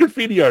 because I'm a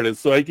graffiti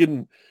artist, so I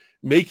can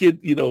make it,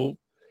 you know,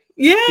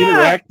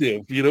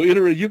 interactive. You know,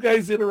 you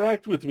guys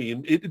interact with me,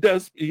 and it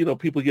does. You know,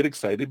 people get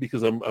excited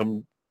because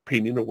I'm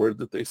painting a word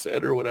that they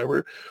said or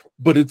whatever.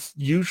 But it's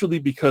usually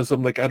because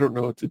I'm like, I don't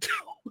know what to do.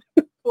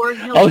 Or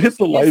I'll hit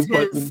the live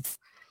button.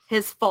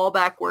 His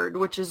fallback word,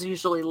 which is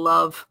usually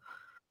love.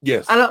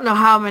 Yes. I don't know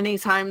how many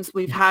times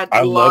we've had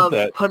I love love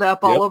that. put up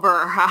Yep. all over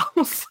our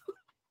house.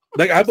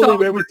 Like, I believe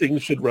So- everything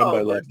should run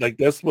by love. Like,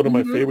 that's one of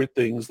my favorite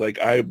things. Like,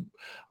 I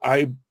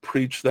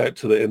preach that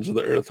to the ends of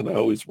the earth, and I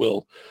always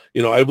will.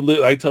 You know,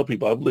 I tell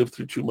people I've lived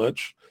through too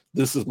much.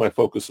 This is my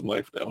focus in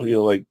life now. You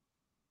know, like,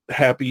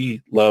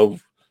 happy,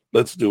 love,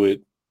 let's do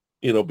it.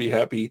 You know, be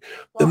happy.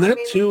 Well, And I that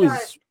mean, too we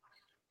got is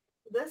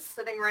this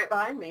sitting right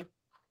behind me.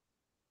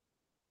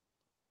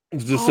 it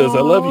just says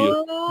I love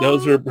you. That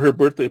was Oh, her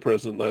birthday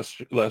present last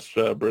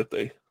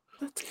birthday.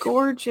 that's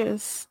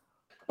gorgeous.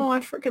 Oh, I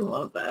freaking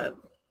love that.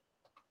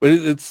 But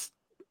it's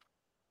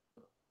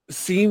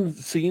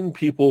seeing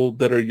people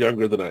that are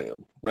younger than I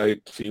am,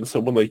 right? Seeing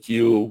someone like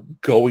you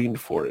going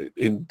for it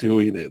and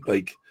doing it,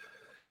 like,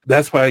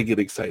 that's why I get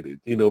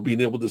excited. You know,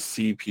 being able to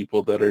see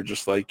people that are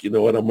just like, you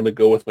know what, I'm going to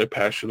go with my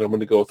passion. I'm going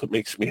to go with what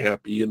makes me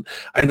happy. And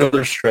I know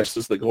there's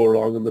stresses that go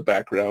along in the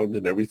background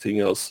and everything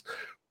else,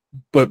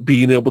 but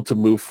being able to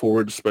move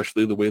forward,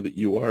 especially the way that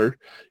you are,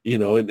 you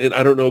know, and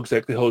I don't know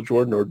exactly how old you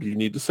are, nor do you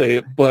need to say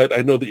it, but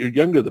I know that you're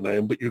younger than I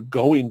am, but you're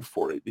going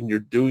for it and you're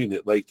doing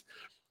it. Like,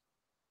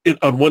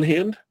 on one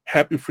hand,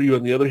 happy for you.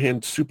 On the other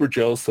hand, super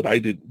jealous that I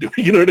didn't do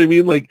it. You know what I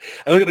mean? Like,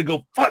 I'm going to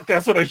go, fuck,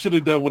 that's what I should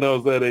have done when I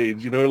was that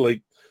age. You know,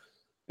 like,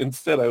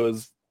 instead I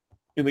was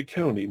in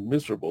accounting,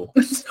 miserable,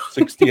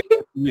 60 hours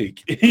a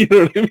week. You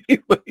know what I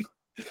mean? Like,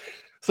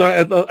 so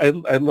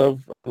I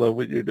love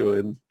what you're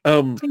doing.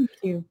 Thank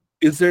you.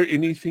 Is there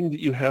anything that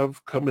you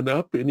have coming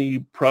up? Any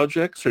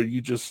projects? Or are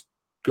you just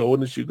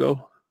going as you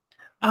go?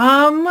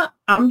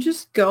 I'm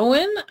just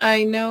going.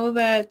 I know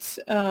that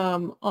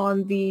on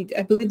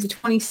I believe the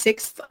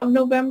 26th of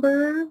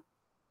November,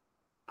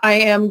 I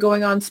am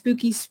going on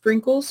Spooky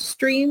Sprinkles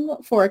stream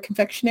for a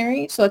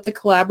confectionery. So it's a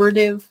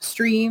collaborative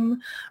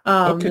stream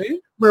Okay.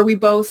 where we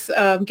both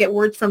get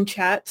words from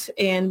chat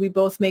and we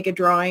both make a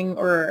drawing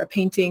or a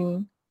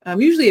painting,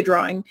 usually a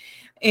drawing,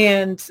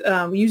 and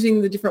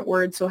using the different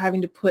words. So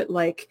having to put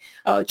like,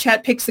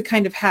 chat picks the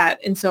kind of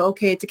hat. And so,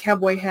 okay, it's a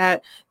cowboy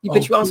hat,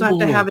 but you also have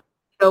to have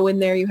go in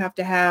there. You have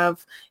to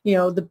have, you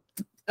know,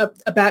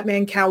 a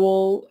Batman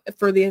cowl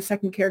for the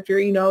second character.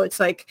 You know, it's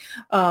like,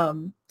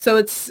 so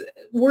it's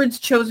words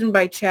chosen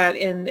by chat,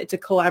 and it's a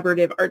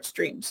collaborative art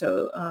stream.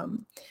 So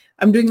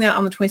I'm doing that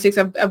on the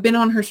 26th. I've been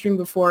on her stream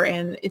before,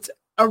 and it's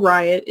a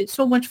riot. It's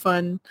so much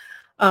fun.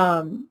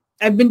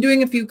 I've been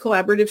doing a few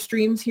collaborative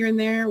streams here and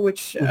there,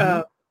 which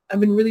have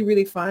been really,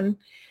 really fun.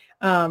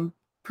 I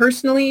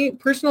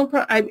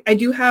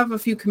do have a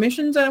few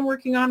commissions that I'm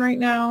working on right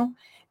now,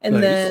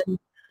 and Nice. then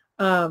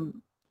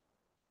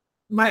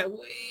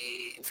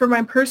for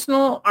my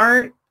personal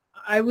art,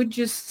 I would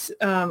just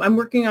I'm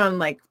working on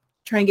like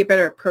trying to get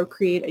better at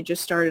Procreate. I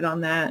just started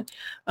on that.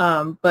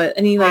 But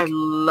any I like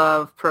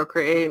love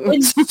Procreate.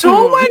 it's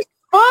so much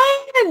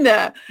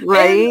fun,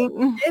 right?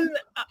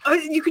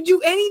 And you could do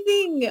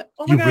anything.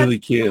 Oh my You god, really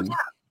can.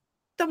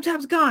 double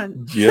tap's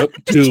gone. Yep,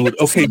 dude.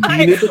 Okay,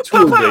 being able to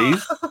Papa.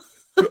 erase.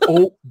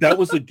 Oh, that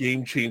was a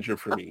game changer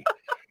for me.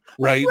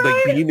 Right?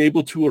 Like being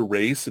able to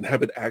erase and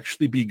have it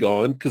actually be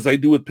gone. Because I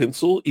do with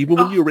pencil. Even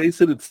when you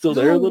erase it, it's still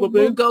there a little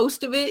bit.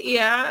 Ghost of it,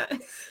 yeah.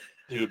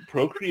 Dude,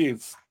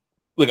 Procreate's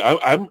like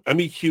I'm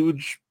a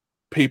huge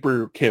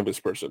paper canvas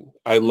person.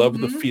 I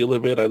love the feel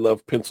of it. I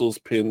love pencils,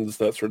 pins,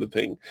 that sort of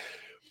thing.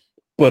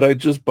 But I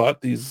just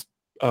bought these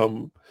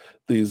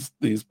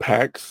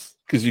packs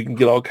because you can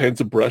get all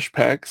kinds of brush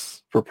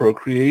packs for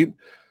Procreate.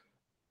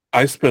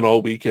 I spent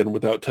all weekend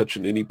without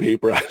touching any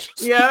paper.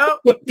 Yeah.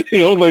 You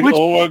know, like,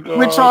 oh my god.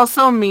 Which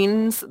also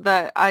means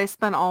that I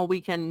spent all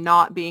weekend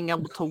not being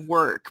able to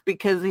work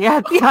because he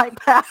had the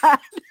iPad.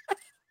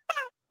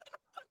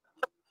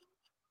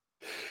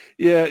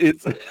 Yeah,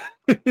 it's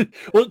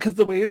well, because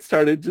the way it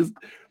started just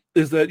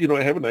is that, you know,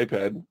 I have an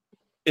iPad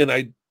and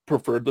I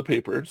preferred the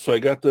paper. So I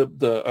got the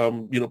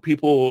you know,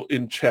 people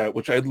in chat,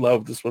 which I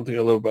love. This one thing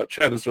I love about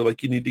chat is they're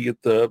like, you need to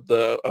get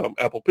the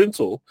Apple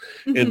Pencil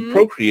and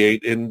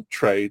Procreate and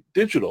try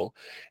digital.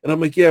 And I'm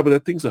like, yeah, but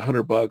that thing's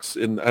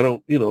 $100 and I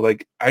don't, you know,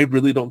 like, I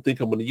really don't think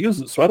I'm going to use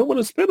it. So I don't want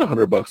to spend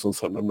 $100 on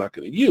something I'm not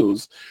going to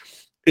use.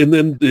 And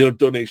then, you know,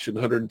 donation,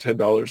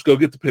 $110, go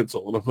get the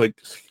pencil. And I'm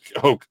like,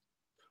 oh,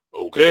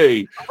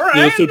 okay. Right.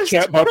 You know, so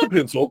chat bought the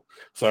pencil.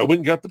 So I went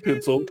and got the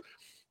pencil.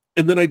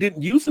 And then I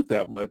didn't use it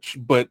that much,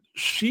 but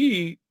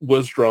she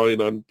was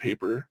drawing on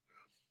paper.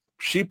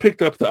 She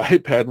picked up the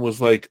iPad and was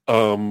like,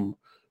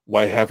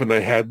 why haven't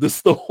I had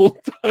this the whole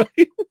time?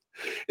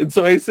 And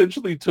so I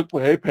essentially took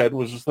my iPad and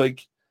was just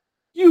like,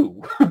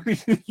 you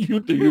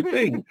do your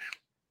thing.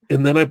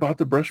 And then I bought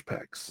the brush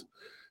packs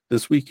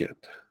this weekend.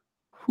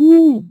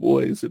 Whoo,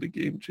 boy, is it a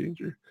game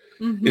changer.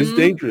 It's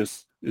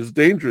dangerous. It's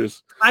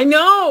dangerous. I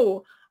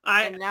know.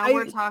 And now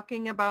we're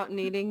talking about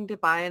needing to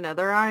buy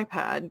another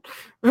iPad.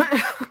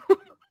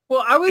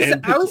 Well, I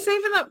was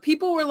saving up.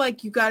 People were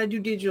like, you got to do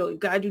digital. You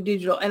got to do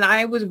digital. And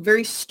I was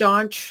very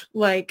staunch,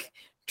 like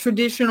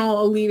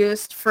traditional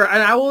elitist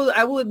and I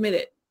will admit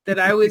it, that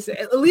I was,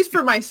 at least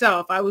for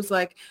myself, I was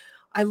like,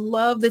 I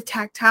love the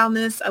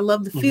tactileness. I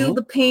love the feel of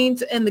the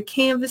paint and the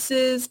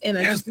canvases. And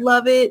I just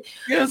love it.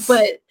 Yes.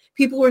 But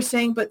people were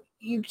saying, but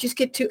you just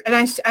get to, and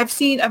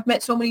I've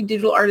met so many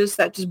digital artists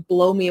that just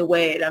blow me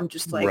away. And I'm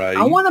just like, I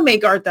Right. want to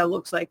make art that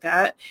looks like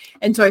that.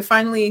 And so I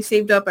finally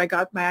saved up. I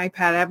got my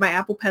iPad. I have my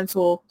Apple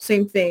Pencil,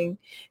 same thing.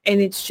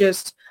 And it's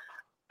just,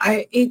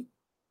 I'm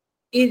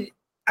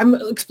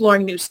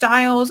exploring new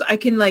styles. I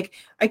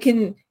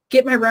can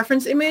get my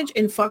reference image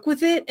and fuck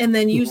with it and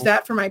then use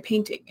that for my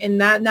painting.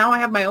 And that now I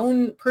have my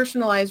own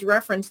personalized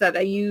reference that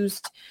I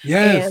used.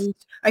 Yes. And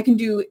I can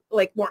do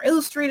like more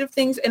illustrative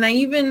things. And I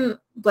even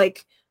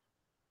like,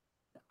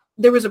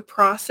 there was a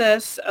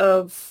process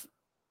of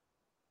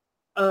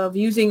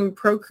using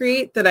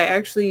Procreate that I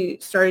actually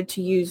started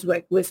to use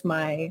like with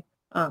my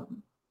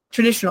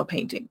traditional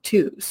painting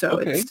too. So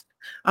it's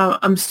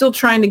I'm still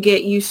trying to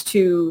get used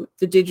to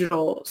the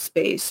digital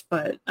space,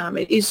 but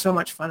it is so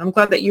much fun. I'm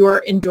glad that you are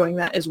enjoying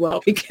that as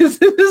well, because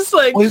it's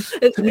like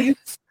To me,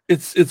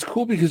 it's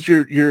cool because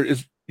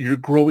you're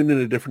growing in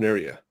a different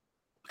area.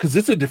 Because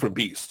it's a different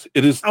beast.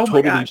 It is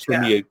totally for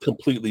me a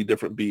completely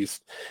different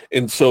beast.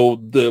 And so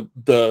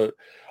the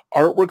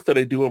artwork that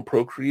I do on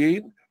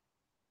Procreate,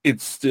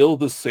 it's still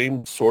the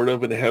same sort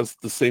of, and it has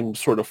the same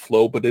sort of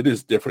flow, but it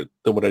is different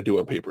than what I do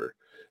on paper.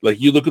 Like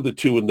you look at the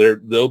two and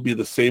they'll be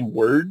the same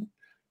word,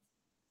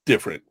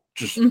 different,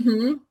 just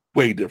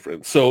way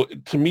different. So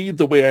to me,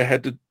 the way I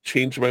had to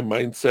change my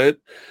mindset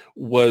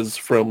was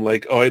from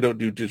like, oh, I don't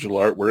do digital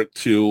artwork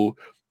to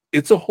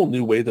it's a whole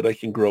new way that I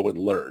can grow and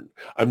learn.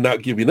 I'm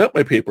not giving up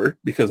my paper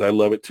because I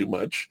love it too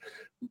much,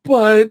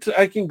 but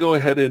I can go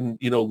ahead and,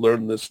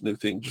 learn this new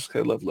thing. Just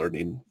kind of love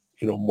learning,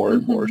 more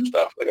and more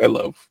stuff. Like I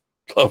love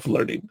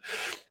learning.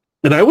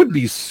 And I would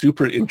be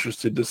super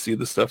interested to see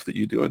the stuff that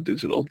you do on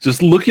digital.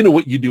 Just looking at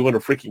what you do on a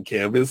freaking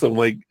canvas, I'm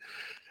like,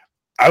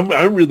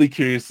 I'm really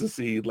curious to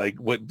see like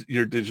what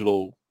your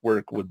digital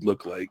work would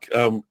look like.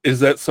 Is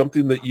that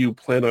something that you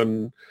plan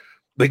on?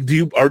 Like, do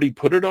you already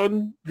put it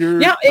on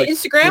your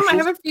Instagram?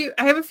 Socials?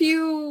 I have a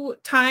few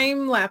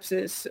time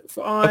lapses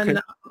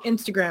on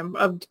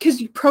Instagram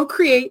because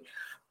Procreate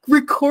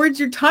records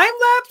your time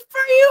lapse for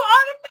you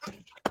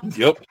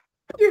automatically. Yep.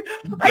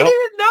 I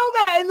didn't know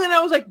that, and then I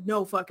was like,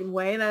 no fucking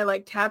way, and I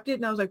like tapped it,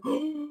 and I was like,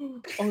 oh,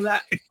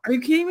 that, are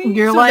you kidding me?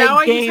 You're so like now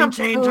I game just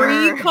have changer.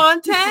 free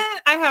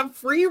content. I have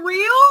free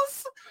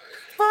reels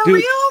free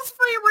reels.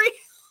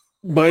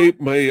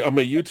 My on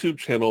my YouTube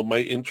channel, my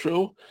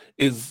intro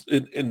is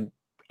and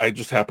I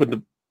just happened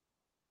to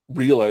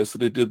realize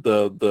that I did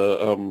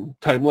the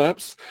time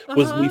lapse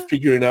was me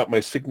figuring out my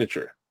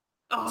signature.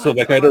 So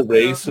like I'd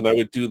erase and I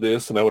would do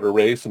this and I would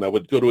erase and I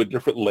would go to a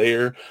different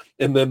layer,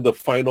 and then the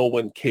final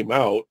one came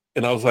out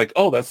and I was like,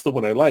 oh, that's the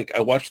one I like.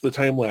 I watched the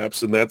time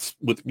lapse and that's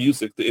with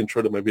music, the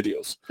intro to my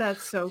videos.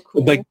 That's so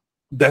cool. Like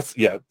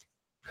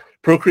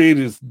Procreate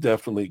is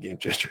definitely a game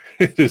changer.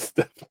 It is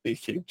definitely a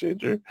game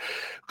changer.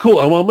 Cool.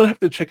 I'm gonna have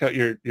to check out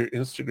your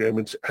Instagram.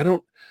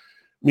 And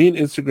me and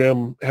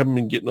Instagram haven't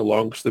been getting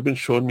along because they've been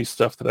showing me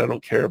stuff that I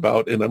don't care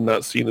about, and I'm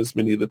not seeing as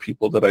many of the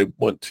people that I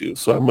want to.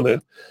 So I'm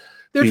gonna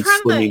be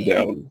slimming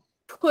down.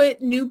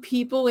 Put new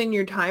people in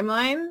your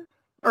timeline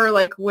or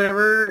like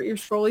whatever your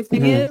scrolly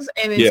thing is,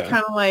 and it's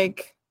kind of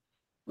like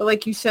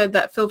you said,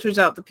 that filters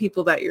out the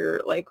people that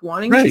you're like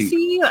wanting to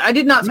see. I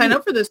did not sign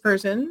up for this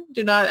person.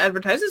 Do not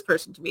advertise this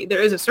person to me.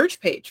 There is a search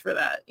page for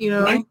that,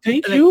 Right,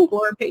 thank an you.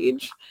 Explore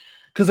page.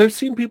 Because I've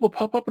seen people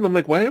pop up and I'm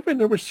like, why have I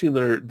never seen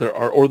their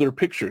art or their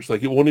pictures?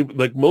 Like it won't even,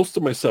 like most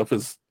of my stuff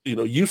is,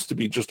 used to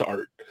be just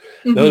art.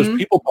 Now there's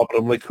people popping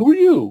up. I'm like, who are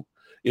you?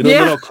 And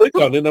then I'll click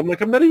on it and I'm like,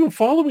 I'm not even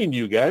following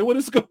you, guy. What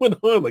is going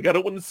on? Like, I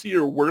don't want to see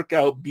your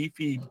workout,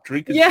 beefy,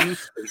 drinking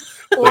juice.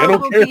 Or I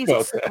don't care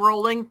about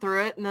scrolling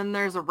through it and then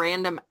there's a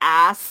random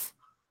ass.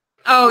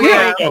 Oh,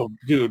 yeah. Oh,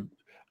 dude.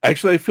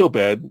 Actually, I feel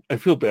bad.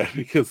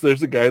 Because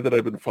there's a guy that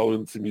I've been following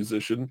that's a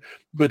musician,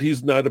 but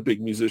he's not a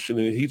big musician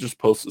and he just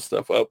posts the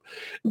stuff up.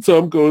 And so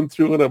I'm going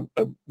through and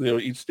I'm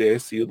each day I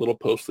see a little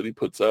post that he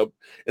puts up,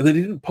 and then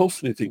he didn't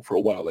post anything for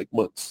a while, like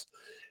months.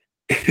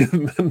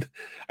 And then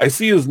I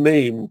see his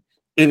name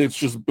and it's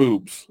just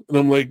boobs. And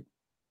I'm like,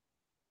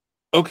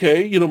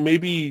 okay,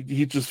 maybe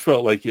he just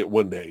felt like it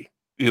one day.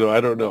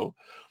 I don't know.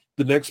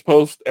 The next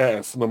post,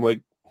 ass. And I'm like,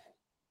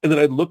 and then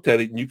I looked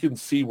at it and you can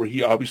see where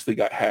he obviously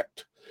got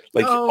hacked.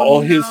 Like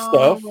all his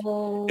stuff,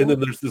 and then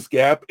there's this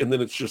gap, and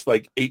then it's just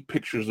like 8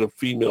 pictures of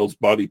females'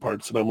 body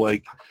parts, and I'm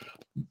like,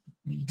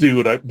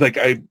 dude, I think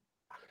I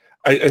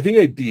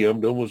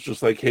DM'd him, was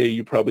just like, hey,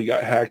 you probably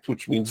got hacked,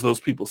 which means those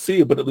people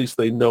see it, but at least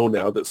they know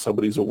now that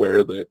somebody's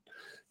aware that,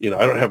 I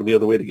don't have any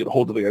other way to get a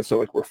hold of the guy. It's not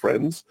like we're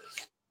friends.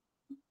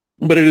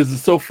 But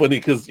it's so funny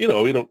because, we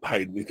don't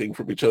hide anything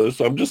from each other.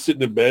 So I'm just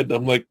sitting in bed and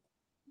I'm like,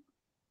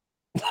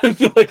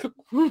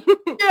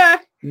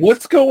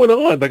 what's going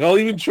on? Like, I'll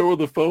even show her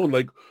the phone,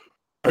 like,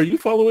 are you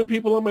following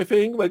people on my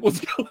thing? Like, what's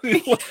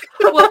going on?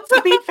 Well,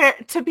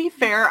 to be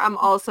fair, I'm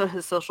also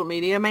his social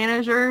media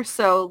manager.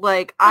 So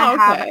like I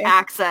have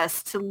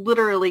access to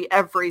literally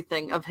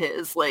everything of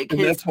his, like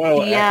his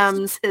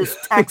DMs, his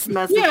text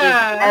messages,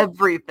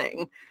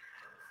 everything.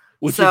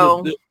 Which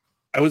is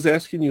I was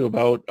asking you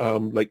about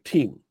like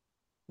team,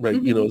 right?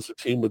 It's a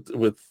team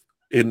with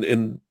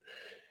in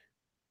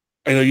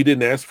I know you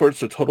didn't ask for it,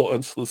 so total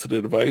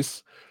unsolicited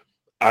advice.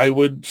 I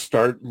would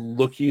start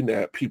looking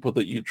at people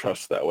that you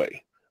trust that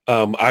way.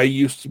 I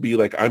used to be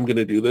like, I'm going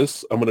to do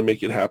this. I'm going to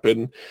make it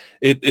happen.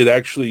 It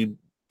actually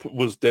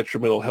was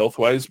detrimental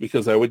health-wise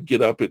because I would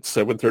get up at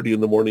 7:30 in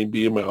the morning,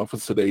 be in my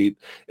office at 8,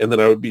 and then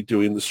I would be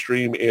doing the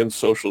stream and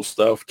social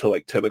stuff till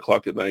like 10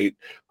 o'clock at night.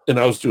 And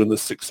I was doing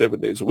this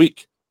 6-7 days a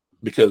week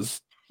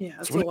because Yeah,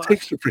 it's what it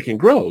takes to freaking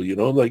grow,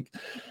 like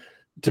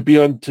to be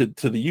on to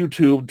the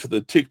YouTube, to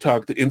the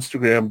TikTok, the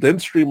Instagram, then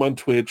stream on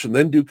Twitch, and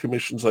then do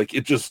commissions. Like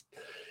it just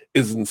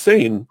is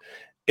insane.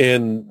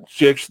 And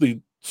she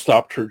actually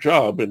stopped her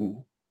job,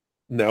 and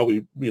now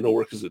we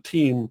work as a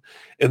team.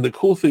 And the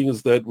cool thing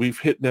is that we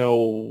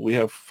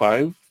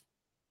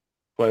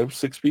have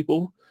 6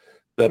 people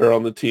that are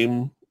on the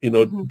team,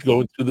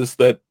 going through this,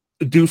 that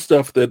do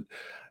stuff that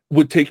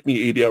would take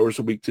me 80 hours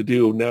a week to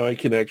do. Now I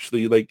can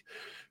actually, like,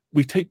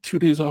 we take 2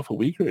 days off a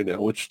week right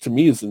now, which to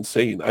me is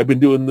insane. I've been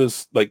doing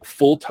this like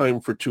full time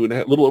for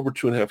little over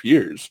 2.5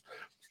 years.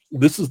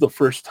 This is the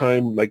first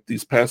time, like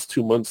these past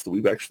 2 months, that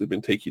we've actually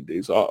been taking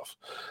days off.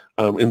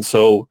 And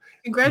so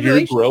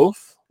Congratulations. your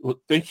growth,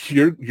 thank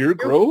you, your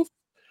growth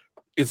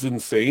is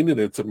insane and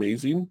it's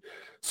amazing.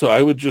 So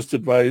I would just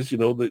advise,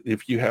 that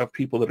if you have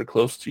people that are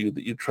close to you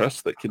that you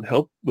trust that can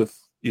help with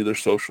either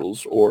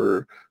socials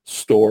or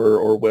store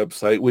or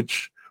website,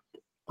 which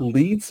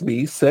leads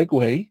me,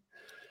 segue,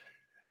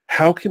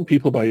 how can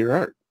people buy your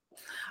art?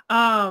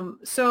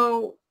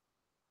 So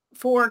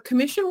for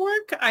commission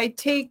work, I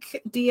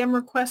take DM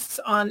requests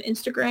on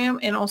Instagram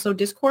and also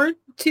Discord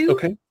too.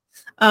 Okay.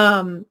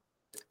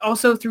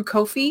 Also through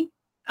Ko-fi.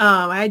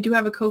 I do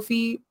have a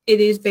Ko-fi. It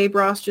is Babe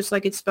Ross, just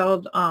like it's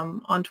spelled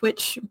on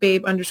Twitch,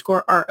 Babe_ROSSS.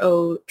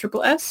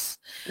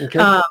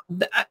 Okay.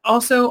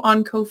 Also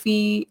on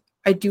Ko-fi,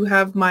 I do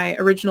have my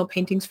original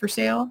paintings for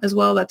sale as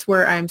well. That's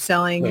where I'm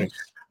selling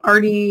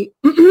already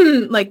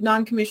like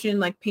non-commissioned,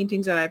 like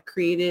paintings that I've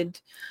created.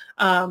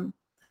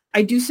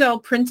 I do sell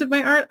prints of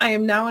my art.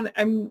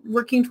 I'm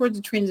working towards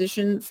a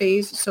transition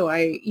phase. So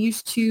I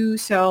used to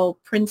sell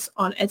prints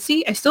on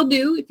Etsy. I still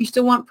do. If you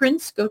still want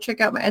prints, go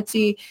check out my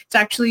Etsy. It's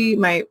actually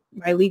my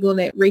legal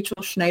name,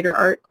 Rachel Schneider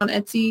Art on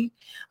Etsy.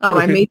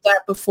 I made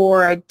that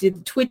before I did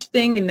the Twitch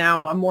thing, and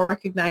now I'm more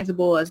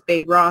recognizable as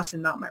Babe Ross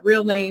and not my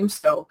real name.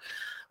 So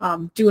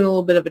doing a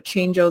little bit of a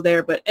changeover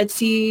there. But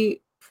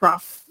Etsy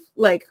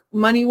like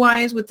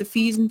money-wise with the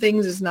fees and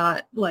things is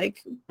not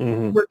like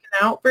working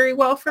out very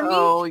well for me.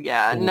 Oh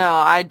yeah, no,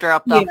 I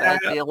dropped off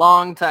Etsy a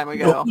long time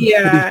ago.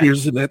 Yeah,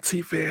 here's an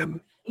Etsy fan.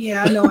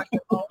 Yeah, no, I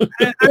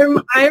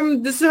know.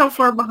 I'm. This is how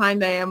far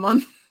behind I am on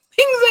things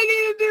I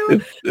need to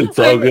do. It's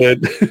all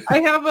good. I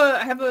have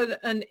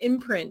an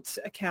imprint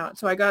account,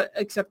 so I got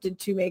accepted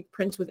to make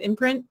prints with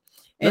imprint.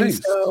 And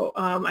Nice. So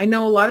I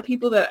know a lot of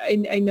people that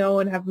I know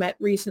and have met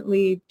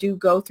recently do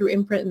go through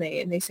imprint,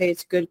 and they say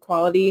it's good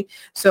quality.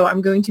 So I'm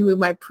going to move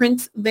my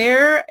prints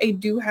there. I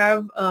do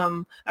have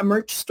a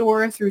merch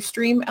store through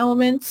Stream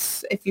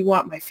Elements. If you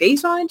want my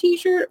face on a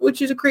T-shirt,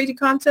 which is a crazy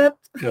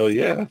concept. Hell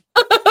yeah!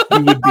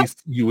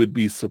 You would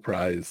be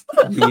surprised.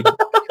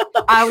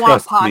 I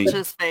want Trust me.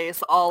 Poch's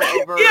face all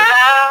over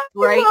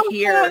right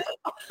here.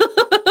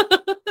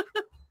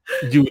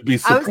 You would be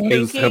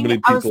surprised how many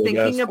people I was have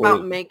thinking asked about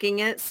for it. making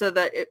it so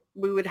that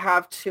we would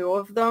have 2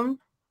 of them.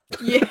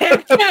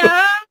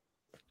 Yeah.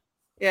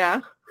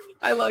 Yeah.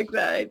 I like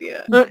that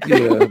idea.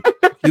 Yeah.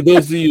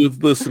 Those of you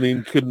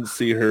listening couldn't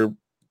see her,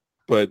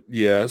 but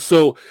yeah.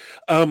 So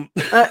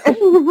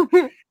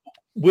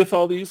with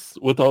all these,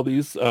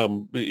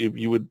 if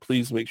you would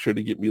please make sure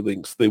to get me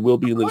links. They will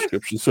be in the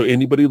description. So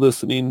anybody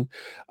listening,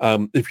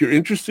 if you're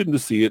interested to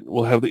see it,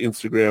 we'll have the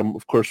Instagram.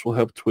 Of course, we'll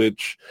have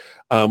Twitch.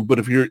 But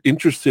if you're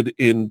interested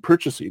in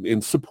purchasing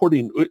and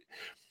supporting,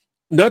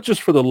 not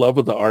just for the love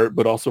of the art,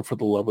 but also for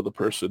the love of the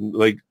person,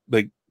 like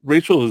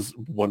Rachel is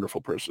a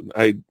wonderful person.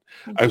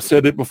 I've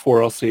said it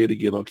before. I'll say it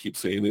again. I'll keep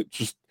saying it.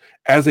 Just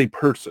as a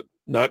person,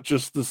 not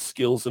just the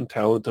skills and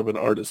talent of an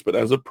artist, but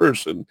as a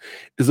person,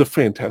 is a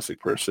fantastic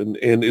person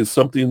and is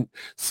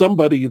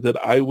somebody that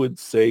I would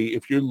say,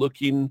 if you're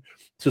looking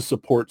to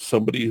support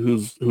somebody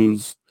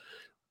who's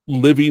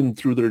living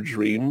through their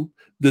dream,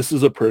 this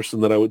is a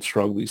person that I would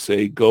strongly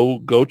say,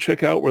 go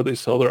check out where they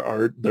sell their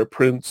art, their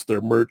prints,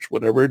 their merch,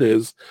 whatever it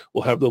is.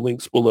 We'll have the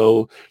links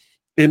below,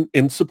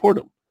 and support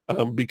them.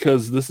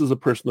 Because this is a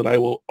person that I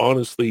will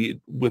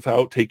honestly,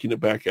 without taking it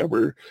back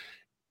ever,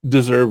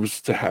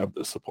 deserves to have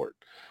the support.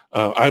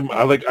 I'm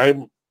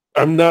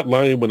not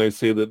lying when I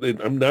say that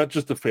I'm not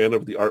just a fan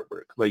of the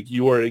artwork. Like,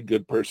 you are a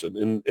good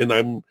person,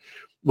 and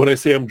when I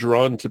say I'm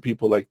drawn to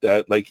people like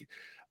that, like,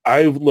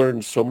 I've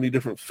learned so many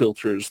different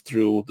filters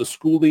through the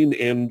schooling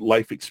and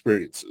life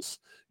experiences,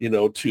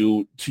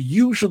 to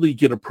usually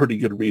get a pretty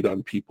good read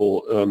on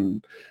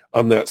people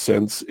on that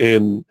sense.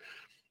 And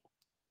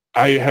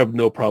I have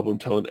no problem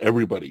telling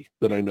everybody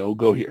that I know,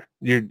 go here.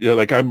 You're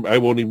like, I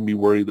won't even be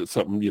worried that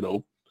something,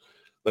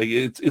 like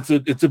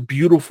it's a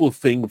beautiful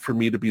thing for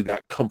me to be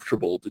that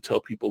comfortable to tell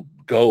people,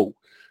 go.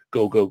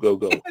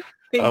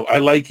 I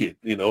like it.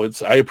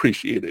 I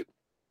appreciate it.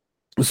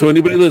 So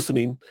anybody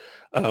listening,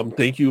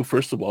 thank you,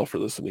 first of all, for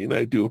listening.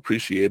 I do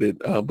appreciate it.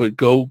 But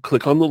go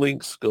click on the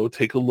links. Go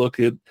take a look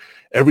at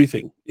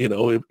everything.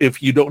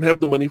 If you don't have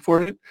the money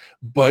for it,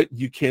 but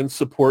you can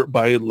support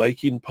by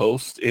liking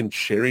posts and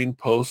sharing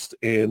posts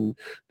and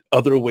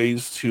other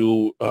ways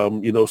to,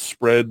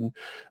 spread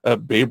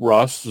Babe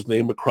Ross's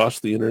name across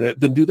the internet,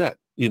 then do that.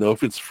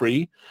 If it's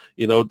free,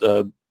 if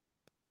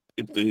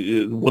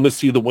you want to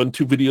see the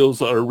 1-2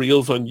 videos or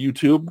reels on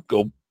YouTube,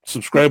 go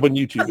subscribe on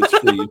YouTube. It's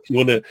free. If you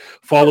want to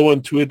follow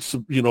on Twitch,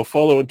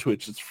 follow on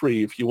Twitch. It's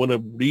free. If you want to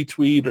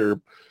retweet or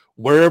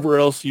wherever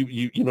else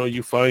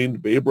you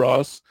find Babe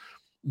Ross,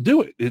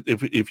 do it.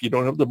 If you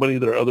don't have the money,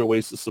 there are other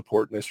ways to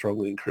support, and I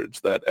strongly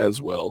encourage that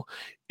as well.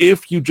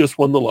 If you just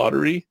won the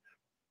lottery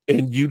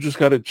and you just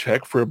got a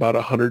check for about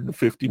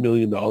 $150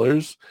 million,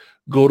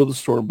 go to the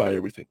store and buy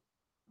everything.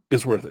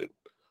 It's worth it.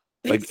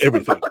 Like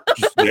everything.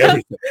 Just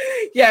everything.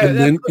 Yeah.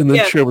 And then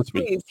yeah, share with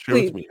me. please, Share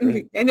with me.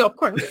 Right? And of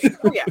course.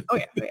 Oh yeah.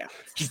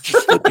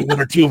 Just flip me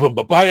 1 or 2 of them,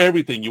 but buy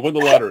everything. You won the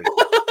lottery.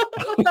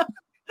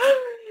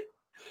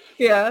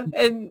 Yeah.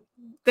 And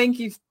thank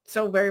you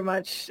so very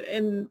much.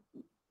 And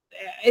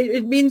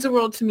it means the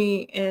world to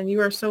me. And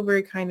you are so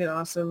very kind and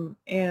awesome.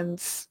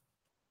 And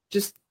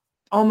just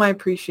all my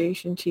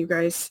appreciation to you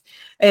guys.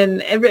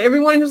 And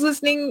everyone who's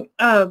listening,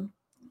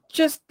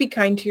 just be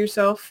kind to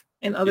yourself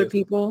and other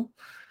people.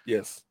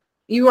 Yes.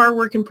 You are a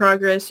work in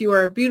progress. You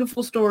are a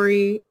beautiful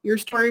story. Your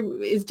story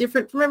is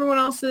different from everyone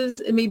else's.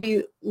 It may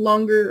be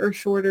longer or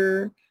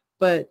shorter,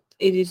 but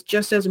it is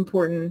just as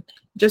important,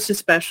 just as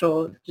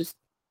special. Just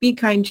be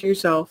kind to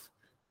yourself,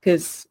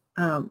 because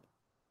and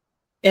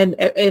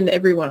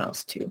everyone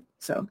else too.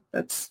 So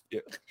that's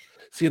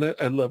See, and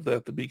I love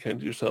that, to be kind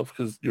to yourself,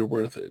 because you're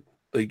worth it.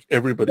 Like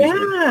everybody's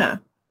worth it.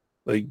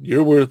 Like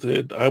you're worth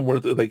it. I'm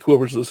worth it. Like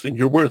whoever's listening,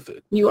 you're worth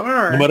it. You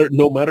are.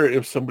 No matter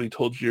if somebody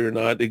told you you're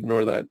not,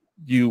 ignore that.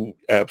 You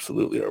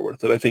absolutely are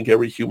worth it. I think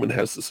every human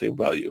has the same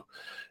value,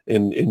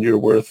 and you're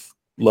worth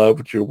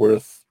loved. You're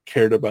worth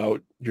cared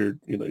about. You're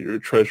a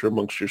treasure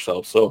amongst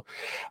yourself. So,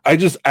 I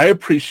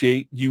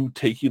appreciate you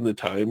taking the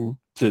time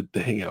to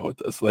hang out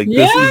with us. Like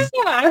I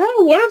had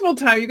a wonderful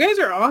time. You guys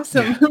are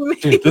awesome. Yeah.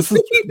 Dude, this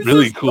is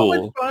really cool.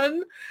 So much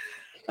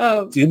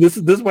fun. See, and this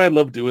is why I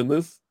love doing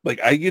this. Like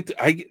I get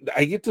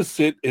to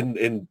sit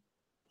and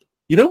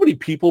you know how many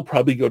people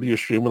probably go to your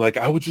stream and like,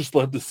 I would just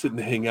love to sit and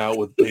hang out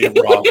with Dave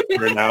Ross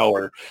for an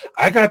hour.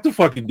 I got to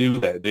fucking do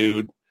that,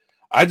 dude.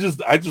 I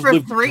just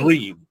lived a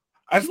dream.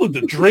 I just lived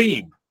a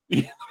dream.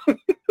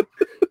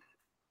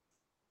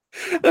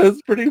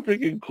 That's pretty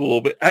freaking cool.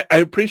 But I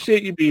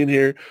appreciate you being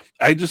here.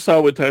 I just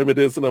saw what time it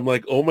is and I'm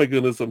like, oh my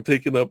goodness, I'm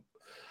taking up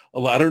a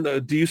lot. I don't know.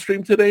 Do you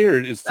stream today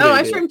or is today?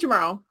 I stream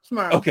tomorrow.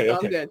 Okay. So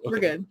I'm good. We're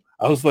good.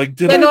 I was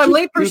like, I'm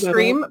late for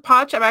stream.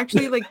 Poch, I'm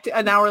actually like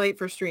an hour late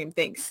for stream.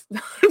 Thanks.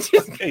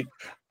 Okay.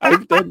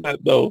 I've done that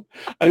though.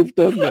 I've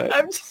done that.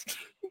 I'm just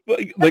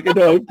like I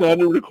know I've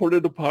done and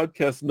recorded a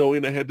podcast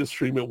knowing I had to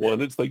stream at 1.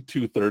 It's like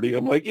 2:30.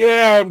 I'm like,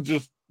 yeah, I'm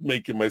just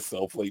making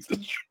myself late to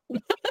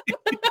stream.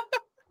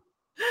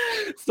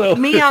 So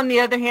me on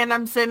the other hand,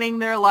 I'm sitting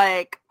there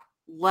like,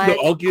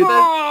 I'll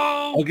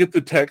get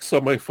the text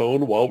on my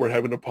phone while we're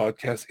having a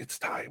podcast. It's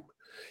time.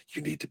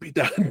 You need to be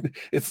done.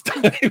 It's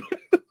time.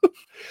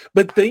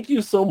 But thank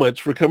you so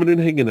much for coming and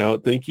hanging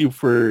out. Thank you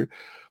for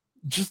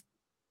just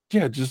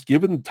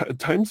giving.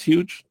 Time's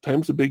huge.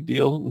 Time's a big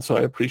deal. And so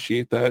I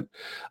appreciate that.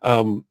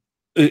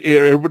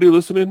 Everybody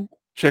listening,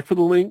 check for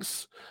the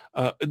links.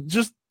 I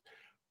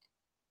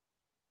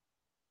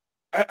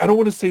don't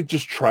want to say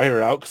just try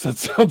her out because that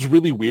sounds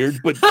really weird,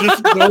 but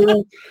just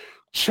go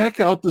check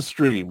out the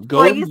stream.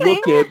 Go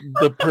look at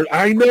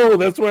I know.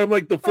 That's why I'm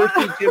like, the first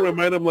thing that came to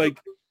my mind, I'm like,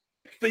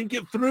 think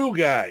it through,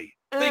 guy.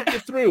 Think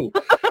it through.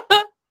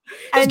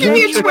 And give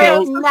me a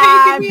chance.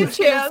 Give me a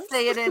chance.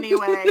 Say it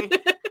anyway.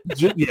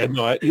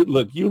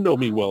 Look, you know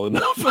me well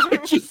enough. I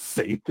just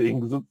say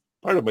things. It's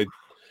part of my,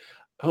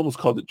 I almost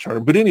called it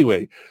charm. But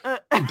anyway,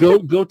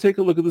 go take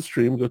a look at the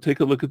stream. Go take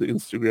a look at the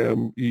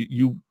Instagram.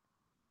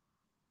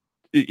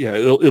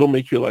 It'll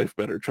make your life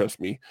better. Trust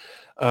me.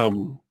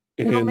 It'll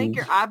make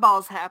your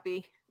eyeballs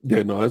happy.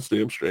 Yeah, no, that's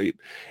damn straight.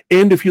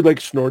 And if you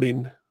like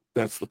snorting,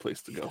 that's the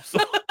place to go. So.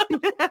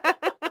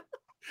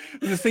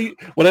 You see,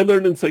 what I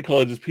learned in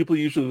psychology is people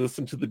usually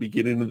listen to the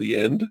beginning and the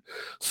end.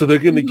 So they're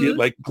going to get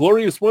like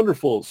glorious,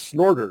 wonderful,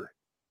 snorter.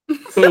 Boom.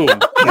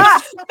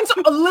 It's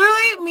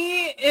literally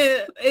me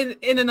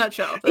in a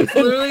nutshell. That's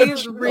literally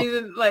the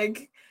reason,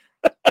 like,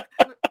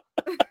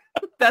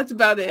 that's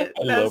about it.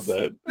 I love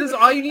that. That's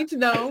all you need to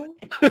know.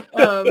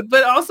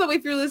 But also,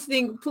 if you're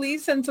listening,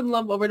 please send some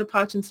love over to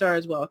Poch and Star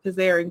as well, because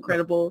they are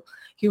incredible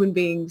human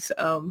beings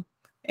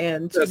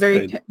and that's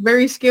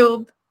very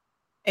skilled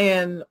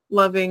and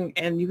loving,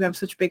 and you have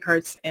such big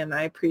hearts, and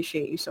I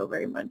appreciate you so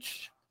very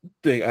much.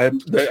 I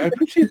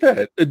appreciate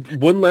that.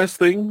 One last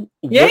thing.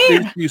 Yeah. What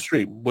days do you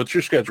stream? What's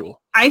your schedule?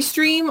 I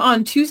stream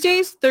on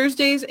Tuesdays,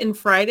 Thursdays, and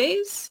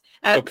Fridays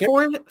at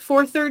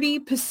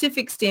 4:30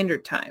 Pacific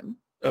Standard Time.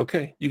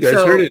 Okay, you guys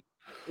heard it.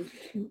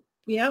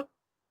 Yep.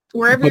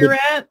 Wherever you're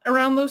at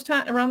around that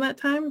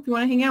time, if you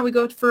want to hang out, we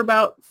go for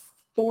about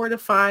 4 to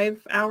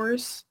 5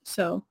 hours.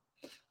 So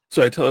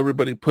I tell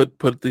everybody put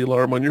the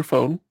alarm on your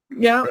phone,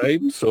 yeah. right?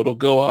 So it'll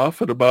go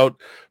off at about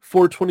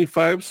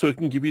 4:25, so it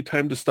can give you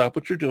time to stop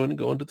what you're doing and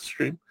go into the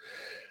stream.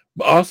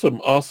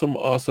 Awesome. I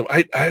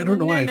don't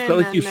know why I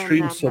felt like you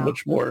streamed so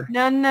much more.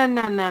 No.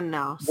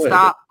 What?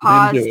 Stop.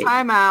 Then do Pause. it.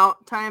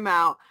 Time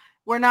out.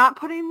 We're not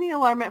putting the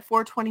alarm at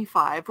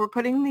 4:25. We're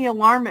putting the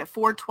alarm at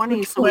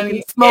 4:20 so we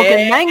can smoke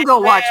and then go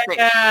watch it.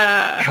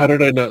 Yeah. How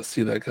did I not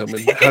see that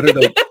coming? How did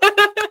I?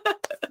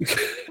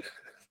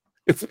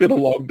 It's been a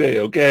long day,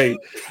 okay?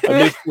 I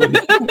missed one.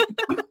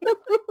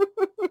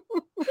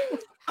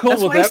 Cool.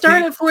 That's why I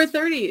start at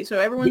 4:30, so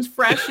everyone's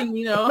fresh and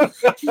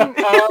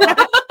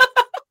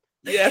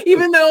Yeah.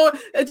 even though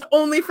it's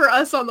only for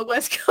us on the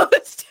West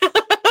Coast.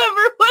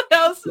 Everyone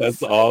else is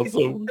That's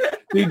awesome.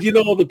 Dude, you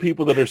know all the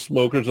people that are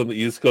smokers on the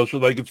East Coast are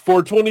like, it's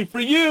 4:20 for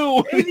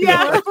you.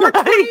 Yeah, Yep.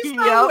 4:20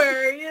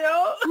 somewhere,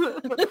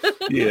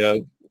 Yeah.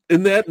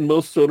 And that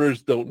most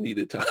stoners don't need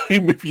a time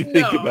if you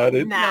think about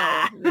it.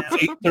 Nah. No.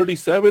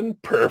 8:37,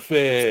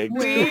 perfect.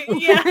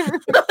 Yeah.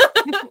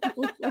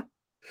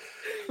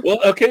 Well,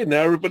 okay, now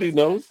everybody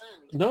knows.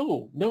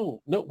 No,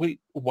 wait,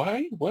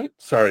 why? What?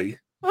 Sorry.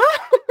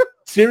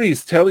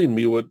 Siri's telling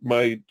me what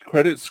my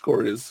credit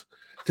score is.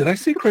 Did I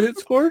say credit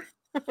score?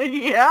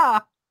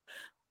 Yeah.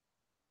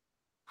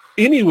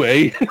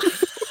 Anyway,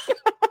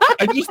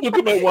 I just looked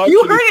at my watch.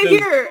 You and heard it says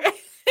here.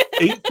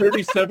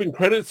 837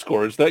 credit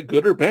score. Is that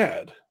good or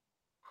bad?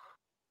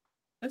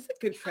 That's a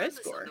good credit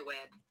score.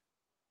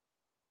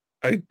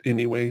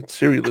 Anyway,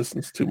 Siri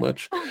listens too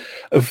much.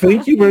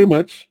 Thank you very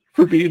much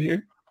for being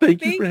here.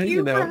 Thank you for Thank hanging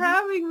you for out.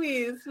 having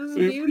me. This was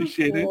We beautiful.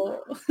 appreciate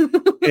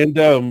it. And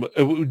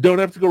we don't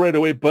have to go right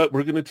away, but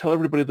we're going to tell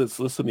everybody that's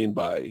listening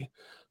bye.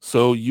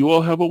 So you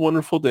all have a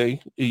wonderful day.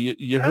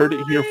 You heard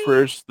it here Bye.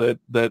 first that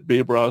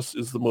Babe Ross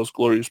is the most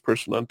glorious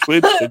person on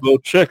Twitch. So go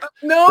check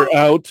No, her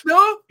out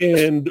no.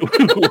 and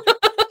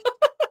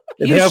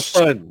You have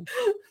fun.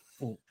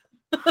 All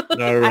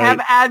I right. have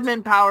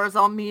admin powers.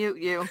 I'll mute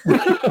you.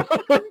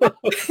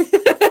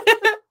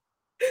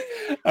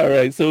 All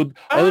right. So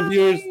all the Bye.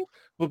 viewers,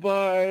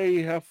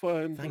 bye-bye. Have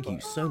fun. Thank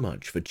you so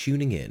much for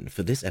tuning in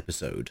for this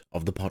episode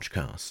of the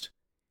PochCast.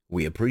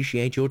 We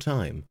appreciate your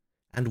time,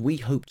 and we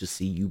hope to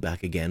see you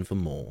back again for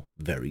more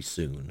very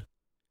soon.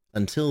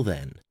 Until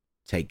then,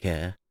 take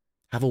care,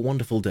 have a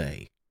wonderful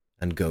day,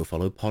 and go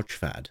follow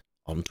PochFad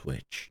on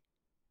Twitch.